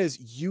problem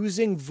is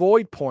using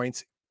void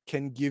points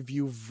can give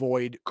you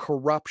void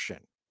corruption.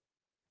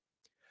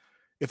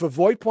 If a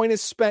void point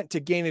is spent to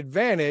gain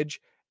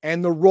advantage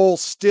and the roll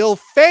still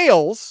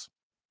fails,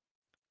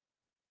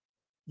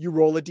 you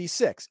roll a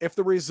d6. If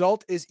the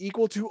result is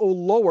equal to or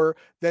lower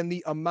than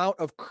the amount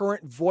of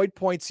current void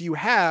points you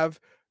have,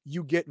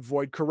 you get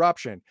void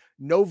corruption.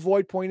 No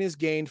void point is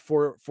gained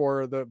for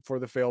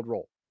the failed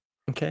roll.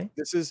 Okay.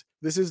 This is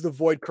the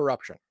void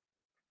corruption.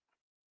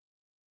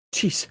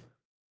 Jeez.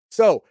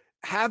 So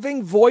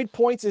having void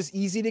points is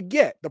easy to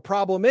get. The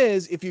problem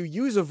is if you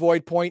use a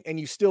void point and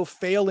you still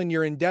fail in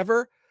your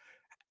endeavor,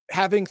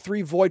 having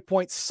 3 void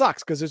points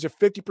sucks because there's a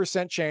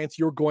 50% chance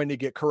you're going to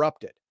get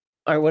corrupted.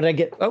 All right, what did I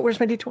get? Oh, where's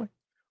my d20?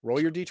 Roll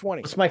your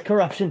d20. What's my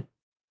corruption?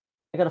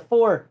 I got a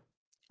 4.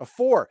 A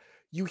 4.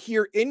 You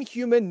hear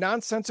inhuman,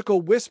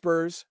 nonsensical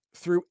whispers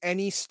through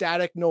any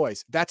static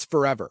noise. That's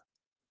forever.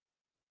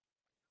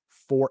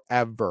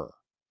 Forever.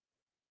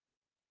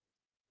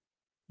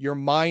 Your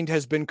mind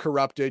has been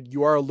corrupted.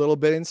 You are a little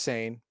bit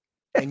insane.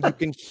 And you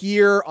can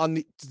hear on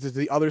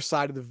the other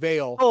side of the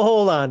veil. Oh,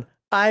 hold on.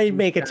 I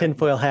make a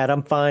tinfoil hat.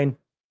 I'm fine.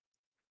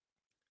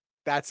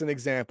 That's an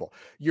example.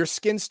 Your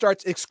skin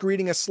starts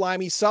excreting a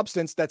slimy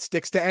substance that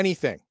sticks to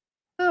anything.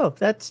 Oh,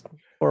 that's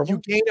horrible. You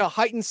gain a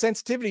heightened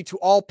sensitivity to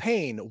all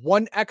pain,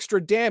 1 extra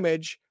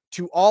damage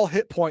to all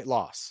hit point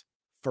loss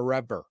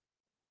forever.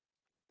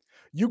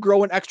 You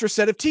grow an extra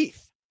set of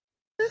teeth.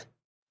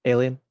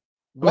 Alien.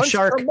 Once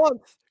per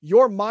month,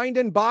 your mind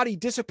and body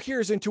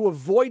disappears into a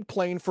void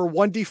plane for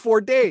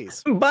 1d4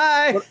 days.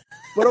 Bye.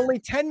 But only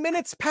 10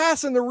 minutes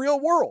pass in the real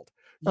world.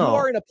 You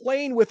are in a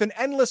plane with an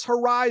endless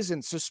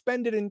horizon,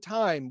 suspended in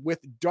time, with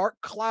dark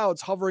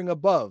clouds hovering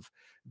above.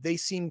 They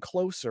seem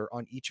closer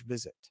on each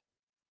visit.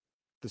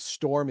 The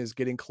storm is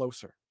getting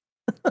closer.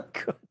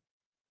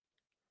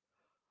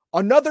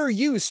 Another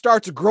you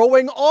starts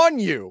growing on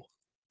you.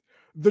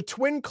 The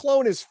twin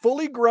clone is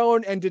fully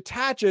grown and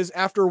detaches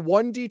after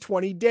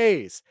 1d20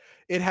 days.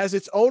 It has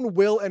its own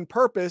will and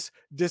purpose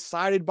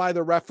decided by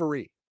the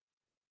referee.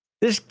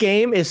 This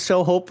game is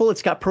so hopeful.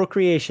 It's got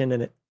procreation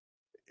in it.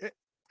 It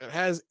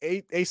has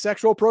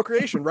asexual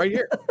procreation right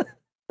here.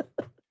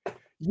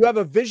 You have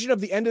a vision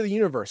of the end of the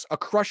universe, a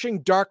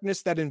crushing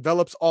darkness that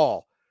envelops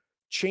all.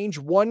 Change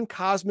one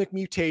cosmic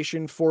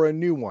mutation for a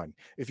new one.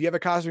 If you have a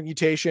cosmic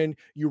mutation,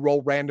 you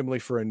roll randomly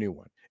for a new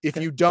one. If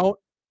you don't,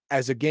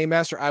 as a game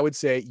master, I would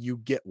say you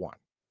get one.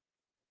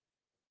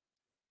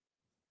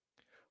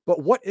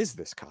 But what is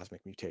this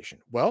cosmic mutation?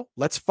 Well,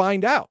 let's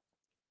find out.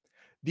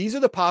 These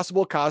are the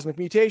possible cosmic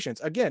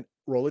mutations. Again,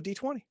 roll a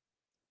d20.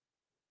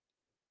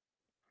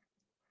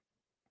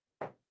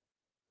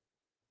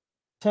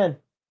 10.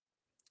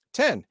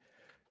 10.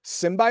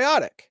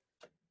 Symbiotic.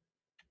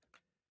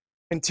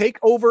 Can take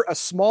over a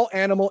small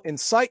animal in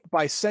sight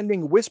by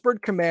sending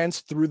whispered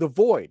commands through the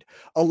void.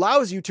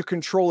 Allows you to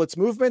control its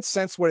movements,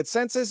 sense what it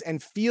senses,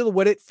 and feel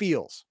what it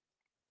feels.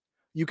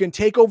 You can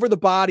take over the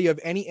body of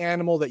any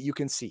animal that you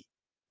can see.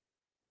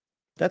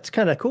 That's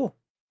kind of cool.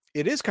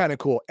 It is kind of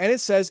cool. And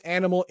it says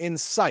animal in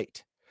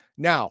sight.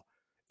 Now,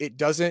 it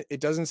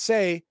doesn't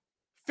say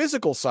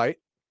physical sight.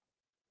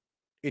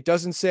 It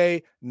doesn't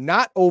say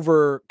not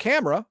over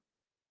camera.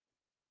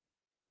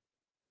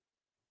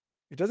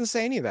 It doesn't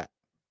say any of that.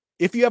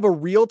 If you have a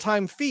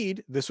real-time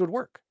feed, this would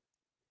work.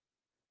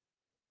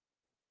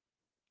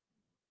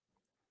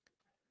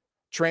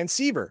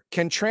 Transceiver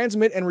can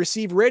transmit and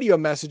receive radio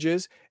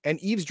messages and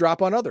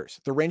eavesdrop on others.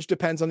 The range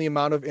depends on the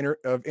amount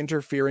of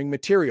interfering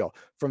material,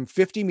 from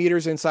 50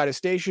 meters inside a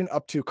station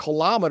up to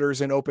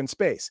kilometers in open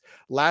space.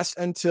 Lasts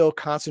until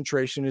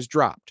concentration is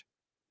dropped.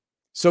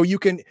 So you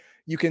can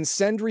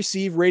send,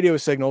 receive radio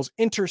signals,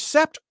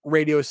 intercept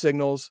radio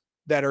signals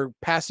that are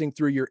passing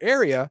through your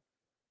area,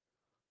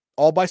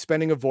 all by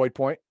spending a void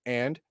point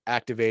and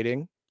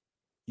activating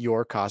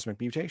your cosmic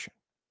mutation.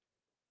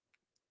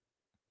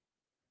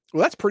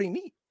 Well, that's pretty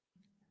neat.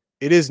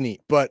 It is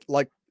neat, but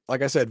like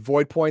I said,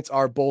 void points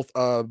are both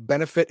a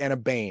benefit and a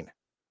bane.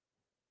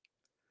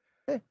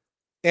 Okay.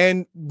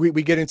 And we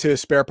get into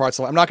spare parts.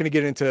 I'm not going to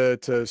get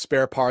into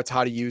spare parts,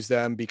 how to use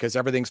them, because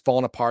everything's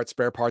falling apart.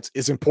 Spare parts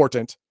is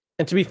important.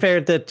 And to be fair,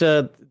 that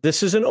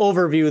this is an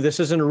overview. This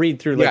isn't a read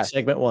through like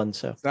segment 1.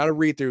 So it's not a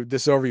read through.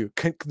 This overview.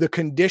 The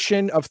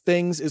condition of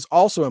things is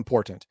also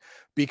important,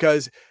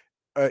 because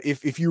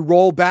if you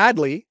roll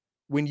badly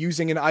when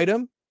using an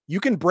item, you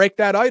can break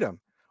that item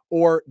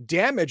or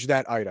damage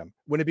that item.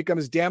 When it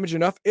becomes damaged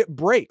enough, it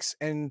breaks,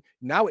 and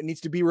now it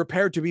needs to be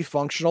repaired to be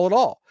functional at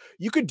all.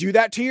 You could do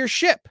that to your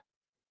ship.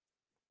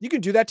 You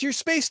can do that to your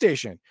space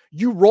station.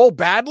 You roll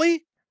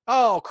badly.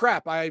 Oh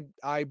crap! I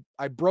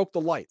broke the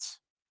lights.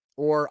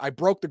 Or I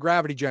broke the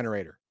gravity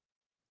generator.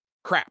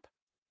 Crap.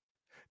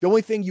 The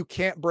only thing you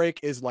can't break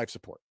is life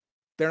support.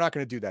 They're not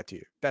going to do that to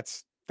you.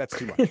 That's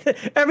too much.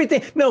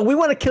 Everything. No, we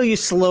want to kill you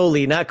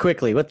slowly, not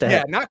quickly. What the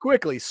heck? Yeah, not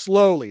quickly,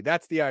 slowly.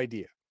 That's the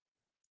idea.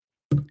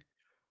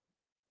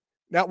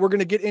 Now we're going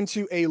to get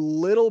into a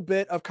little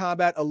bit of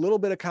combat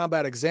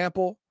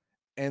example,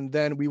 and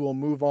then we will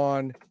move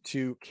on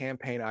to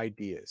campaign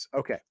ideas.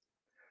 Okay.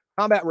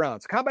 Combat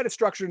rounds. Combat is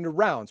structured into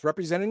rounds,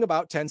 representing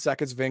about 10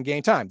 seconds of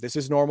in-game time. This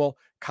is normal,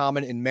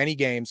 common in many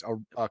games.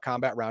 A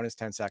combat round is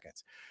 10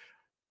 seconds.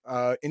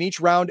 In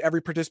each round,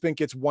 every participant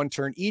gets one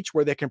turn each,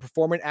 where they can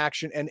perform an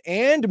action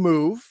and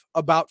move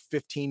about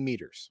 15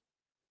 meters.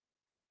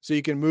 So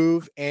you can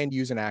move and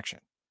use an action.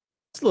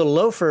 It's a little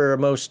low for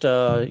most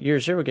Year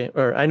Zero game,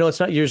 or I know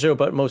it's not Year Zero,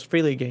 but most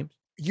Free League games.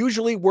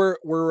 Usually,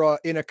 we're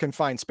in a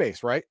confined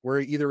space, right? We're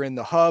either in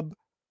the hub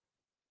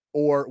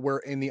or we're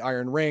in the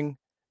Iron Ring.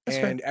 That's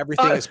and right.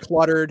 Everything is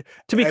cluttered.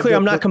 To be clear,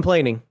 I'm not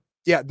complaining.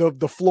 Yeah,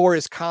 the floor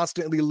is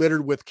constantly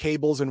littered with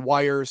cables and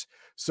wires.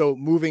 So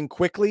moving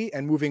quickly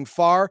and moving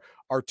far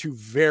are two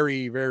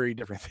very, very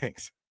different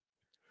things.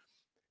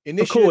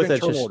 Initiative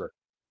and turn order.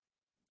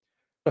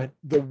 Go ahead.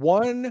 The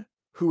one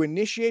who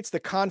initiates the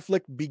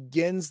conflict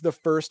begins the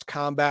first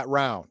combat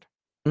round.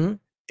 Mm-hmm.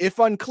 If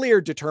unclear,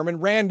 determine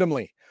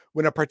randomly.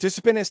 When a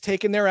participant has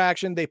taken their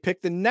action, they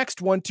pick the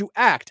next one to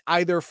act,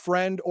 either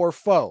friend or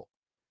foe.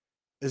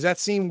 Does that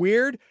seem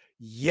weird?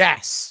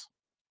 Yes.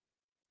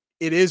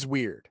 It is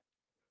weird.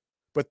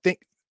 But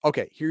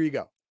okay, here you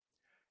go.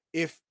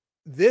 If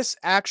this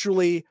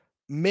actually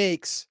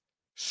makes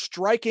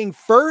striking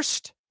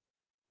first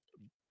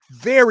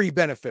very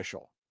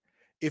beneficial.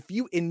 If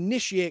you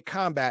initiate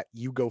combat,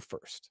 you go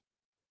first.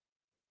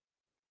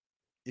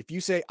 If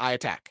you say, I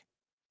attack,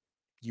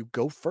 you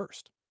go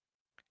first.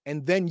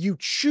 And then you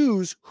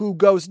choose who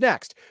goes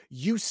next.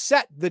 You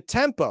set the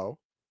tempo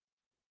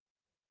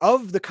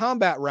of the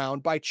combat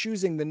round by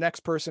choosing the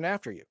next person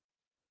after you.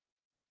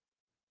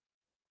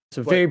 It's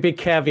a very big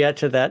caveat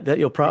to that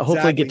you'll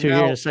hopefully get to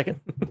here in a second.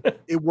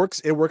 It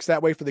works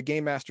that way for the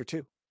game master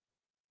too.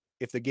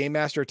 If the game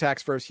master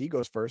attacks first, he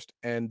goes first,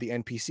 and the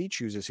NPC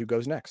chooses who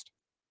goes next.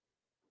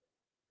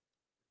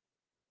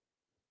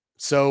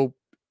 So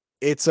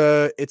it's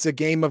a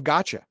game of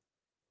gotcha.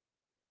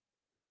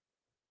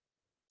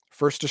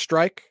 First to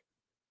strike,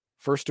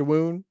 first to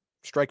wound,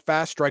 strike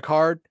fast, strike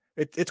hard.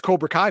 It's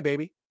Cobra Kai,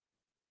 baby.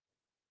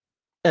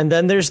 And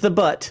then there's the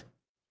but.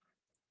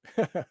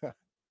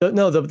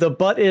 No, the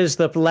but is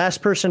the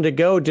last person to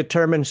go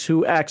determines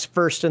who acts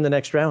first in the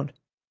next round.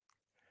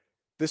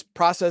 This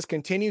process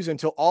continues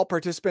until all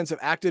participants have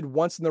acted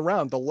once in the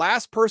round. The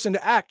last person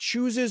to act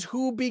chooses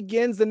who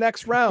begins the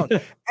next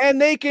round, and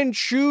they can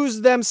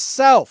choose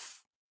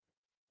themselves.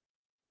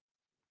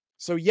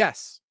 So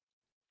yes,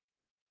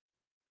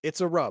 it's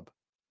a rub,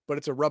 but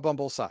it's a rub on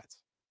both sides.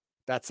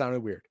 That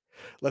sounded weird.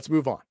 Let's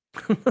move on.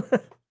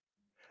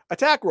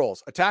 Attack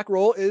rolls. Attack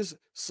roll is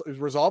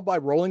resolved by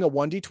rolling a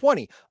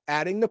 1d20,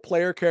 adding the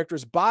player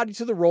character's body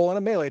to the roll on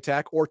a melee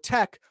attack or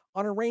tech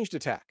on a ranged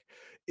attack.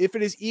 If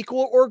it is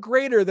equal or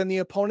greater than the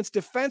opponent's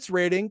defense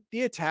rating,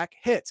 the attack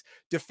hits.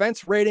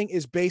 Defense rating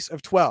is base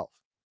of 12.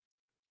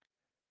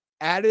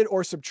 Added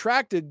or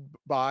subtracted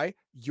by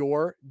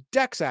your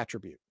dex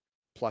attribute,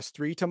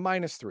 +3 to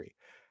 -3.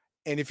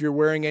 And if you're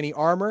wearing any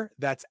armor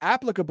that's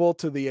applicable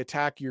to the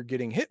attack you're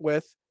getting hit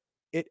with,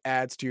 it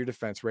adds to your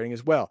defense rating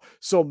as well.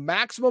 So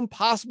maximum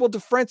possible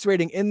defense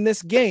rating in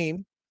this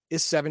game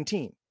is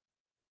 17.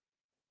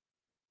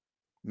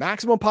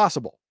 Maximum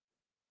possible.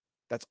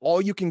 That's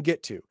all you can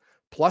get to.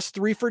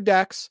 +3 for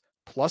dex,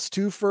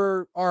 +2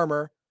 for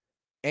armor,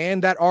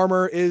 and that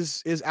armor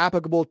is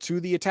applicable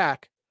to the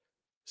attack,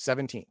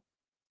 17.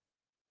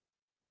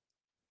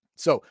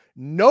 So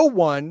no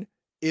one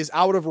is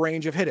out of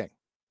range of hitting.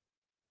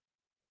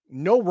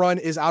 No run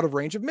is out of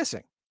range of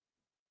missing.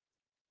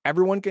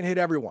 Everyone can hit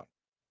everyone.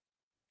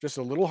 Just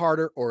a little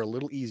harder or a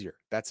little easier.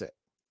 That's it.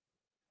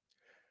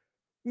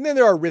 And then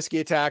there are risky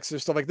attacks.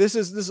 There's stuff like this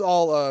is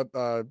all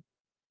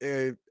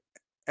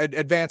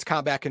advanced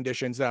combat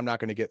conditions that I'm not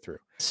going to get through.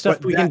 Stuff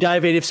But we can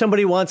dive in. If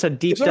somebody wants a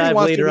deep dive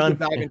later on,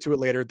 dive into it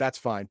later, that's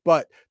fine.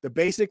 But the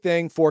basic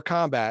thing for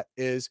combat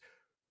is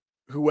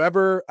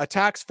whoever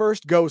attacks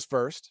first goes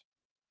first,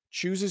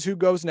 chooses who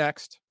goes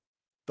next.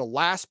 The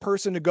last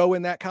person to go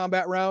in that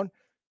combat round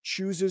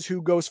chooses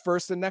who goes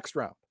first the next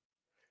round.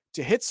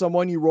 To hit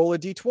someone, you roll a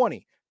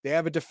d20. They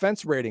have a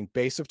defense rating,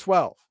 base of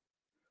 12.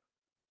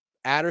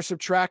 Add or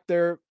subtract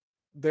their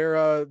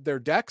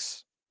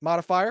dex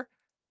modifier,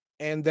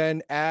 and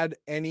then add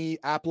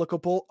any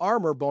applicable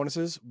armor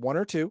bonuses, 1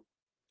 or 2,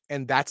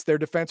 and that's their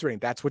defense rating.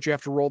 That's what you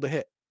have to roll to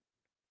hit.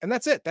 And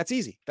that's it. That's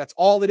easy. That's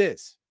all it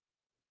is.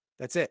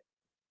 That's it.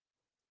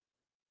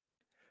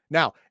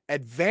 Now,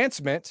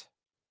 advancement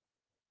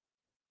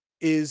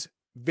is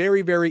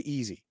very, very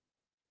easy.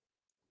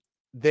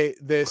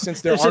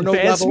 Since there are no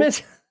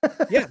levels.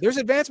 Yeah, there's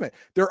advancement.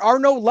 There are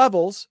no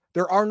levels.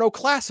 There are no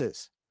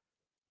classes.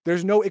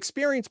 There's no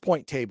experience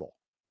point table.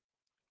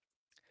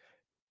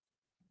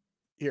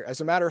 Here,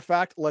 as a matter of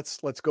fact, let's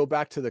go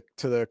back to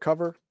the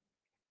cover.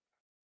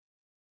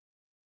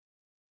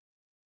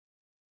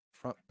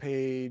 Front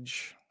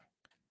page.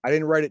 I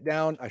didn't write it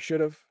down. I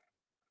should have.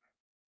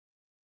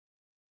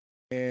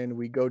 And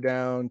we go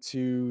down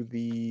to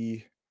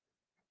the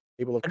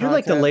table of contents. I do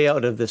like the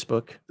layout of this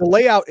book. The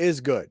layout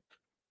is good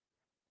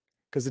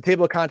because the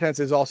table of contents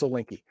is also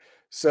linky.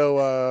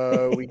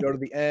 So we go to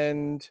the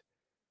end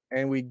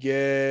and we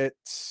get,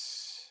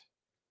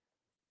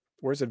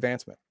 where's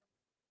advancement?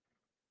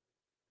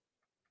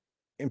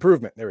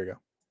 Improvement. There we go.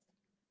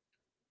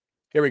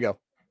 Here we go.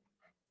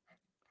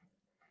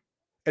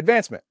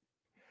 Advancement.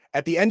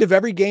 At the end of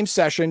every game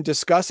session,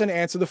 discuss and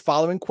answer the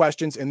following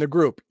questions in the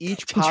group.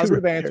 Each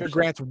positive answer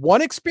grants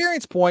 1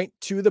 experience point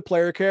to the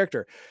player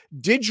character.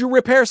 Did you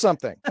repair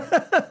something?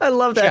 I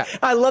love that. Check.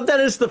 I love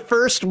that as the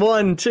first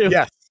one too.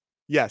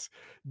 Yes.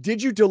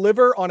 Did you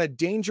deliver on a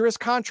dangerous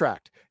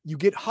contract? You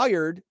get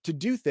hired to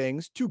do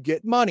things to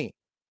get money.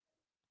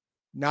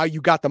 Now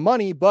you got the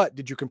money, but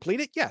did you complete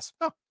it? Yes.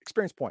 Oh,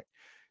 experience point.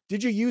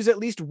 Did you use at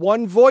least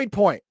 1 void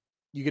point?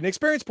 You get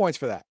experience points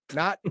for that.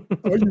 Not,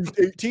 I used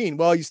 18.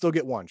 Well, you still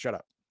get 1. Shut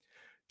up.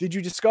 Did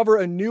you discover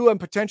a new and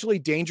potentially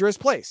dangerous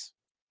place?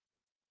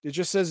 It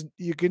just says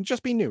you can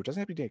just be new. It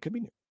doesn't have to be, it could be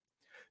new.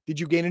 Did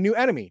you gain a new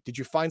enemy? Did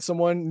you find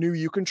someone new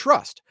you can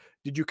trust?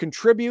 Did you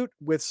contribute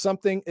with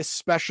something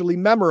especially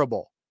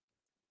memorable?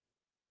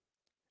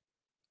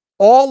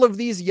 All of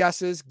these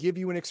yeses give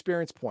you an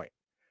experience point.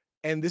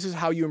 And this is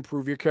how you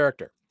improve your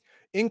character.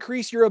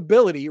 Increase your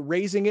ability,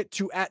 raising it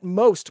to at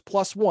most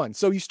 +1.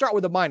 So you start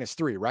with a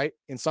 -3, right?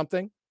 In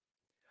something.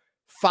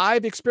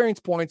 5 experience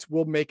points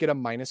will make it a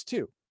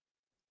 -2.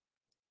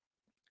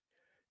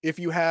 If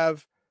you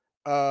have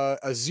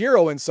a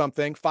 0 in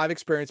something, 5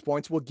 experience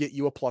points will get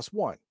you a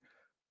 +1.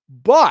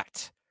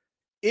 But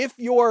if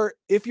your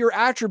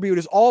attribute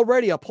is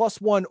already a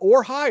 +1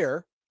 or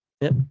higher,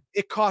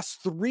 it costs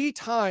 3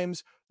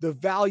 times the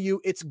value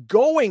it's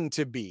going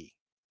to be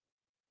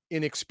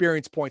in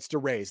experience points to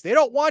raise. They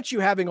don't want you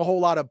having a whole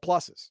lot of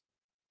pluses.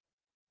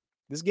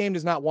 This game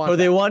does not want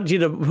they want you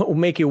to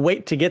make you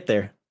wait to get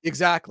there.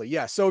 Exactly.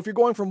 Yeah. So if you're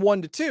going from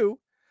 1 to 2,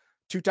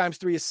 2 times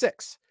 3 is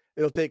 6.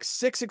 It'll take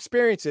 6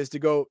 experience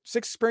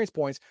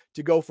points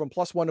to go from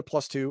 +1 to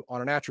 +2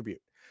 on an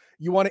attribute.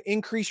 You want to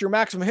increase your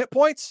maximum hit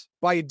points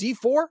by a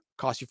D4,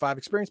 cost you 5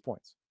 experience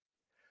points.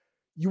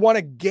 You want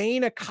to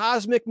gain a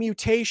cosmic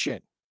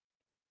mutation.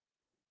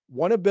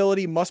 One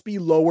ability must be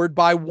lowered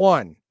by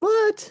 1.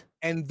 What?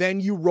 And then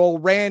you roll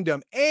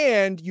random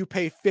and you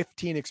pay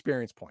 15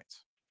 experience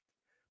points.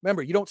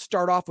 Remember, you don't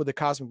start off with a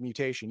cosmic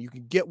mutation. You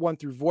can get one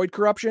through void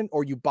corruption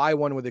or you buy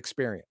one with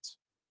experience.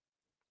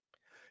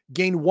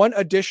 Gain 1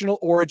 additional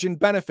origin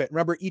benefit.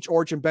 Remember, each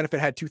origin benefit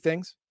had 2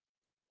 things.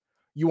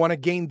 You want to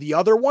gain the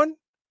other one?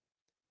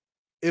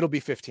 It'll be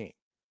 15.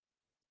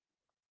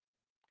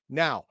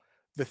 Now,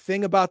 the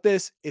thing about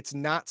this, it's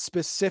not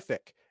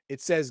specific. It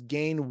says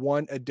gain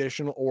 1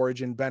 additional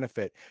origin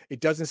benefit.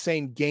 It doesn't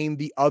say gain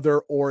the other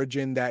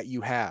origin that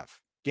you have.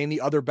 Gain the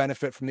other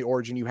benefit from the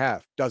origin you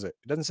have, does it?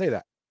 It doesn't say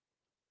that.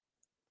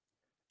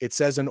 It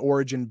says an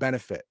origin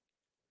benefit.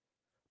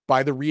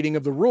 By the reading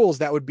of the rules,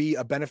 that would be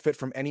a benefit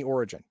from any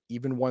origin,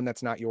 even one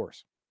that's not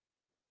yours.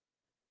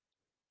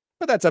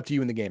 But that's up to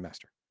you in the Game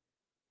Master.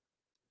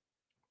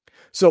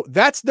 So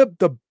that's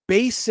the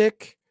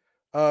basic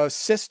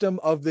system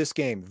of this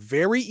game.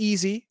 Very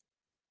easy.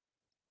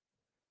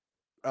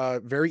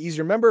 Very easy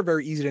to remember,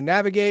 very easy to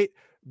navigate,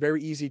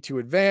 very easy to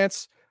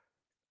advance.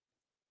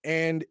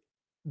 And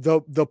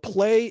the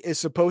play is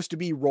supposed to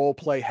be role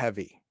play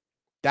heavy.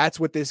 That's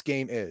what this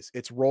game is.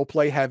 It's role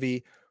play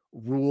heavy,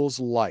 rules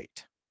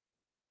light.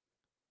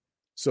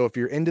 So if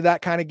you're into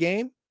that kind of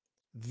game,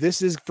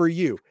 this is for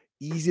you.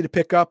 Easy to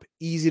pick up,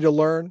 easy to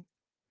learn.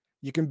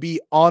 You can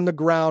be on the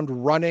ground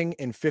running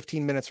in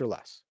 15 minutes or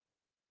less.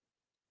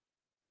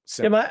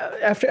 Yeah,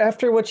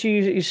 after what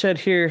you said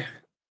here,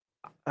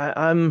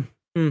 I'm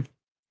the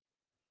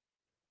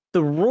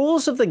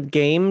rules of the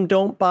game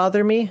don't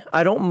bother me.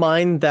 I don't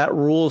mind that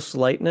rules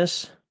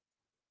lightness,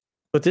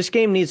 but this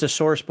game needs a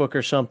source book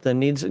or something.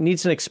 Needs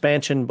an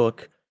expansion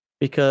book,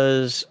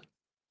 because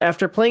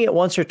after playing it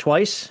once or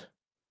twice,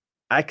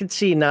 I could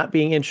see not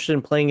being interested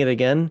in playing it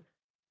again.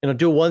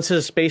 Do it once as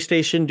a space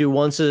station, do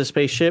once as a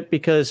spaceship,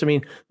 because I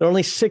mean there are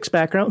only 6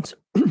 backgrounds.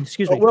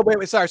 Excuse me.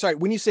 Wait, sorry.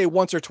 When you say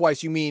once or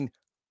twice, you mean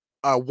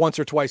once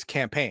or twice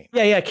campaign?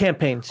 Yeah,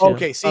 campaigns.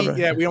 Okay, yeah. see,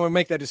 yeah, we don't want to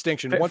make that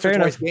distinction. Once or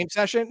twice game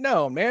session?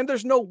 No, man,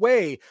 there's no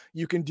way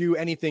you can do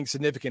anything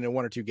significant in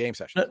 1 or 2 game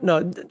sessions.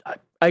 No,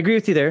 I agree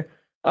with you there.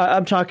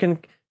 I'm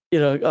talking,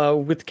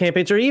 with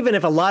campaigns, or even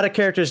if a lot of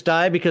characters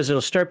die, because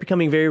it'll start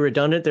becoming very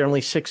redundant. There are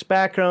only 6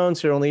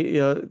 backgrounds. There are only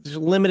there's a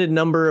limited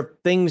number of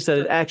things that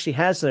it actually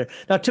has there.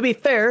 Now, to be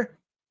fair,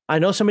 I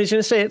know somebody's going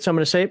to say it, so I'm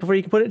going to say it before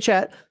you can put it in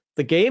chat.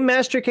 The game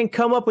master can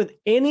come up with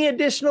any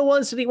additional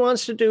ones that he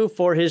wants to do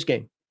for his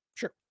game.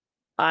 Sure.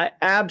 I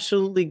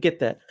absolutely get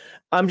that.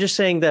 I'm just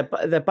saying that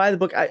by the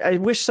book, I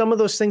wish some of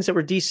those things that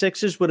were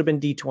D6s would have been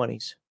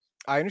D20s.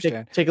 I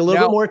understand. Take a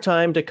little bit more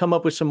time to come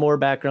up with some more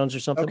backgrounds or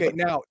something. Okay,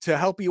 now to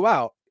help you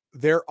out,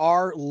 there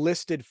are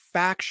listed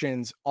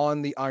factions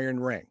on the Iron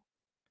Ring.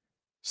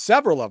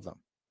 Several of them.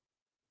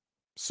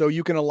 So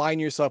you can align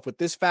yourself with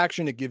this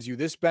faction. It gives you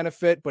this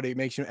benefit, but it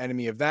makes you an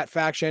enemy of that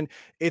faction.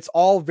 It's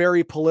all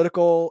very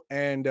political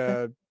and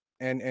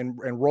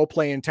role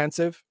play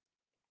intensive.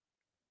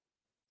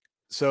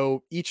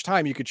 So each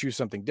time you could choose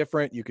something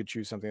different. You could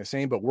choose something the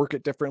same, but work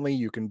it differently.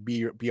 You can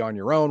be on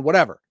your own,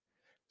 whatever.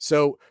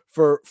 So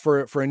for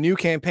a new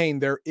campaign,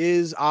 there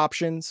is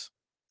options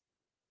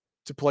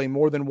to play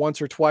more than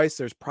once or twice.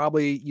 You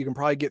can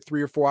probably get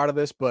 3 or 4 out of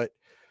this, but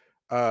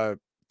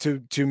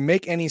to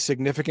make any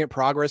significant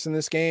progress in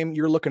this game,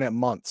 you're looking at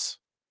months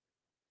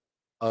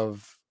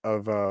of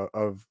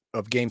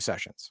game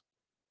sessions.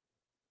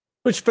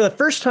 Which for the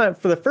first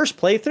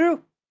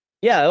playthrough,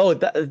 yeah,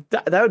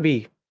 that would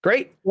be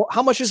great. Well,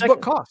 how much does the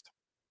book cost?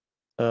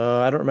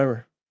 I don't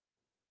remember.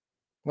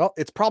 Well,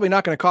 it's probably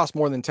not going to cost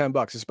more than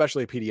 $10,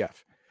 especially a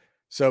PDF.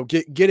 So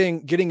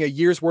getting a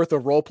year's worth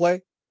of role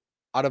play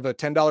out of a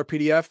 $10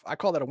 PDF, I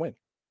call that a win.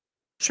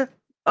 Sure.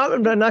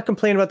 I'm not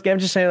complaining about the game. I'm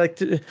just saying, like,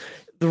 the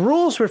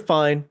rules were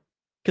fine,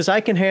 because I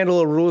can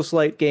handle a rules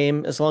light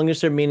game as long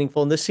as they're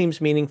meaningful. And this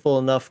seems meaningful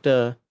enough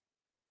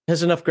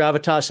has enough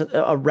gravitas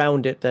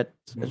around it that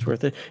it's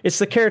worth it. It's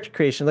the character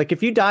creation. Like,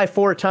 if you die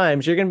 4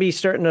 times, you're going to be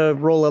starting to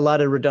roll a lot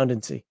of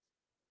redundancy.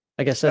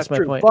 I guess that's my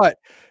true, point. But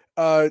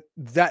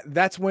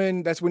that's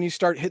when you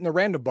start hitting the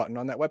random button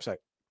on that website.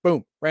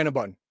 Boom, random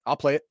button. I'll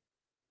play it.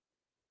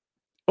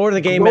 Or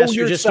the game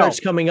master just starts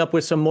coming up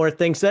with some more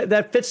things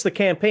that fits the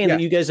campaign that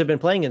you guys have been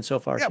playing in so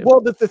far. Yeah,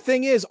 well, the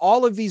thing is,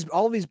 all of these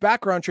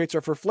background traits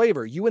are for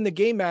flavor. You and the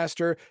game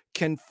master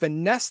can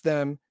finesse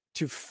them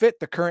to fit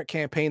the current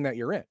campaign that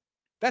you're in.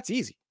 That's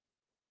easy.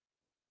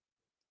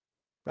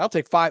 That'll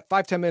take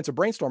 5-10 minutes of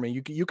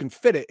brainstorming. You can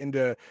fit it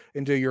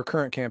into your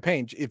current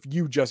campaign if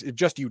you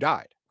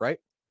died, right?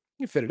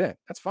 You fit it in.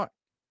 That's fine.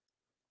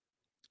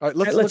 All right,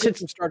 let's hit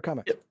some start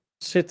comments. Yep.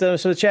 So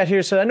the chat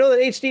here said, I know that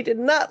HD did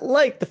not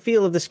like the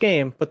feel of this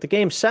game, but the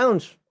game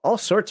sounds all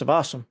sorts of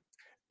awesome.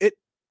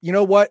 You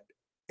know what?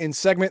 In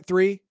segment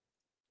 3,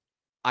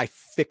 I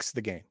fixed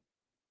the game.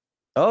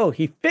 Oh,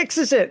 he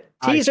fixes it.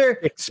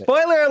 Teaser.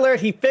 Spoiler alert.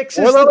 He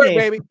fixes the game.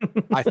 Baby.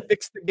 I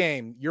fixed the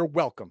game. You're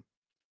welcome.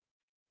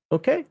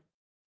 Okay.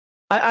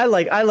 I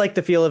like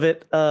the feel of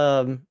it.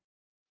 That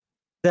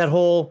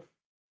whole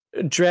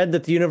dread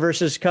that the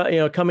universe is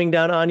coming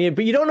down on you,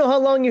 but you don't know how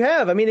long you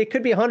have. I mean, it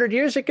could be 100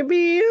 years, it could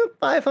be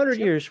 500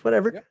 years,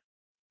 whatever.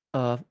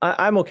 Yep.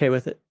 I'm okay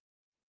with it.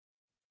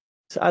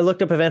 So I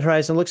looked up Event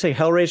Horizon. It looks like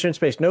Hellraiser in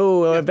space.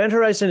 No, Event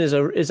Horizon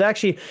is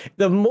actually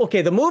the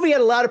movie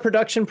had a lot of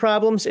production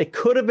problems. It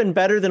could have been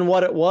better than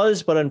what it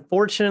was, but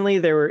unfortunately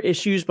there were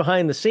issues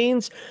behind the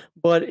scenes.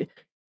 But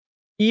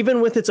even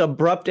with its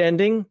abrupt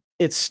ending,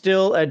 it's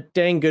still a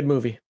dang good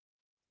movie.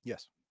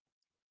 Yes.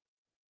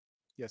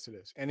 Yes, it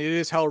is. And it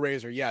is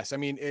Hellraiser. Yes. I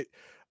mean, it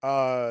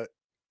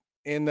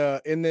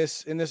in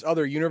this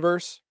other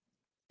universe,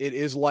 it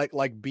is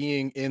like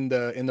being in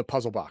the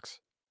puzzle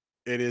box.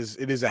 It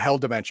is a hell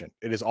dimension.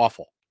 It is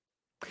awful.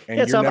 And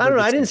yeah, I don't know.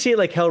 I didn't see it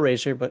like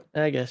Hellraiser, but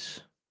I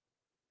guess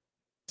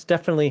it's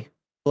definitely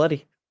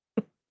bloody.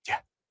 Yeah.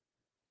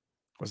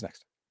 What's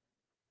next?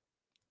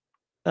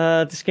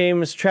 This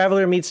game is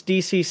Traveler meets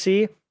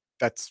DCC.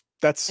 That's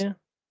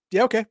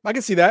yeah, okay. I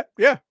can see that.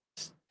 Yeah.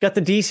 Got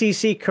the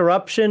DCC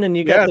corruption, and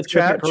you got the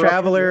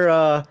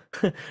Traveler.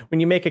 When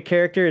you make a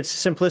character, it's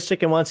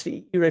simplistic and wants to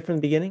eat you right from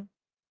the beginning.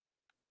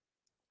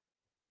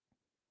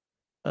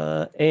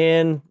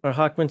 And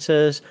Hawkman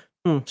says,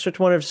 switch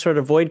one of sort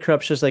of void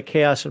corruptions like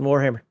Chaos and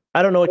Warhammer.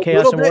 I don't know what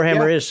Chaos and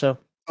Warhammer is, so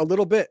a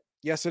little bit.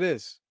 Yes, it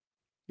is.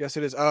 Yes,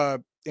 it is.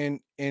 In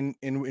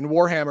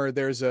Warhammer,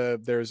 there's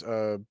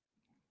a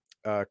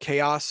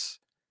chaos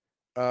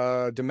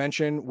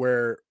dimension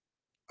where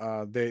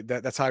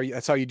that's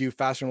how you do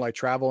faster than light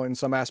travel in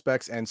some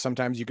aspects, and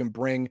sometimes you can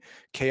bring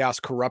chaos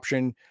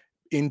corruption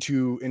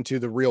into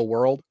the real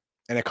world,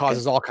 and it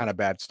causes all kind of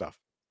bad stuff.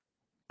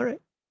 All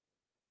right.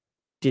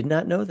 Did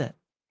not know that.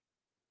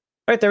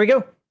 All right, there we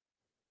go.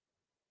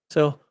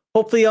 So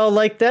hopefully y'all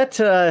like that.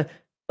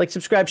 Like,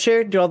 subscribe,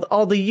 share, do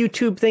all the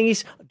YouTube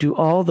thingies, do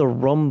all the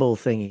Rumble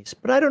thingies.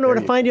 But I don't know where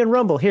to find you on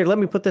Rumble. Here, let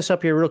me put this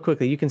up here real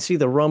quickly. You can see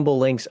the Rumble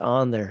links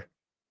on there.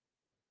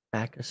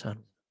 Back us on.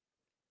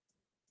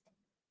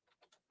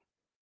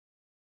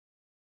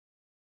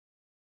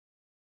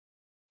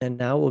 And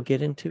now we'll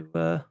get into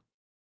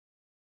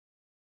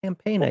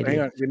campaign ideas. Hang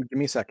on, give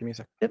me a sec.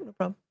 Yep, no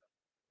problem.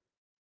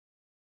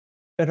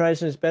 Event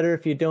Horizon is better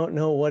if you don't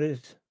know what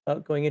is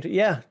going into.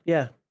 Yeah.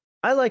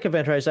 I like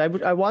Event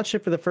Horizon. I watched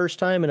it for the first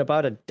time in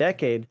about a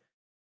decade,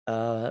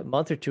 a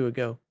month or two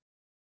ago,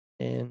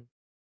 and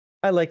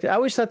I liked it. I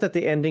always thought that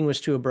the ending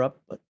was too abrupt,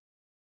 but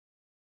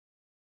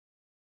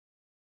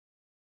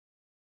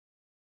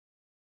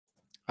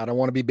I don't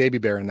want to be Baby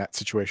Bear in that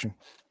situation.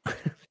 All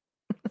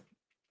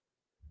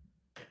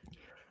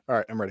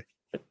right, I'm ready.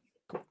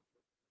 Cool.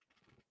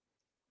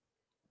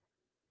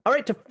 All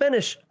right, to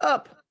finish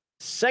up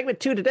segment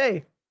 2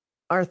 today,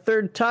 our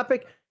third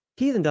topic,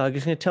 Heathen Dog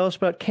is going to tell us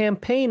about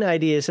campaign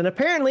ideas. And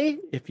apparently,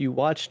 if you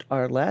watched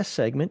our last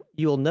segment,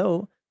 you'll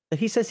know that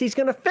he says he's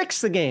going to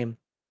fix the game.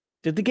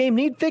 Did the game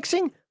need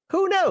fixing?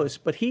 Who knows?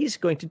 But he's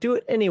going to do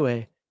it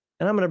anyway.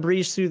 And I'm going to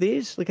breeze through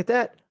these. Look at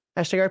that.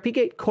 Hashtag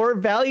RPGate. Core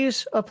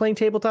values of playing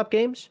tabletop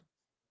games.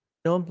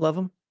 Know them, love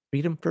them,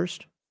 read them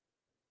first.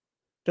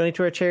 Donate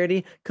to our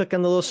charity. Click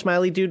on the little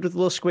smiley dude with the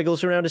little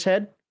squiggles around his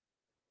head.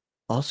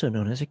 Also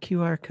known as a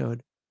QR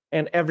code.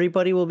 And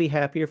everybody will be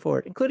happier for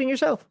it, including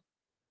yourself.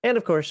 And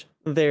of course,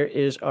 there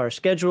is our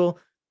schedule,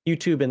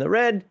 YouTube in the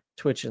red,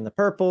 Twitch in the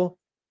purple,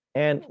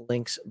 and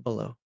links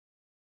below. Of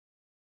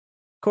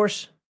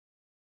course,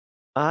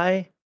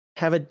 I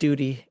have a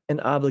duty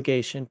and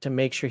obligation to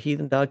make sure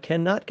Heathen Dog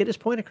cannot get his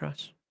point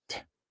across.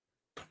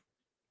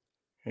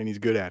 And he's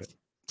good at it.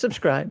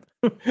 Subscribe.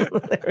 There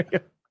we go.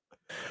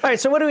 All right,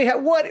 so what do we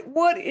have?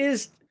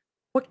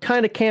 What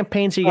kind of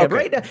campaigns do you have?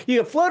 Right now, you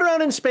can float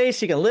around in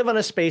space, you can live on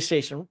a space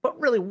station, but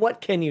really,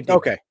 what can you do?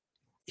 Okay,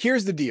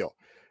 here's the deal.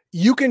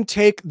 You can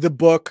take the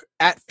book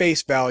at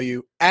face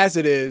value as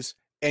it is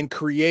and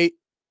create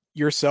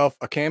yourself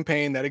a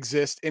campaign that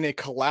exists in a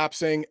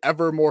collapsing,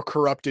 ever more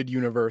corrupted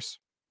universe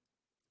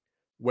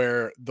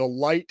where the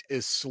light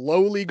is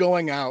slowly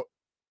going out,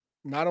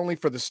 not only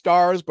for the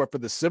stars, but for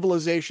the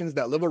civilizations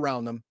that live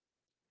around them.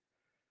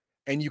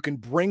 And you can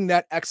bring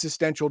that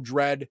existential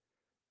dread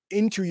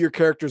into your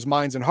characters'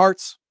 minds and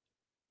hearts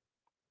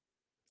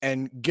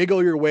and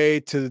giggle your way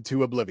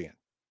to oblivion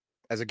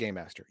as a game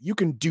master. You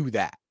can do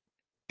that.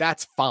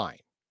 That's fine.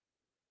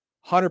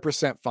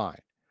 100% fine.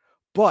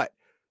 But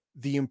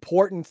the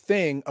important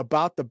thing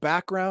about the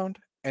background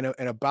and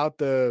about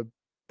the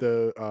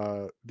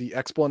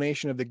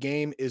explanation of the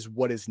game is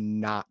what is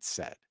not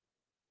said.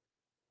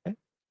 Okay.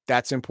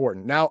 That's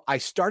important. Now, I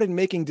started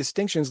making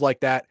distinctions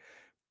like that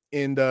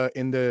in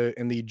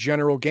the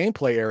general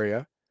gameplay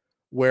area,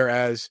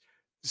 whereas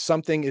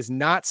something is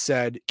not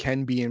said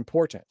can be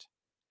important.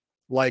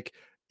 Like,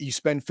 you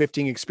spend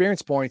 15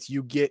 experience points,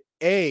 you get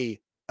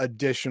a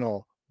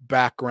additional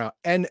background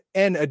and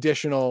an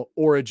additional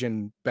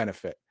origin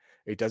benefit.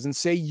 It doesn't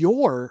say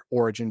your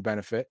origin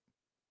benefit,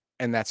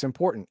 and that's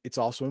important. It's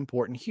also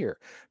important here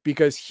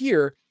because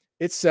here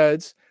it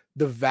says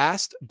the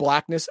vast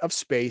blackness of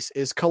space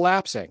is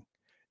collapsing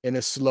in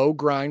a slow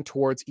grind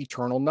towards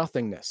eternal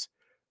nothingness.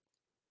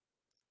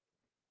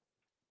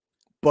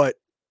 But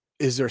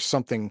is there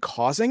something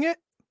causing it?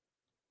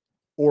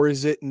 or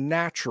is it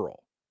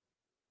natural?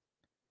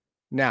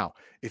 Now,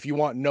 if you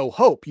want no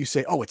hope, you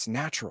say, oh, it's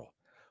natural.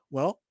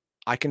 Well,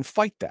 I can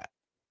fight that.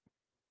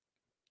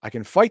 I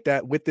can fight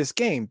that with this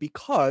game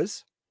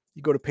because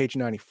you go to page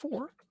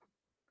 94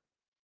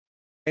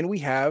 and we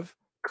have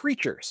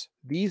creatures.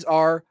 These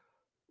are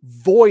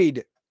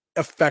void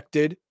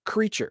affected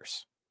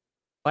creatures.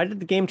 Why did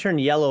the game turn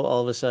yellow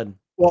all of a sudden?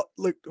 Well,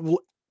 look,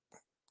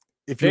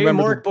 if you Very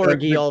remember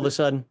Morkborgy all of a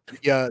sudden.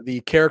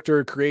 the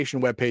character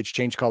creation webpage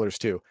changed colors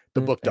too.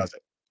 The book does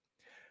it.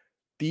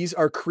 These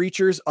are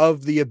creatures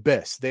of the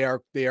abyss. They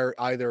are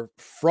either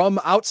from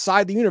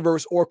outside the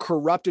universe or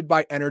corrupted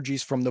by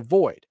energies from the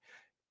void.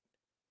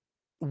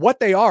 What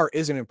they are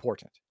isn't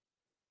important.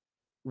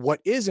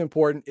 What is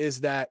important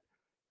is that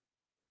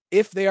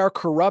if they are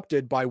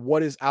corrupted by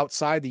what is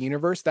outside the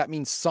universe, that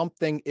means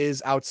something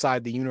is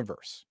outside the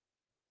universe,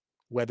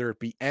 whether it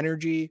be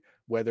energy,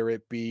 whether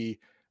it be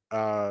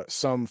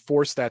some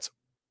force that's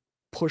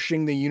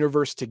pushing the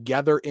universe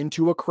together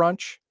into a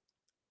crunch,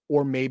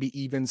 or maybe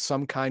even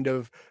some kind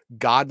of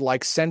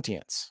godlike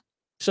sentience.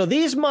 So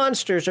these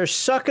monsters are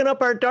sucking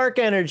up our dark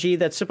energy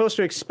that's supposed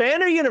to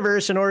expand our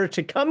universe in order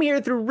to come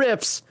here through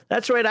rifts.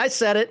 That's right, I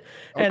said it.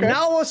 Okay. And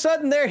now all of a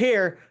sudden they're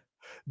here.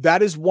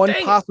 That is one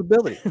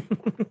possibility.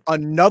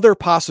 Another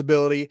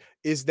possibility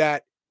is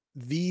that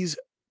these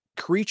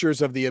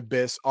creatures of the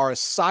abyss are a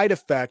side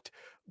effect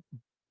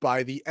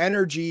by the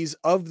energies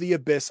of the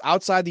abyss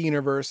outside the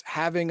universe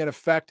having an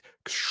effect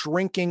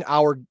shrinking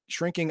our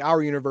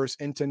universe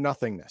into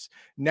nothingness.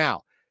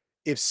 Now,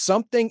 if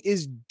something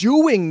is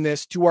doing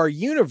this to our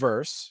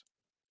universe,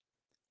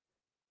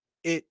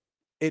 it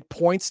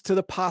points to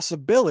the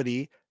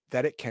possibility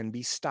that it can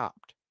be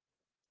stopped.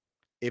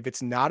 If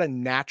it's not a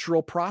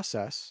natural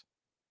process,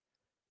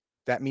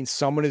 that means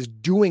someone is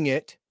doing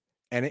it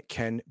and it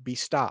can be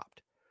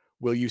stopped.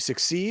 Will you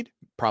succeed?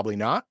 Probably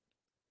not.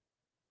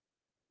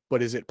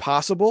 But is it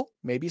possible?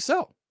 Maybe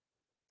so.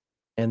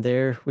 And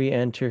there we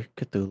enter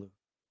Cthulhu.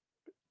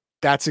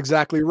 That's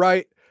exactly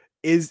right.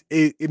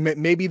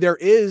 Maybe there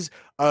is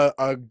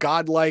a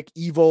godlike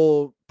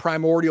evil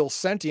primordial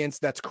sentience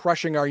that's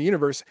crushing our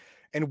universe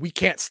and we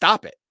can't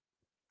stop it.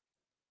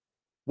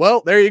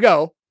 Well, there you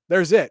go.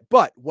 There's it.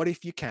 But what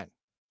if you can?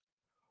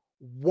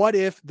 What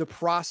if the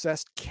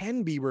process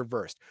can be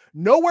reversed?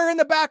 Nowhere in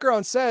the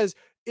background says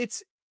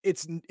it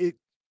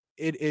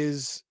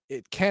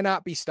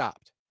cannot be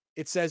stopped.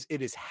 It says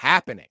it is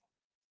happening.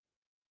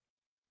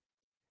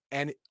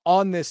 And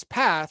on this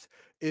path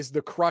is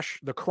the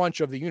crunch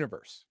of the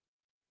universe.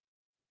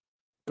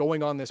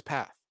 Going on this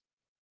path.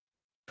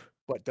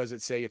 But does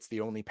it say it's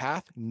the only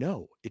path?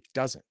 No, it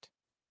doesn't.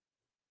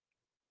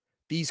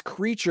 These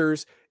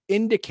creatures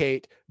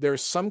indicate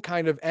there's some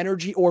kind of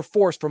energy or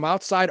force from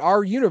outside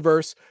our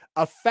universe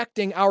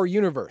affecting our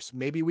universe.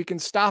 Maybe we can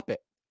stop it.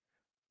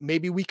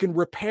 Maybe we can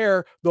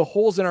repair the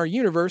holes in our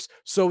universe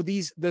so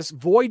this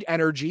void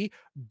energy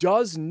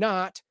does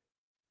not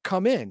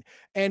come in.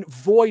 And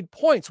void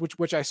points,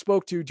 which I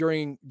spoke to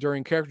during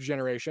character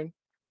generation,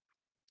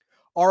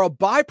 are a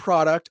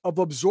byproduct of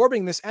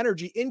absorbing this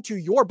energy into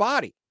your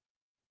body,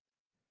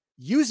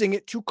 using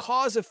it to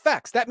cause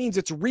effects. That means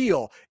it's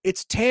real,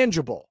 it's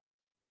tangible.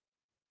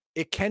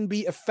 It can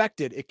be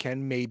affected. It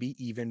can maybe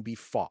even be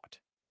fought.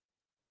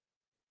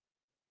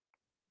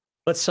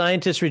 But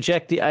scientists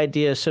reject the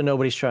idea, so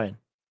nobody's trying.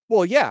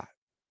 Well, yeah.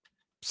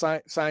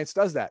 Science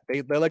does that.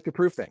 They like to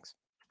prove things.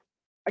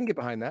 I can get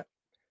behind that.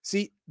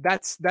 See,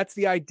 that's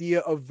the idea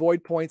of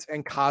void points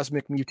and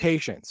cosmic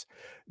mutations.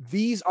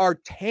 These are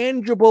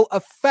tangible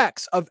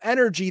effects of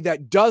energy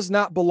that does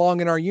not belong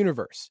in our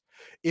universe.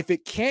 If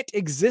it can't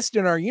exist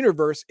in our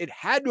universe, it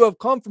had to have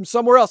come from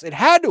somewhere else. It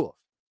had to have.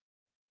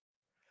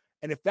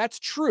 And if that's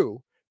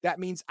true, that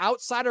means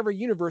outside of our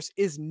universe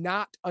is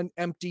not an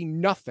empty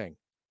nothing.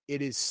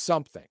 It is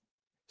something.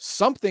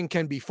 Something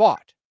can be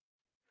fought.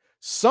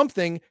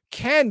 Something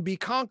can be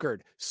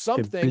conquered.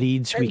 Something it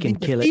bleeds, we can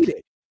kill defeated.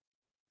 it.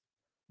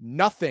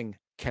 Nothing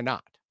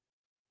cannot.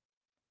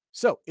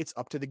 So it's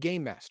up to the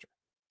game master.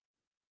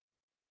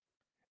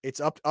 It's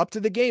up to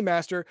the game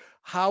master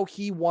how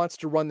he wants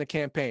to run the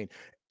campaign.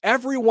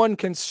 Everyone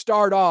can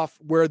start off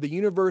where the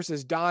universe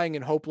is dying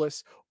and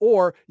hopeless,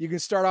 or you can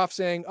start off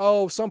saying,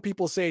 oh, some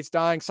people say it's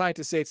dying,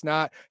 scientists say it's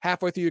not.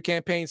 Halfway through your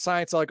campaign,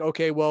 science like,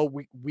 okay, well,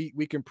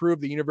 we can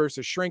prove the universe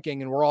is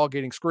shrinking and we're all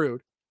getting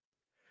screwed.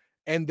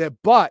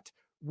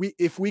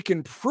 If we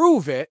can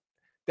prove it,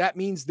 that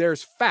means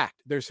there's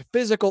fact, there's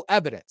physical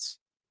evidence.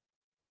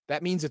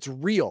 That means it's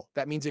real.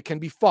 That means it can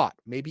be fought,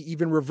 maybe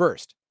even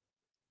reversed.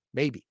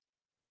 Maybe.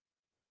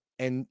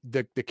 And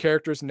the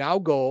character's now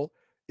goal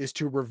is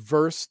to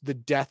reverse the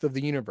death of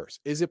the universe.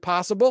 Is it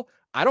possible?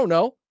 I don't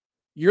know.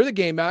 You're the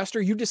game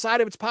master. You decide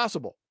if it's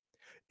possible.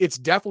 It's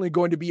definitely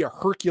going to be a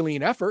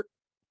Herculean effort.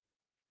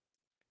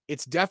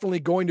 It's definitely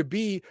going to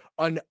be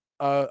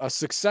a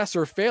success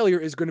or failure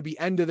is going to be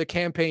end of the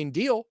campaign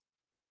deal.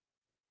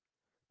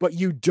 But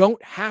you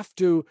don't have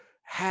to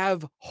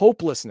have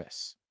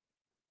hopelessness.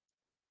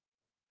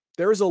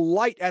 There is a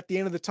light at the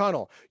end of the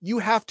tunnel. You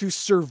have to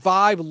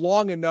survive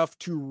long enough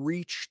to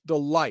reach the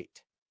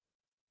light.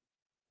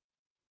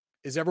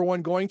 Is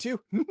everyone going to?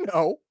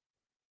 No.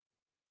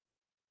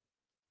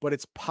 But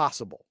it's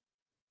possible.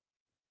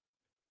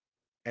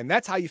 And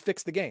that's how you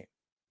fix the game.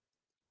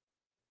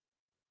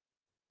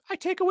 I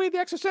take away the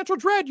existential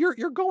dread.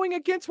 You're going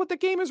against what the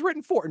game is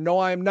written for. No,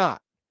 I am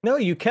not. No,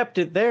 you kept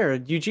it there.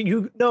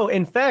 You no,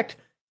 in fact,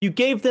 you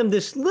gave them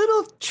this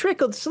little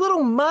trickle, this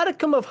little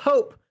modicum of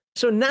hope.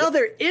 So now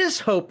there is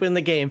hope in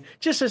the game.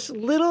 Just this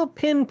little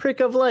pinprick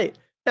of light.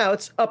 Now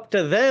it's up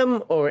to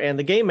them and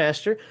the game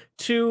master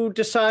to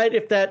decide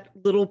if that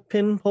little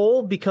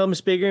pinhole becomes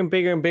bigger and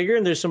bigger and bigger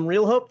and there's some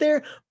real hope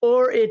there,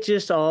 or it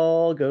just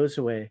all goes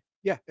away.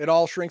 Yeah, it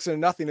all shrinks into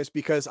nothingness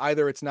because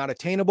either it's not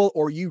attainable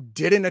or you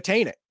didn't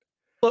attain it.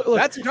 Look,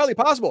 that's entirely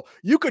possible.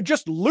 You could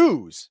just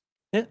lose.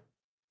 Yeah.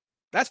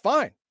 That's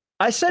fine.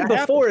 I said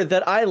before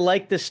that I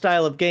like this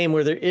style of game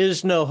where there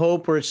is no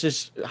hope, where it's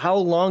just how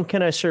long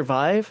can I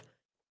survive?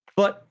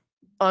 But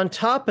on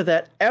top of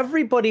that,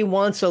 everybody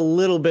wants a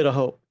little bit of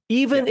hope,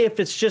 even if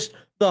it's just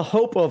the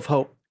hope of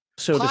hope,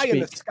 so to speak. Pie in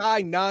the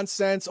sky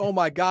nonsense. Oh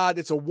my God,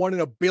 it's a 1 in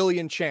a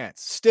billion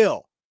chance.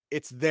 Still,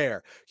 it's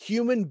there.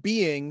 Human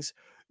beings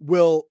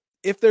will,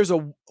 if there's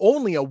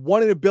only a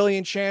 1 in a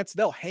billion chance,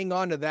 they'll hang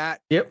on to that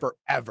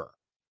forever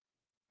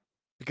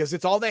because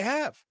it's all they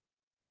have.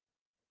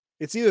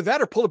 It's either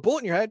that or pull a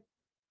bullet in your head.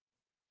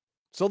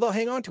 So they'll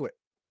hang on to it.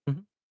 Mm-hmm.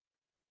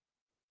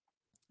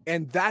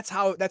 And that's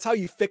how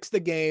you fix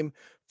the game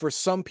for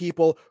some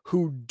people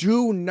who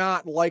do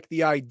not like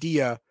the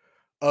idea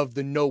of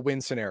the no-win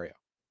scenario,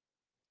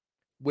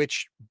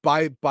 which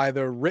by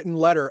the written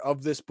letter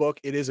of this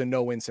book, it is a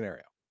no-win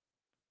scenario.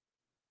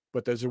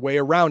 But there's a way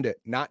around it,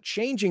 not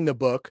changing the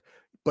book,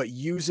 but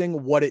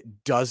using what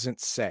it doesn't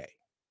say.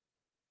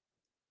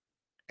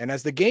 And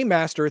as the game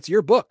master, it's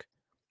your book.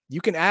 You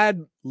can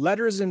add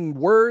letters and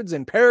words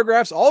and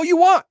paragraphs all you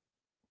want.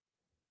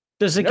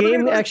 Does the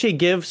game actually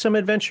give some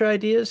adventure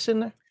ideas in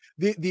there?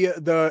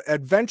 The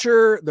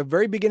adventure, the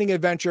very beginning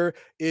adventure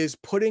is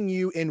putting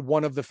you in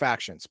one of the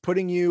factions,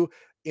 putting you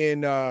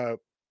in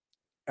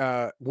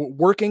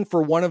working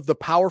for one of the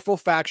powerful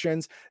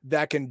factions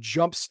that can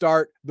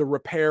jumpstart the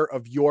repair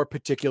of your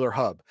particular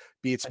hub,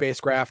 be it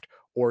spacecraft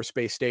or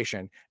space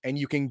station, and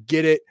you can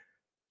get it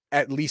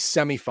at least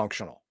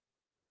semi-functional.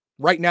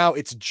 Right now,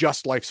 it's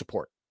just life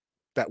support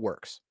that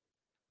works.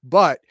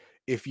 But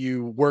if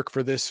you work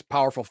for this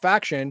powerful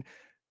faction,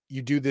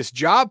 you do this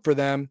job for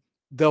them,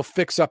 they'll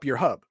fix up your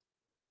hub.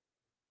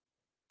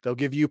 They'll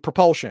give you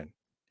propulsion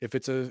if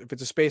it's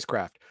a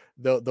spacecraft.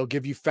 They'll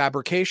give you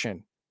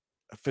fabrication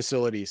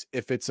facilities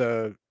if it's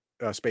a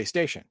space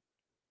station.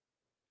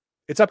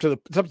 It's up to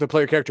the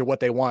player character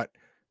what they want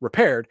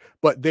repaired,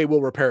 but they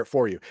will repair it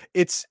for you.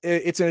 It's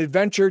an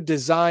adventure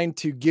designed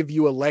to give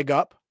you a leg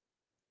up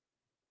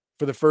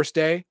for the first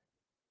day,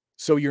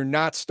 so you're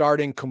not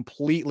starting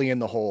completely in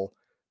the hole,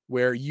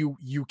 where you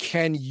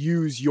can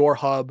use your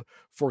hub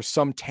for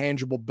some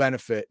tangible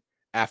benefit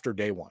after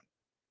day one.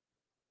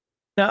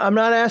 Now, I'm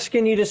not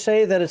asking you to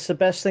say that it's the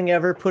best thing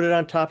ever, put it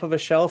on top of a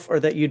shelf,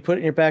 or that you'd put it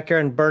in your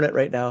backyard and burn it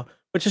right now.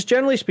 But just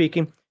generally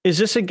speaking, is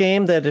this a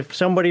game that if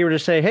somebody were to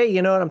say, hey,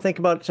 you know what, I'm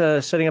thinking about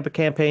setting up a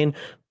campaign,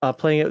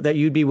 playing it, that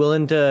you'd be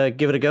willing to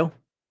give it a go?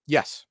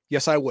 Yes.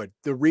 Yes, I would.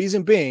 The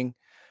reason being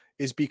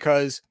is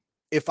because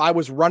if I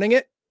was running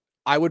it,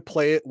 I would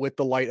play it with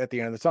the light at the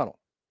end of the tunnel.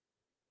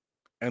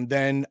 And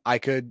then I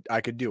could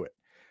do it.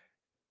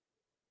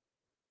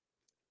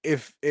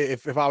 If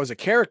I was a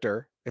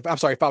character, if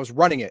I was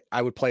running it,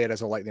 I would play it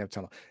as a light at the end of the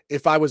tunnel.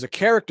 If I was a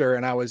character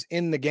and I was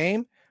in the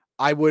game,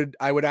 I would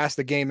ask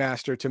the game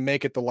master to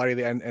make it the light at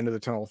the end of the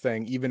tunnel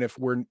thing, even if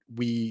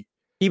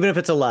even if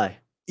it's a lie.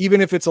 Even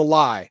if it's a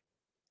lie.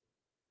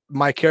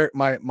 My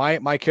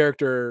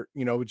character,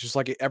 you know, just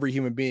like every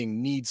human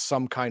being, needs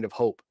some kind of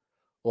hope,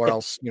 or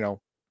else, you know,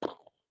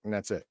 and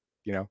that's it,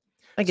 you know.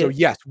 So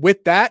yes,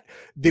 with that,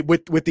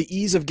 with the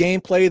ease of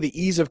gameplay,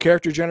 the ease of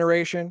character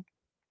generation,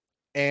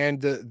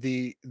 and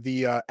the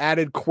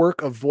added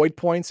quirk of void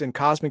points and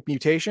cosmic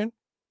mutation,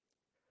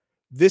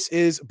 this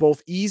is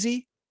both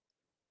easy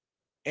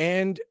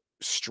and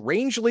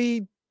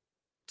strangely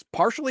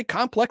partially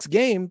complex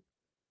game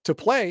to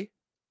play,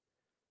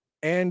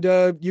 and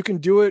you can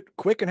do it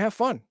quick and have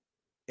fun,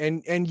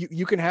 and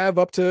you can have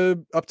up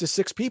to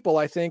 6 people,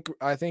 I think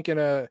in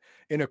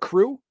a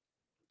crew,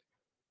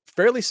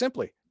 fairly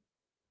simply.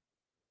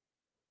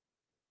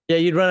 Yeah,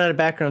 you'd run out of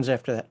backgrounds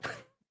after that.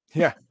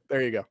 Yeah,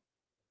 there you go.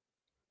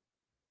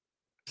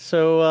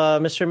 So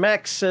Mr.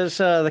 Max says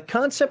the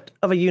concept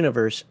of a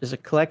universe is a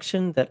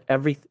collection that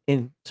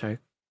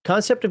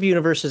concept of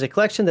universe is a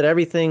collection that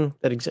everything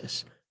that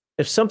exists.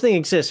 If something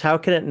exists, how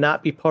can it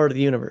not be part of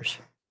the universe?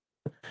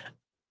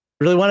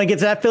 Really want to get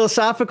that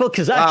philosophical?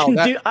 Because I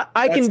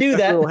can do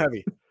that. A little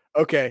heavy.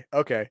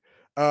 Okay.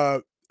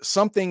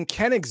 Something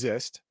can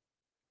exist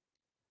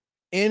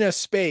in a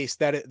space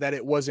that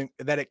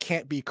it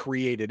can't be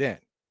created in.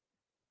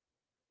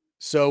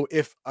 So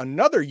if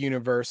another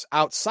universe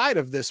outside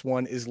of this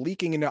one is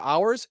leaking into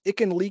ours, it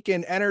can leak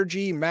in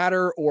energy,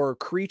 matter, or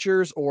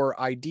creatures or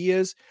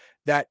ideas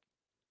that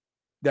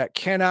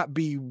cannot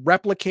be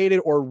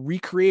replicated or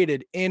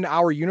recreated in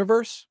our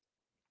universe.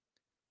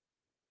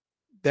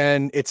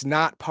 then it's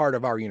not part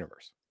of our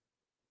universe.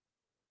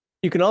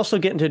 You can also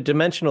get into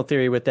dimensional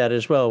theory with that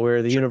as well,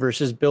 where the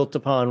universe is built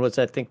upon what's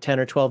I think 10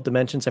 or 12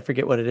 dimensions. I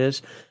forget what it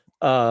is.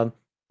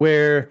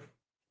 Where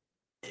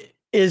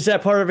is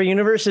that part of a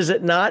universe? Is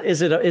it not?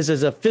 Is it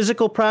a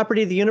physical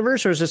property of the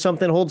universe, or is it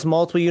something that holds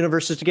multiple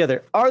universes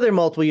together? Are there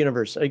multiple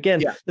universes? Again,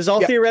 this is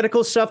all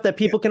theoretical stuff that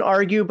people can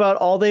argue about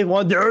all they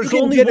want. There's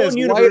only one as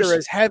universe. light or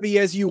as heavy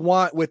as you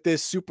want with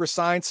this super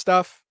science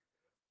stuff,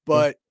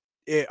 but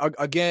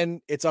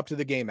again, it's up to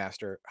the game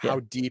master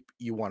how deep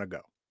you want to go.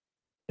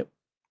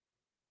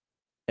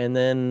 And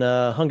then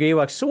Hungry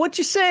Ewok. So what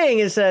you're saying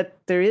is that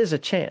there is a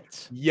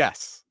chance.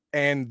 Yes.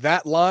 And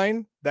that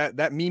line,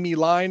 that Mimi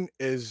line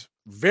is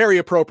very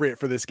appropriate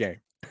for this game.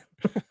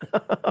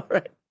 All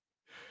right.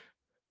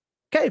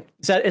 Okay.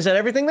 Is that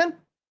everything then?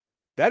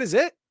 That is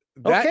it.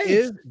 That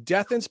is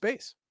Death in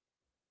Space.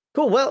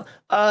 Cool. Well,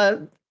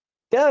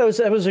 that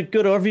was a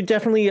good overview.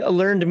 Definitely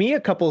learned me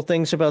a couple of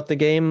things about the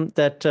game.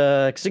 That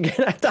because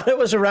again, I thought it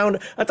was on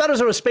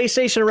a space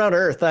station around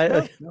Earth.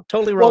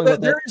 Totally wrong. Well,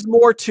 there is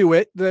more to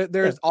it.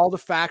 There's all the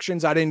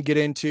factions I didn't get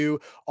into,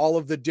 all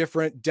of the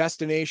different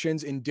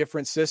destinations in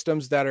different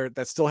systems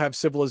that still have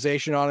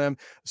civilization on them.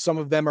 Some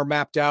of them are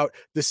mapped out.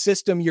 The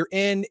system you're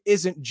in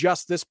isn't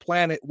just this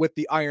planet with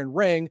the iron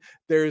ring.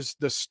 There's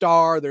the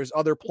star. There's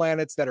other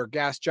planets that are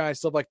gas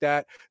giants, stuff like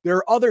that. There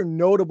are other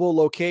notable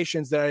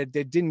locations that I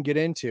didn't get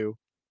into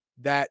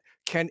that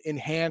can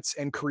enhance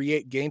and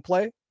create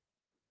gameplay,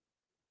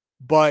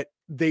 but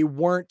they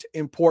weren't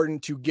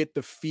important to get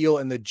the feel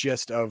and the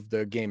gist of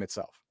the game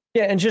itself.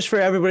 Yeah, and just for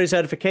everybody's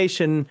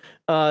edification,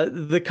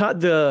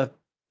 the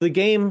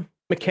game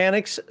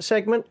mechanics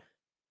segment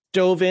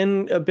dove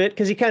in a bit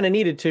because he kind of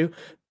needed to.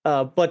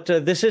 But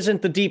this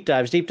isn't the deep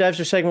dives. Deep dives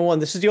are segment 1.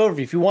 This is the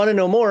overview. If you want to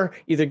know more,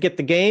 either get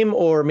the game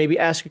or maybe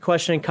ask a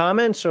question in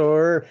comments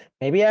or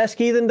maybe ask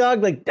Heathen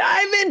Dog, like,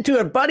 dive into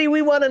it, buddy.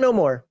 We want to know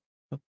more.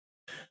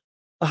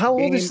 How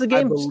old is the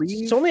game?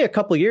 It's only a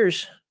couple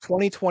years.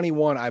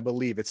 2021, I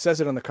believe. It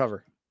says it on the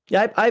cover.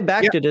 Yeah, I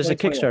backed it as a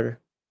Kickstarter.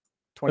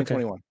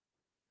 2021. Okay.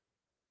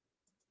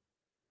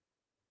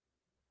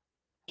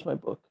 Here's my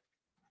book.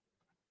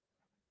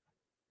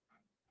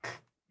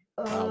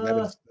 That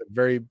is a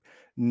very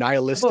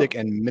nihilistic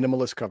and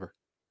minimalist cover.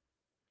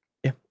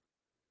 Yeah.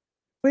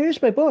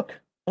 Where's my book?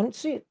 I don't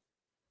see it.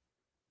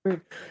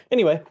 Weird.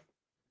 Anyway. All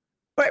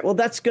right. Well,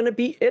 that's going to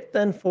be it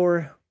then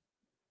for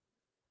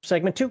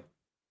segment 2.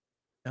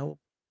 Now we'll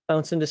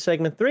bounce into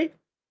segment 3.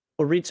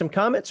 We'll read some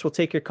comments. We'll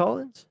take your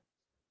call-ins.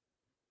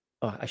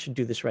 Oh, I should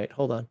do this right.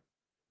 Hold on.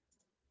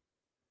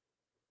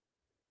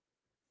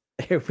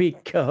 There we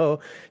go.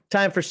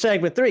 Time for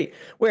segment 3,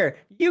 where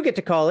you get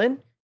to call in,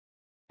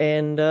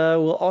 and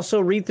we'll also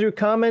read through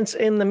comments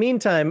in the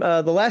meantime.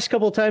 The last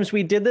couple of times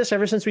we did this,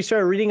 ever since we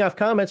started reading off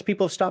comments,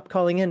 people have stopped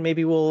calling in.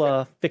 Maybe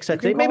we'll fix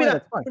that today. Maybe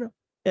not.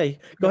 Yeah,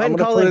 go ahead and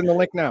call in. Put it in the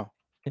link now.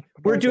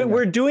 We're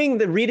doing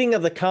the reading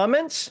of the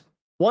comments.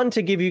 One,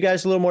 to give you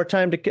guys a little more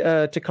time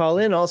to call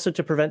in, also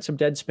to prevent some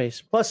dead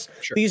space. Plus,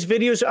 these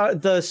videos,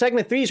 the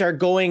segment 3s are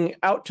going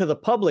out to the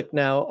public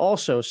now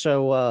also.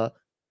 So,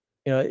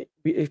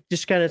 it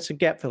just kind of, it's a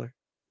gap filler.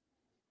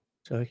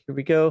 So here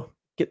we go.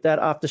 Get that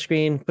off the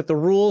screen. Put the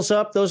rules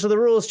up. Those are the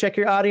rules. Check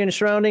your audio and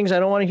surroundings. I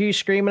don't want to hear you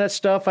screaming at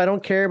stuff. I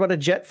don't care about a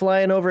jet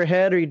flying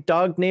overhead or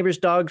your neighbor's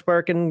dogs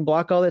barking.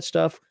 Block all that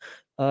stuff.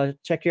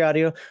 Check your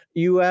audio.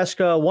 You ask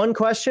one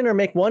question or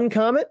make one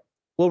comment.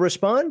 We'll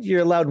respond.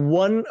 You're allowed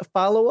one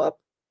follow-up,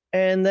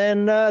 and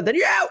then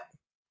you're out.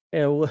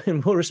 And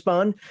we'll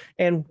respond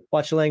and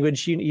watch the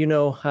language. You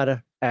know how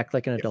to act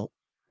like an adult.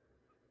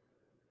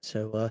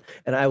 So,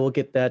 and I will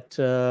get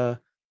that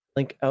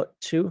link out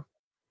to.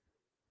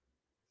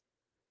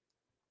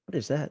 What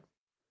is that?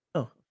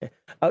 Oh, okay.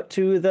 Out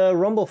to the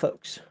Rumble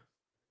folks.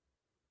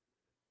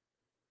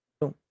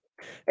 Boom.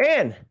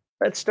 And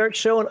let's start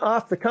showing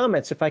off the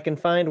comments. If I can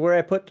find where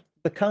I put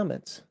the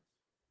comments.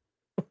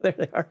 There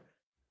they are.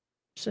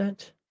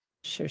 Percent.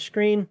 Share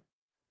screen.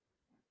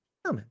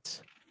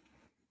 Comments.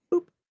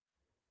 Boop.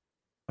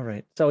 All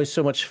right. It's always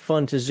so much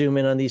fun to zoom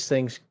in on these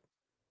things.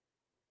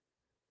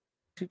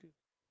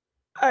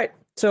 All right.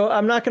 So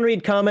I'm not going to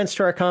read comments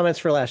to our comments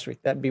for last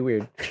week. That'd be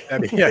weird.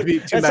 That'd be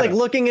too That's like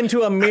looking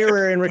into a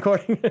mirror and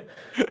recording.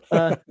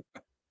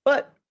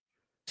 But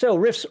so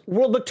Riff's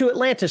World Book 2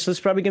 Atlantis. This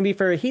is probably going to be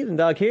for a Heathen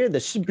Dog here. The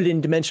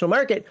split dimensional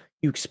market.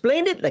 You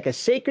explained it like a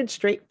sacred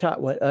straight talk.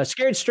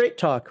 Scared straight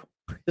talk.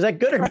 Is that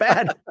good or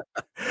bad?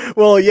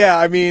 Well, yeah.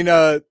 I mean,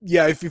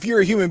 if you're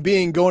a human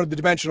being going to the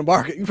dimensional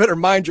market, you better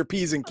mind your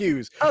P's and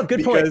Q's. Oh,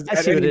 good point.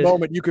 Because at any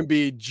moment you can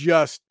be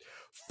just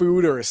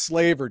food or a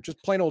slave or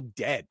just plain old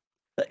dead.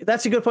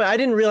 That's a good point. I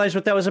didn't realize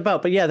what that was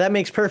about, but yeah, that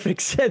makes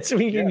perfect sense. I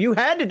mean, you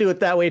had to do it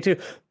that way too.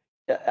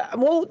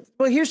 Well,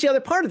 here's the other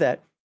part of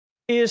that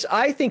is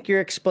I think you're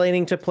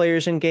explaining to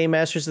players and game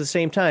masters at the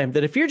same time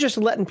that if you're just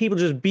letting people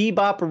just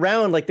bebop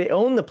around like they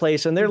own the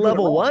place and they're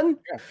level 1,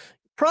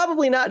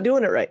 probably not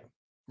doing it right.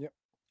 Yep.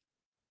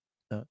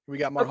 We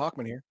got Mark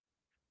Hawkman here.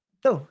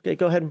 Oh, okay.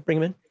 Go ahead and bring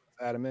him in.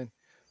 Add him in.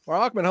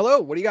 Mark Hawkman,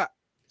 hello. What do you got?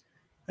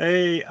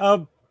 Hey,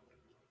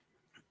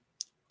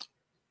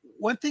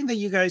 one thing that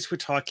you guys were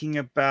talking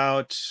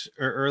about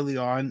early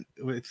on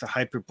with the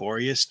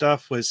Hyperborea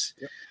stuff was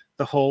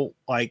the whole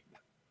like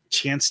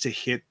chance to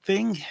hit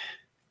thing.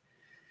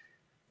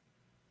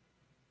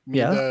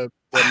 The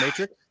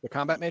matrix, the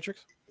combat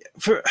matrix.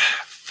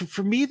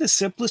 For me, the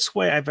simplest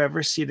way I've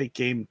ever seen a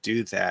game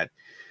do that,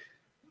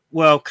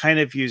 well, kind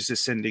of use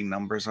ascending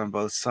numbers on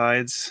both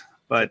sides,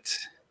 but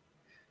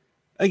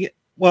again,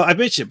 well, I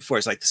mentioned it before,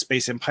 it's like the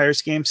Space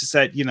Empires games, is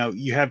that,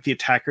 you have the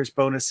attackers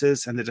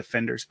bonuses and the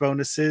defenders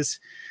bonuses.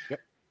 Yep.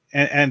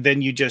 And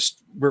then you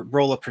just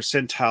roll a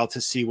percentile to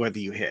see whether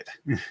you hit.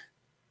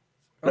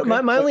 Okay.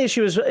 My only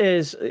issue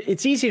is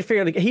it's easy to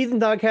figure out. Like, Heathen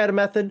Dog had a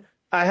method.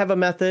 I have a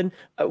method.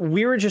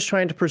 We were just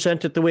trying to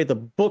present it the way the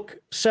book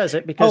says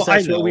it, because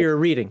that's what we were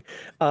reading.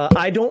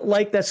 I don't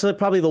like that's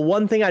probably the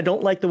one thing I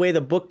don't like the way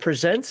the book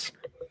presents,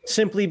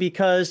 simply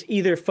because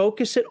either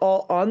focus it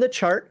all on the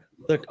chart,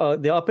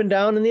 the up and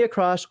down and the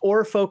across,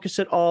 or focus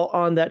it all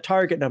on that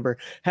target number.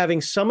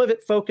 Having some of it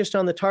focused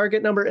on the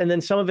target number and then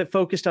some of it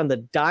focused on the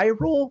die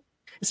roll,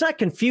 it's not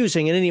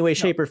confusing in any way,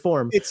 shape, or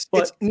form. It's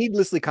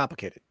needlessly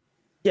complicated.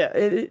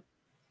 Yeah.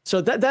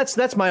 So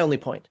that's my only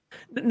point.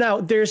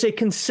 Now, there's a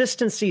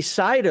consistency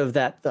side of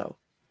that, though.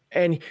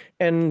 And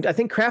I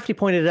think Crafty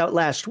pointed it out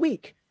last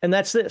week, and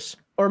that's this.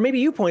 Or maybe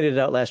you pointed it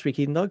out last week,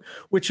 Eden Dog,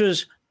 which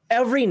was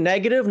every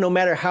negative, no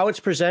matter how it's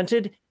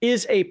presented,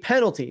 is a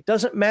penalty.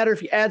 Doesn't matter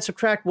if you add,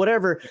 subtract,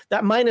 whatever.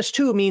 That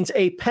 -2 means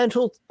a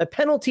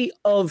penalty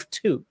of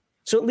 2.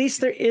 So at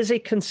least there is a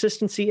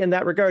consistency in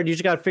that regard. You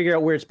just got to figure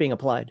out where it's being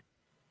applied.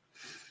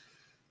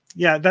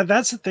 Yeah,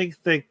 that's the thing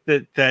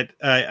that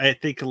I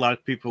think a lot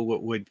of people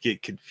would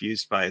get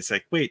confused by. It's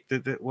like, wait,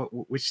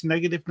 which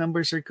negative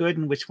numbers are good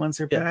and which ones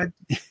are bad?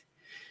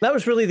 That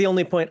was really the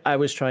only point I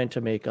was trying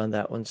to make on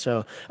that one.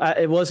 So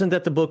it wasn't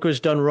that the book was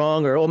done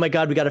wrong or, oh my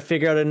God, we got to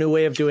figure out a new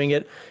way of doing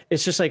it.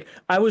 It's just like,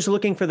 I was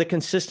looking for the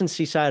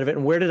consistency side of it.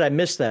 And where did I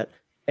miss that?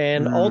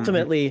 And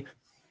ultimately,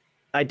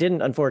 I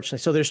didn't, unfortunately.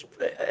 So there's,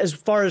 as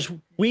far as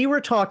we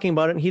were talking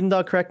about it, and Heathen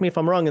Dog, correct me if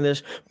I'm wrong in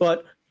this,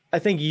 but I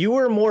think you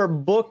were more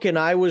book and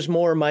I was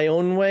more my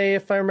own way,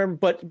 if I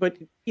remember, but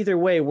either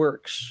way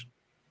works.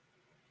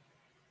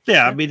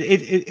 Yeah, I mean,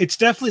 it's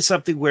definitely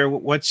something where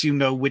once you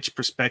know which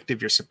perspective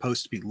you're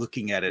supposed to be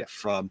looking at it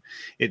from,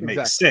 it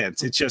makes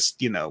sense. It's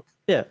just,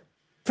 Yeah.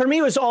 For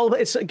me,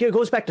 it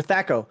goes back to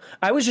THACO.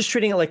 I was just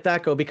treating it like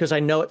THACO because I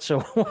know it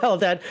so well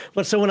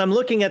but so when I'm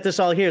looking at this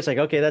all here, it's like,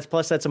 okay, that's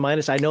plus, that's a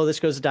minus. I know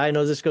this goes to die. I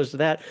know this goes to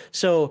that.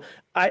 So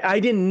I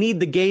didn't need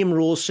the game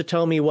rules to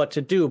tell me what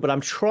to do, but I'm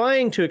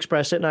trying to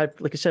express it. And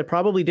like I said,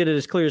 probably did it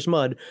as clear as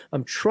mud.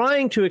 I'm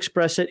trying to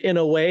express it in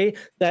a way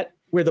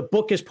where the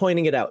book is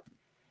pointing it out.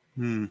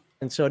 And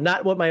so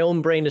not what my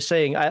own brain is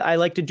saying. I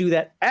like to do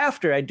that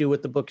after I do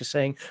what the book is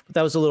saying, but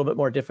that was a little bit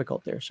more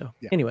difficult there. So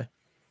anyway.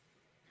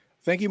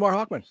 Thank you, Mark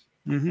Hockman.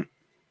 All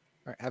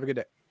right. Have a good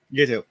day.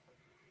 You too.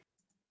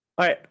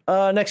 All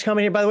right. Next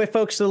comment here, by the way,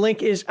 folks, the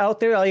link is out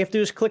there. All you have to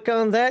do is click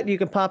on that. You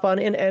can pop on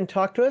in and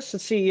talk to us.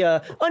 Let's see.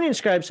 Onion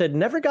Scribe said,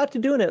 never got to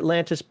do an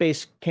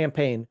Atlantis-based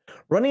campaign.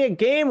 Running a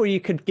game where you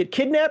could get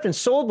kidnapped and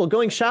sold while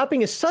going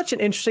shopping is such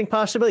an interesting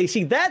possibility.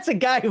 See, that's a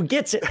guy who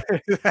gets it.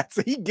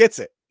 He gets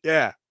it.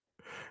 Yeah.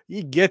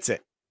 He gets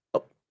it.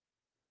 Oh.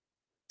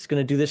 It's going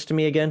to do this to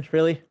me again?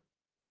 Really?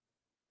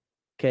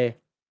 Okay.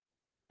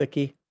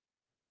 Clicky.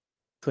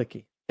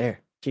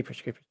 There.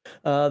 Jeepers creepers.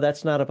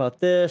 That's not about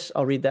this.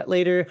 I'll read that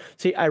later.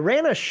 See, I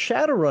ran a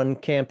Shadowrun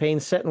campaign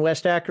set in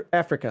West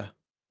Africa.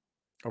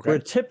 Okay.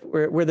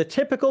 Where the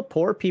typical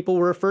poor people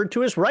were referred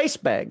to as rice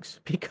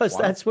bags because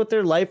that's what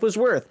their life was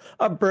worth.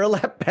 A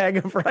burlap bag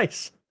of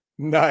rice.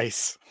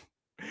 Nice.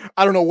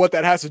 I don't know what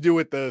that has to do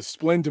with the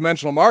splint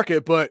dimensional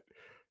market, but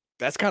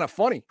that's kind of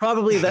funny.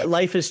 Probably that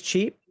life is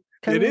cheap.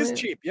 It is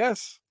cheap,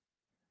 yes.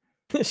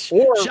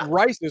 Or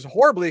rice is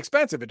horribly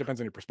expensive. It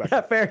depends on your perspective.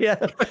 Yeah, fair,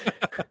 yeah.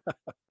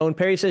 Owen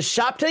Perry says,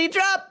 shop till you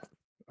drop.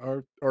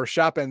 Or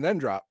shop and then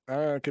drop.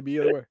 It could be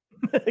either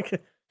way.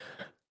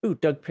 Ooh,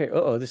 Doug Perry.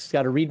 This has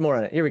got to read more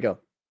on it. Here we go.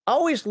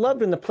 Always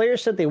loved when the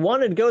players said they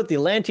wanted to go at the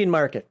Atlantean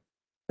market.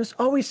 It was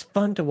always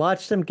fun to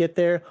watch them get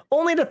there,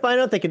 only to find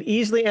out they could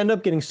easily end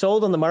up getting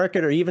sold on the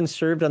market or even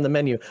served on the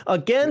menu.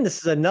 Again, this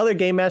is another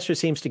game master who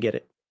seems to get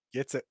it.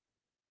 Gets it.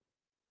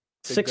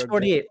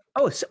 648.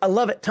 Oh, I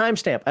love it.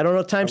 Timestamp. I don't know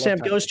what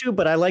timestamp goes to,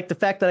 but I like the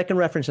fact that I can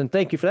reference and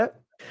thank you for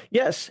that.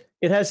 Yes,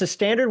 it has a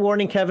standard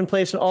warning Kevin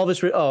placed in all of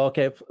his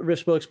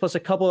Rift books, plus a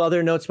couple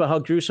other notes about how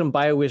gruesome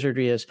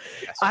biowizardry is.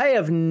 Yes. I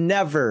have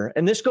never,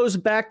 and this goes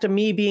back to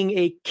me being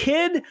a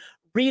kid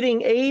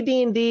reading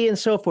AD&D and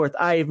so forth.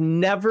 I've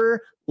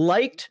never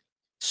liked,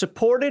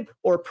 supported,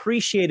 or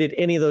appreciated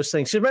any of those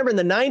things. So remember in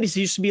the 90s, it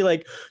used to be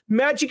like,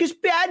 magic is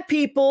bad,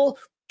 people.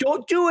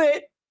 Don't do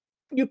it.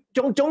 You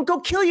don't go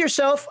kill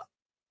yourself.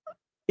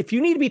 If you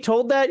need to be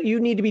told that, you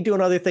need to be doing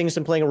other things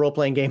than playing a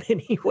role-playing game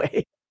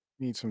anyway.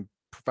 Need some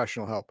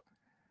professional help.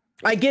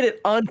 I get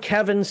it on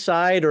Kevin's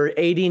side or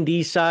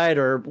AD&D side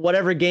or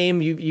whatever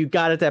game you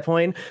got at that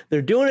point.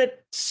 They're doing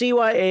it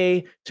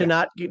CYA to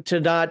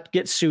not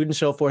get sued and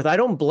so forth. I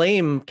don't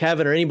blame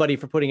Kevin or anybody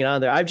for putting it on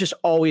there. I've just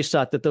always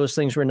thought that those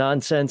things were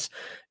nonsense.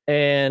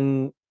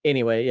 And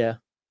anyway, yeah.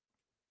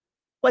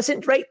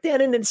 Wasn't right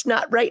then and it's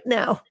not right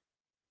now.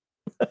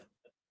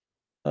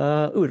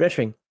 Red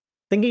string.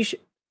 Think you should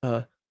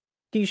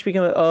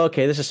become oh,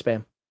 okay, this is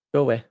spam.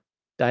 Go away.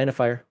 Die in a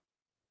fire.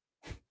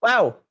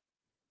 Wow.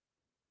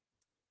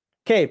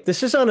 Okay,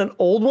 this is on an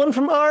old one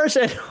from ours,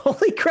 and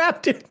holy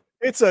crap, dude.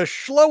 It's a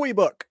Schloey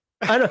book.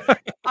 I know.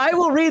 I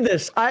will read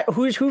this.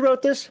 Who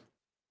wrote this?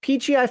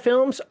 PGI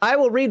Films. I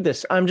will read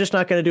this. I'm just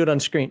not going to do it on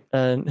screen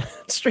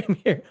stream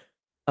here.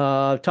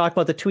 Talk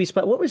about the 2E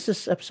spot. What was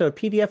this episode?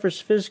 PDF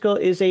versus physical.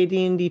 Is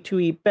AD&D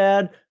 2E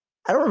bad?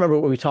 I don't remember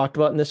what we talked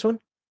about in this one.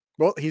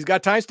 Well, he's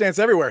got timestamps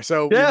everywhere,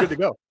 so you're good to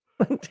go.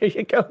 There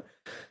you go.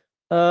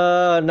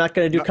 Not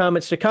going to do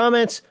comments to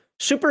comments.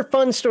 Super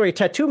fun story.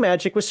 Tattoo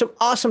magic with some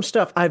awesome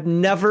stuff. I've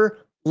never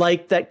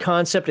liked that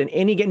concept in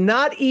any game.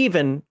 Not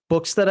even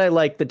books that I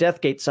like, the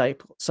Deathgate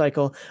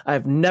cycle.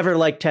 I've never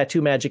liked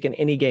tattoo magic in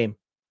any game.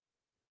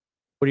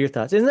 What are your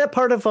thoughts? Isn't that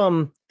part of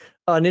Ninjas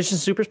and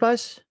Super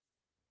Spies?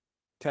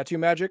 Tattoo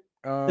magic?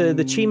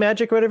 The chi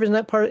magic or whatever, isn't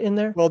that part in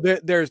there? Well,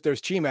 there's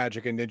chi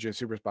magic in Ninja and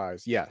Super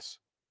Spies, yes.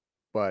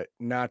 But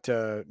not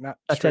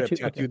straight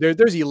tattoo. Okay.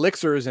 There's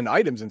elixirs and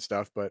items and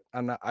stuff, but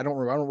I don't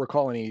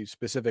recall any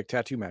specific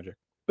tattoo magic.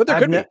 But there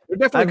could be.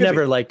 I've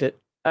never liked it.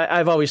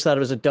 I've always thought it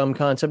was a dumb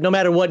concept, no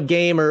matter what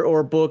game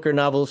or book or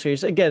novel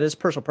series. Again, it's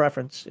personal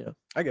preference. You know.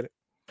 I get it.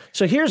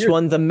 So here's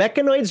one: the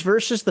Mechanoids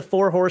versus the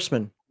Four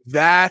Horsemen.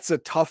 That's a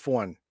tough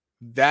one.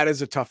 That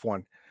is a tough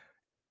one.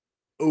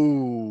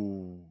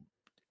 Ooh,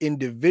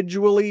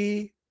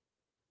 individually,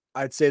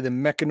 I'd say the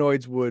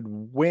Mechanoids would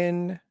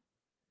win,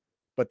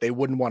 but they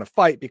wouldn't want to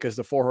fight because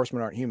the Four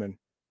Horsemen aren't human.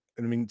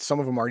 I mean, some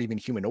of them aren't even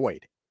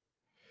humanoid.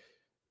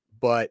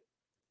 But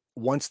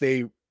once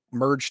they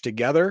merge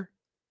together,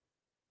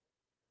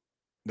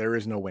 there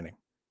is no winning.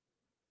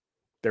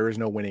 There is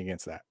no winning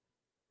against that.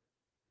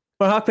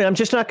 Well, Hawkman, I'm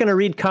just not going to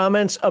read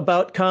comments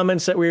about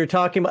comments that we were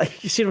talking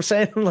about. You see what I'm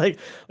saying? Like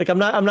I'm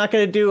not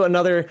going to do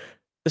another.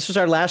 This was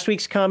our last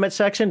week's comment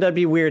section. That'd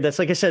be weird. That's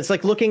like I said, it's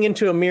like looking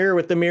into a mirror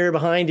with the mirror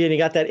behind you, and you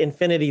got that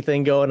infinity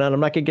thing going on. I'm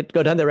not going to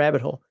go down the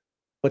rabbit hole,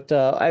 but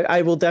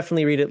I will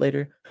definitely read it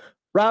later.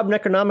 Rob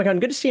Necronomicon,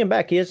 good to see him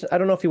back. I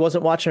don't know if he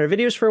wasn't watching our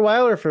videos for a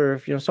while or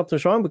if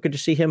something's wrong, but good to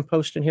see him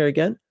posting here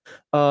again.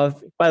 By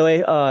the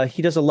way,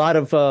 he does a lot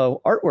of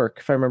artwork,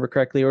 if I remember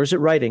correctly, or is it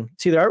writing?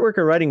 It's either artwork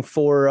or writing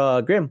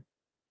for Grimm.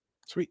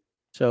 Sweet.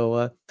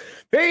 So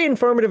very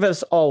informative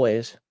as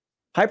always.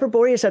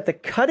 Hyperborea is at the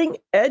cutting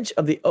edge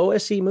of the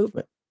OSE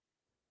movement.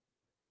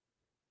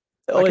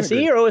 The OSE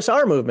or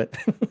OSR movement?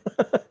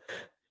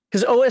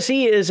 Because OSE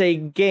is a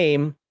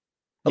game.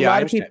 A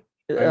lot of people.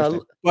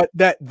 But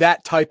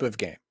that type of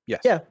game,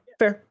 yes. Yeah,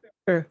 fair.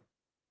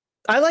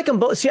 I like them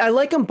both. See, I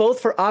like them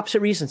both for opposite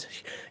reasons.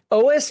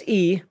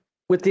 OSE,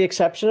 with the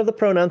exception of the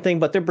pronoun thing,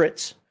 but they're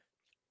Brits,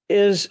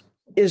 is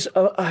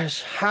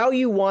how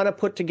you want to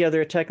put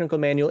together a technical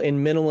manual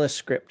in minimalist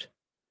script.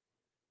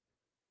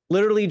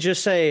 Literally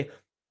just say,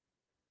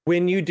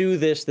 when you do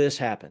this, this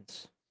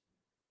happens.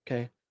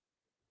 Okay.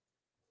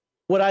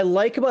 What I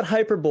like about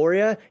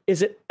Hyperborea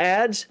is it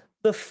adds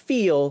the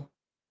feel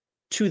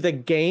to the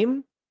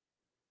game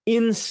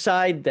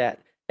inside that.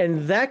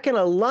 And that can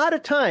a lot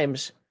of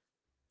times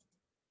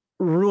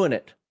ruin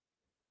it.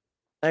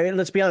 I mean,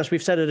 let's be honest.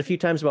 We've said it a few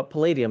times about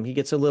Palladium. He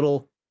gets a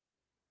little,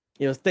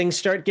 things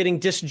start getting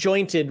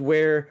disjointed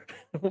where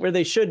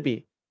they should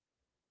be.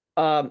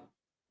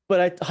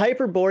 But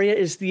Hyperborea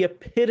is the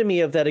epitome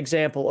of that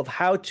example of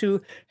how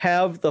to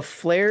have the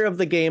flair of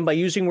the game by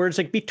using words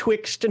like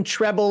betwixt and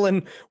treble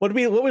and what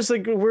was the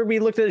word we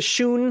looked at?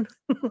 Shoon?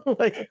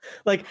 what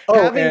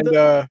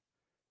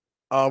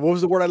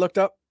was the word I looked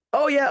up?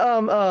 Oh yeah,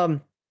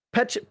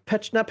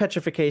 not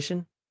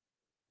petrification.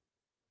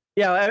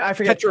 Yeah, I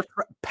forget.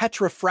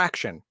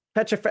 Petrifaction.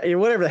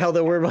 Whatever the hell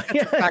the word was.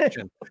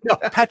 Petrifaction. No,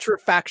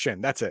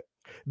 petrifaction. That's it.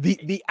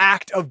 The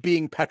act of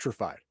being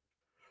petrified.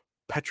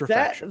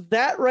 Petrifaction.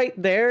 That right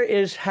there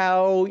is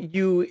how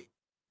you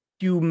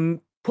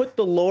put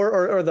the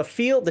lore or the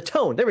feel, the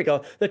tone. There we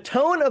go. The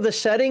tone of the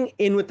setting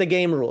in with the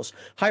game rules.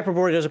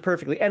 Hyperborea does it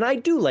perfectly, and I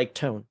do like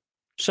tone.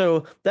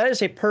 So that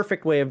is a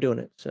perfect way of doing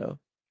it. So.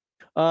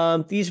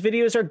 These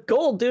videos are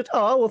gold, dude.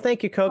 Oh, well,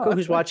 thank you, Coco,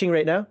 who's watching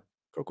right now.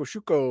 Coco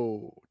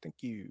Shuko. Thank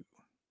you.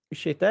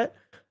 Appreciate that.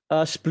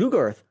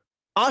 Splugorth.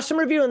 Awesome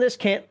review on this.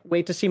 Can't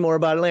wait to see more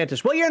about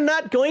Atlantis. Well, you're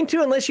not going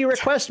to unless you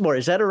request more.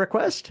 Is that a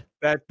request?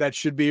 That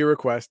should be a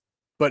request,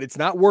 but it's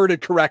not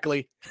worded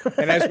correctly.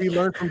 And as we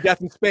learned from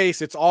Death in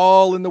Space, it's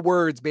all in the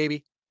words,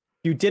 baby.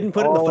 You didn't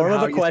put it in the form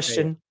of a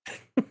question.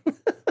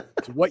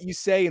 It's what you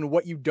say and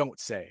what you don't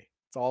say.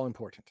 It's all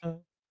important.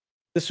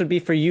 This would be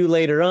for you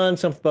later on.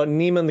 Something about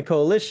Nima and the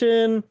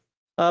Coalition.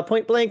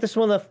 Point blank, this is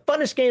one of the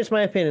funnest games, in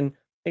my opinion.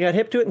 I got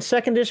hip to it in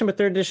second edition, but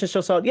third edition is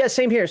still solid. Yeah,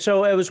 same here.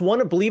 So it was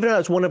believe it or not, it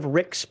was one of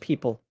Rick's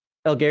people,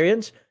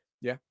 Elgarians.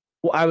 Yeah.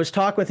 Well, I was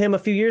talking with him a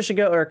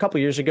couple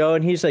years ago,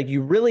 and he's like,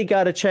 you really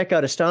got to check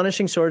out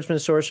Astonishing Swordsman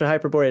Sorcerer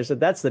Hyperborea. I said,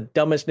 that's the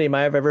dumbest name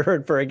I've ever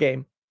heard for a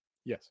game.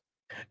 Yes.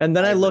 And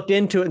then I looked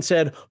into it and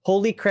said,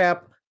 holy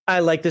crap, I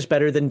like this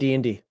better than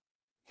D&D.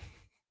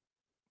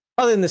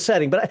 other than the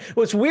setting. But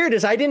what's weird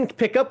is I didn't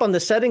pick up on the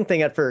setting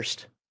thing at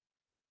first.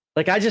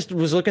 Like, I just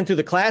was looking through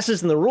the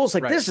classes and the rules,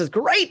 like, this is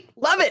great.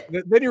 Love it.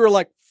 Then you were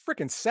like,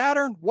 freaking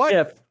Saturn? What?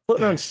 Yeah,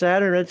 floating on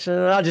Saturn.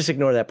 I'll just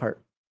ignore that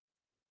part.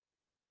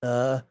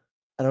 I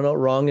don't know what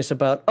wrong is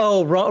about.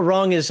 Oh,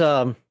 wrong is,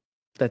 that,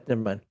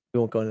 never mind. We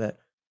won't go into that.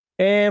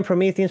 And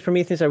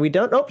Prometheus, are we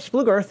done? Oh,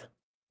 Splugorth.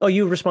 Oh,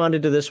 you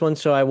responded to this one,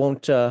 so I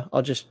won't,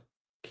 I'll just,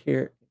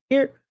 here.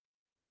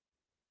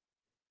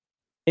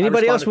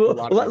 Anybody else?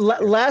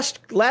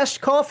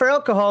 Last call for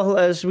alcohol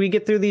as we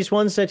get through these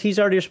ones that he's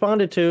already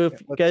responded to.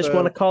 If you guys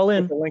want to call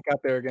in, put the link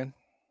out there again.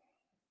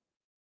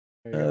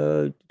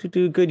 Good.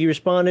 You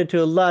responded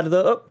to a lot of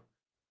the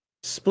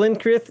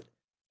Splinkrith.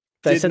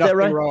 I said that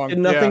right? Wrong. Did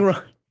nothing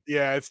wrong.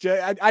 Yeah, it's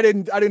just, I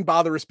didn't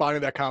bother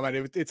responding to that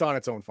comment. It's on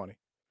its own funny.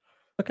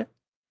 Okay.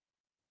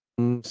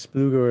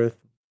 Splugorth,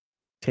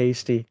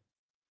 tasty.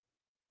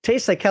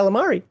 Tastes like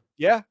calamari.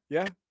 Yeah,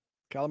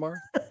 calamari.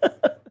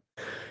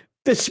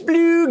 The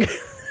Splug,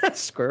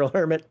 Squirrel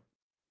Hermit.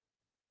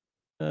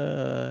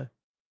 All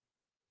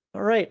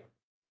right.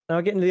 Now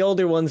getting to the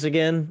older ones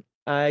again.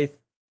 I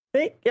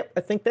think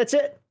that's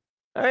it.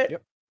 All right.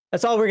 Yep.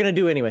 That's all we're going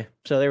to do anyway.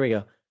 So there we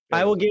go.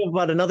 I will give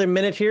about another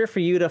minute here for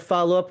you to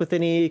follow up with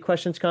any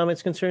questions,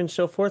 comments, concerns,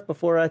 so forth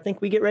before I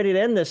think we get ready to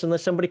end this,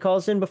 unless somebody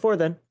calls in before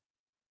then.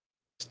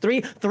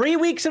 It's three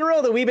weeks in a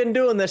row that we've been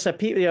doing this. I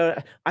think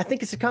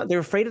they're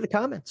afraid of the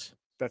comments.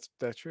 That's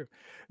true.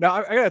 Now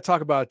I got to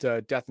talk about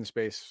Death in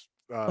Space.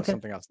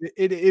 Something else.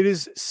 It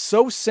is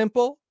so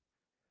simple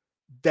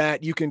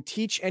that you can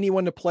teach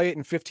anyone to play it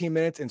in 15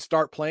 minutes and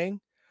start playing,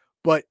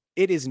 but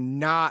it is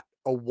not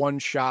a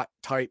one-shot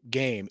type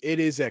game. It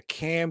is a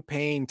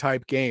campaign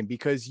type game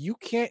because you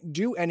can't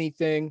do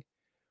anything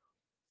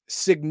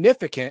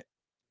significant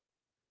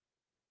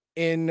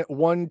in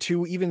 1,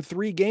 2, even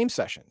 3 game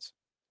sessions.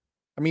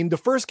 I mean, the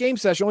first game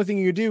session, only thing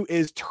you do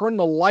is turn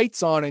the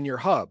lights on in your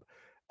hub.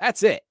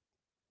 That's it.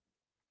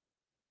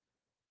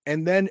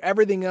 And then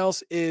everything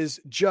else is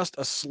just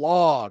a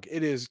slog.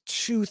 It is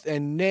tooth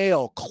and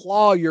nail,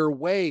 claw your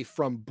way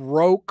from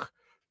broke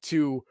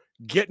to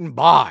getting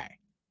by.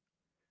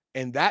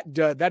 And that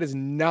is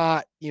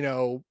not,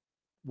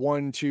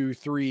 1, 2,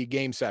 3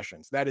 game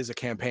sessions. That is a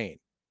campaign.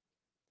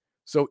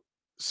 So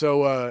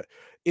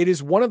it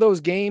is one of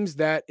those games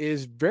that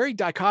is very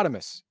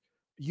dichotomous.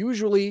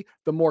 Usually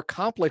the more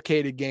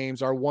complicated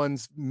games are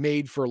ones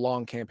made for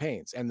long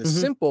campaigns, and the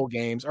simple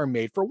games are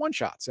made for one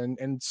shots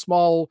and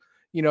small,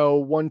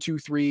 1, 2,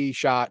 3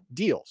 shot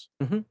deals.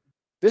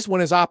 This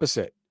one is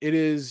opposite. It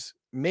is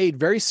made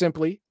very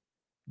simply,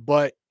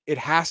 but it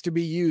has to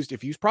be used,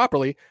 if used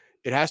properly,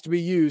 it has to be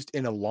used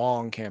in a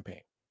long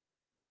campaign.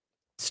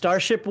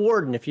 Starship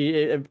Warden.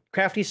 If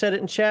Crafty said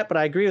it in chat, but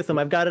I agree with him.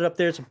 I've got it up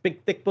there. It's a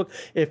big, thick book.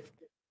 If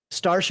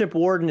Starship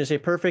Warden is a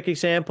perfect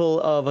example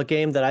of a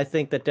game that I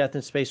think that Death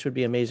in Space would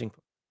be amazing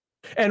for.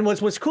 And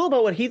what's cool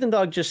about what Heathen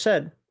Dog just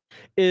said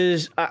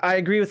is I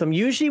agree with him.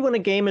 Usually when a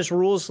game is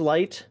rules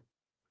light,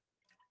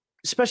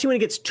 especially when it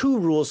gets too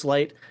rules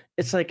light,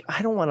 it's like,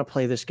 I don't want to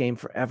play this game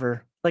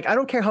forever. Like, I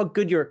don't care how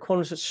good your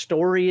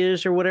story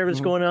is or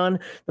whatever's going on.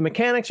 The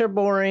mechanics are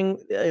boring.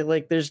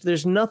 Like,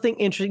 there's nothing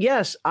interesting.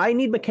 Yes, I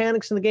need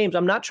mechanics in the games.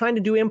 I'm not trying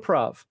to do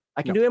improv.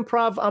 I can do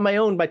improv on my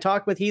own by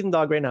talking with Heathen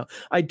Dog right now.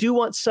 I do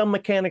want some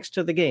mechanics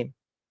to the game.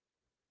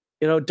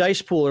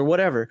 Dice pool or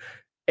whatever.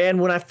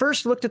 And when I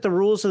first looked at the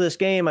rules of this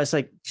game, I was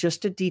like,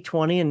 just a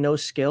D20 and no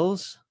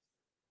skills?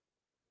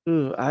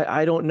 Ooh,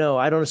 I don't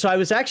know. So I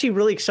was actually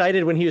really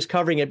excited when he was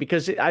covering it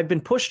because I've been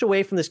pushed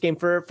away from this game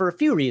for a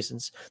few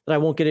reasons that I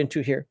won't get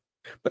into here.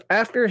 But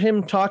after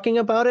him talking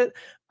about it,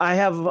 I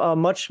have a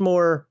much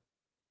more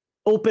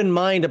open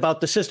mind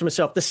about the system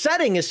itself. The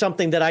setting is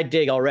something that I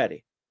dig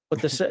already. But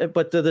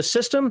the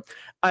system,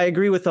 I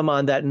agree with him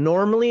on that.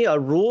 Normally, a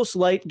rules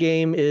light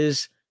game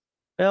is,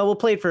 we'll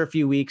play it for a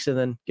few weeks and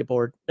then get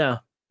bored. No,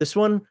 this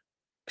one,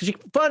 because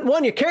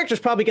your character's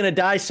probably going to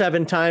die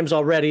 7 times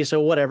already,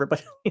 so whatever.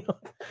 But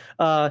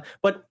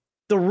but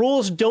the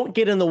rules don't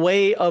get in the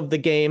way of the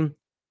game,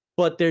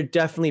 but they're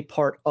definitely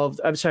part of.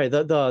 I'm sorry,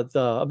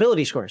 the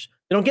ability scores.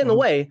 They don't get in the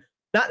way.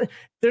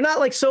 They're not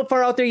like so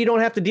far out there you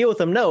don't have to deal with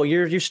them. No,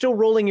 you're still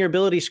rolling your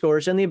ability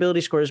scores, and the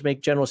ability scores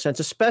make general sense,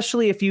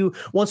 especially if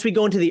once we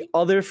go into the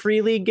other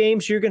free league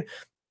games, you're going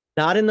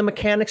not in the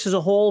mechanics as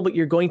a whole, but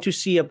you're going to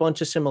see a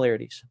bunch of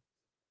similarities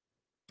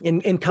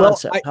in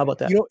concept. How about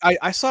that?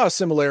 I saw a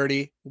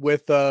similarity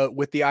with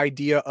the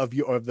idea of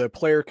the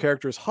player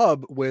character's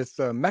hub with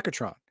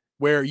Mechatron,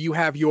 where you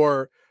have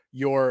your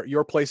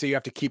place that you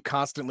have to keep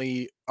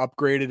constantly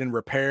upgraded and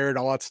repaired,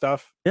 all that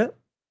stuff. Yeah.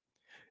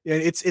 And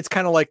it's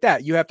kind of like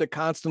that. You have to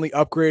constantly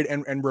upgrade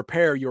and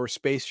repair your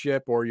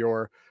spaceship or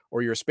your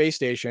space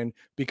station,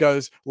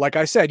 because like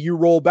I said, you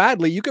roll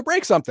badly, you could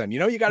break something,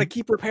 you got to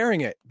keep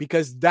repairing it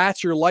because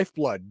that's your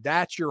lifeblood.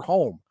 That's your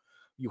home.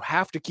 You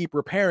have to keep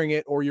repairing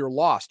it or you're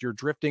lost. You're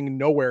drifting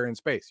nowhere in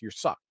space. You're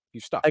stuck.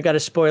 I got a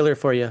spoiler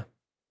for you.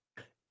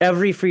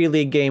 Every free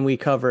league game we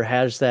cover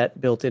has that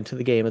built into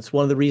the game. It's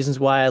one of the reasons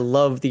why I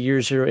love the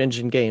Year Zero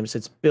Engine games.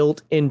 It's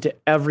built into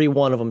every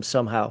one of them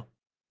somehow.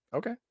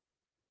 Okay.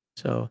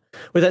 So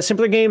with that,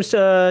 simpler games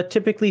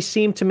typically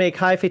seem to make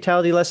high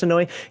fatality less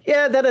annoying.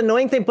 Yeah, that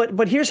annoying thing.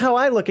 But here's how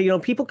I look at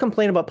it. People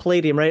complain about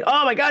Palladium, right?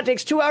 Oh my God, it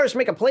takes 2 hours to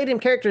make a Palladium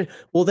character.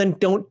 Well, then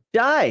don't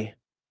die.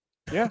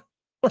 Yeah.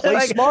 Play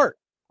smart.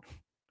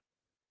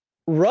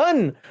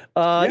 Run.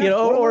 Yeah,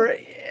 or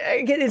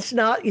again,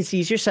 it's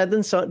easier said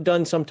than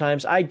done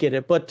sometimes. I get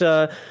it. But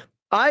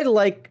I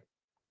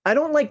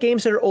don't like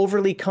games that are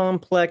overly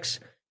complex.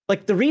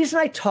 Like, the reason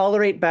I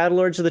tolerate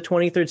Battlelords of the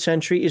 23rd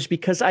Century is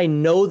because I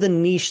know the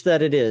niche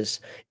that it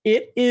is.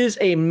 It is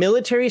a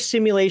military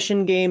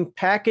simulation game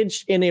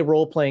packaged in a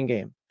role-playing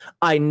game.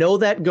 I know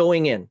that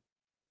going in.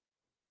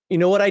 You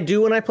know what I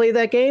do when I play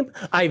that game?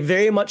 I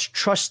very much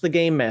trust the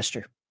game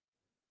master.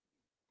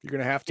 You're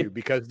going to have to,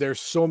 because there's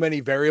so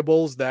many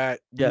variables that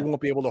you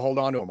won't be able to hold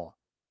on to them all.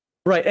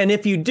 Right. And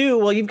if you do,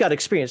 well, you've got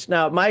experience.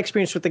 Now, my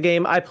experience with the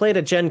game, I played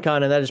at Gen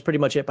Con, and that is pretty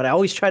much it. But I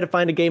always try to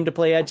find a game to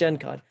play at Gen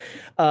Con.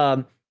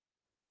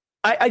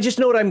 I just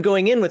know what I'm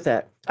going in with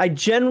that. I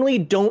generally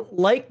don't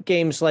like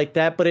games like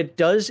that, but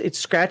it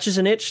scratches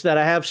an itch that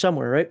I have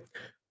somewhere,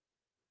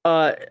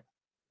 right?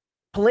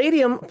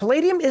 Palladium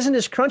isn't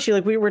as crunchy.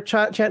 Like, we were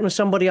chatting with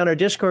somebody on our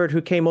Discord who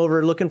came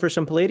over looking for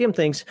some Palladium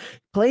things.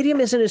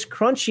 Palladium isn't as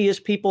crunchy as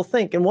people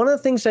think. And one of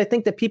the things I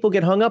think that people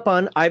get hung up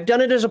on, I've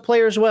done it as a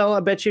player as well, I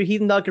bet you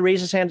Heathen Dog could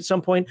raise his hand at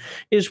some point,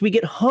 is we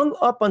get hung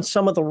up on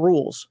some of the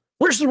rules.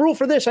 Where's the rule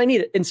for this? I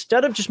need it.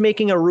 Instead of just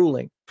making a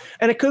ruling.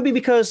 And it could be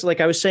because,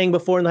 like I was saying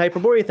before in the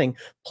Hyperborea thing,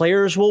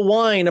 players will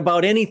whine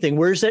about anything.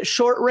 Where's that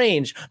short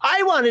range?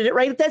 I wanted it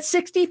right at that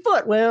 60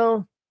 foot.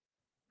 Well,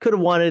 could have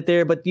wanted it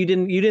there, but you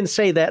didn't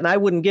say that, and I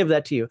wouldn't give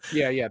that to you.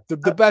 Yeah. The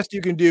best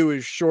you can do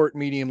is short,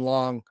 medium,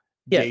 long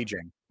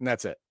gauging, and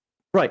that's it.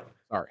 Right.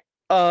 Sorry.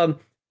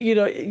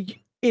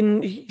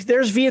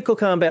 There's vehicle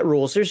combat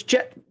rules. There's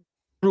jet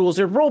rules.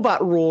 There's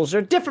robot rules. There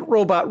are different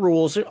robot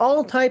rules. There are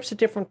all types of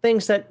different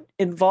things that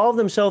involve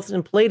themselves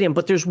in Palladium.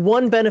 But there's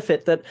one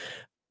benefit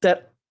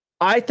that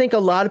I think a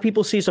lot of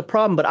people see as a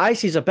problem, but I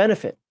see as a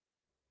benefit.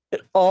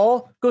 It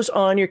all goes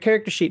on your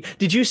character sheet.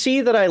 Did you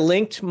see that I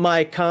linked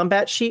my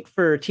combat sheet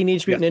for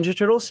Teenage Mutant Ninja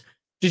Turtles?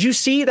 Did you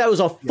see that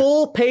was a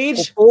full page?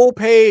 A full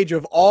page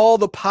of all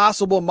the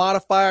possible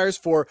modifiers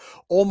for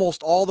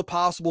almost all the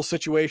possible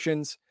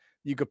situations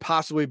you could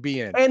possibly be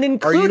in, and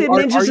included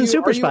ninjas and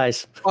super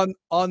spies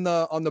on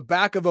the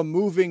back of a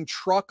moving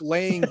truck,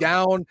 laying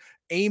down,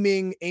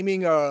 aiming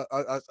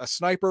a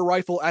sniper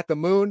rifle at the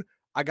moon.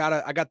 I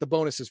got the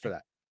bonuses for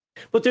that.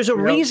 But there's a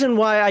reason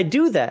why I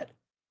do that,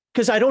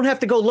 because I don't have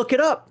to go look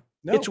it up.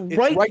 No, it's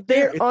right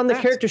there on the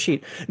character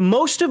sheet.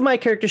 Most of my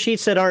character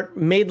sheets that aren't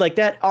made like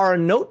that are a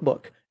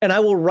notebook, and I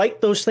will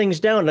write those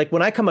things down. Like,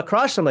 when I come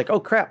across them, like, oh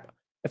crap,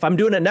 if I'm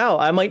doing it now,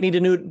 I might need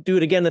to do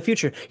it again in the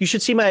future. You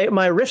should see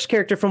my Rifts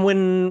character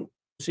from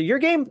your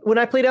game, when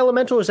I played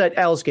Elemental, or was that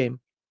Al's game?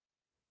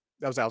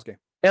 That was Al's game.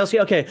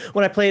 Okay.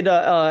 When I played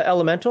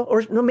Elemental,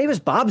 or no, maybe it was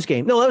Bob's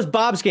game. No, that was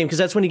Bob's game, because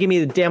that's when he gave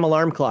me the damn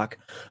alarm clock.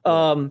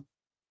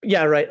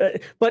 Yeah,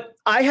 right. But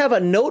I have a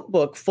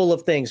notebook full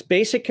of things,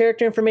 basic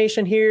character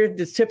information here,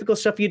 the typical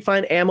stuff you'd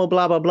find, ammo,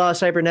 blah, blah, blah,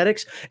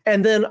 cybernetics,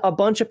 and then a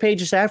bunch of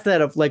pages after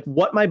that of like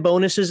what my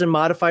bonuses and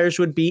modifiers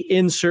would be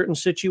in certain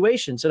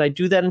situations. And I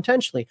do that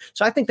intentionally.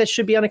 So I think that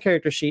should be on a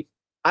character sheet.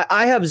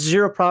 I have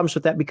zero problems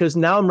with that, because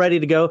now I'm ready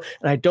to go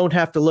and I don't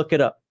have to look it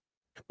up.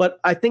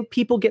 But I think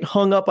people get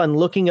hung up on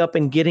looking up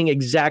and getting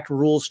exact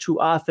rules too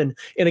often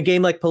in a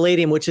game like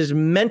Palladium, which is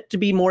meant to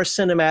be more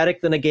cinematic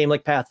than a game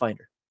like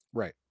Pathfinder.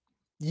 Right.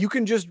 You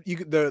can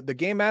the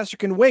game master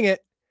can wing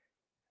it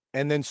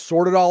and then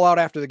sort it all out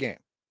after the game.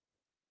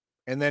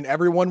 And then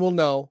everyone will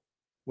know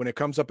when it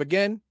comes up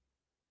again,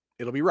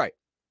 it'll be right.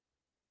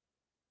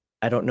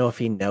 I don't know if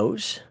he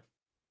knows.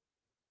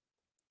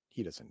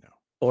 He doesn't know.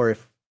 Or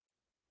if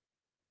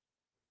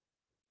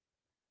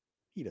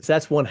he doesn't. So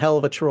that's one hell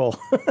of a troll.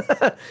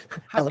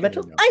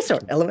 Elemental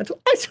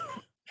ISO.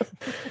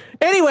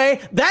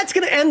 Anyway, that's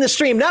going to end the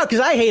stream now, because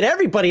I hate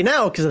everybody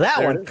now because of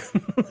that one.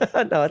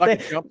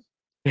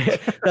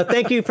 No,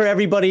 thank you for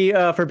everybody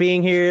for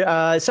being here.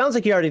 It sounds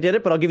like you already did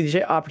it, but I'll give you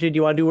the opportunity. Do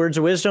you want to do words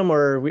of wisdom,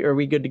 or are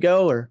we good to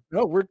go? Or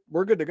no,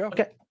 we're good to go.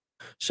 Okay.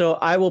 So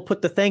I will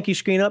put the thank you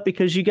screen up,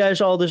 because you guys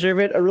all deserve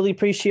it. I really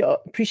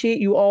appreciate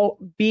you all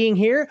being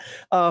here.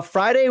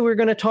 Friday, we're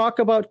going to talk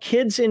about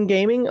kids in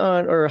gaming,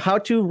 or how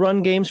to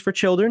run games for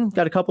children.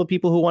 Got a couple of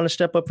people who want to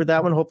step up for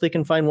that one. Hopefully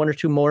can find one or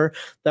two more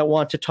that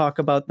want to talk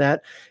about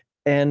that.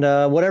 And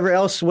whatever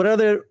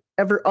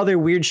other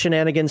weird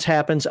shenanigans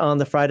happens on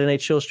the Friday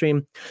night show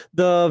stream.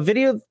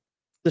 The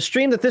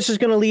stream that this is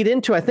going to lead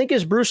into, I think,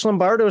 is Bruce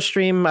Lombardo's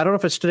stream. I don't know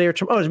if it's today or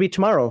tomorrow. Oh, it'll be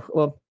tomorrow.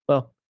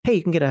 Well, hey,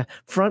 you can get a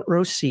front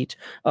row seat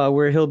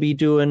where he'll be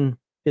doing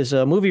his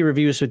movie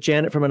reviews with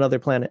Janet from Another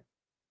Planet.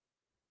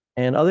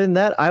 And other than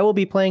that, I will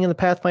be playing in the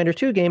Pathfinder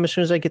 2 game as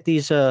soon as I get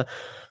these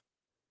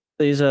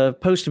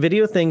post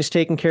video things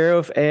taken care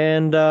of,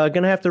 and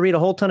going to have to read a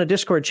whole ton of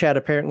Discord chat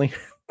apparently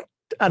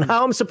on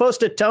how I'm supposed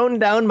to tone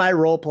down my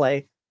role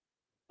play.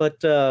 But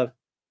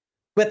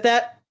with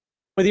that,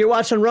 whether you're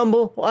watching on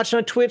Rumble, watching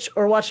on Twitch,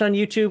 or watching on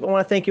YouTube, I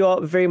want to thank you all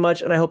very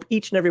much, and I hope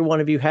each and every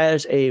one of you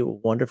has a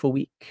wonderful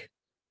week.